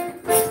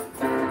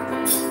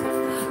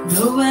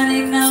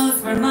 Nobody knows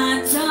where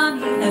my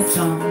Johnny has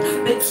gone,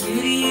 but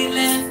Judy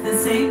left the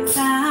same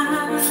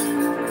time.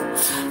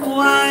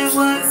 Why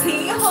was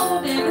he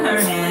holding her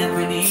hand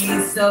when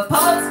he's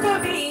supposed to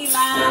be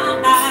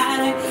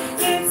mine?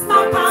 It's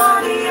my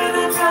party and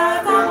I cry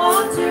if I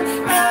want to,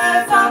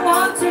 cry if I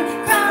want to,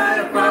 cry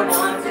if I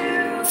want to.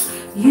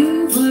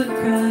 You would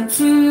cry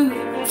too if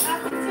it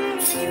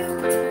happened to you.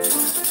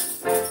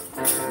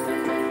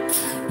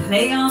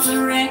 Play on the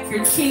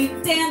record, keep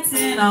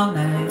dancing all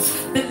night,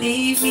 but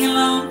leave me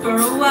alone for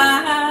a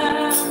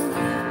while.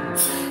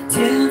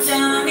 Till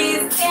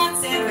Johnny's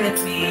dancing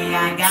with me,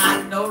 I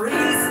got no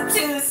reason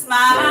to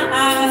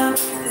smile.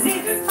 'Cause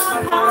it's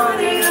my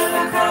party and I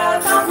cry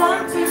if I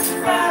want to,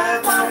 cry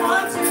if I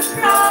want to,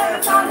 cry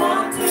if I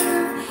want to.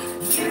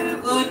 You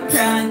would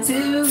cry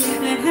too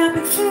if it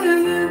happened to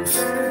you.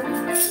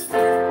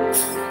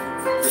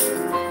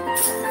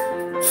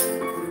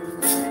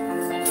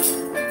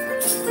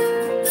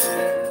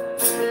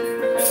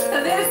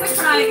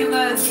 smiling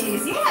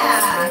emojis.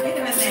 Yeah, get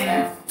him in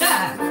there.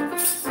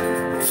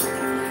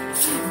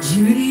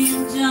 Judy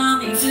and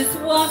Johnny just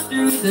walked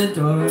through the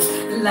door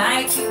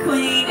like a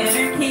queen and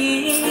her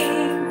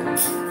king.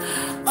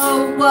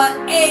 Oh, what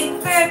a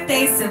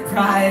birthday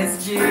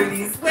surprise.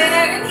 Judy's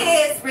wearing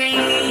his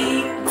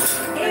ring.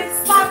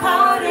 It's my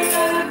party,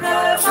 gonna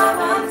cry if I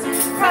want to,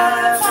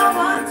 cry if I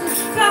want to,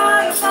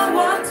 cry if I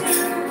want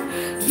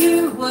to.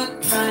 You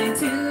would cry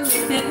too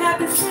if it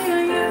happens to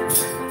you.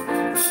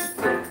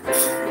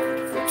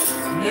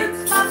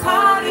 It's my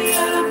party,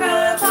 gonna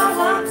cry if I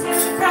want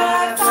to,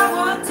 cry if I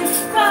want to,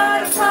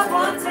 cry if I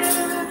want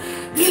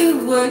to. You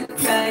would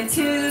cry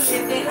too if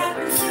it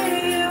happens to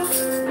you.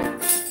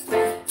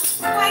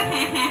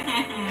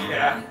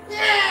 Yeah.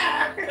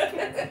 Yeah.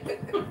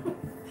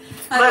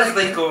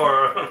 Leslie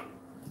Gore.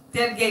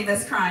 Deb gave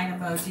us crying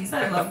emojis.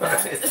 I love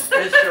that. It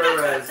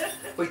sure is.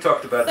 We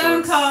talked about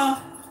Phone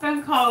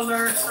call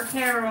alert for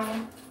Carol.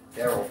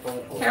 Carol,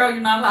 phone call. Carol,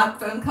 you're not allowed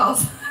phone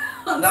calls.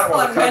 Not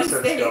while the concert's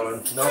Wednesdays.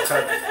 going. No,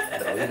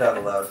 you're not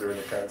allowed during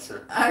the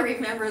concert. I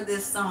remember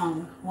this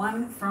song,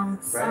 one from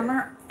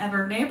Summer at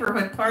our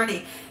neighborhood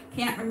party.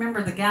 Can't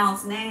remember the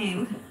gal's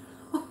name.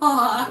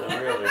 No,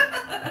 really.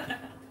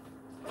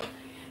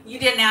 You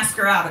didn't ask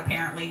her out,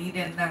 apparently. You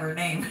didn't know her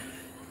name.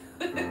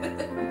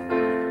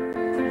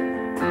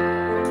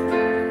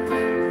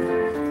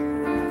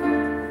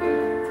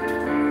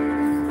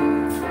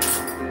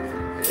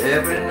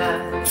 Every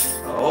night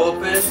I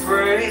hope and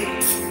pray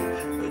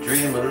a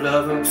dream of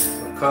lover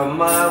will come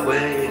my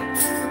way.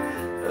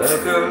 A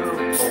girl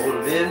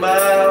holding my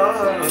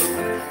arm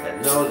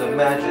and know the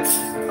magic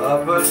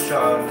of her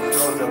charm.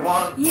 So I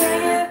want a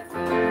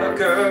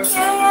girl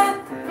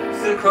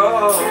to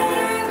call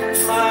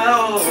my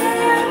own.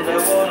 I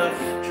wanna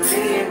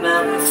dream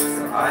lover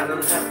so I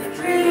don't have to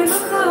dream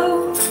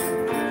alone.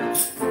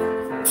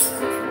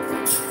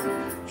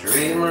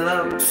 Dream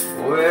lover,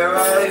 where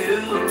are you?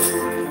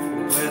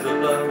 With a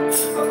love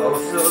oh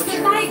so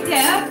Good night,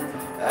 Deb.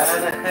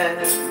 and a hand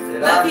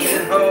that Love I you.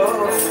 can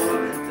hold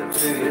to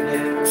be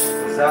near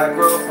as I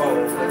grow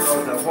old.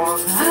 Because I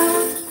want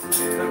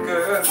a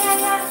girl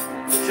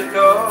to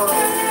call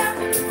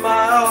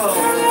my own.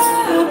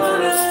 I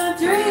want a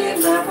dream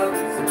lover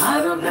so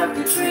I don't have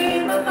to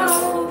dream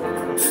alone.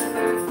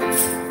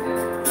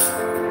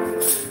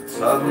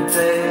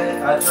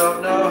 Someday I don't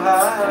know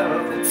how,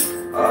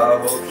 I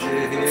hope she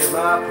hear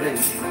my plea.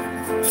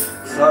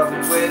 Some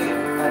way,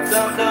 I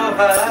don't know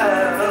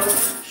how,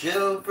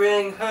 she'll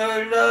bring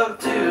her love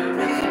to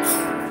me.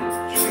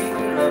 Dream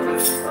lover,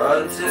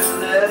 until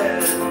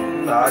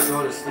then, I go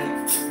to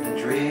sleep and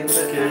dream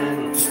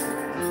again.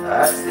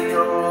 That's the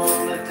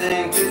only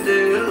thing to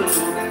do,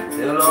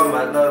 till all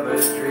my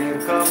lovers' dream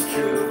come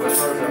true. Because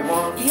I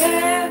want a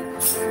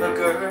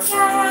girl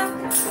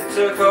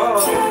to call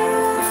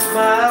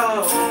my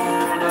own.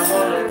 I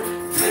want a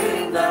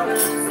dream lover,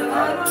 so I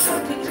don't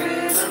have to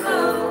dream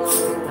alone.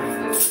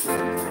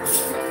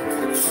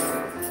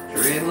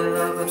 Dream of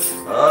lover,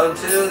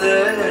 until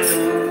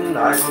then I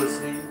go to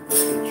sleep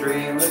and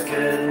dream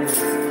again.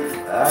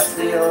 That's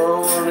the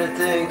only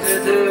thing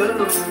to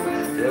do,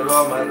 till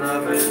all my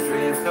lovers'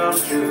 dreams come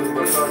true.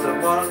 Because I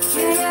want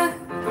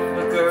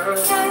a girl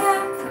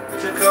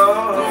to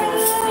call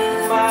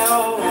my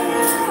own.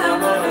 I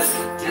want a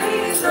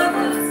dream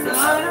lover, so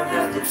I don't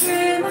have to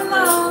dream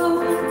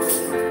alone.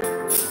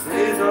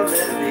 Please don't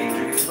let me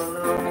dream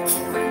alone.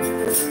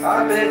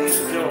 I beg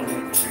you, don't let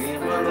me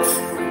dream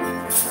alone.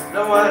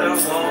 No, I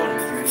don't want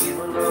to dream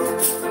alone.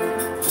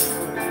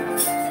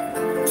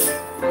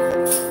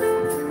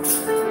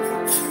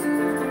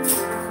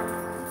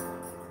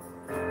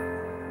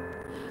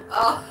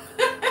 Oh,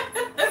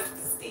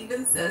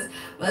 Steven says,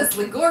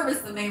 Leslie Gore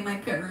was the name I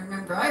couldn't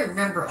remember. I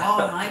remember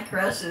all my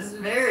crushes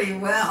very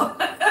well.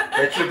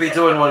 I should be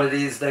doing one of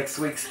these next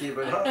week,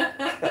 Steven. Huh?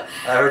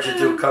 I heard you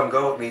do Come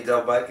Go With Me,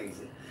 Del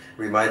Vikings.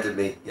 Reminded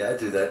me, yeah, I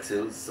do that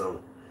too,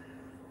 so.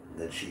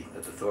 And then she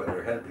had the thought in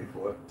her head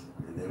before,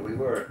 and then we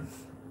were.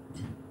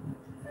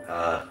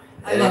 I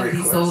love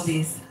these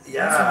oldies.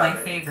 Yeah. These are my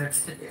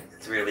favorites to do.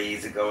 It's really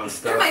easy going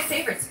stuff. They're my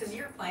favorites because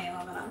you're playing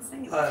them and I'm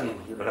singing with you.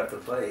 You don't have to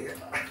play.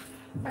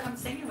 But I'm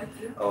singing with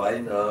you. Oh, I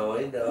know.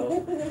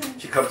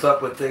 She comes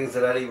up with things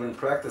that I didn't even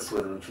practice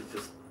with, and she's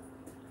just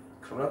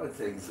coming up with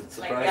things. It's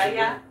surprising.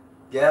 Like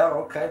Yeah,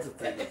 all kinds of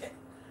things.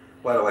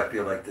 Why do I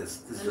feel like this?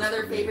 This is another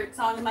just for me. favorite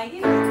song of my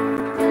youth.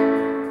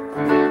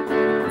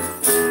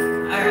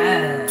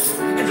 Alright.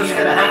 I'm just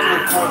gonna have to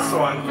record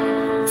song.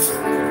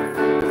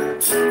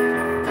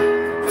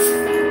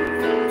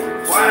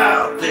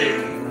 Wild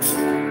thing,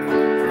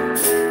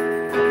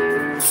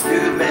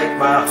 you make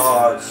my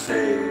heart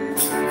sing.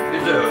 You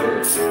do.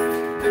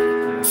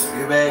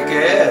 You make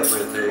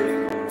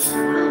everything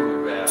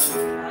groove out.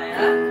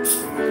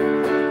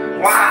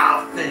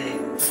 Wild thing.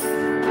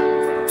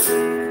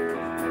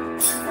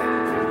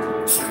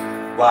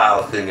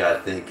 Wild thing, I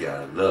think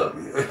I love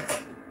you.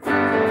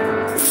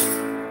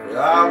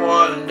 I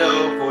wanna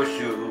know for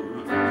sure.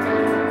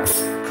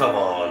 Come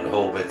on,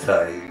 hold me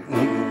tight.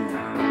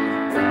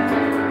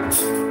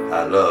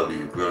 I love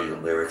you,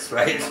 brilliant lyrics,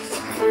 right?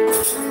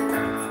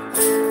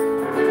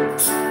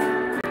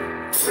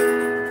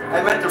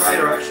 I met the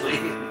writer actually.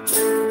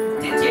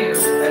 Did you? I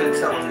didn't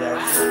tell him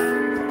that.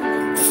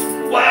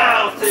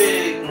 Wow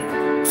thing,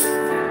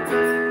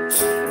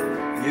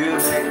 you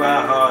make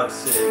my heart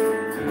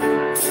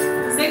sing.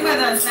 Sing with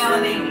us,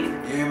 Melody.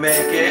 You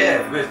make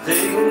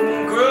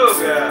everything groove,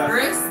 yeah.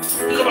 Bruce?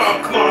 Come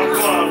on, come on,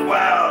 come on,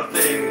 wow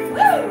thing.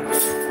 Woo!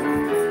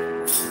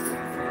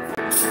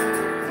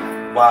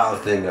 Wow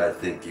thing, I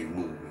think you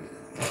move me.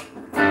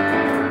 I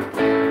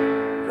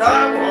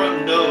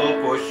wanna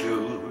know for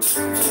sure.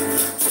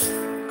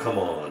 Come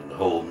on,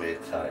 hold me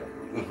tight.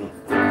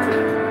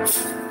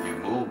 You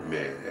move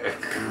me.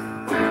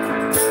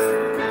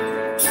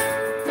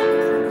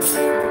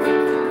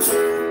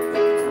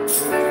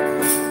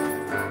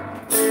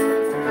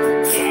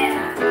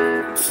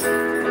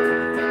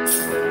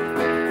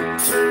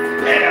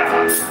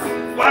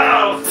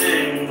 Wow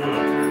thing,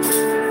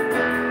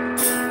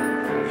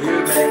 you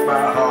make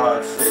my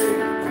heart sing.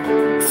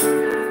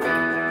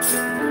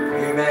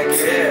 You make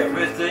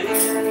everything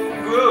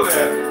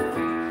groovy.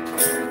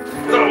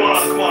 Come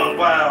on,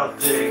 wild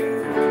thing.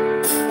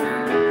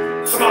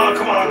 Come on,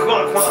 come on, come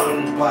on, come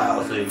on,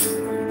 wild thing.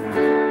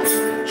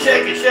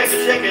 Shake it, shake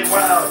it, shake it,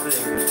 wild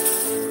thing.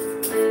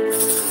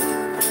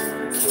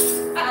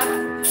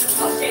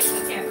 I'll shake the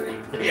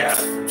tambourine. Yeah.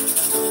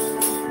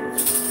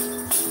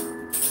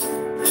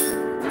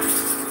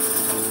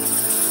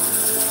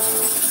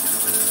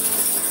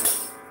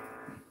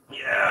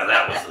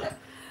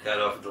 Got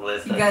off the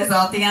list. You guys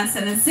all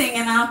dancing and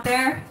singing out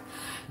there?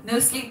 No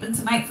sleeping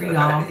tonight for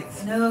y'all.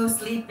 No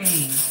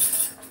sleeping.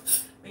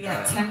 We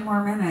got 10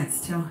 more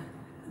minutes till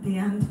the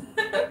end.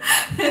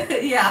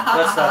 Yeah.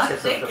 Let's not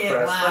get them Shake it,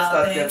 depressed. wow, Let's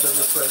not get them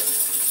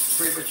depressed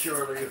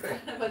prematurely.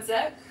 What's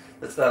that?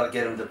 Let's not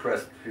get them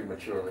depressed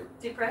prematurely.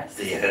 Depressed?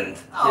 The end.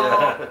 Oh,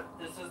 Yeah.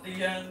 this is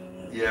the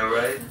end. Yeah,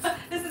 right?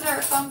 Isn't there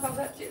a song called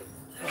that too?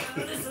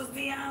 This is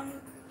the end.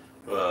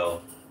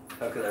 Well,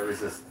 how could I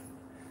resist?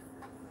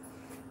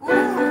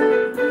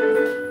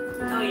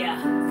 Oh yeah.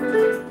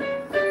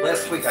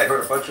 Last week I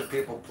heard a bunch of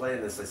people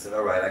playing this. I said,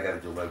 all right, I got to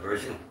do my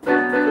version.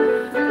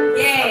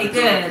 Yay,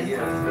 good.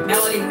 Yeah.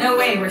 Melody, no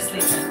way we're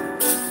sleeping.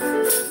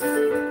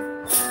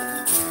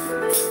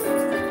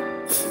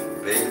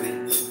 Baby,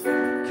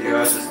 do you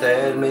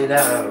understand me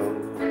now?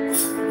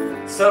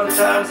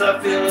 Sometimes I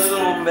feel a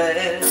little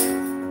mad,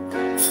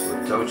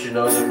 but don't you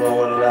know that no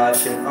one alive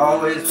can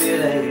always be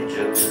an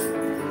angel?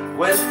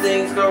 When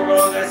things go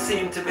wrong, I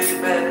seem to be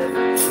bad,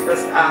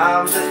 'cause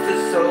I'm just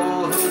a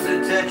soul whose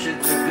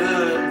intentions are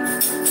good.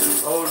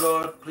 Oh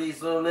Lord, please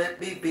don't let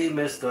me be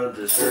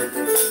misunderstood.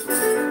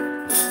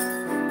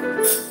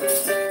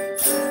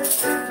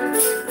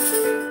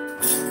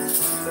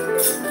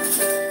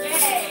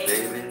 Yay!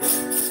 Baby,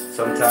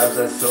 sometimes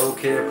I'm so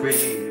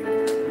carefree,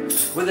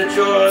 with a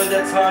joy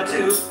that's hard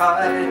to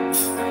hide.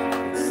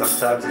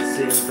 Sometimes it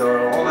seems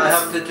that all I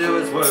have to do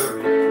is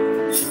worry,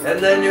 and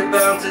then you're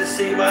bound to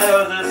see my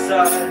other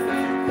side.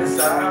 'Cause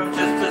I'm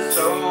just a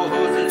soul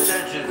whose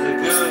intentions are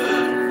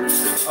good.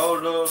 Oh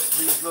Lord,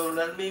 please don't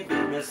let me be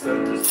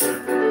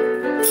misunderstood.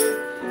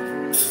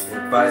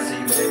 If I see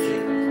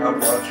magic, I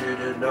want you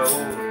to know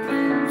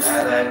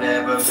that I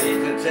never mean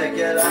to take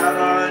it out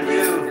on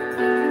you.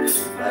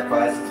 Life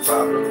has its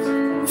problems,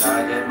 and I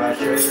get my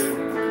share.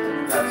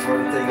 That's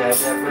one thing I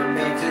never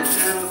mean to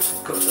do.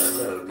 'Cause I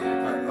love you,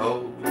 oh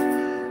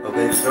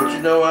baby, don't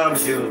you know I'm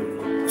human?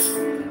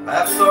 I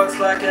have thoughts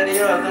like any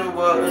other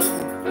one.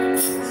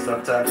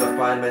 Sometimes I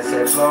find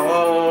myself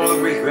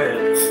long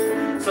regret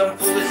some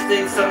foolish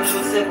thing, some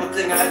little simple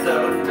thing I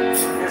done.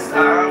 Yes,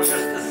 I'm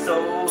just a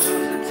soul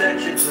whose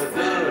intentions are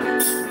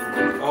good.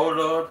 Oh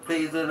Lord,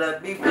 please don't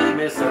let me be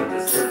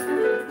misunderstood.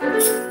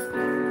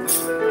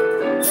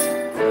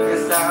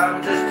 Yes,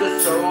 I'm just a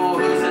soul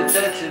whose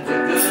intentions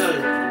are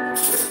good.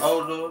 Oh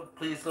Lord,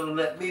 please don't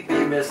let me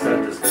be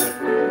misunderstood.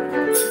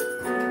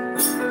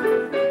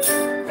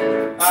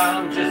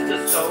 I'm just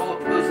a soul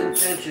whose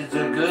intentions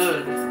are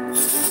good.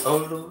 Oh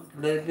Lord,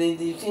 let me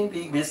be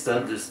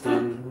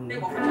misunderstood. One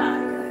more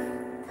time.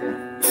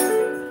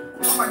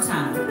 One more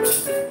time.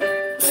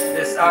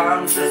 Yes,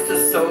 I'm just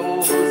a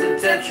soul whose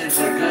intentions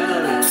are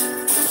good.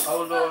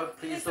 Oh Lord,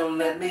 please don't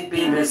let me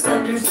be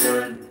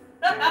misunderstood.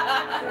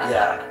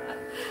 Yeah.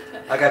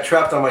 I got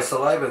trapped on my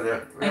saliva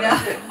there. I know.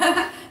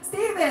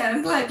 Steven,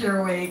 I'm glad you're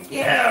awake. Yay.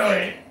 Yeah,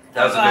 right.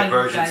 That was a I'm good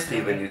glad version, you guys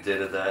Steven, are you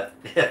did of that.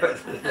 Yeah,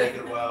 the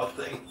naked wild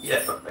thing.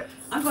 Yeah, right.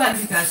 I'm glad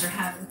you guys are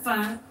having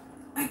fun.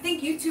 I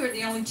think you two are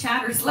the only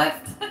chatters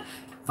left.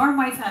 Farm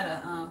Wife had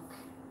a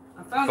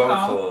phone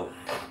call.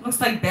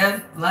 Looks like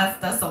Bev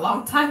left us a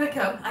long time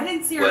ago. I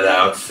didn't see her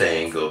Without go.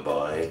 saying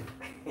goodbye.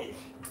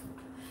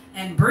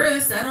 And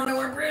Bruce, I don't know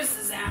where Bruce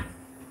is at.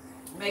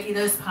 Maybe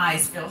those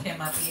pies filled him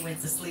up and he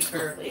went to sleep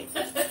early.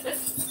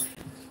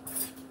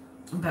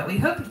 But we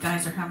hope you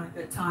guys are having a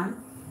good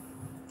time.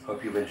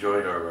 Hope you've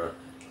enjoyed our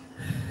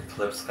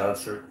Eclipse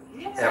concert.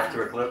 Yeah.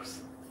 After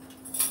Eclipse.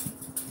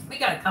 We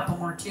got a couple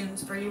more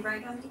tunes for you,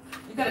 right, Andy?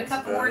 You got a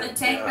couple more to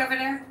take over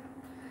there?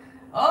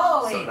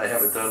 Oh, something I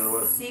haven't done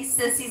with. He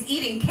says he's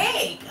eating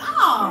cake.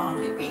 Oh,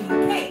 you're eating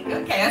cake.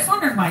 Okay, I was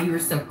wondering why you were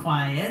so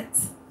quiet.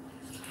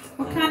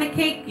 What kind of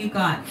cake you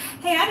got?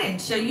 Hey, I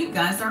didn't show you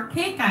guys our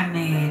cake I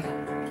made.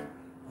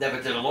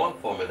 Never did a long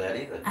form of that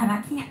either. And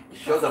I can't.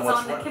 Show them what's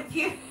on the left.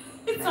 computer.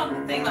 It's on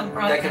the thing I'm I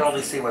broadcasting. can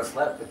only see what's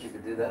left, but you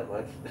could do that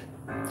much.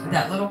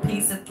 That little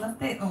piece that's left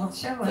there. We'll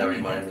show it. That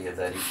reminded me of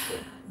that Easter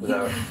with You-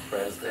 our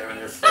friends there and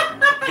there's tell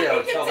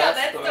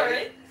that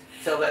story.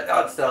 Tell that.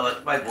 I'll tell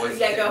it. My voice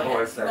Yeah, is go ahead.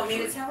 hoarse. You want me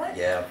to actually. tell it?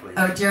 Yeah, please.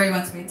 Oh, Jerry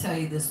wants me to tell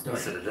you this story.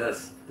 Listen to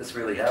this. This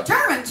really happened.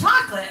 German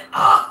chocolate.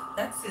 Oh,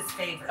 that's his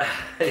favorite.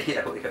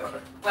 Yeah, we are.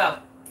 Well,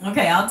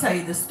 okay, I'll tell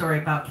you this story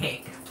about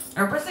cake.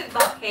 Or was it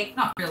about cake?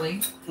 Not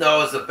really. No,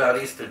 it was about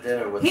Easter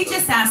dinner with He the-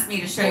 just asked me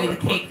to show you the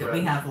cake that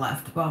we have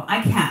left. Well,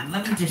 I can.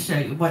 Let me just show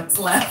you what's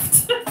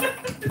left.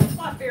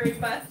 Not very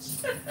much.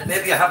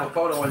 Maybe I have a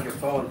photo on your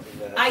phone from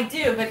that. I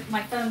do, but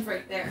my phone's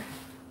right there.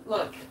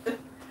 Look,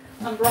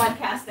 I'm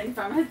broadcasting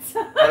from it.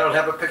 I don't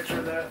have a picture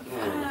of that?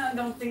 I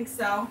don't think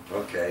so.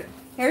 Okay,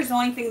 Here's the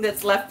only thing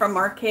that's left from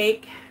our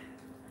cake.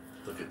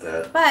 look at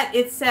that. But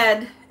it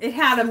said it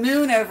had a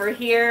moon over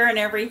here and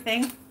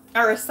everything.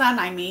 Or a sun,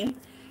 I mean.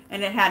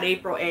 And it had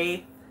April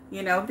 8th.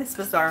 You know, this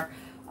was our,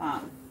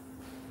 what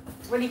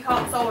do you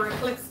call it, solar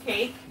eclipse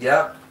cake.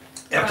 Yeah.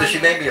 After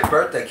she made me a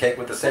birthday cake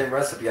with the same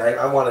recipe,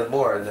 I wanted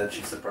more, and then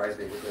she surprised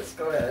me with this.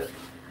 Go ahead.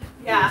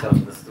 Yeah. You tell me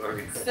the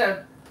story.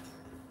 So,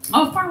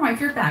 oh, Farm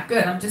Wife, you're back.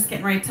 Good. I'm just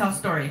getting ready to tell a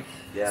story.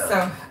 Yeah.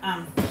 So,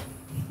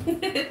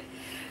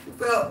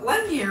 well,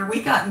 one year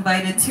we got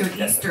invited to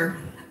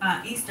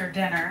an Easter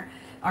dinner.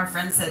 Our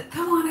friend said,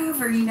 "Come on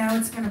over. You know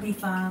it's going to be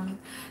fun.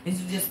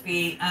 It'll just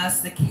be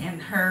us,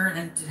 and her,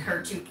 and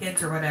her 2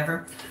 kids or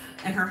whatever,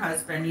 and her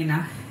husband. You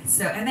know."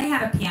 So, and they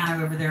had a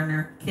piano over there in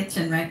their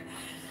kitchen, right?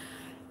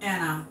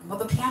 And well,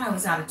 the piano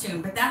was out of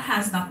tune, but that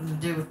has nothing to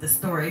do with the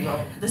story.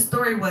 No. The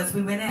story was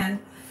we went in,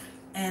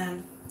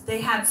 and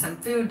they had some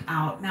food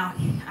out. Now,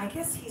 I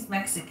guess he's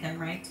Mexican,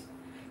 right?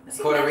 Is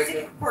he Puerto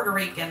Mexican? Rican. Puerto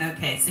Rican.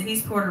 Okay, so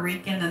he's Puerto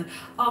Rican, and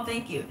oh,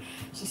 thank you.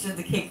 She said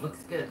the cake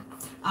looks good.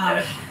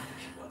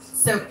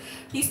 So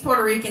he's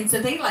Puerto Rican,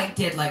 so they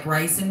did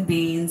rice and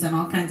beans and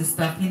all kinds of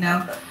stuff, you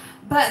know.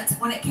 But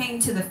when it came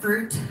to the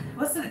fruit,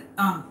 was it?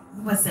 I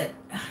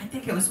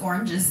think it was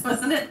oranges,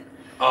 wasn't it?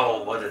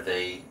 Oh, what did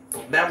they?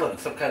 Melon,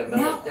 some kind of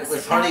melon. No, it was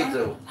was it melon?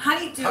 honeydew.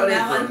 Honeydew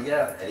melon.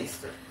 Yeah, at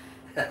Easter.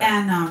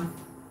 And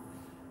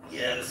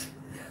Yes.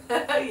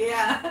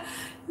 yeah,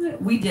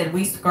 we did.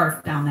 We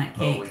scarfed down that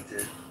cake. Oh, we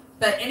did.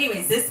 But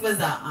anyways, this was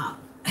on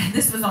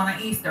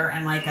an Easter,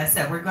 and like I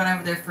said, we're going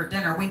over there for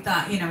dinner. We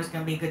thought, it was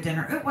going to be a good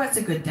dinner. It was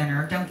a good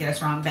dinner. Don't get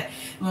us wrong. But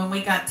when we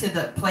got to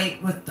the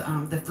plate with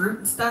the fruit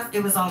and stuff,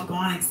 it was all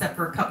gone except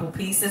for a couple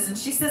pieces. And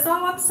she says,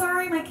 "Oh, I'm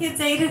sorry, my kids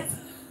ate it."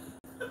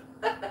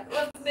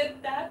 Wasn't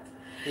it that?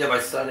 Yeah, my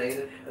son ate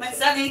it. My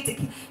son ate it,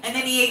 and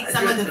then he ate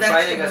some of the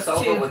Inviting us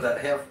vegetables over too. with a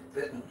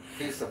half-bitten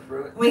piece of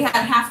fruit. We had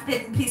a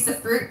half-bitten piece of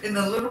fruit and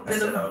a little I bit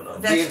said, of "Oh, no.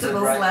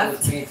 vegetables left. It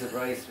was beans and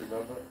rice,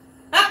 remember?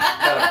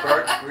 Kind of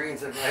burnt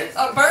greens and rice.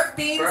 Oh, burnt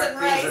beans Burnt and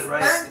beans rice. and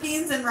rice. Burnt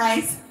beans and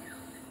rice.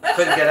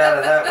 Couldn't get out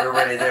of that. We were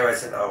already there. I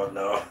said, "Oh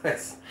no,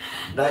 it's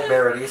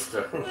nightmare at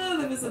Easter." Oh,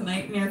 that was a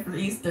nightmare for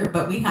Easter,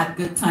 but we had a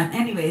good time.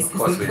 Anyways, Of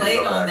course because we we played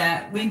did go on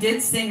back. that, we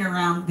did sing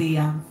around the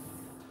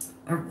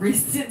we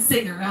did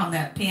sing around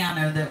that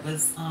piano that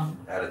was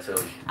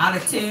Attitude. out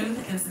of tune.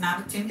 It was an out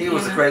of tune. He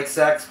was a great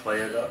sax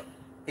player, though.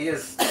 He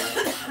is.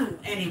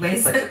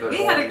 Anyways, Such a good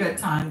we had a boy. good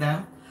time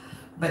though,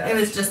 but Yeah. it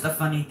was just a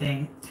funny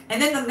thing.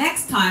 And then the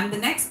next time,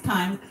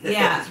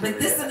 yeah. It's But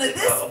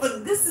really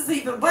this is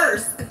even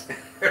worse.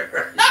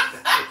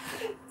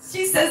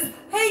 She says,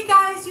 "Hey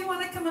guys, you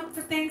want to come up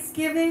for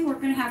Thanksgiving? We're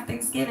gonna have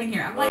Thanksgiving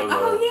here." I'm like, Oh, no.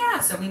 "Oh yeah!"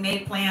 So we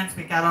made plans.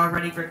 We got all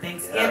ready for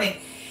Thanksgiving.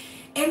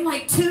 And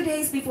 2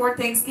 days before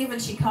Thanksgiving,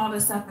 she called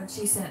us up and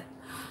she said,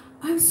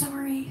 "I'm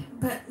sorry,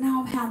 but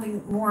now I'm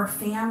having more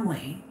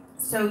family,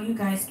 so you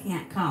guys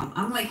can't come."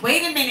 I'm like,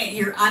 "Wait a minute,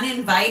 you're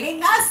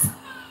uninviting us?"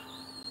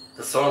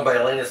 The song by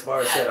Elena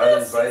Morissette,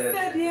 "Uninvited."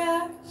 She said,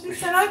 yeah. She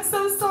said, "I'm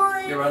so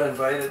sorry." You're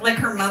uninvited. Like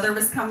her mother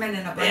was coming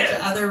and a bunch of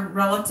other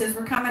relatives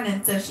were coming,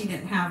 and so she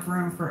didn't have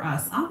room for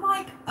us. I'm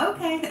like,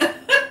 okay.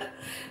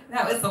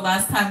 That was the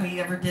last time we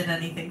ever did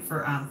anything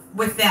for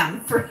with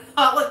them for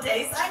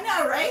holidays. I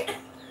know, right?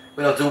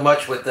 We don't do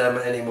much with them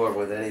anymore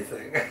with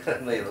anything.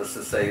 Needless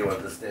to say, you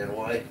understand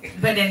why.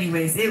 But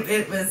anyways,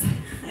 it was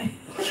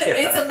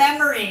it's a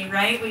memory,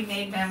 right? We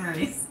made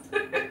memories.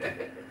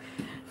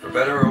 For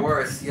better or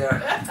worse, yeah.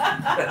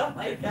 Oh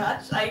my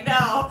gosh, I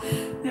know.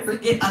 Never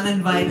get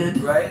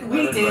uninvited. Right?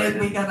 We Uninvited. did.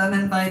 We got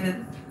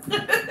uninvited.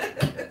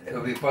 It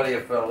would be funny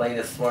if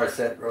Elena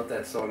Morissette wrote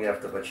that song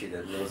after, but she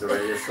didn't. It was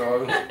already a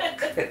song.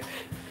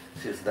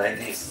 She was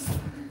 90s.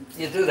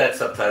 You do that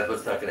sometimes, but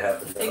it's not going to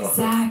happen now.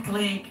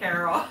 Exactly,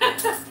 Carol.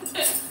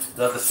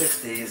 Another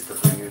 60s to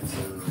bring you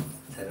to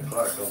 10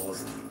 o'clock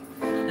almost.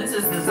 This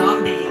is the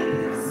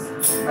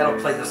Zombies. I don't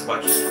play this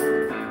much.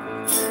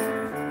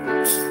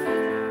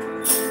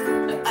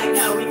 I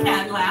know, we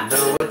can't laugh.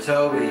 No one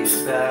told me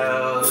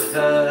about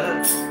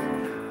her,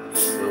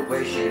 the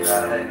way she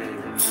lied.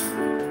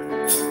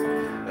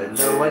 And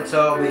no one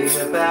told me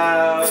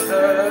about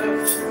her,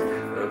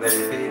 but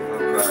many people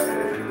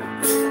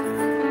cried.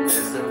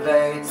 It's too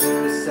late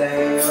to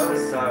say I'm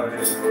sorry.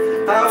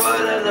 I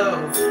wanna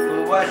know,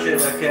 but why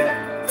should I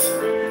care?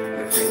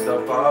 Please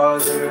don't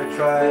bother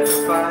trying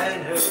to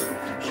find her.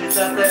 She's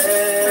not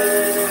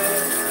there.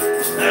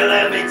 And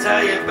let me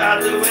tell you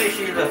about the way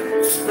she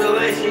looked, the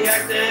way she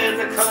acted,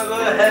 the color of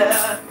her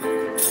hair.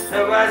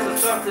 Her eyes are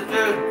soft to do,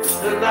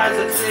 the lines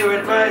are clear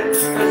and bright,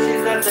 but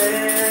she's not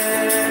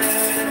there.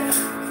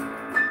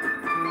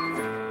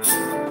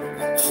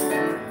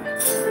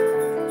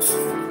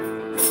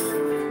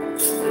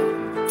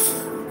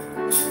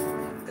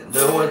 And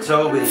no one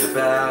told me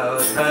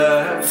about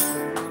her.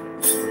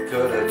 What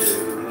could I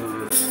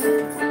do?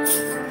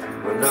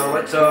 Well, no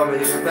one told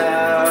me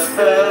about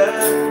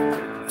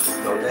her.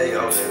 No, they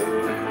all knew.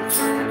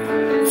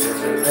 It's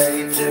too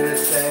late to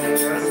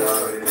say I'm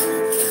sorry.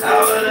 How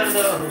would I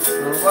know?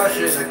 Why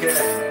should I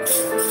care?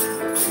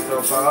 Please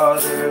don't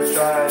bother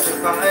trying to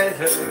find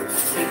her.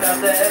 She's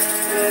not there.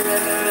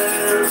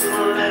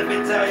 Well, let me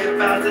tell you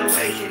about the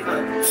way she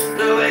looked,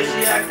 the way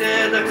she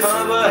acted, the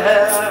color of her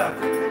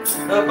hair.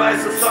 Her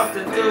eyes are soft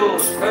and cool,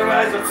 her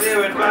eyes are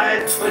clear and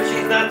bright, but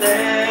she's not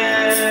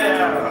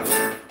there.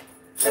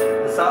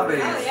 The zombies.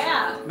 Oh,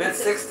 yeah.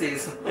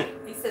 Mid-60s.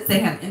 He says they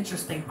have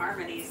interesting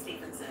harmonies,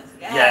 Stephen says.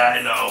 Yes. Yeah,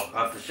 I know.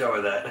 I'll have to show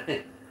her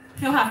that.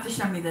 He'll have to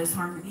show me those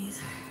harmonies.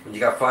 When you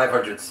got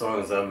 500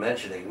 songs I'm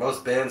mentioning,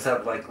 most bands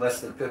have like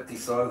less than 50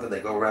 songs and they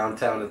go around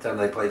town and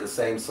they play the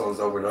same songs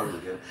over and over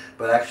again.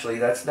 But actually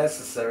that's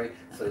necessary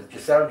so that you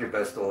sound your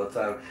best all the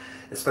time,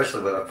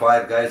 especially with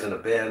 5 guys in a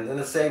band. And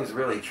the same is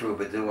really true of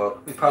a duo.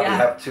 We probably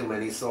have too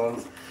many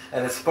songs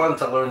and it's fun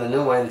to learn the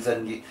new ones,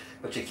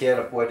 but you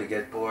can't afford to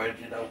get bored.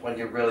 You know, when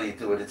you're really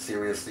doing it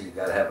seriously, you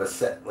got to have a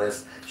set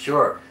list.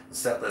 Sure,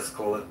 set list,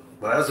 call it.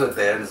 When I was with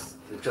bands,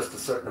 just a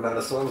certain amount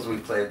of songs we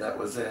played, that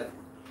was it.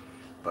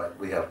 But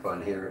we have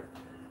fun here.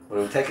 When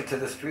we take it to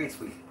the streets,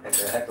 we have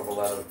a heck of a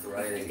lot of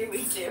variety.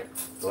 We do.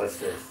 What's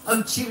this?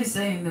 Oh, she was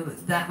saying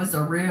that was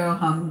a real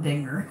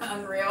humdinger.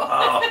 Unreal.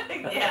 Oh.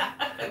 Yeah.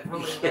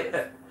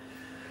 Yeah.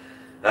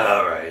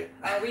 All right.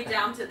 Are we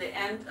down to the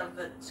end of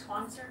the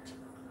concert?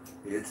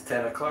 It's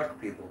 10 o'clock,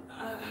 people.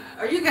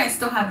 Are you guys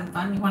still having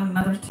fun? You want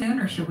another tune,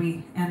 or should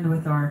we end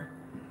with our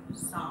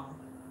song?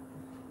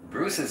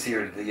 Bruce is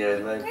here at the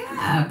end.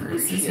 Yeah,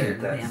 Bruce is here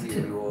that. to See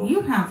you all.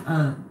 You have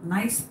a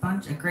nice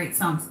bunch of great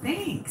songs.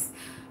 Thanks.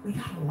 We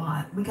got a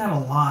lot. We got a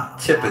lot.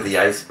 Tip of the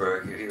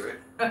iceberg. You hear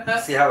it.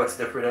 See how it's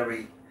different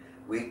every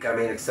week? I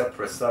mean, except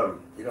for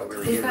some. You don't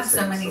really He's hear the got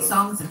same so many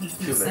songs, and he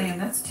Too keeps many. saying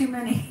that's too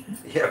many.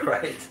 Yeah,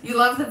 right. You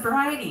love the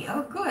variety.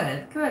 Oh,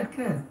 good, good,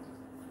 good.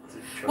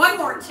 One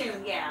more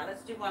tune, yeah.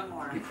 Let's do one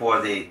more.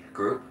 Before the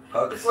group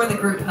hug. Before the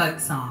song. group hug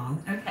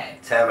song. Okay.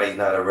 Tammy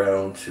not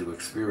around to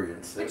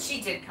experience But it.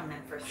 she did come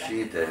in for a second.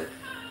 She did.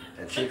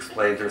 And she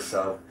explained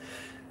herself.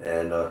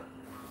 And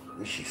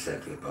she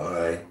said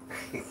goodbye.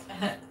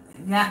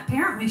 Yeah,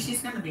 apparently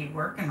she's going to be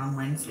working on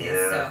Wednesdays,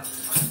 Yeah.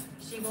 so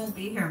she won't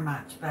be here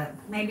much, but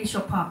maybe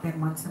she'll pop in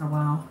once in a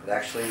while. But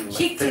actually,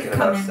 She thinking did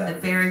come about in Saturday. the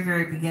very,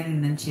 very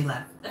beginning, then she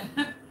left.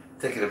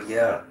 Thinking of,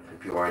 yeah,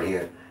 if you aren't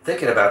here.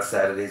 Thinking about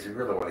Saturdays, we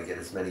really want to get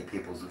as many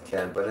people as we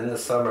can. But in the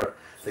summer,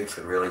 things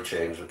could really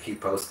change. We'll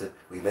keep posted.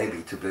 We may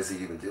be too busy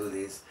to even do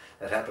these.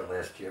 That happened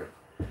last year.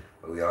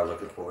 But we are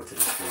looking forward to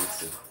the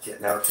streets and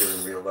getting out there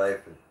in real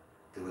life and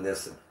doing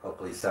this and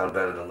hopefully sound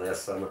better than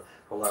last summer. A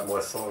whole lot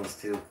more songs,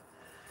 too.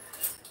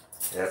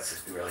 Yeah,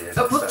 it's really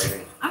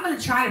exciting. I'm going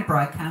to try to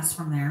broadcast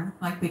from there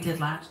like we did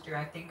last year.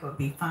 I think it would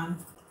be fun.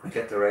 We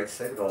get the right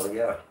signal,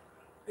 yeah.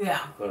 Yeah.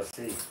 I'm going to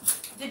see.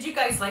 Did you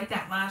guys like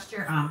that last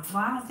year? Well,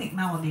 I don't think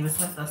Melody was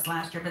with us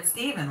last year, but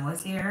Steven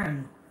was here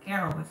and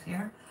Carol was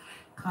here.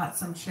 Caught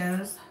some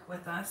shows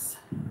with us.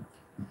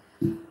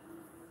 Who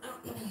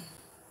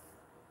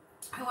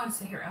wants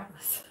to hear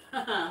Elvis?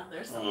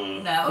 There's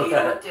No, you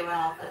don't do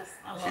Elvis.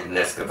 I love She didn't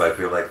ask if I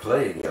feel like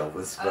playing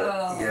Elvis,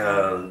 but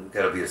yeah,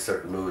 got to be a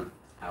certain mood.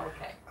 Oh,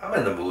 okay. I'm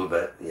in the mood,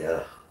 but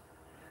yeah,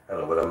 I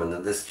don't know what I'm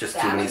in. There's just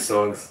too many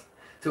songs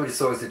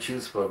to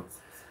choose from.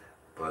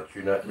 But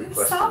you're not You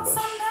requesting saw much.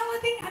 some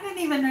Melody? I didn't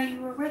even know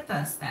you were with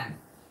us then.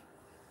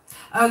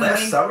 Oh,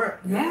 Last summer?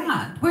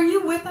 Yeah. Were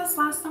you with us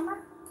last summer?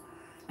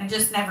 And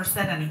just never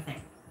said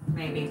anything,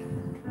 maybe.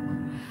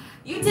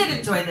 You did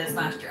enjoy this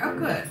last year. Oh,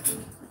 good.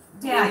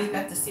 Yeah, you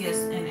got to see us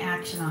in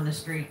action on the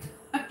street.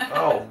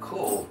 Oh,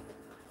 cool.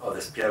 Oh,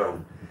 this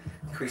piano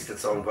increased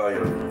its own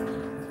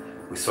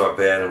volume. We saw a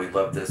band and we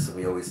loved this, and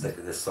we always think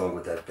of this song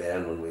with that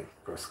band when we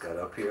first got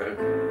up here.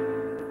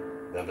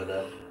 Remember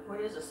that?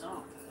 What is the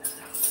song?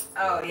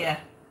 Oh, yeah.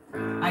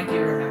 I do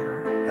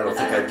remember. I don't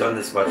think I've done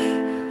this much.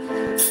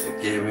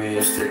 Give me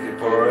a ticket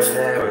for an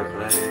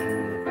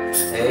airplane.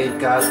 Ain't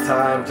got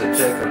time to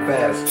take a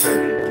fast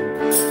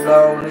train.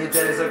 Lonely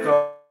days are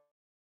gone.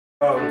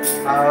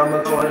 I'm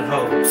a going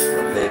home.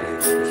 Baby,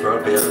 this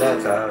won't be a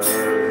letter.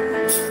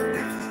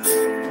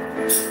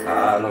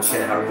 I don't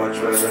care how much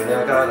money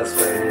I gotta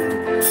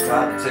spend.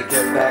 Got to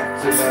get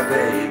back to my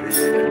baby.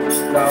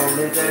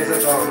 Lonely days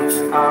are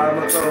gone. I'm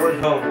a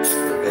going home.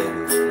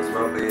 Baby, this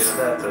won't be a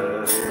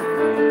letter.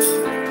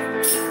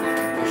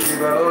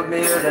 wrote me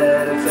a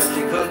letter, said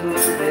she couldn't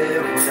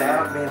live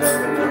without me, no.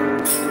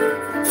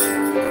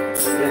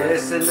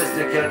 Listen,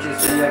 mister, can't you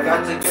see I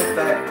got to get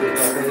back with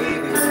my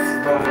baby once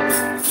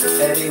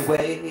more.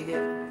 Anyway,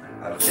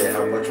 I don't care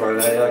how much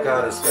money I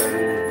gotta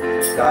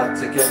spend, got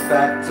to get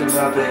back to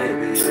my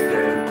baby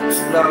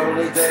again.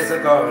 Lonely days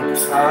are gone,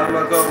 I'm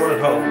a going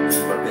home,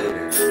 but baby,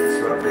 it's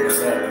wrote me a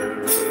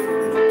letter.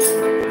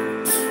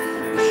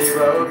 She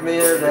wrote me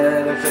a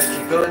letter, said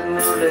she couldn't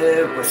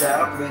live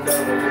without me, no.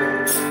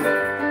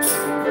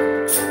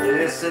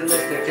 Listen,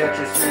 mister, can't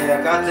you see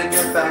I got to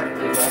get back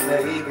to my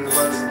baby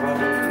once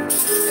more.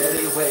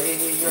 Anyway,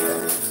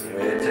 you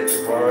ain't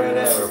taking for an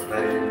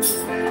aeroplane,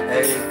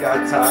 ain't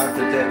got time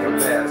to take a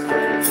fast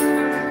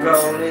train.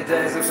 Lonely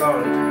days are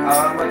gone,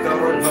 I'm a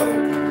going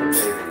home,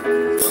 but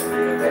baby, it's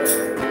only a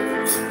letter.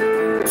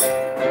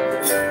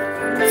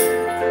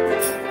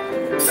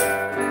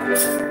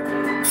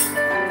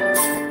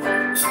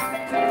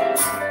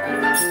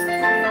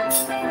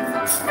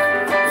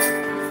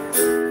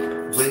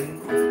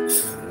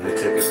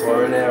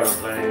 For an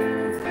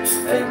aeroplane,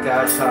 ain't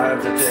got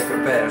time to take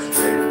a fast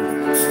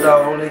train.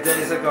 Lonely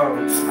days are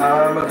gone,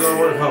 I'm a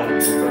going home,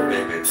 but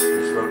baby,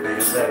 just wrote me a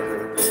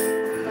letter.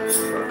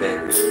 But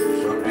baby,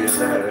 just wrote me a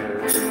letter.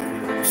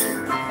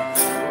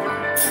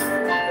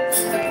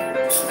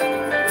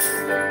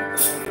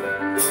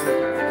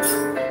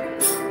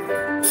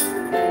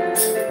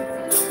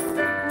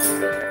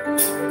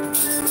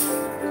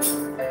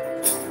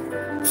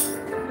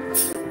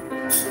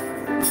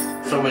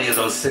 So many of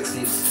those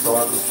 60s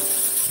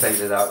songs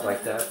faded out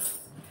like that.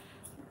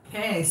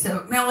 Okay,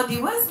 so Melody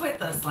was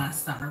with us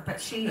last summer, but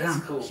she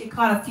Cool. she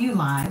caught a few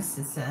lives,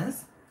 it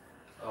says.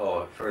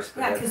 Oh, at first.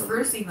 Yeah, because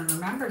Bruce even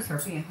remembers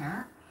her being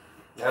here.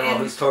 I don't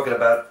know, he's talking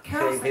about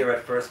Carol came here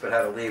at first but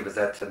had to leave. Is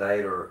that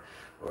tonight or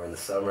in the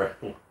summer?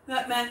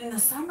 That meant in the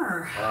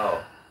summer.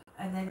 Oh.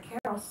 And then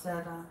Carol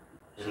said,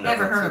 Isn't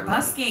never that heard of too-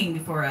 busking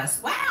before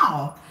us.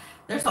 Wow!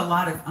 There's a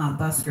lot of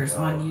buskers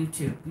Oh. on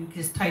YouTube. You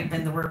just type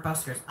in the word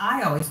buskers.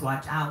 I always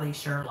watch Ali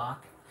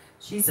Sherlock.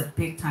 She's a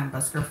big time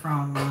busker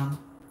from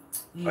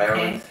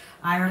UK,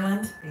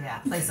 Ireland.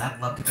 Yeah, a place I'd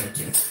love to go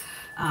to.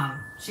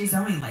 She's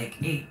only like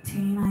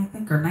 18, I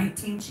think, or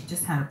 19. She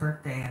just had a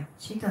birthday, and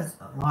she does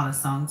a lot of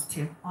songs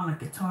too on a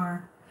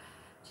guitar.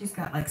 She's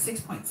got like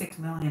 6.6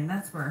 million.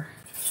 That's where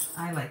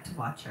I like to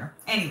watch her.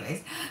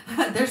 Anyways,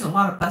 there's a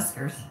lot of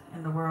buskers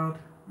in the world.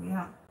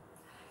 Yeah.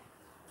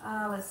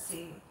 Let's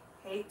see.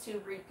 Hate to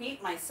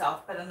repeat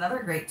myself, but another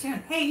great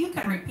tune. Hey, you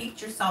can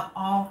repeat yourself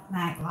all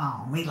night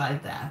long. We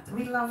like that.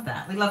 We love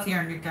that. We love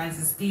hearing your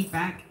guys'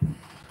 feedback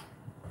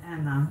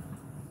and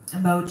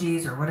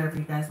emojis or whatever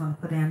you guys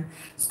want to put in.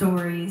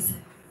 Stories.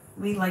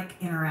 We like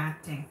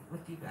interacting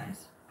with you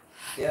guys.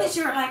 Yeah. Because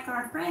you're like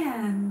our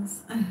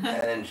friends. And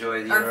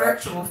enjoy the Our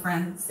interaction, virtual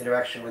friends.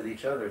 interaction with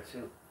each other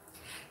too.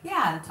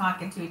 Yeah, and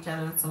talking to each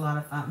other. It's a lot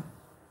of fun.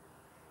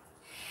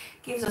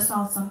 Gives us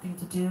all something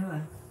to do.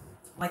 And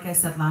like I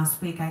said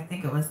last week, I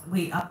think it was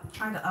we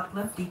try to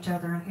uplift each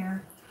other in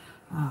here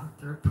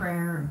through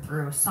prayer and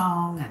through a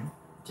song, and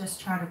just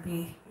try to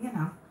be,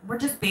 we're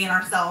just being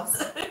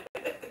ourselves.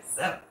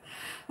 So,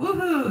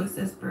 woohoo,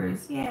 says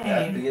Bruce. Yay.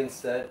 That being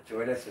said,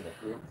 join us in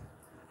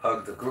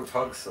the group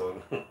hug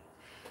song.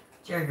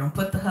 Jerry gonna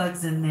put the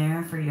hugs in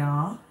there for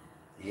y'all.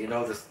 You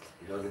know the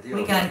deal.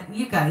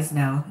 You guys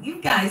know.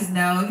 You guys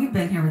know. You've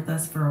been here with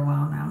us for a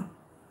while now.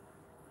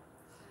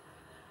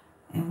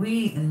 And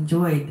we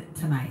enjoyed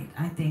tonight.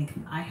 I think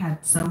I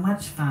had so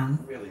much fun.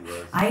 It really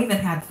was. I even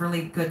had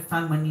really good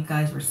fun when you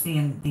guys were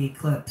seeing the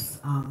eclipse.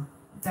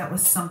 That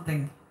was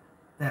something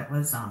that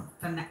was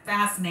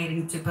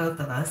fascinating to both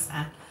of us.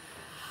 And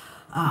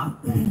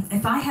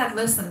if I had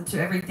listened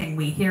to everything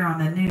we hear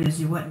on the news,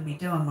 you wouldn't be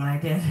doing what I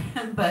did.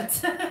 But,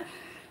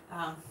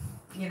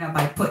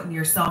 by putting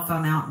your cell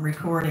phone out and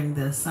recording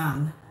the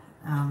sun.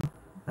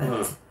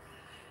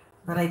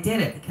 But I did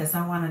it because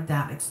I wanted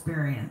that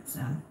experience.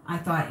 And I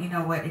thought, you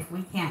know what, if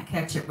we can't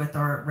catch it with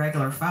our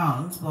regular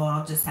phones, well,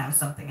 I'll just have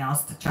something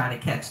else to try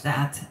to catch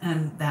that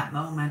and that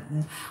moment.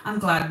 And I'm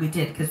glad we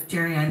did, because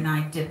Jerry and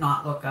I did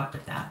not look up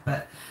at that,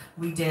 but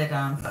we did.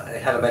 I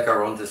had to make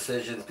our own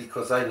decisions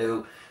because I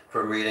knew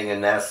from reading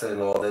in NASA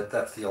and all that,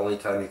 that's the only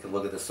time you can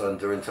look at the sun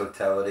during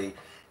totality.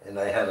 And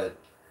I had to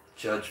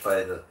judge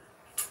by the,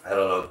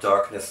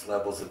 darkness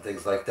levels and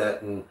things like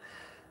that. And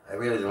I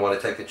really didn't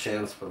want to take a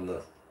chance from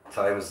the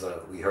times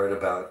that we heard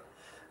about.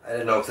 I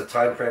didn't know if the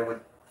time frame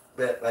would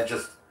fit. I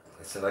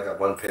said I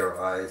got one pair of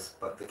eyes,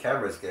 but the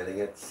camera's getting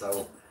it, so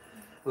it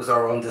was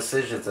our own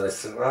decisions. And I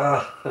said,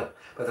 by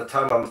the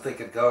time I'm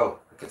thinking go,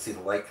 I could see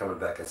the light coming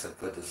back. I said,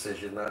 good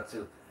decision not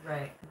to.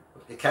 Right.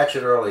 You catch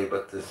it early,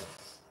 but this,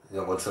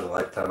 once in a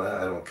lifetime,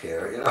 I don't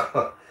care,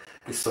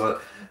 We saw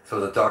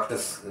the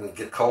darkness and it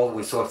get cold.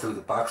 We saw through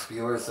the box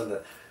viewers and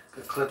the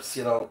eclipse,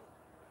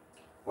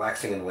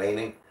 waxing and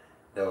waning.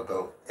 They would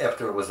go,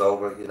 after it was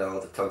over,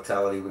 the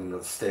totality, we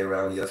would stay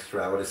around the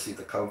extra hour to see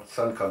the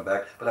sun come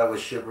back. But I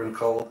was shivering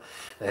cold.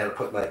 I had to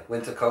put my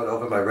winter coat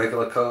over my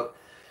regular coat.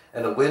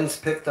 and the wind's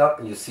picked up,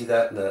 and you see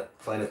that in the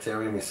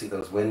planetarium. You see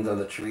those winds on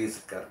the trees.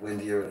 It got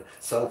windier and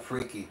so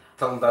freaky.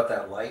 Tell them about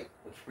that light.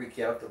 What freaked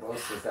you out the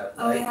most was that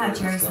light. Oh yeah,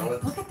 Jerry's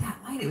like, look at that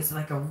light. It was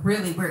like a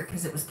really weird,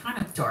 because it was kind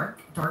of dark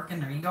in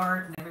their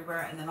yard and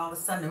everywhere, and then all of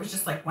a sudden it was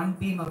just like one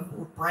beam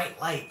of bright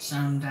light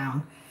shone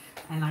down.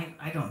 And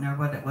I don't know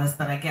what it was,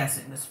 but I guess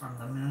it was from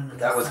the moon. And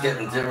that the was sun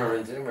getting and all dimmer that.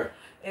 and dimmer.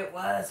 It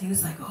was. He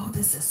was like, oh,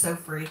 this is so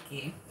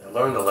freaky. I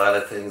learned a lot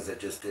of things I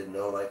just didn't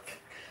know.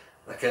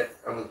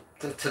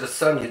 To the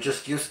sun, you're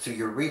just used to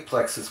your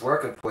reflexes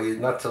working for you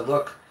not to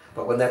look.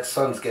 But when that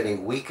sun's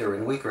getting weaker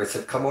and weaker, I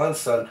said, come on,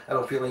 sun. I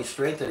don't feel any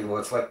strength anymore.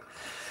 It's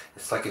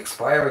like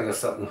expiring or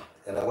something.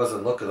 And I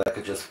wasn't looking. I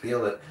could just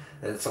feel it.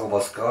 And it's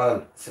almost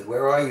gone. I said,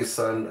 where are you,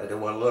 sun? I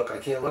didn't want to look. I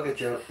can't look at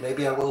you.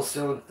 Maybe I will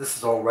soon. This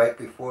is all right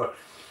before.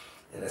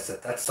 And I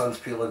said, that sun's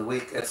feeling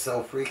weak. It's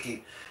so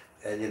freaky.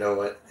 And you know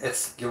what?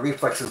 It's your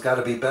reflexes got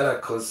to be better,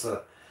 because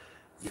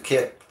you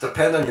can't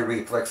depend on your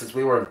reflexes.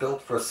 We weren't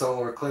built for a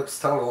solar eclipse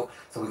total,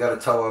 so we got to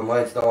tell our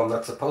minds, no, I'm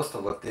not supposed to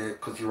look there,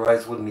 because your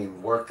eyes wouldn't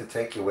even work to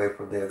take you away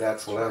from there.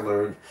 That's what I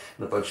learned,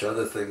 and a bunch of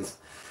other things.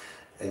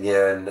 And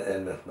yeah,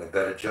 and my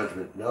better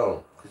judgment,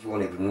 no, because you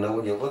won't even know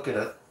when you're looking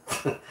at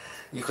it.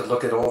 You could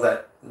look at all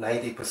that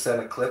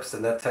 90% eclipse,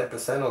 and that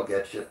 10% will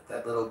get you.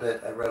 That little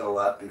bit, I read a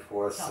lot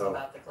before. Tell so them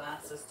about the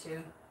glasses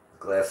too.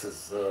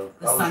 Glasses, The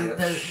sun,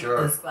 yeah,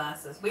 sure. those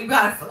glasses. We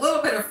got a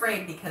little bit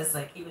afraid because,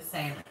 like, he was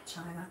saying, like,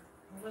 China.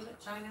 Was it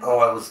China? Oh,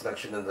 I was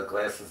mentioning the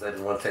glasses. I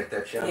didn't want to take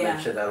that chance. I Yeah.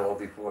 mentioned that all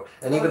before.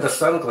 And even the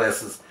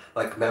sunglasses,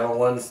 like metal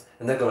ones,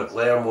 and they're going to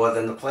glare more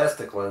than the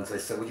plastic ones. I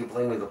said, would you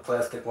blame me? The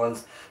plastic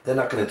ones, they're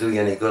not going to do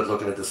you any good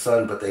looking at the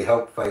sun, but they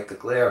help fight the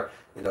glare.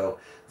 You know,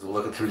 as we're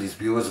looking through these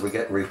viewers, we're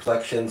getting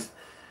reflections,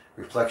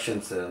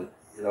 and,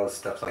 you know,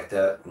 stuff like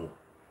that.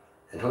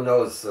 And who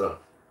knows,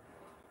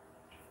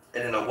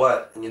 and you know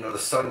what? And you know, the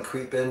sun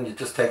creep in, you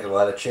just take a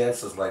lot of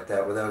chances like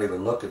that without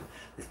even looking.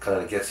 It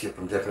kind of gets you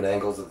from different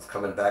angles. It's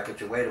coming back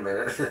at you. Wait a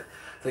minute.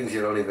 Things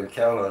you don't even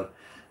count on.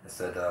 I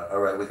said, all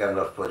right, we got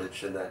enough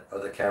footage, and that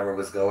other camera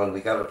was going.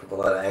 We got it from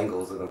a lot of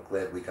angles, and I'm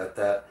glad we got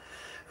that.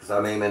 Because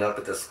I'm aiming up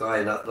at the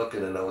sky, not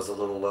looking, and I was a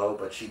little low,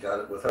 but she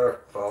got it with her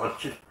phone.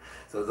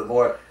 So the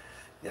more,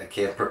 yeah, I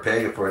can't prepare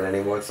you for it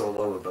anymore. It's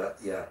all over, but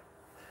yeah.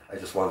 I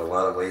just want a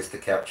lot of ways to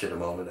capture the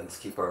moment and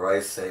keep our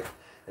eyes safe.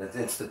 And it's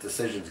instant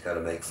decisions you got to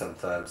make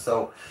sometimes.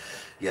 So,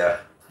 yeah,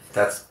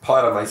 that's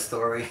part of my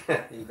story.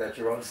 You got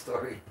your own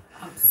story.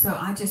 So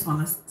I just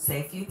want to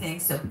say a few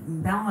things. So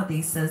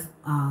Melody says,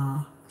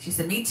 she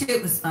said, me too,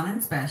 it was fun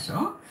and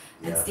special.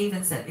 And Yeah.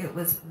 Stephen said, it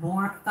was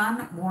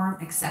fun, warm,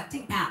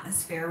 accepting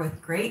atmosphere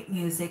with great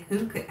music.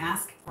 Who could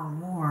ask for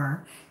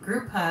more?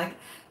 Group hug.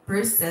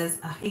 Bruce says,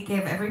 he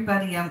gave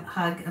everybody a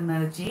hug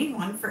emoji.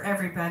 One for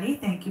everybody.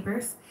 Thank you,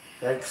 Bruce.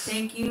 Thanks.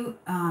 Thank you,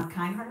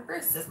 kind-hearted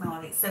Bruce, says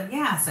Melody. So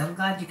yeah, so I'm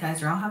glad you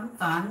guys are all having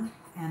fun.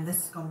 And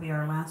this is going to be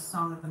our last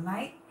song of the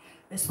night.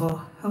 This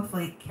will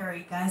hopefully carry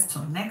you guys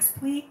till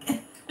next week.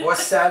 Or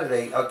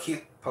Saturday. I'll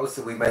keep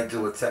posted. We might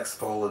do a text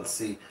poll and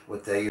see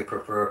what day you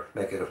prefer.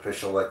 Make it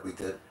official like we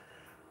did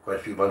quite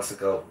a few months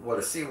ago. Want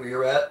to see where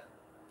you're at?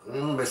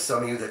 There's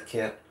some of you that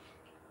can't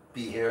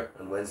be here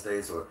on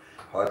Wednesdays or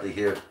hardly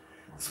here.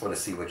 Just want to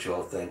see what you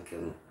all think.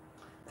 And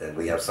then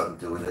we have something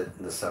to do with it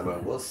in the summer.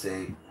 We'll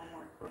see.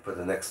 Or for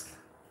the next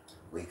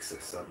weeks or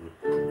something.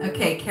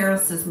 Okay, Carol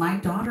says, my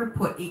daughter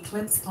put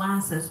Eclipse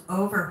glasses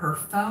over her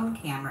phone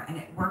camera and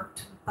it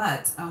worked,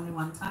 but only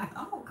one time.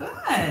 Oh,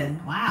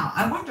 good. Wow.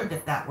 I wondered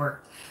if that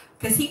worked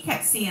because he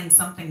kept seeing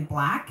something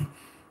black.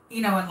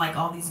 You know, in like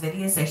all these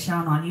videos they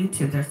shown on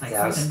YouTube, there's like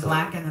something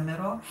black in the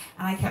middle.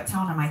 And I kept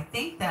telling him, I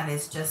think that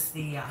is just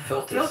the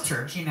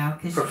filters, you know.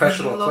 Cause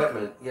professional when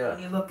equipment, yeah.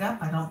 When you look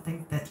up, I don't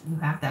think that you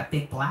have that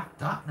big black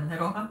dot in the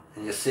middle.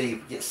 And you see,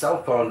 you get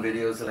cell phone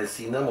videos, and I've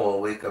seen them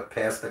all week of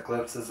past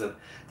eclipses, and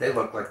they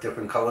look like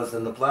different colors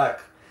than the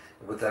black.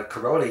 With that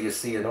corona you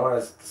see in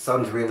ours, the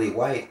sun's really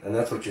white, and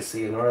that's what you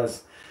see in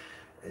ours.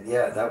 And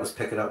yeah, that was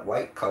picking up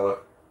white color,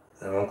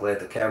 and I'm glad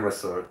the camera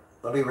saw it.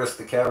 Let me risk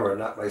the camera,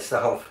 not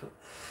myself.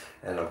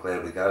 And I'm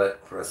glad we got it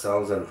for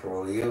ourselves and for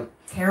all of you.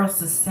 Carol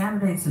says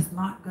Saturdays is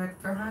not good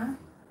for her.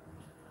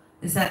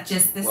 Is that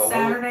just this Well,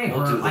 Saturday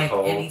we'll or do the like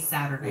poll. any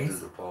Saturdays? We'll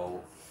do the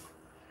poll.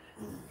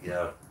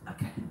 Yeah.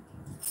 Okay.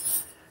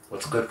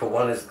 What's good for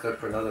one is good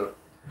for another.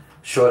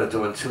 Short of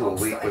doing 2 a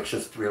week, which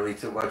is really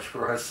too much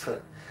for us.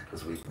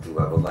 Because we do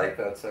have a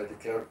life outside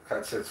the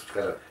concerts. We've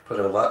got to put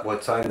in a lot more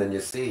time than you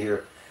see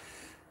here.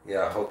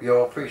 Yeah, I hope you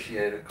all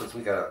appreciate it. Because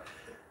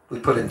we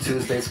put in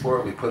Tuesday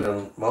sport, we put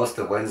in most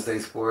of Wednesday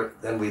sport,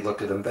 then we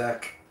look at them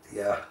back.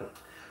 Yeah,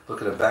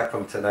 look at them back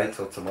from tonight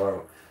till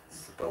tomorrow.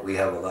 But we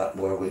have a lot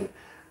more we're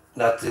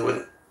not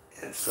doing,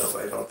 and so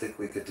I don't think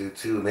we could do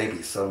 2,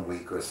 maybe some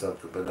week or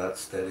something, but not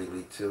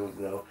steadily 2,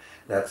 you know.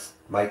 That's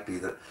might be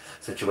the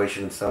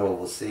situation in summer.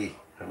 We'll see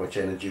how much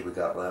energy we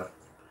got left.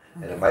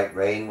 And it might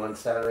rain one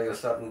Saturday or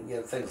something, you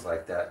know, things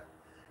like that.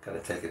 Kind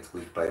of take it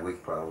week by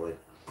week probably.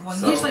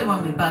 Well, usually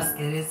when we busk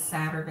it is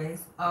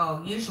Saturdays.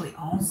 Oh, usually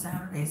all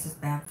Saturdays is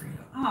bad for you.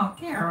 Oh,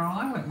 Carol,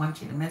 I wouldn't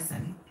want you to miss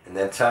any. And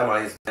then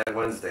Tamai is bad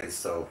Wednesdays,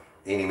 so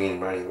eeny, meeny,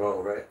 miny,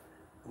 roll, right?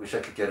 Wish I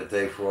could get a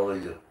day for all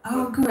of you.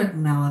 Oh, good,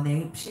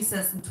 Melody. She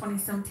says in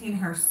 2017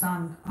 her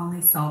son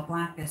only saw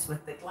blackness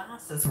with the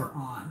glasses were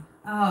on.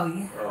 Oh,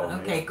 yeah. Oh,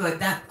 Okay, yeah. good.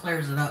 That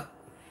clears it up.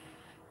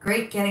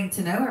 Great getting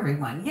to know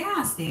everyone.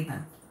 Yeah,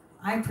 Stephen.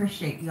 I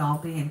appreciate you all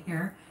being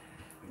here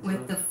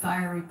with the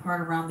fiery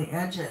part around the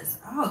edges.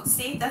 Oh,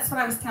 see, that's what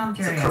I was telling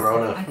Jerry. It's a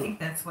Corona. I think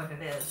that's what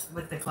it is.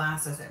 With the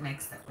glasses, it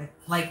makes it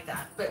like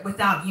that. But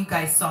without, you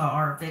guys saw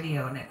our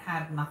video and it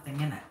had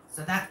nothing in it.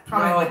 So that's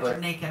probably what your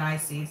naked eye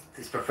sees.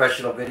 These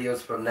professional videos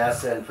from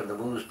NASA and from the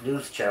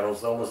news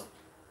channels, almost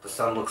the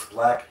sun looks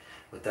black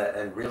with that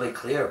and really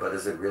clear, but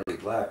is it really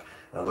black?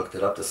 I looked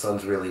it up. The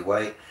sun's really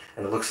white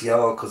and it looks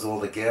yellow because all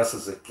the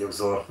gases it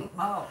gives off.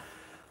 Oh.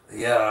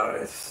 Yeah,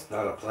 it's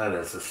not a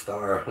planet. It's a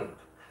star.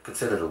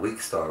 Considered a weak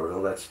star with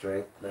all that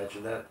strength.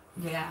 Imagine that.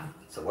 Yeah.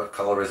 So what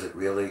color is it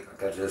really? I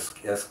got to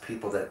just ask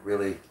people that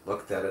really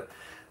looked at it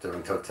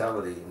during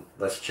totality.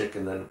 Less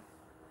chicken than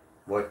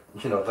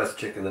less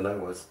chicken than I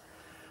was.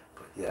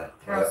 But yeah.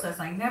 Carol says,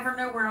 I never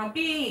know where I'll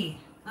be.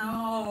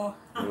 Oh.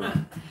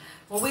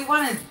 Well, we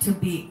want it to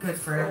be good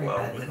for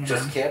everybody. Well, it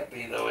just can't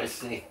be, though. I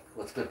see.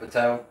 What's good for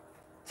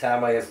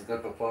Tama isn't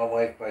good for Farm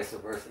Wife, vice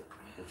versa.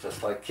 It's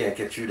just like can't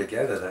get you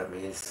together. That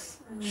means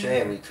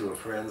shame. You two are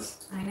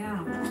friends. I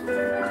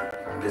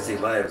know. Busy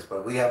lives,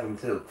 but we have them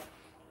too.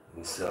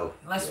 And so.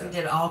 Unless we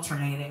did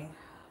alternating.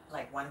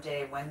 Like one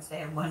day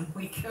Wednesday and 1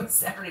 week of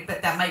Saturday,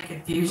 but that might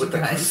confuse you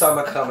guys. With the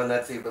summer coming,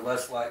 that's even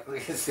less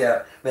likely.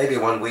 Yeah, maybe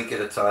 1 week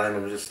at a time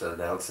and just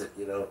announce it,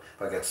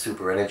 If I got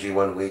super energy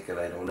 1 week and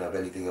I don't have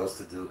anything else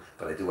to do,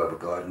 but I do have a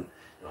garden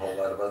and a whole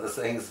lot of other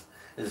things,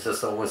 it's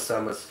just almost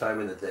so much time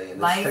in the day. And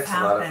this takes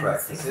a lot of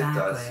practice.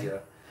 Exactly. It does, yeah.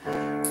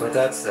 But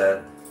that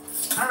said.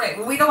 All right,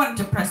 well, we don't want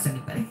to depress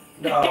anybody.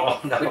 No.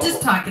 We're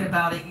just talking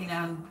about it,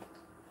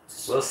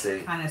 We'll see.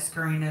 Kind of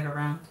scurrying it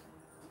around.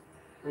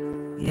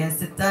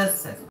 Yes, it does,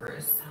 says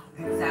Bruce.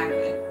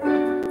 Exactly.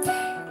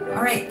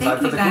 All right,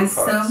 thank you guys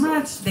so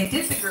much. They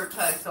did the group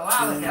hugs a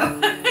while ago.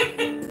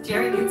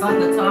 Jerry gets on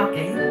the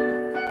talking.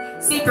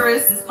 See,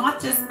 Bruce, it's not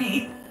just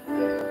me.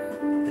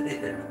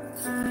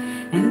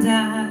 And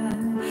I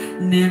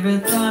never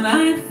thought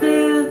I'd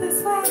feel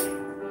this way.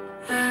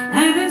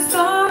 And as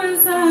far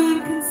as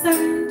I'm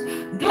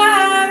concerned,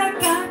 glad I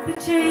got the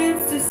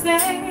chance to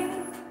say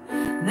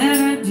that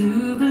I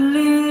do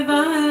believe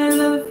I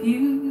love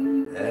you.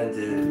 And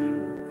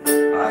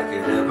if I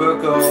can never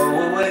go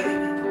away,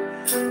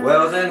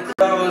 well then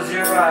close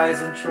your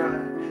eyes and try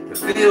to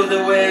feel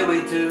the way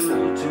we do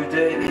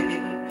today.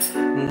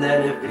 And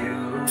then if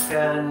you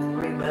can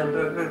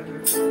remember,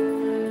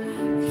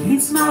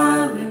 keep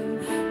smiling,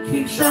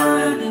 keep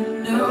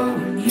shining,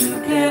 knowing you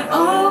can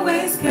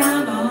always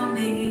count on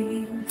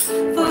me.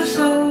 For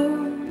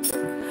sure,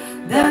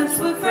 that's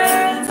what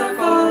friends are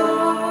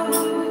for.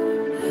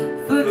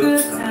 For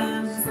good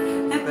times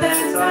and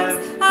bad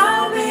times,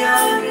 I'll be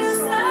on your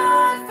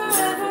side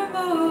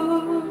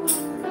forevermore.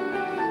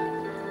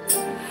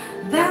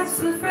 That's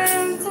what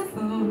friends are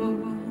for.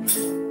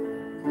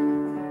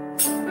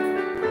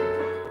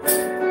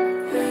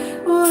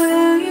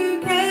 Well, you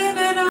came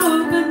and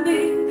opened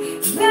me.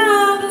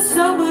 Now there's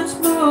so much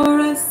more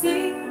I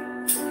see.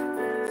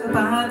 So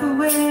by the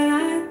way,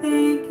 I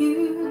thank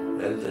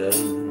you. and then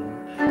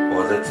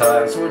for the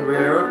times when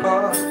we're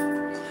apart,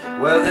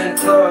 well then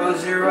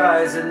close your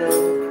eyes and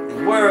know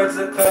the words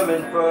are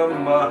coming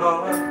from my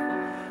heart.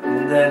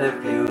 And then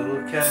if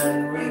you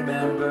can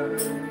remember,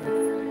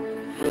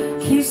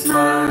 keep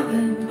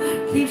smiling,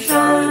 keep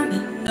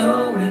shining,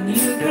 knowing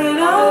you can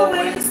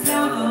always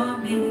count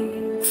on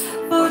me.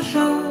 For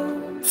sure,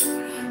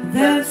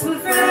 that's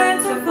what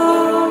friends are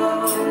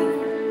for.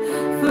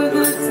 For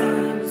good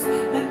times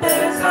and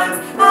bad times,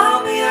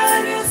 I'll be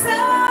on your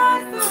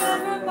side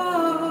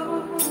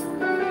forevermore.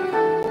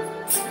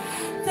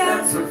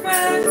 That's what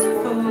friends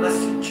are for.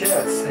 let's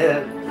chance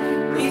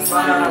and Keep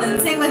smiling,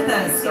 sing with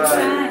us. Keep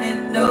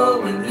shining,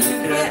 knowing you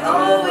can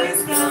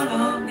always count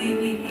on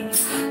me.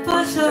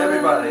 For sure,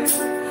 everybody.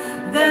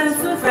 that's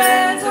what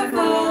friends are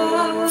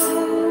for.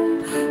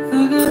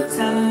 For good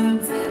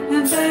times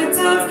and bad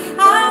times,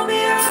 I'll be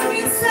on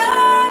your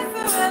side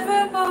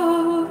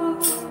forevermore.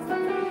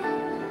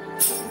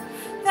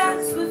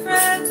 That's what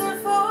friends are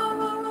for.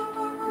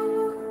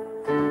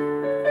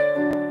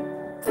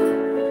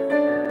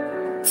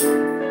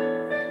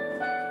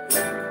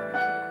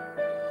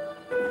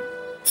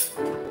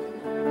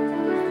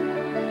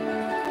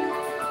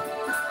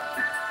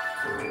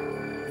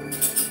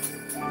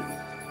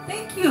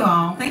 Thank you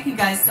all. Thank you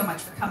guys so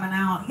much for coming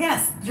out.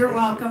 Yes, you're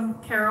welcome,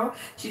 Carol.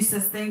 She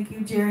says, thank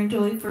you, Jerry and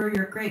Julie, for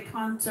your great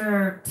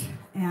concert.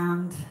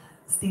 And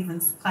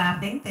Stephen's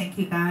clapping. Thank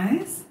you,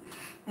 guys.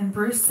 And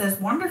Bruce says,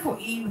 wonderful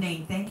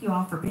evening. Thank you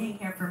all for being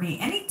here for me.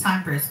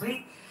 Anytime, Bruce.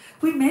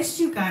 We missed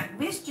you guys.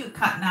 Missed you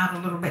cutting out a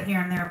little bit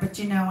here and there. But,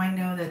 I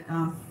know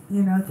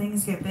that,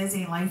 things get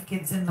busy. Life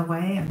gets in the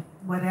way and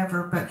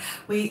whatever. But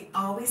we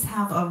always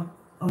have a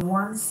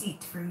warm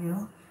seat for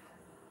you.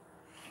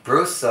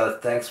 Bruce,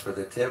 thanks for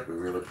the tip. We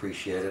really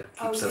appreciate it.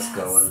 Keeps us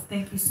going.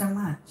 Thank you so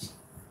much.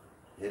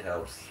 It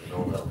helps. It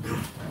all helps.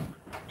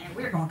 And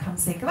we're going to come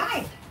say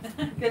goodbye.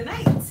 Good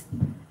night.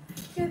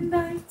 Good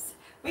night.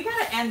 We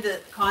got to end the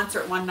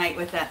concert one night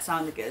with that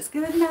song that goes,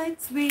 good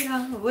night,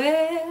 sweetheart.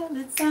 Well,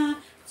 it's time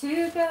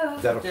to go.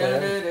 Is that a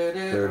plan?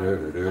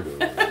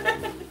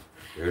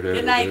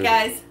 Good night,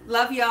 guys.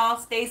 Love y'all.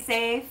 Stay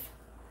safe.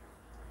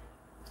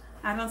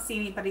 I don't see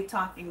anybody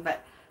talking,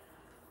 but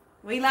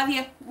we love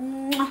you.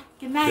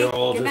 Good night. They're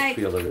all Good just night.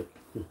 feeling it.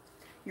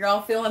 You're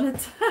all feeling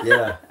it?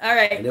 Yeah. All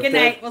right. Good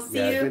night. We'll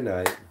see you good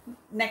night.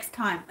 next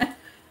time.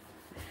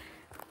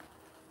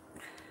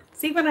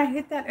 See when I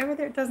hit that over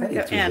there? It doesn't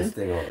go This end.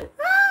 thing on.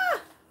 Ah!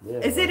 Yeah,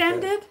 Is it okay.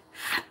 ended?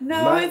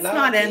 No, Might it's not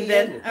not be ended.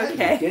 ended. How do you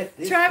Okay. get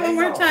this Try one thing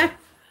more off? time.